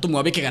skuru tatu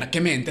mwabeke gara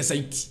kemente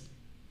site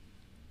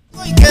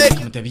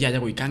kamutebi ya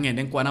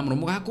guikangende nkwana muno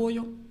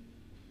mugakoyo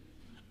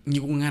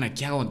ngikungana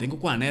kyago ndengo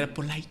kwana era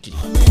politely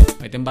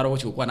aite mbaro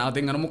gochi kwana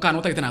atenga no mukana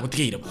utakita na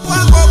kutigira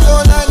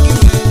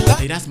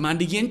iras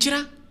mandi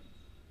genchira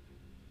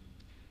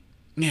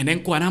ngene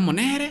nkwana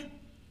monere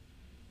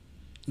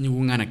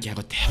ngikungana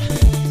kyago teba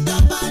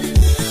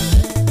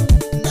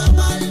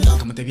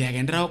kamutebi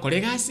agendera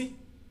kolegasi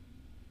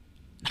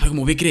nabwo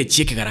mubikire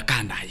chike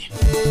garakandaye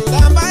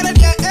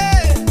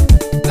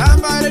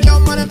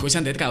ko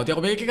sande ka otia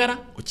ko beke gara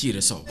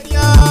ochire so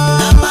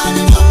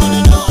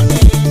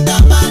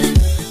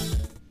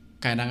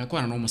kaenda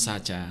ngakwana no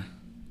musacha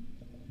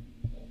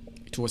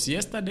it was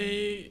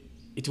yesterday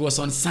it was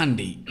on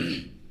Sunday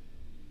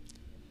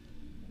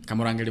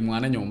kamurangeli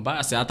mwana nyomba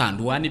ase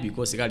atanduani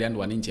because gali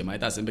anduani nje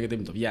maita asembekete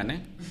bintu byane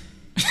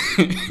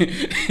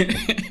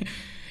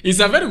is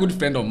a very good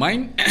friend of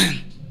mine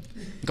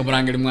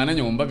kamurangeli mwana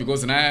nyomba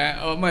because na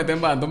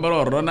matemba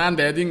ndombaro na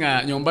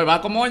ndedinga nyomba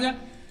bakomonya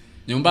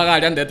nyomba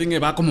gali ndedinga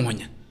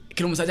bakomonya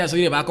kilo musacha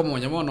soire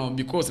bakomonya mono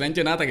because na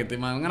nje nata kete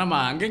mangana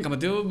mange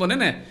kamatio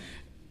bonene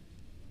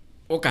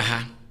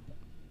okaha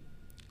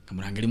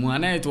kamurangeli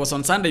mwana it was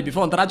on Sunday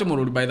before ntaracho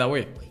mururi by the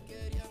way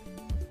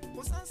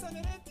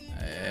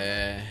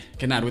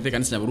kena arwete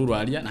kanisa bururu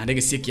alia na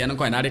ndege sieki yana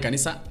kwa na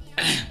kanisa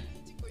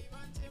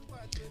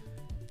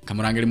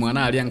kamurangeli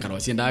mwana alia nkaro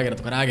siendagera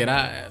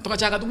tukaragera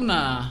tukachaka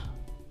tuna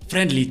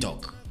friendly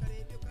talk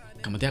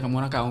kamatia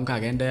kamwana kaonka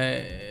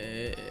agende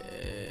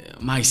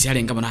magisi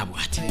ale ngabona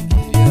abwate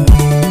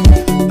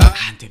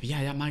ante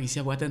bya magisi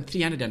abwate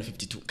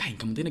 352 kai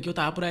kamutene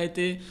kyota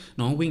upright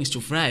no wings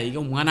to fry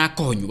go mwana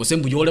akonyu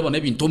gosembu yole bona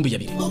ebintu mbi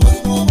yabiri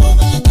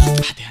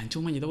ate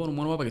anchuma nyida bona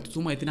mwana wabage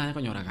tutuma itina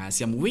yakonyora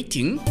kasi am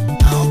waiting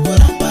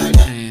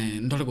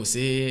ndole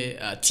gose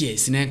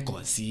ts ne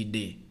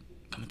consider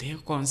kamute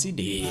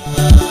consider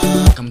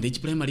kamute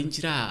primary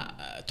nchira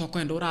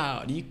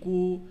tokwendora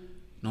liku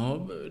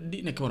no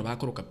dine kebora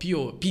bakoroka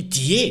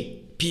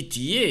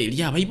PTA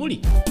liya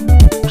baibuli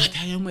ate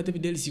ayo mate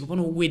bideli siko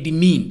bono word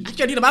mean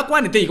actually na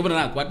bakwane te ko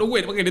bona kwa do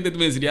word bakende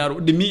tumenzi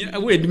yaro the mean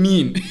word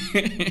mean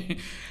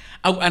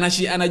au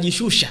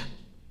anajishusha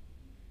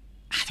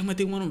ate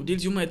mate mwana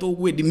bideli yuma to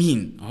word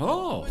mean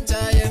oh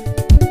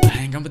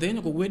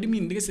ngambatenya ko word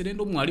mean ndike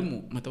serendo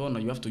mwalimu matabona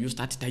you have to use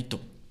that title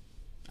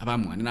aba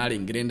mwana na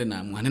lengirende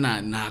na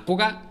mwana na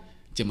koga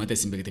chemate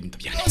simbekete bintu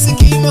byane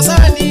sikimo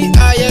sani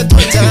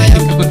ayetonjaya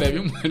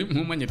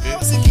mwalimu manye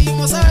pe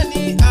sikimo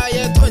sani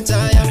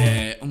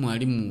ayetonjaya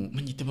mwalimu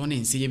manyite bone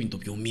ensi y'ebintu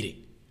byomire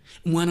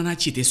umwana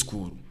nachite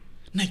school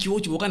na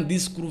kiwochi bokana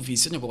this school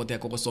fees nya kokote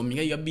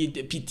kokosominga ya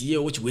PTA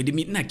wochi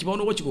wedimi na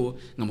kibono wochi ko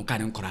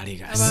ngamukane nkorare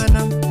gas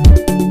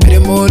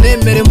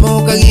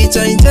meremo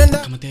kagicha intenda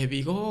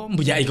kamatebi ko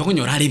mbuya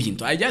ikonyorare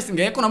bintu I just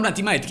ngeko namna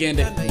tima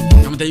itkende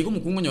kamatebi ko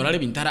mukunyorare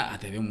bintara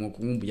atebe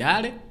mukungu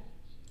yale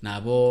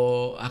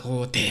nabo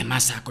ako tema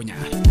sako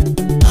nyara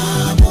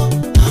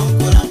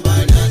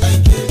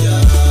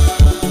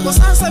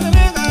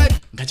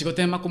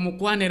ngachikotema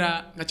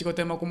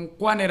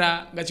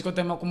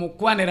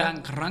kumukwanira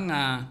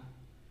nkaranga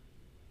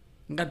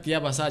ngati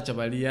abasacha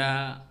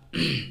balia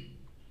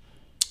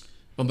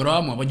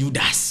Ombramu wa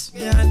Judas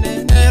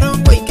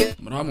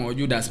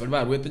bali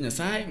barwete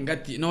nyasaye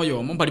ngati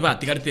noyo mumbali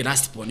batigarite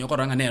last pon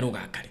yokoranga nero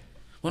gakare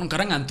wono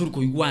karanga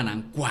nturko igwana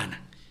nkwana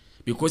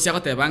because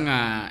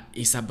yakotebanga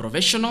is a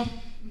professional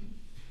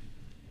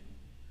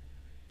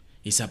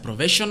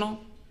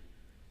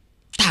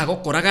tago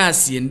koraga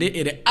siende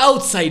ere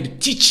outside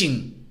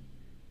teaching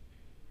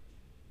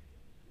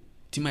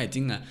tima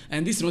etinga,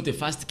 and this is not the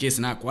first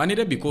case na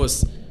kwanire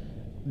because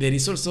there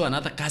is also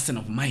another cousin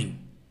of mine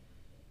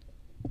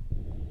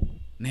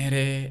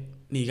nere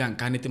niga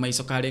nkane tima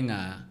isokare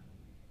nga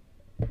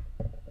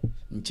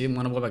nche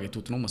mwana bwa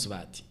bagetutu no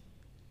musubati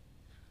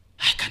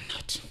I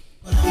cannot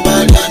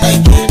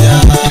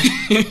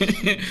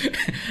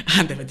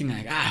ande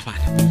batinga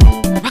fana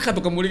baka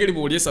tukamurigeri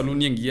boliye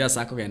saluni ngiya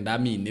sako genda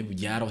mine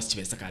bujaro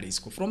chibesa kali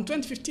school from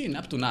 2015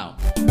 up to now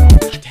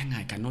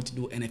I cannot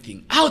do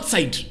anything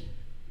outside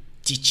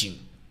teaching,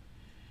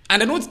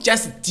 and not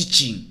just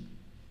teaching.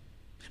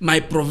 My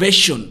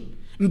profession,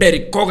 be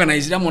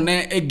recognized among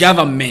a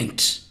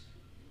government.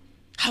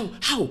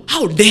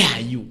 How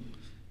dare you?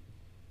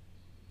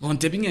 On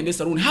tapping in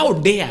this room, how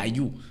dare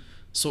you?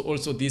 So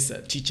also this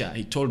teacher,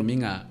 he told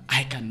me,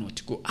 I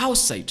cannot go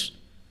outside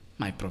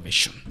my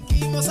profession.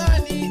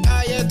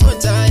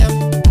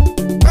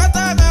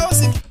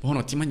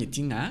 Bono timanye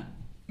tinga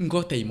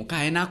ngote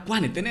imuka ena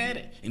kwane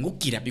tenere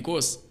ngukira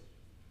because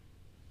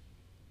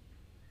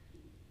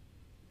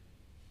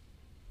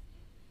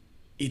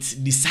it's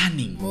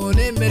discerning.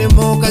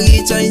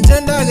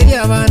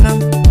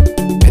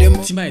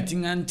 Tima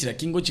etinga ntira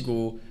kingo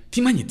chiko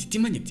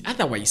timanyeti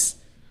otherwise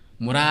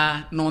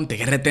mura non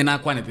tegerete na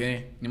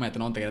kwanete nima ete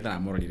non tegerete na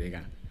morali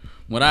rega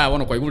mura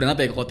wono kwa igule na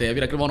te kote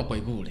yabira kile wono kwa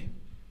igule.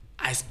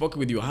 I spoke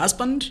with your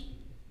husband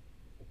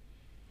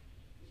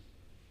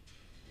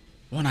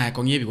wona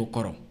akonye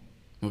bigukoro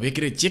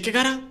mubekire cheke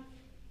gara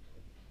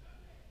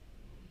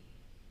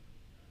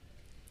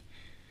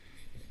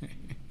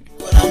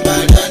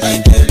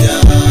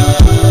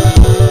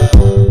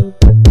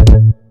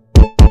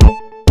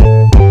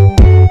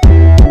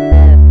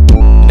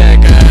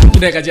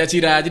Jideka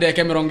jachira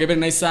jideka mirongo ibiri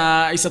na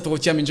isa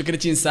togochia minjukire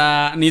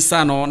chinsa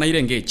nisano na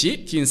irengechi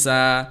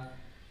chinsa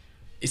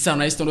isano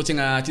na istondo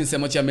chinsa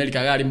mochi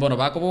America gali mbono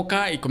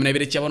bakoboka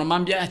 12 chabono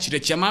mambia chire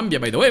cha mambia.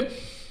 By the way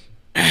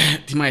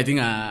timaya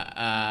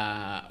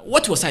tinga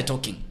what was I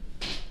talking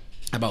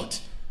about?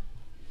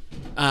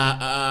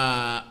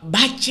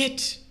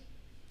 Budget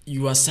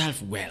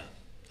yourself well.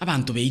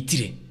 Abantu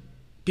beitire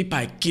people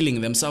are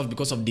killing themselves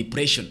because of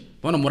depression.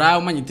 Bono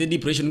murao manyite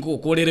depression ko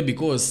kolere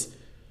because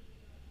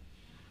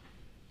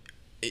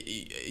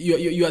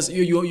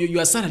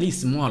your salary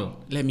is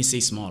small. Let me say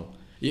small.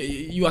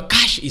 Your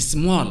cash is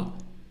small.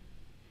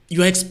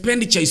 Your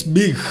expenditure is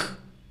big.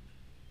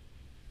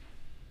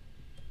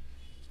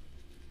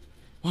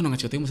 Wano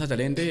ngachote musata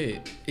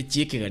lende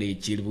echike gari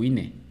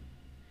chilbuine.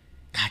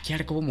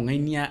 Kakiare ko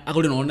mungainia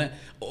agole nona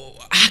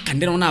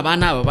akande nona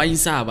abana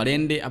abainsa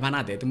abalende abana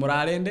atete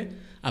moralende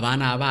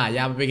abana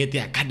abaya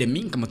begete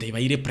academy kamote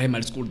baire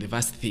primary school the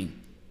first thing.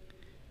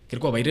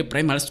 Kiriko baire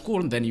primary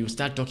school, then you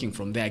start talking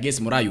from there. I guess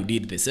Mora you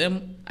did the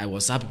same. I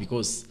was happy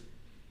because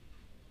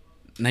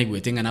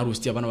naigwetenga na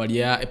rustia bana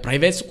balia a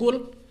private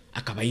school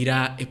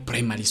akabaira a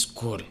primary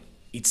school.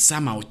 It's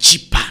somehow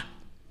cheaper.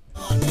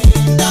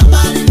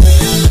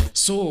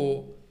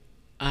 So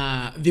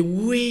the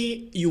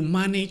way you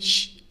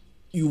manage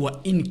your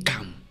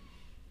income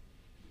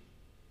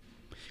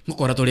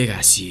ngokora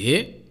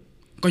tolegasi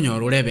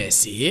konyorore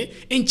besi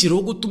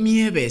enchiro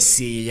gutumie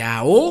besi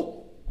yao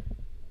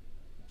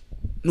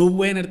no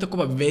buena rita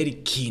kuba very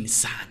keen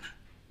sana.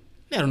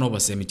 Lero no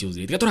basemi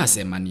Tuesday. Tika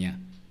semania.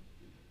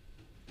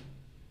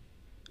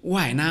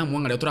 Why na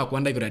mwanga leo tura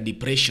kwanda gira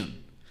depression.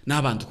 Na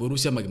abantu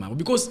kurusia magimabo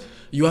because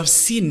you have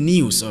seen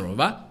news all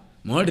over.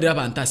 Mwali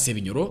abantu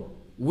asebinyoro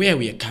where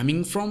we are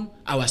coming from,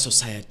 our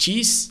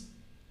societies,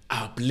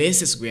 our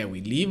places where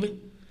we live.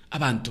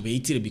 Abantu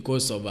beitire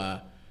because of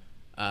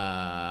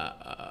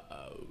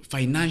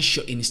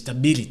financial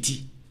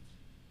instability.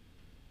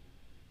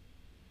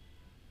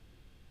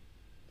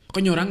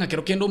 Konyoranga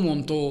kero kendo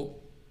monto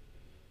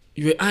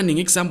you are earning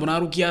example na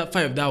rukia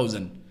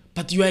 5,000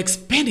 but your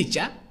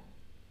expenditure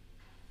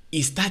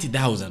is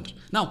 30,000.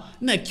 Now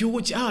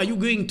how are you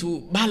going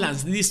to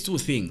balance these two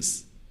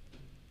things?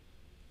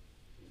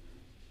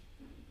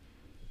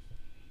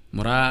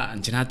 Mora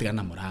nchinati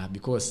kana mora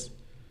because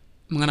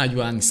mwana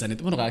jua angisane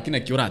tumono ka kina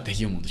kiora ate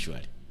hiyo muntu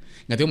shwari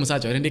ngati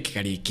umusacha orende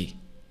kikaliki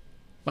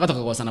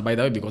bakatoka kosana by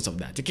the way because of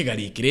that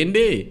kikaliki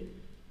rende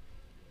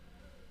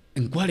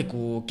nkwale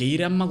ku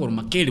keira magoro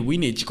makeli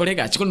wine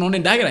chikolega chiko none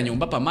ndagira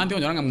nyumba pamande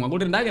onyoranga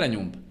mwagore ndagira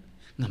nyumba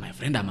na my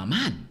friend I'm a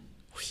man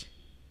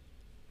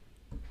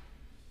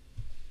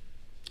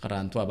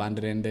karantu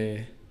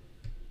abandrende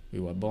we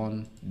were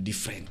born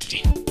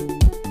differently.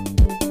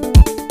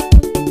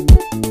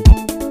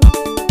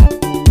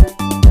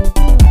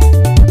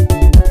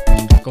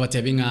 Kwa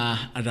tabinga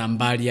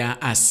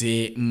rambalia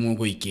ase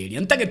mungu ikeli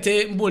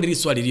ntagete mbuliri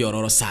swali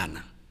liororo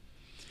sana.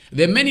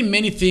 The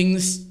many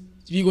things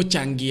bigo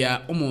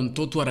changia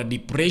omuntu twara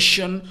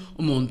depression,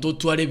 omuntu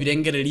tware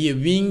birengererie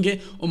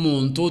binge,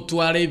 omuntu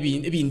tware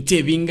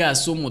binte binga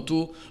so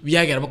mutu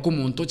byagera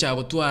bakomuntu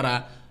cyago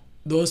twara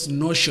those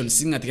notions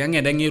singa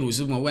tikangenda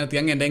ngeruzu mwa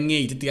tikangenda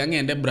ngeit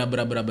tikangenda bra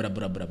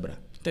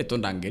teto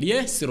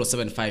ndangerie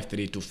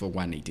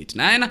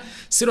 0753241889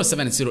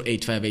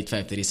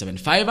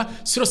 0708585375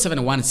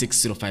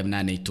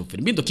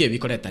 0716059824 bindo kie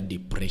bikoleta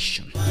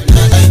depression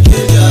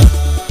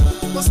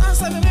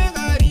Kosansa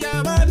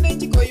merengaria bane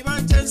chiko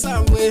ibanche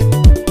samwe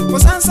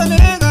Kosansa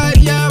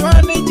merengaria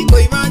bane chiko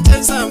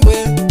ibanche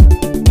samwe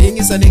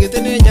Ingisa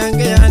nigetene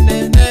nyange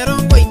yane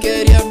nerongo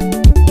ikeria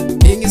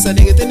Ingisa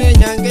nigetene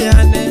nyange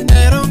yane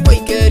nerongo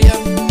ikeria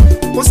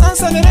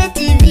Kosansa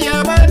mereti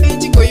via bane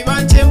chiko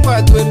ibanche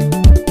mpatwe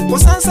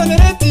Kosansa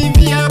mereti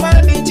via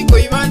bane chiko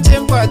ibanche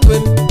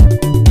mpatwe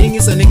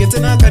Ingisa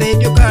nigetena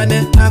karedio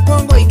kane na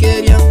kongo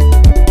ikeria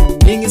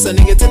Ingisa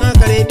nigetena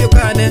karedio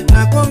kane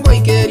na kongo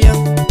ikeria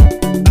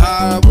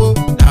Abo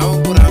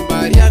nao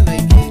kurambaria na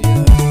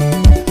ikeria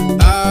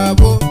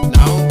Abo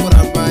nao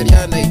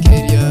kurambaria na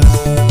ikeria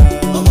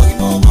Obogi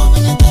momo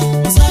manyete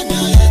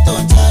masanya yeto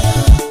chaya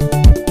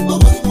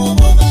Obogi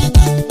momo manyete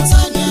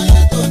masanya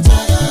yeto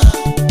chaya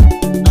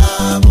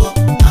Abo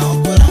nao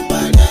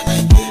kurambaria na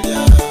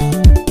ikeria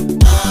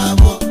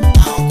Abo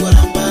nao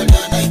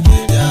kurambaria na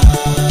ikeria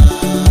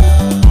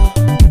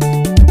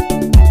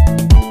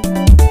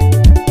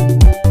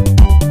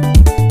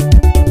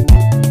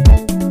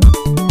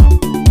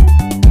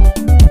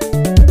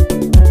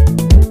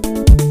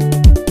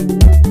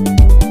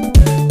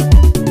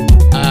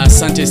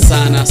Asante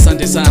sana.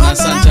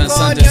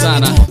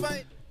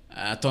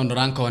 Tondo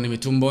ranko ni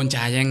mitumbo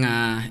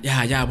nchayenga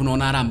ya buno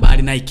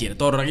narambali na ikira.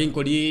 Tondo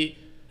ranko li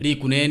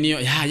kunenio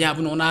ya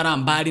buno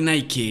narambali na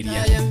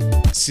ikira.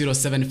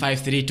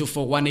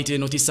 07532418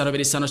 notice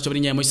robedi sana stobri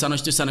nyemo sana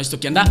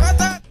stokianda.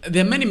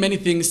 There are many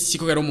things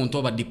chikogera umuntu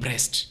oba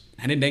depressed.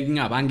 Ane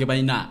ndenga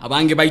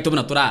abange bayito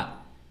natura.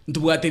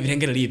 Ntubwate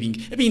birengera living.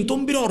 Ebintu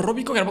mbiro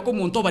robiko gara bako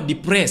umuntu oba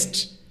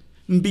depressed.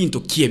 Mbinto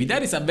kiebi.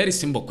 That is a very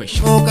simple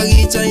question.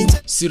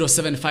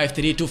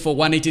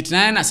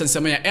 0753241889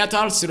 asansema ya Airtel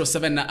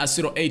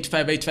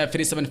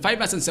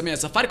 0708585375 asansema ya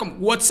Safaricom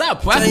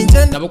WhatsApp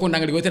naboko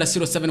ndangaligotera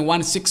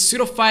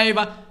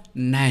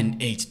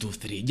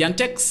 0716059823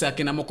 Jantex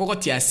kina mokoko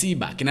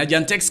tiasiba kina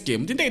Jantex ke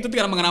mtinde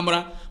kitutika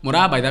mangana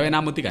mura by the way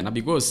namutika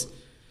because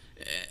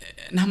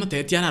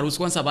namutetia na rules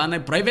kwanza bana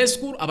private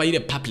school abaire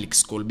public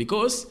school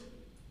because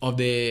of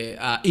the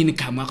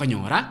income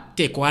akanyora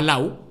teko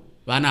allow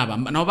bana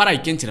no bara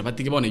ikenchira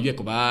batike bone yue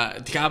ko ba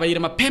tikabaire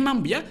mapema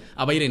mbia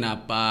abaire na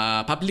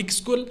public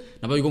school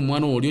na bayigo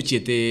mwana olio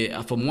chiete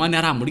form 1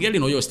 ara murigeri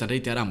no yo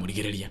standard ara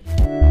murigereria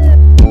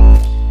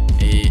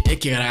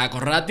ekigara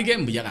korratike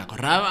mbia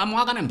gakorra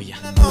amwaka na mbia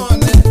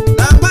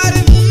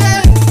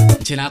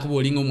chena ko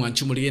bolingo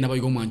mwanchu murige na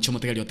bayigo mwanchu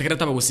mutegerio tegera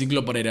taba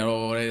gusiglo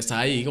borero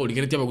sai ga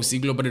urigeretia ba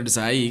gusiglo borero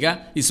sai ga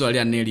iswali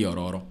aneli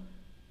ororo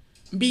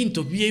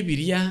mbinto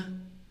biebiria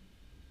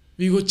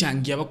bigo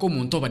changia bako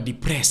muntu oba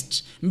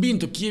depressed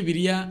mbinto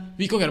kiebiria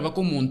biko gara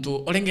bako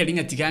muntu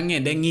orengeringa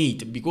tikangende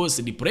ngite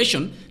because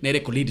depression nere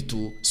could lead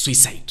to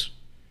suicide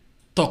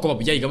toko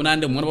babya iga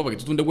nande mwana baba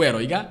tutunde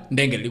gwero iga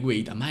ndengere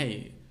ligweita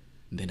mai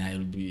then I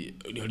will be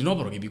you know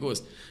bro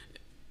because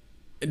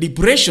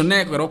depression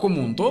ne gara bako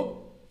muntu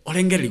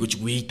orengere ligo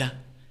chigweita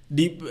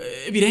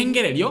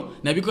birengereryo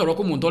na biko gara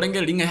bako muntu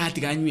orengere linga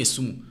hati ganywe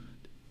sumu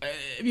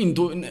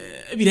bintu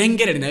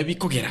birengere na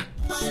biko gera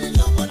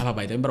aba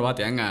baita mbara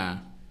bate anga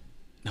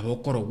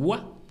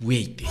nabokorogwa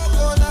wait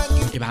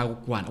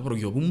ebagukwana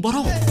oboroyo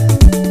bumboro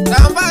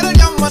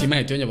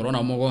timane tonye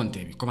borona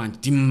mogonte bikomandi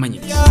timmanye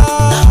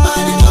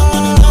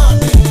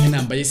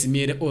namba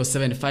yesimire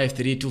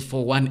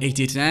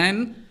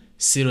 0753241889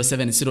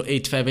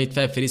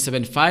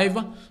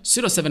 0708585375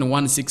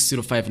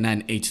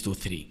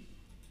 0716059823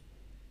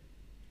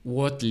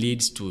 What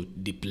leads to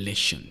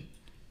depression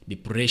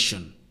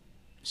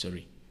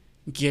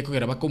nkiyeko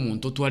geraba ko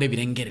muntu tware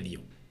birengereryo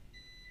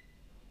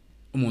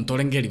umuntu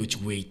orengeri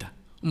guchigweita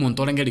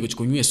umuntu orengeri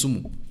guchikunywe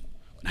sumu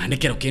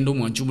nandekero kendo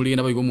mwanchu muri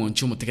na bayigo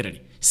mwanchu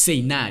mutegereri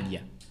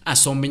seinaria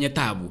asombenye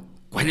tabu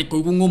kwanye ko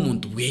igungo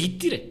umuntu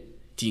bweitire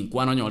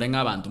tinkwano nyorenga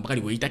abantu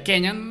bakari gweita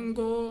Kenya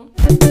ngo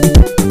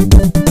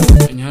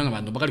nyanga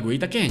abantu bakari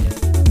gweita Kenya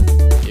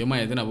yo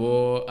mayete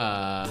nabo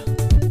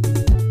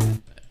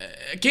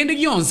kende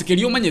gionse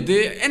kelio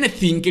manyete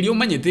anything kelio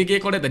manyete ke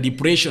koleta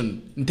depression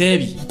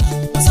ntebi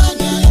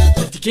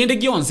kende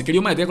gionse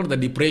kelio mayete koleta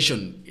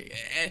depression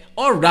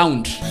all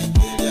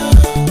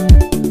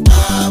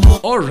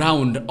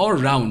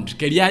round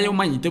keria yo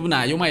manyite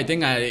buna yo maite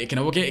nga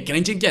kenaboke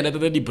kenanchinki and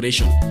the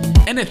depression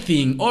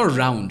anything all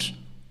round.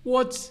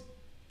 What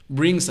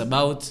brings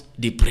about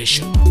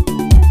depression?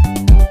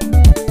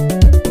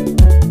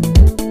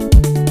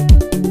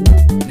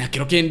 Na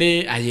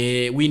kirokende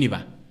aye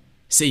winiba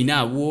sei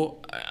nawo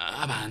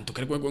abantu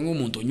kare kwego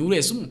umuntu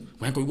nyuresu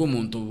kwego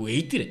umuntu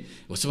weitire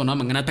gusibona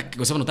amangana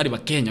gusibona tari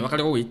bakenya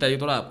bakare ko wita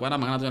yitora kwana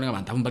amangana twana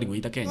abantu bari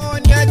wita Kenya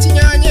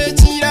Nyachinyanye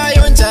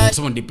chirayo njaya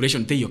someone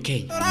depression te yo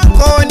Kenya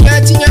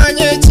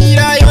nyachinyanye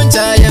chirayo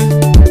njaya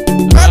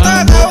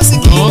Kataka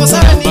usikimo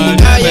sani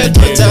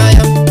ayeto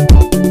njaya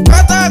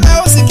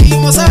Kataka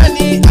usikimo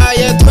sani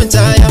ayeto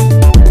njaya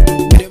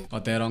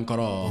Otero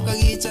nkoro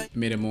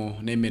miremo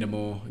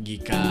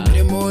gika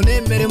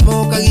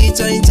miremo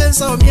kagicha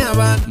incenso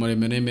miabana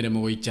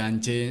miremo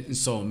gichanche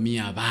nso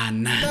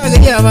miabana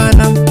ageri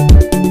abana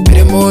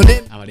miremo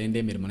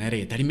abalende miremo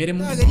nere tari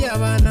miremo ageri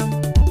abana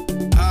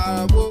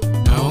abo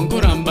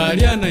naongora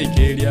mbaria na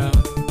ikeria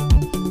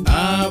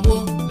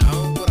abo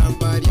naongora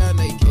mbaria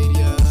na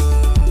ikeria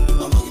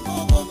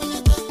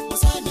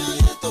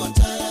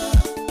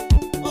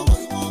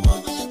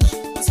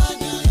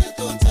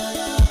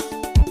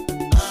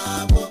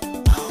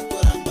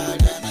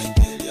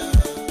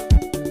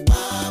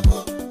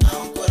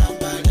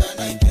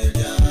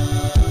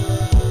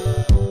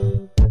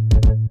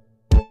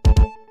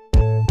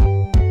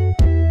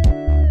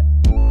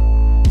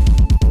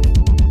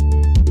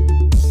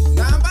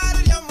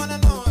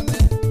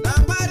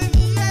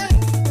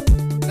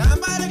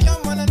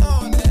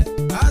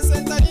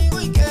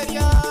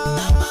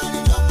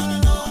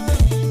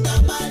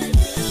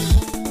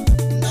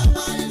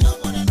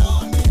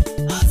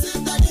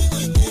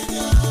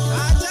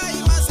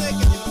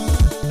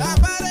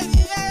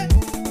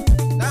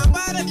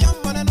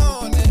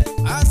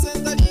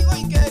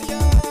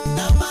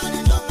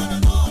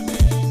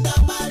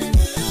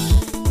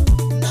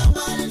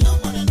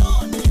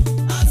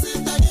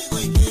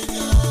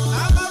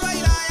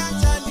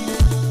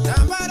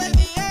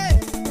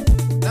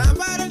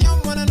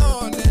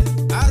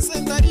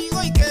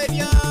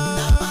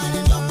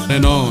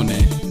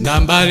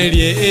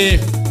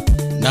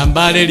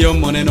ndambarerie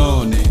omone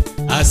none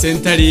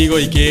asentarigo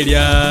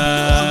ikeria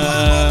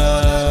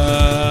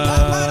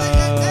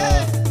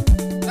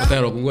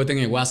Otero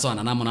kungote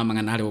gwasona namo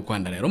namangana ari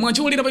okwanda rero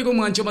mwanchi ulira bayiko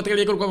mwanchi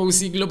mategelia ko kwa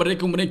usigilo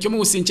bareke kumune kyomo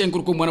usinchen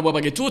kuruko mwana bwa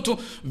bagetutu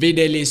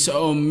videli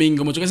so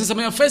mingo muchoka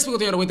sasa ya Facebook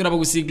to yoro wetera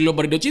bagusigilo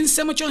barado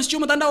chinsemo chonsi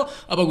chuma tandao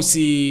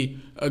abagusi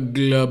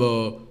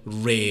Global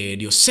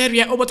Radio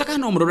Seria Obotaka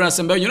no mrora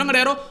sembe nyuranga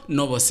rero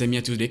novo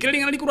semia Tuesday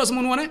kiringa likuru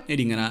asmonwane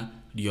edingana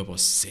diobo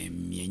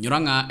semia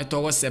nyuranga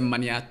etogo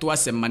semania tua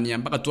semania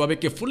mpaka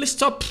tuabeke full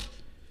stop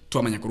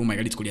tuamanya kuruma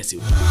gali tukulia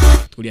siu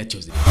tukulia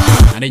Tuesday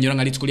ande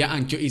nyuranga litukulia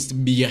ankyo is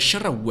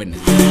biashara wena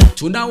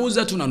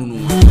tunauza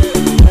tunanunua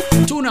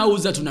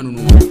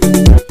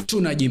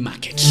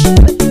tunajimarket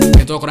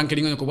etogo koranke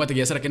lingo kubwate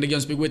biashara kende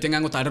gions pigwete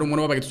ngango tarero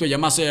mwana baba kitwa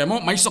yamaso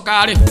yamo maiso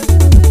kale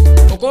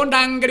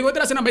okonda ngeri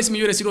wetera sina baisi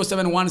miyure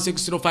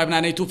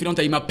 07160598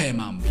 filonta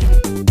imapema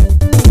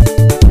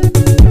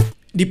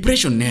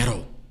depression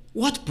nero.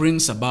 What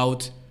brings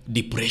about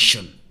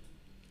depression?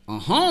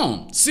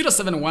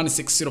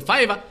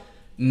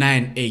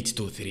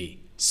 0716059823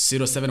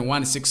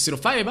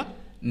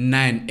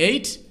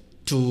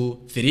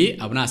 0716059823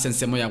 abuna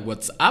asensemo ya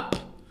WhatsApp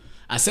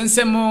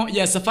asensemo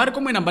ya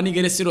Safaricom namba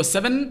nigere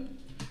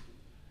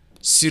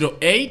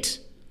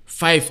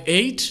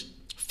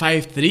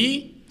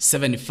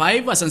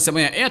 0708585375 asensemo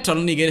ya Airtel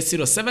nigere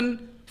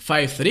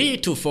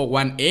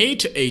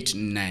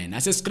 0753241889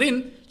 ase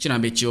screen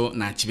chinambecho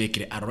na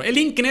chibekire aro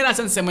link nera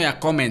asensemo ya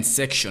comment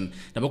section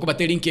naboko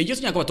bate link yeyo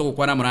tunyaka batoko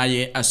kwana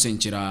muraye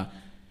asenchira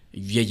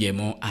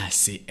vyeyemo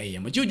ase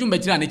ayemo jujumbe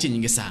tirane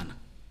chinyinge sana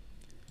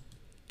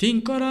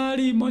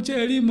tinkorali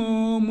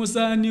mochelimo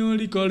musani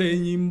ulikole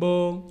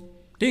nyimbo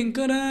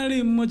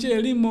tinkorali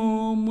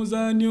mochelimo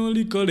musani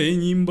ulikole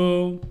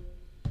nyimbo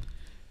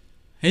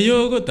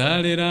eyo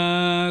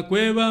gotalera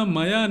kweba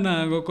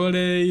mayana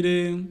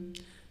gokoleire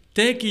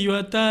take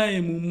your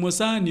time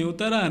musani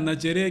utarana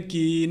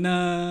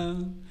cherekina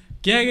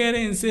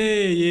kiagerense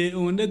ye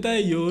ondeta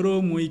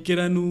yoro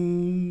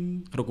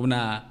muikiranu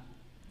rokuna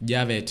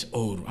Javet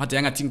oru hata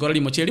yanga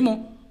tinkorali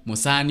mochelimo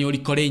musani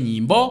ulikole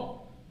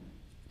nyimbo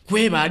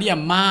kweba alia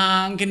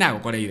mange nago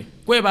koleire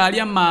kweba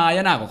alia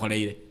maya nago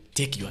koleire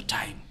take your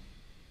time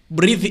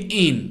breathe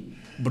in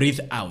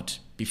breathe out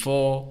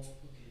before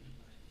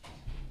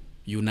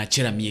you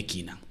nachera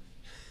miekina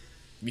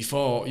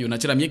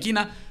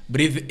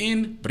breathe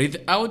in breathe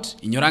out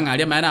inyoranga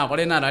alia maya nago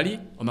kole narali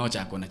omao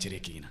chako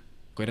nacherekina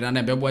kwerana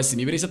na mbebwa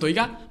simibiri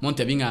satoiga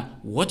monte binga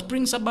what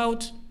brings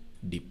about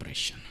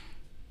depression.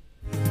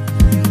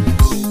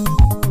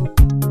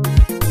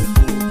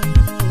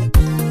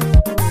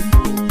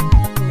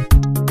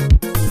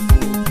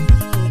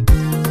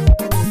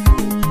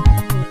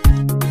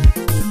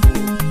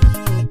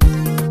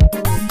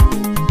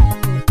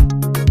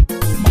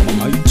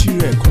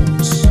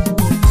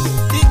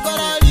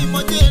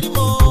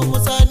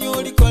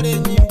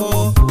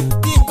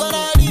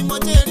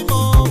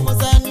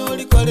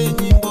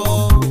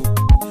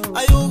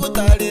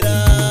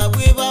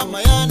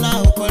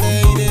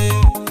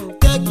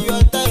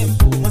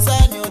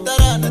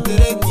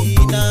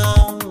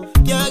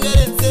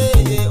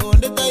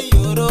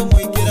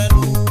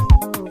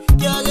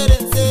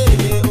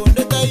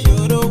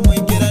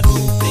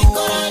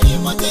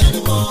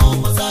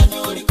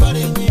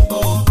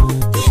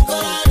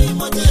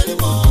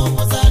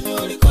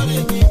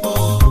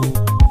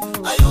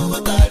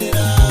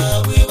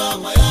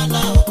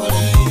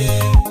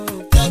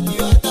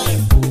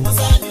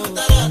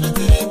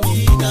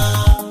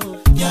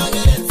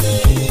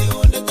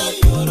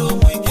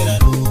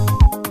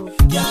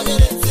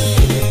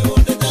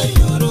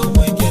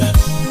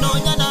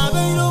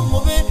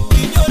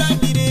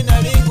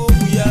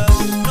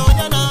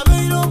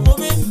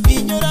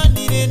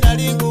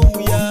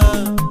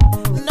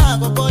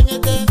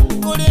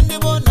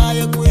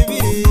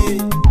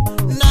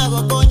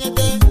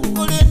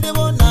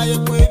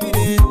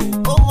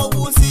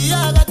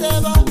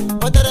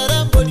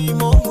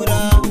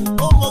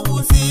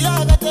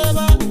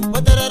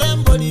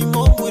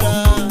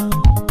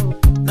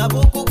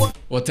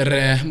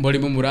 tere mboli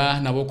mumura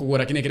nabo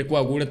kugura kine kiri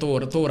kwagure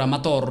tora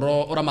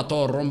matoro ora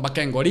matoro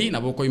mbakengori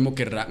nabo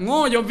koimukira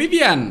ngoyo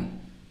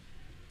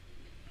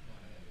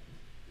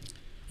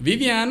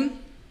Vivian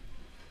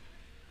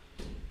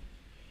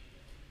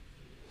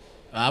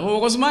abo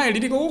ko smile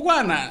diko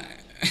kukwana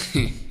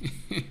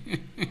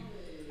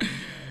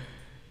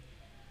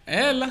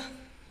Ella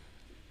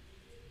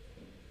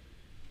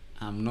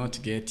I'm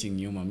not getting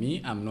you,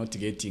 mommy. I'm not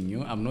getting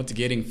you. I'm not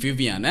getting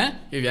Vivian, eh?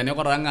 Vivian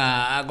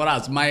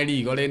agora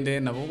smile golende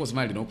na boko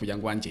smile no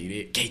kujangwa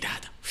njeire.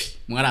 Keidada.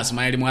 Mwara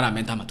smile mwara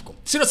menta matuko.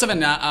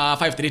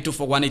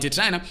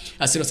 0753241889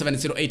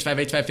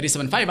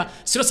 0708585375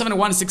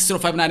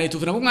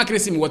 0716059825 na kunga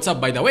krisi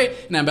WhatsApp by the way.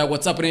 Namba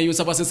WhatsApp na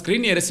use up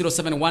screen here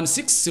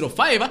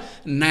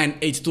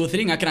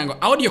 0716059823 ngakirango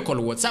audio call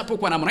WhatsApp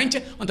kwa na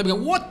mwananchi ontabia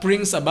what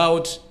brings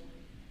about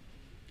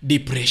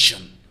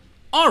depression.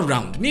 All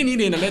round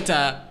nini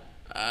inaleta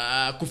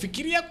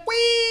kufikiria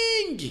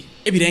kwingi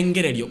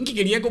ebirengererio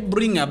nkigeria ko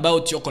bring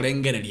about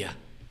yokorengereria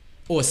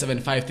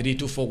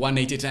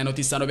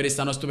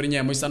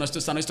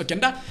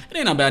 0753241889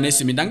 ne namba ya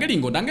nesimi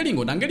dangelingo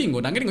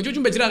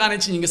jujumbe jira kana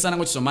chinyinge sana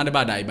ngo chisomane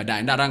baadaye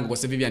ndarango ko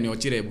Vivian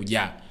ochire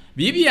buja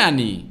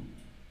Vivian.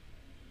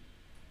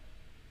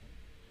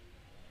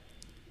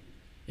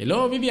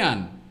 Hello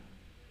Vivian.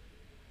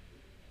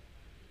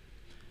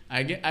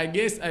 I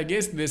guess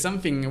there's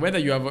something, whether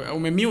you have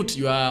mute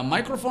your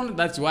microphone,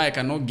 that's why I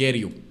cannot get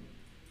you.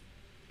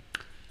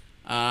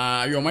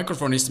 Your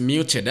microphone is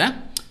muted, eh?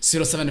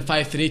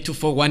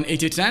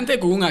 0753241889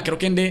 kuunga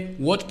kerokende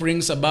what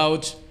brings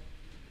about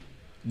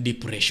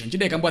depression.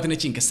 Jide kambwa tene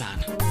chinke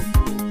sana.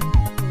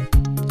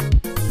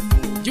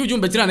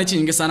 Jujumbe tira ne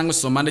chinke sana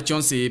ngosomande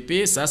chonsi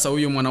pe sasa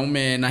huyu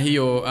mwanaume na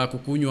hiyo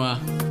kukunywa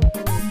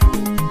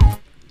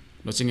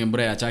Lochinge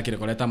mbura ya chakire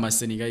koleta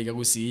maseni gaiga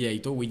gusi ya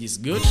ito which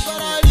is good.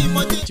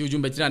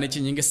 Ujumbe tirane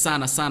chinyinge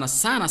sana.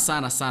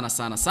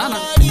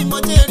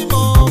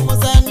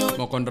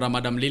 Mokondra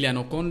Madam Lilian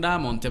Okonda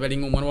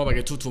Montebelingo mwana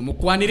wabagetutu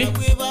mukwaniri.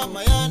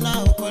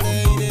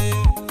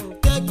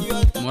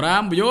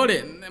 Mura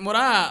mbuyole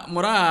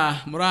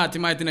mura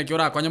timaitina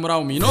kiora kwanya mura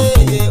umino.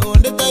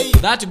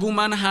 That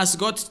woman has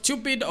got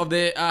stupid of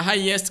the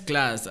highest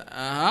class.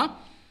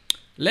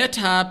 Let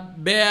her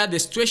bear the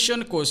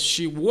situation because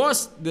she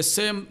was the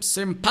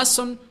same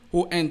person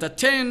who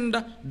entertained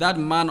that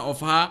man of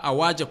her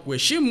awaje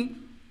kuheshimu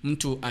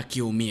mtu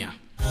akiumia.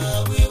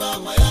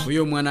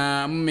 Huyo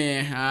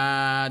mwanamume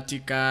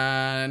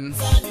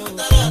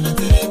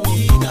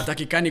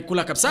atakikani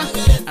kula kabisa,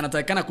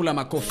 anatakikana kula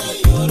makofi.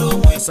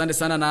 Asante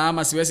sana na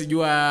ama siwezi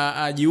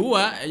jua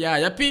jiua ya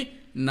yapi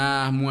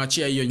na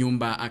muachia hiyo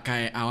nyumba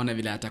akae aone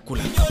vile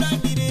atakula.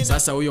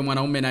 Sasa huyo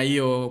mwanaume na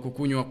hiyo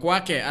kukunywa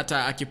kwake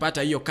hata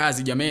akipata hiyo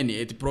kazi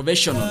jameni it's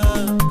professional.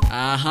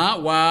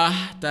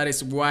 That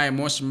is why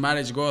most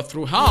marriage go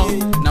through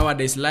hell.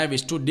 Nowadays life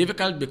is too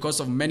difficult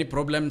because of many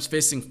problems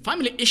facing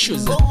family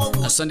issues.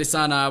 Asante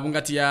sana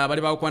bungati ya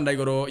bali ba kwanda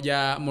igoro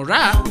ya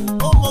Mura.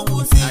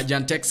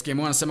 Jantex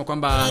kemo anasema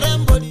kwamba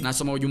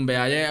nasoma ujumbe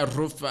ya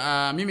Roof.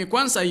 Mimi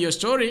kwanza hiyo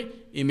story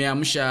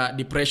imeamsha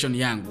depression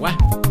yangu.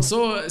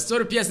 So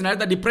story pia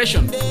zinaleta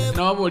depression.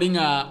 Na wabo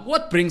linga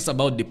what brings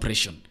about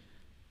depression?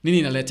 Nini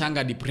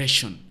inaletanga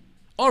depression?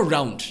 All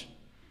round.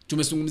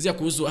 Tumezungumzia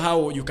kuhusu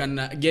how you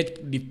can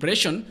get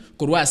depression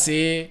kurwa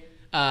se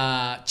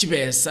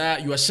chibesa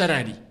your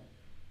salary.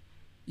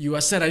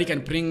 Your salary can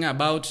bring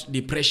about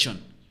depression.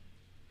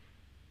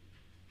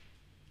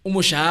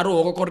 Umushahara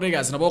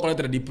okokorega sinabo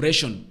koleta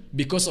depression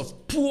because of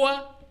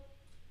poor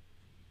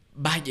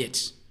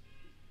budget.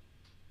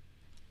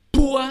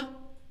 Poor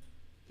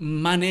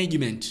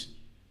management.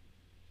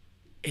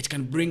 It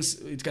can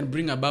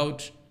bring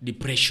about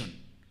depression.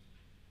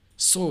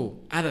 So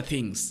other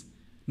things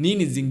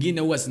nini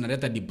zingine huwa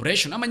zinaleta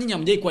depression ama nyinyi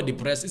hamjai kuwa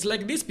depressed. It's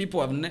like these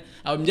people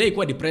hamjai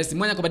kuwa depressed.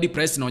 Mwanya kwa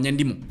depressed na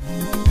onyandimu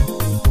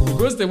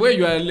because the way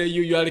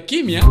you are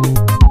kimya.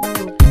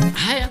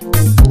 Haya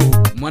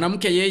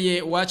mwanamke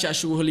yeye wacha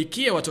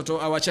ashughulikie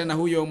watoto awachane na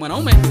huyo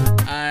mwanaume.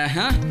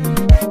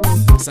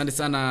 Asante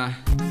sana.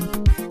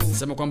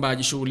 Sema kwamba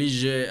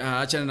ajishughulishe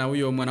achane na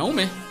huyo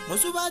mwanaume.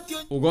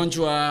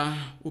 Ugonjwa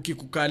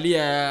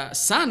ukikukalia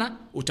sana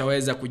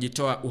utaweza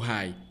kujitoa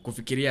uhai.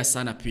 Kufikiria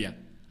sana pia.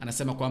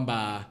 Anasema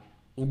kwamba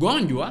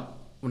ugonjwa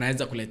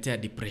unaweza kuletea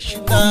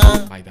depression.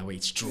 By the way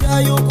it's true.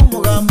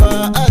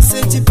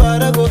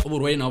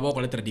 Uburwayi na waboko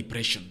kuleta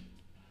depression.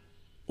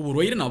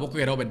 Uburwayi na waboko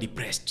kuwa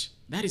depressed.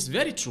 That is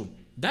very true.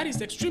 That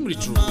is extremely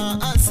true.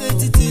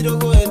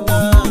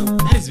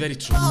 That is very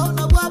true.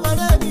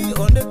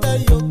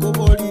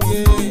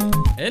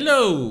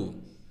 Hello.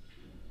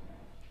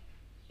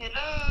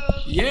 Hello.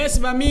 Yes,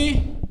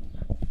 mami.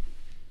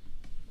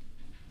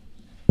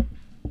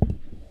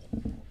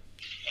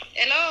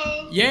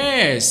 Hello.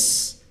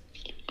 Yes.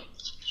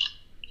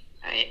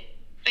 Are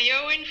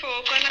you in for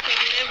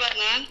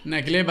Lebanon?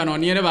 Na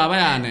Lebanon yere baba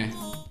yane.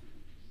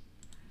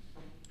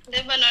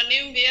 Lebanon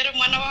nimbiere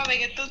mwana wawe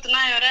getutu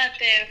nayo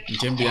rate.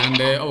 Nchembi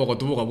ande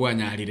obokotubuka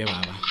bwanyarire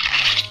baba.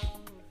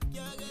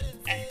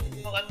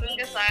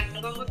 Bogatunge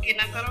sango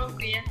kina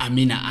karokia.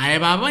 Amina aye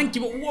baba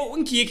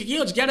nki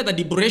kiyo kyale da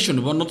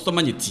depression bono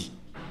tutomanyiti.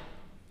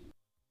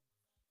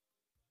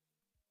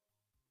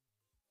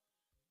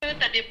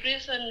 The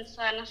depression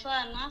sana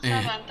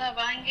sabanta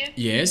bange.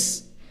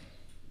 Yes.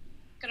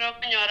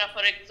 Kroka nyora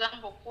for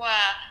example kwa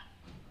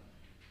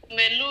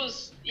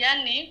umelose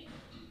yani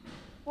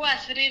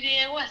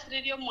wasiririe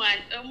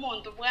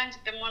omuntu bwanje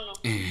temono.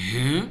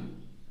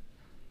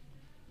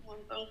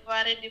 Muntu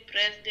ngware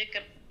depressed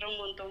kero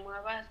muntu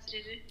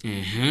mwabasirire.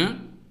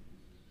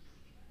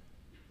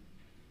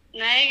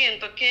 Na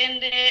egento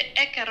kende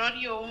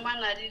ekerorio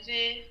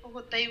umanarire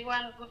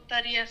ugutaiwan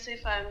gutaria se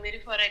family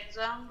for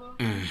example.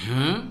 There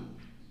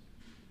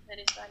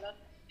is a lot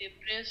of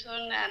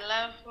depression,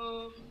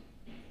 alafu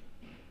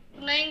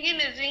kuna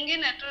ingine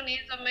zingine tu ni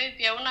hizo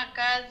maybe hauna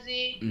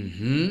kazi.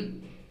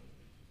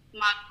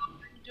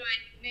 Magonjwa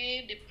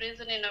hivi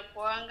depression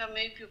inakuanga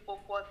maybe uko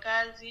kwa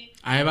kazi.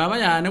 Aye baba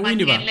yane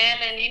wini ba.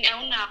 Kelele nini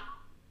hauna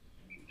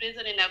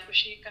depression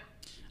inakushika.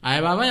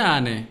 Aye baba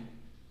yane.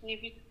 Ni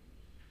vitu.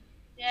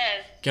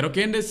 Yes. Kero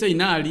kende se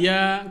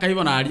inalia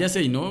kaibona alia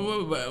se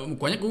ino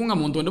kwanye kunga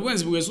muntu ndo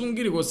bwenzi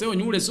bwesungiri gose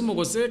onyure sumo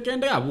gose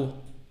kende abo.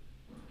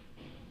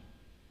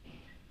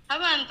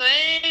 Abantu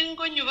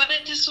ngo nyubare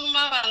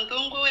tisuma abantu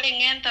ngo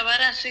engenta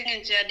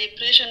barasinge ya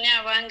depression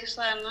yabangi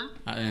sana.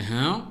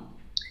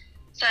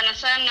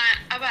 Sana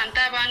abantu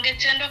abange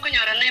chendo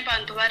kunyora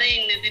n'abantu bare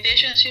in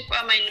relationship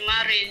ama in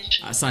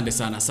marriage. Asante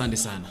sana.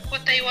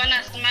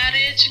 Kutaiwana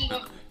marriage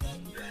ngo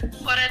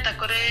koreta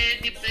kore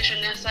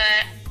depression yasa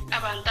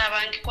abantu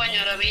abange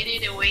kwanyora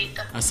birire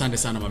waita. Asante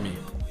sana mami.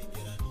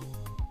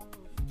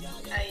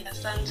 Ay,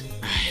 asante.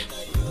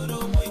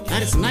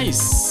 That is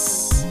nice.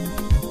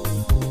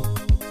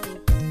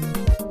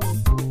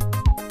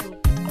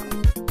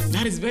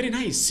 That is very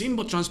nice,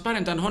 simple,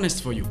 transparent, and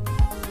honest for you.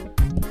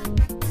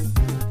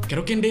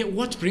 Kerokende,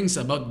 what brings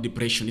about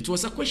depression? It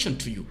was a question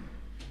to you.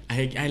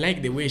 I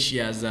like the way she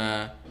has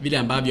vile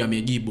ambavyo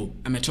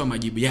ametoa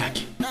majibu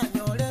yake.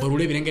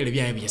 Borule virengele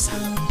vya hivi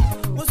sana.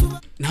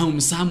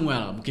 Na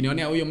Samuel,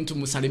 mkinionea huyo mtu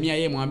msalimia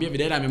yeye, mwambie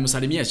videla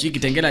amemsalimia shiki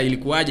tengela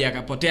ilikuwaje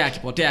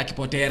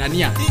akipotea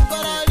rania.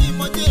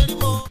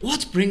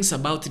 What brings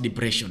about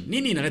depression?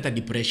 Nini inaleta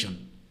depression?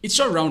 It's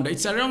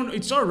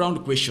all round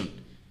question.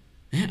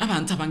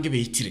 Abantu abange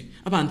beitire,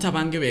 abantu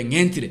abange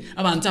bengentire,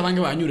 abantu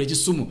abange banyure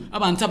kisumu,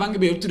 abantu abange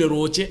beutire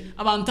roche,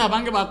 abantu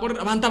abange bakore,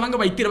 abantu abange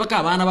baitire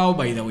bakabana bawo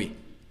by the way.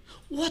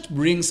 What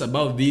brings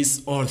about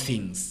these all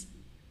things?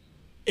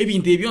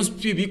 Ebintu ebyons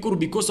bikuru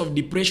because of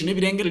depression,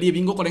 ebirengere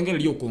libingo kolengere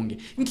lyokonge.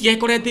 Nki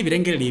yakorete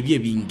ebirengere libye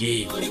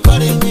binge.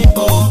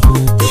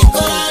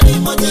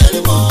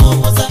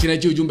 Kina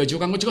ujumbe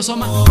cyokango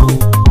kikosoma.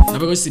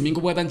 Nabego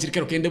simingo bwata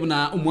nchirikero kende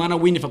buna umwana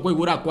winifa kwa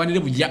igura akwanire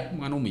bujya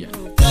umwana umuya.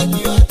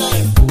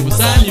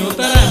 Musani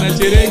otarana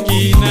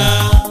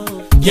cherekina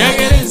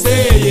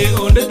Yagerenseye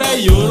onde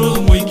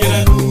tayoro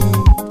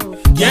muikeranu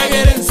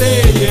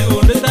Yagerenseye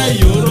onde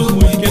tayoro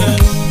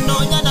muikeranu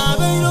Nonya na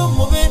beiro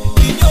mube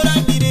inyora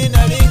ndire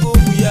na lengo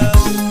muya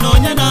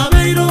Nonya na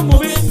beiro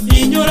mube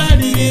inyora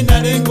ndire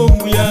na lengo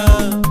muya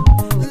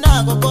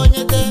Nago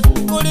konyete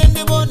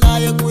kulende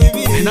bonaye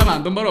kuibiri Na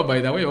bantu mbaro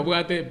by the way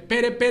obwate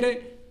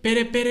pere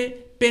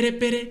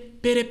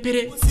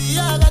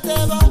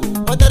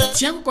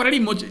Siya kukorali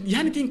moche,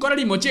 yani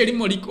tinkorali moche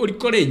elimo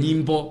olikore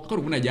nyimbo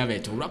koro kuna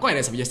javeto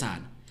urakoeresa bya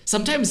sana.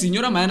 Sometimes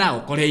inyora maana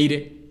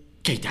okoreire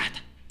keitata.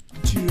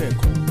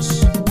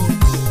 T-Records.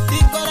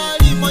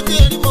 Tinkorali moche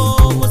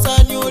elimo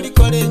musani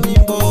olikore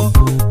nyimbo.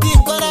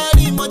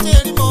 Tinkorali moche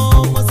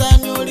elimo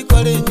musani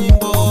olikore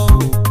nyimbo.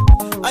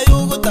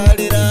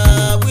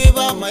 Ayugutalira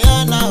bwiba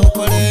mayana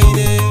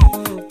okoreire.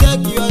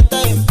 Take your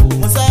time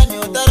musani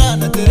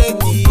otarana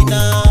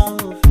terekina.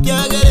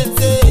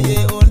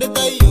 Yagerenseye onde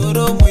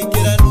tayoro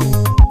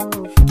muikeranu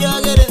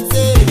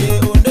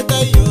Yagerenseye onde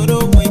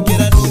tayoro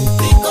muikeranu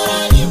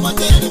Tikorali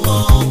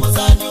motelimo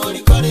musani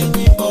olikore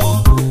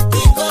nyimbo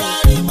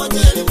Tikorali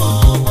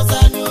motelimo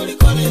musani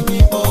olikore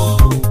nyimbo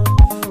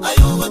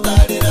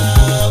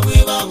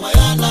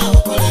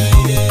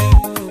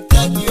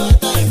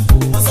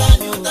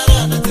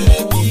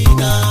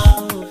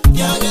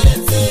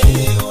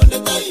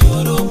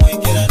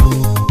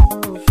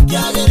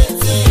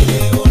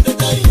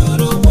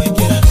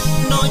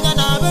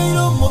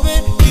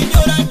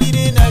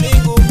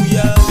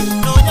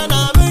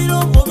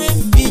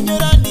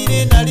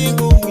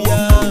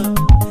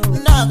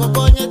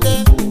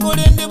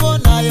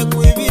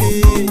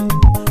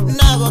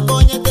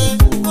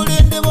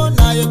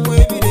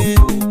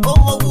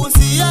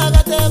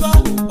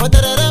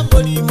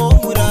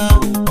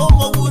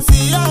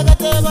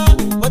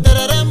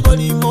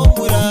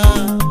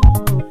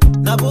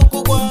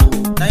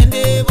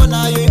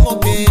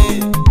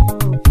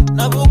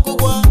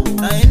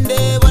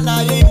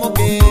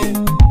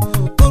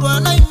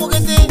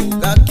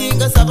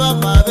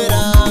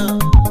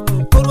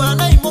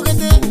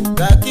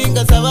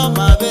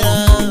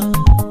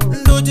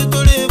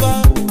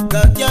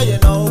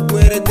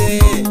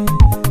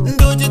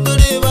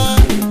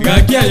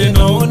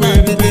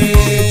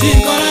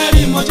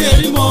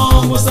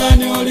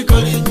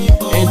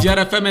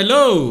FM,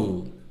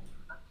 hello.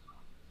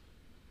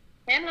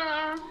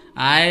 Hello.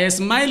 I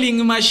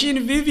smiling machine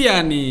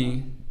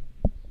Viviani.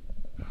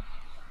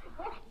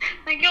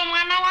 Ndio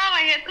mwana wao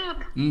yetu.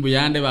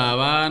 Mbuyande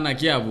baba na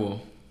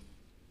kiabo.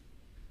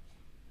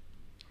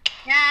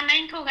 Ya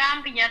naintu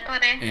gambi ya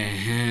tore.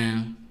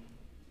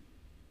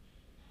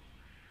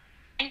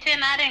 Nche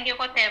narenge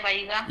ko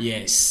tebaiga.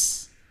 Yes.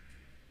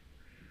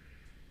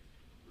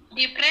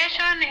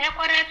 Depression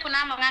ekore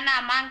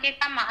tunamangana mange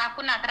kama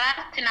hakuna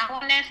trust na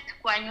honest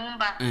kwa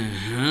nyumba.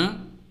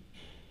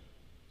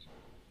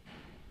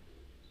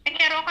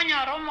 Ekero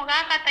konyoro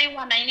muga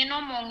kataiwana ini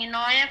no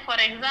munginoye,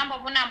 for example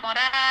buna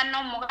mora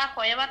no muga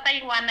koye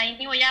bataiwana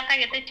ini oyata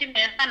gete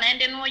chimesa na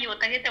ende no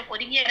yota gete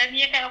kurigiera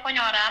bieka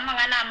konyora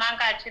amangana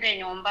manga achire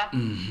nyumba.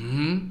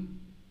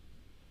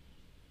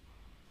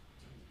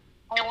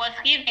 I was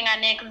giving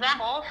an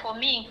example for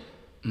me.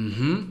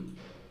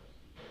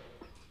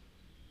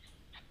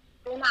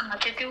 Una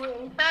mateti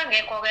uta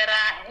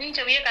gekogera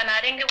inche bieka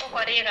na renge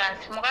kokoriga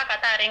muga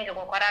kata renge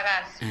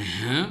kokoragas.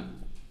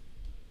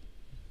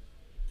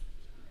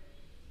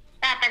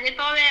 Tata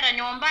gitobera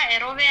nyumba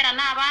erovera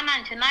n'abana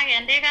nje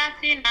nagende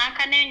gasi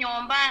nakane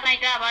nyumba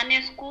naiga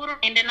abane skuru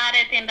ende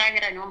narete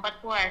ndagira nyumba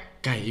twari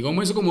kai igo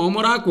mwese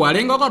kumomora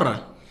kwarenga korra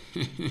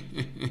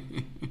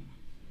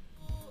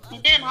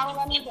ite nawo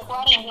bani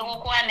kwarenga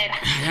kokwanera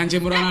yanje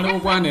murana ro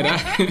kokwanera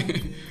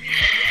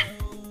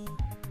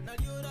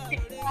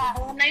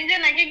na nje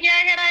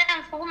nagiagera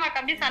yansukuma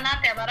kabisa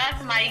nate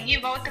barasi I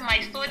give out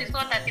my story so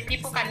that the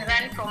people can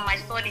learn from my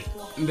story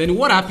too. Then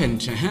what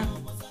happened?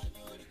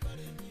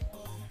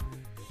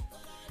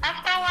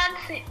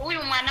 Afterwards,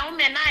 huyu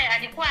mwanaume naye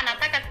alikuwa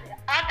anataka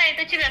hata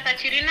itachibe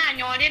tachirina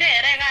nyorire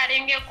erega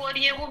arenge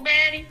korie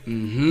guberi.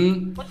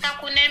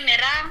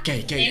 Utakunemera.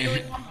 Kai.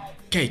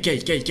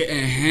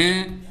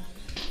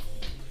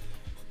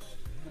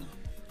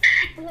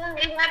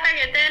 Hata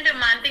getende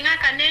mandinga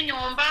kane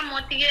nyumba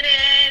motigere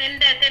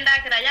ndete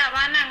ndagira ya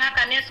bana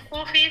ngakane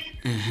school fees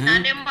na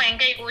ndemo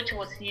enge igochi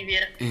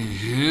osibira.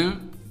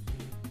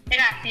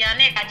 Ega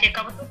siane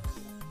kacheka butu.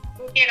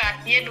 Ke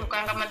gasi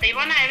eduka ngama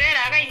taibona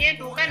evera aga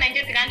yeduka na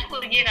nje tiganchi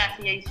kuriye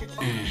gasi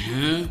yaisiko.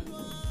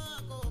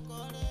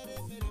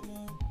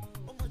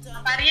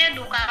 Ariye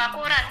duka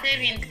akora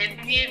saving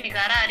tebiye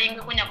bigara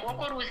ringe kunya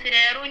koko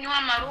rusirero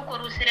nywa maruko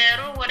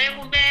rusirero gore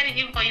kuberi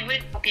hivyo hivyo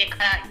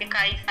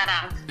tukeka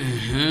isaranga.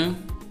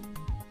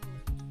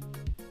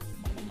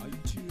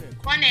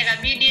 Kone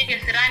gabidi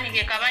kesirani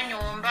ke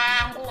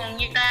kabanyomba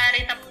ngungitare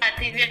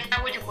tapati vya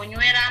tawo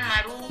chikonywera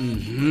maru.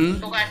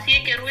 Tukasiye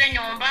keruye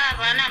nyomba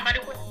abana bari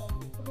ku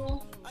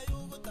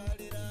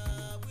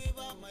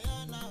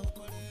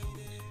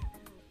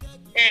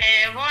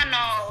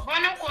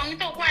bono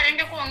kuongito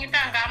kwarenge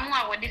kuongita ngamu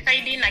awo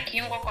decide na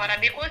kingo kora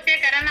because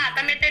ekara na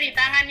atameteri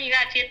tanga ni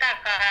gachita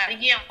ka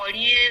rigie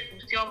kolie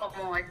usio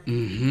moyo.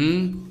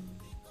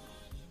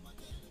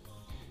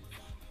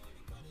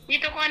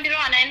 Ito kwandiro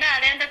anaenda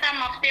alenda ta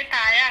mafuteta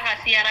ya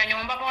gasiara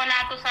nyumba bona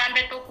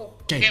atusambe tuku.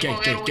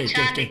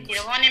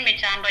 Kirone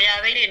mechando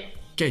ya vile.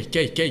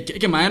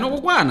 Ke maeno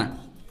kukwana.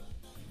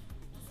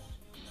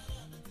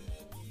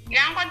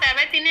 Gango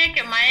tabetine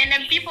ke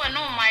maene people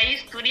know my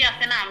history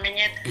asena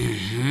amenyet.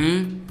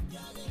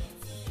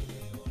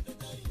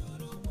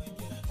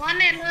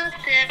 One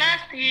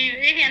last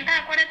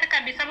igenda korete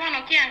kabisa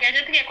bono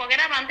kiangaje tike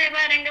kogera bante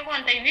barenge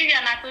konta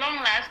ivivia na long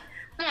last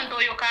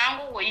mundo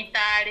yokango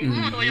goitare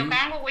mundo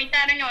yokango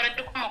goitare nyore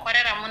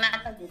tukomokorera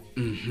munata.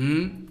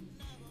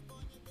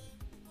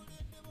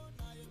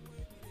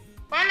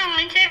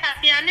 Bono nche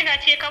kafiane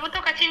gacheka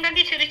buto kachinga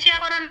gishiri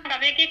cyakora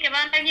ngabeke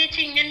kebanda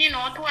gichinge ni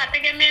no tu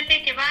ategemente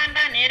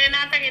kebanda nere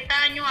nata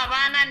getanyu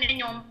abana ni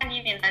nyomba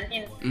ni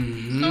ndandini.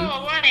 So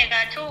bone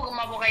gacho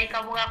maboga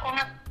ikabuga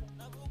konga.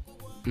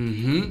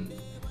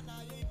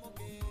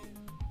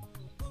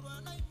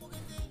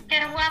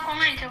 Kera bwa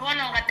konga nche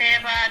bono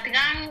ngateba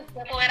tigang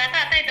ko era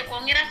tata ite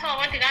kongira so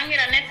bati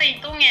gangira neta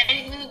itunge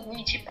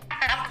ni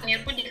chipaka ni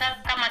kudisa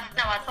kama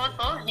sina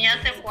watoto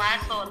nianze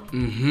kuaso.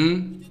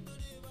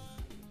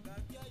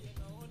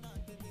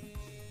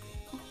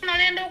 No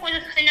rendo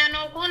kwenye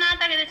senyano kuna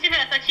hata gete chibe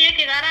atachie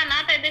kigara na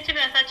hata gete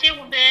chibe atachie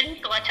kubeni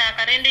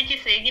tuwachaka rende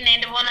chisegi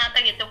nende bona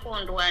hata gete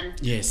kundwani.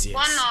 Yes.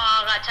 Bono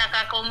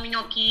gachaka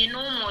komunyo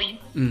kinu moyi.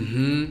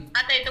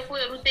 Hata gete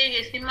kuwe rute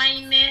gesima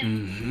ime.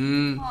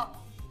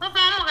 Sopa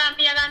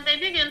mugambia gante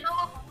bige ndo.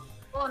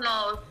 Oh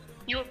no,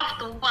 you have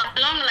to work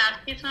long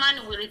last, this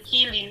man will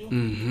kill you.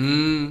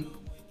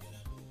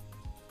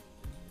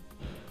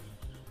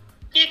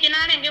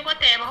 Kinare ngeko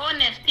teba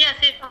honesty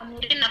ase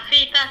family na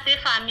faith ase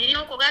family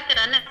no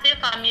kugatera na ase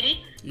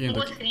family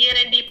ngo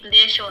siriere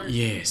depression.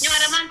 Yes.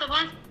 Nyora manto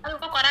bon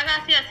ko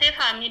koraga ase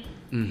family.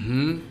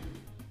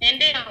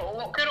 Ende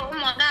kero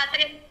umonda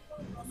ate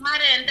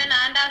mare ende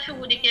na anda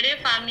shughuli kere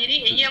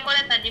family eye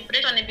koleta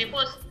depression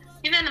because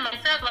even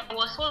myself I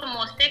was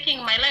almost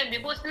taking my life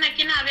because na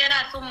kina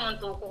vera so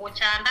muntu ko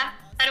chanda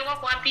ari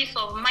kwa peace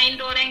of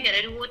mind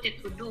orengere what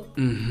to do.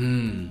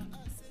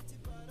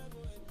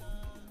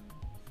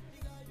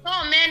 So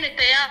men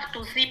they have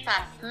to zip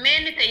up,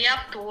 men they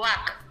have to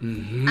work.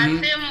 And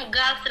same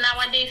girls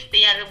nowadays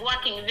they are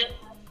working very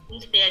hard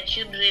with their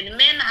children.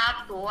 Men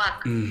have to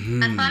work.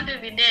 Asante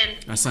Videl.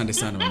 Asante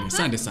sana mami.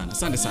 Asante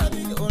sana.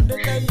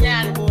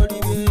 Yeah.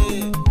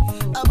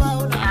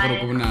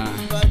 Kuna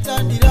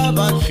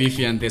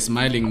Fifi and the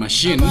Smiling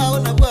Machine.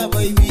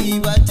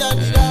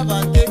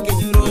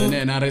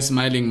 Nena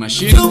Smiling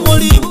Machine.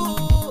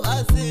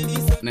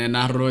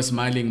 Nena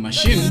Smiling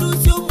Machine.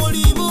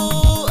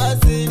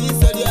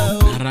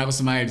 Nara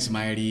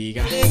smile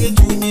ga.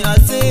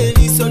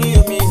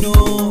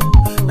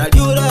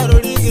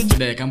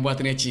 Jide kambwa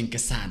tene chinke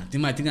sana.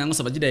 Tima tinga ngo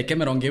sabaji de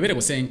kamera ongebere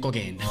ko sen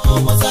kogenda.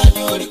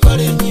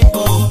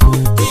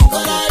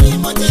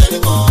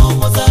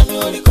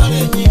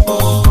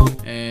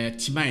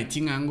 Chimai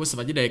tinga ngo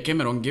sabaji de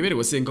kamera ongebere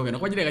ko sen kogenda.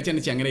 Kwa jide ga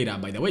chane changere ira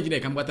by the way jide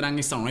kambwa tene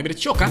ngi sound ibere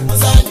choka.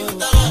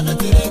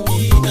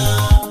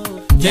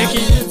 Jeki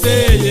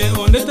seye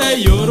onde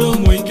tay yoro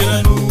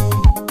moinkiranu.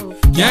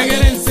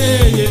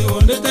 Yagerenseye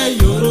onde tay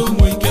yoro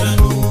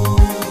moinkiranu.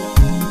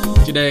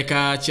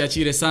 Jidaeka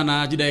chiachire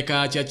sana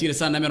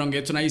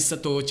meronge tunaisa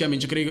to cha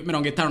minchikiri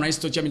meronge tano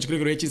naisa to cha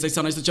minchikiri chinsa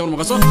sana naisa cha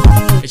mugaso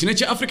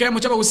echineche Africa ya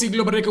mochaba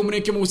usiglo bareke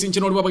umuneke mu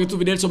usinchino ruba bagitu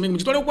video so mingi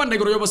mchitole kwanda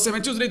igoro yobo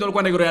 7 Tuesday dole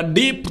kwanda igoro ya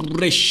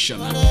depression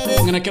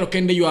ngana kero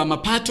kende yo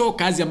mapato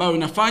kazi ambayo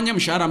unafanya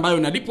mshahara ambayo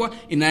unalipwa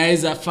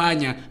inaweza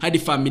fanya hadi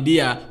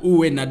familia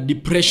uwe na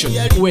depression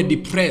uwe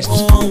depressed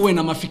uwe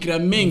na mafikira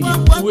mengi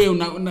uwe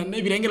na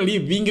birengera li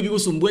vingi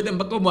bigusumbwete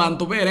mpaka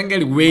bantu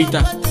berengera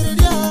waiter.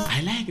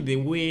 I like the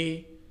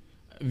way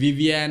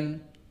Vivian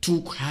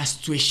took her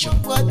situation.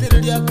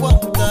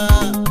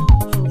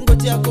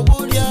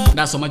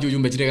 Nasoma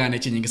ujumbe chiregane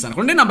chinyingi sana.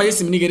 Kuna namba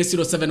yesi mnigere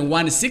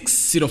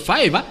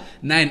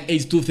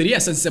 0716059823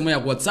 asante ya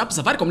WhatsApp.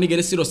 Safaricom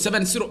mnigere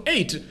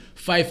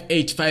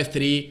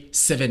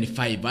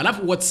 0708585375.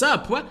 Alafu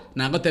WhatsApp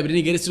na ngota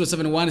mnigere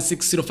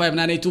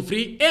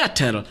 0716059823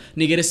 Airtel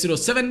nigere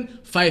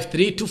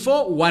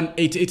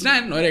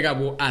 0753241889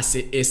 noregabo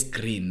ase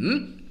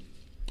screen.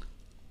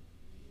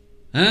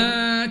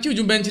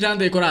 Ujumbe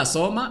nchirande ikora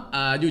soma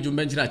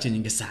ujumbe nchira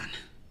chinyingi sana.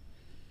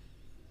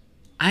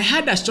 I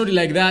had a story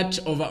like that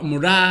of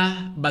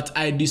Mura, but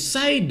I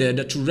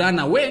decided to run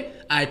away.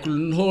 I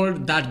couldn't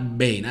hold that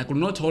pain. I could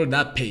not hold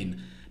that pain.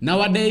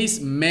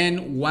 Nowadays,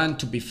 men want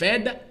to be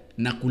fed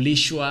na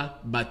kulishwa,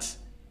 but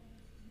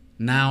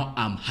now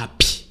I'm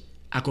happy.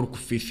 Akoro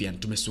kufifian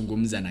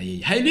tumesungumza na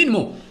yeye.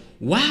 Hailinmo,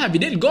 why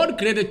did God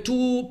created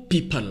two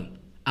people,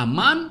 a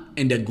man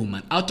and a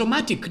woman?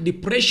 Automatic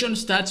depression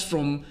starts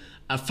from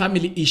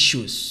family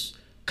issues.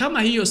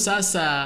 Kama hiyo sasa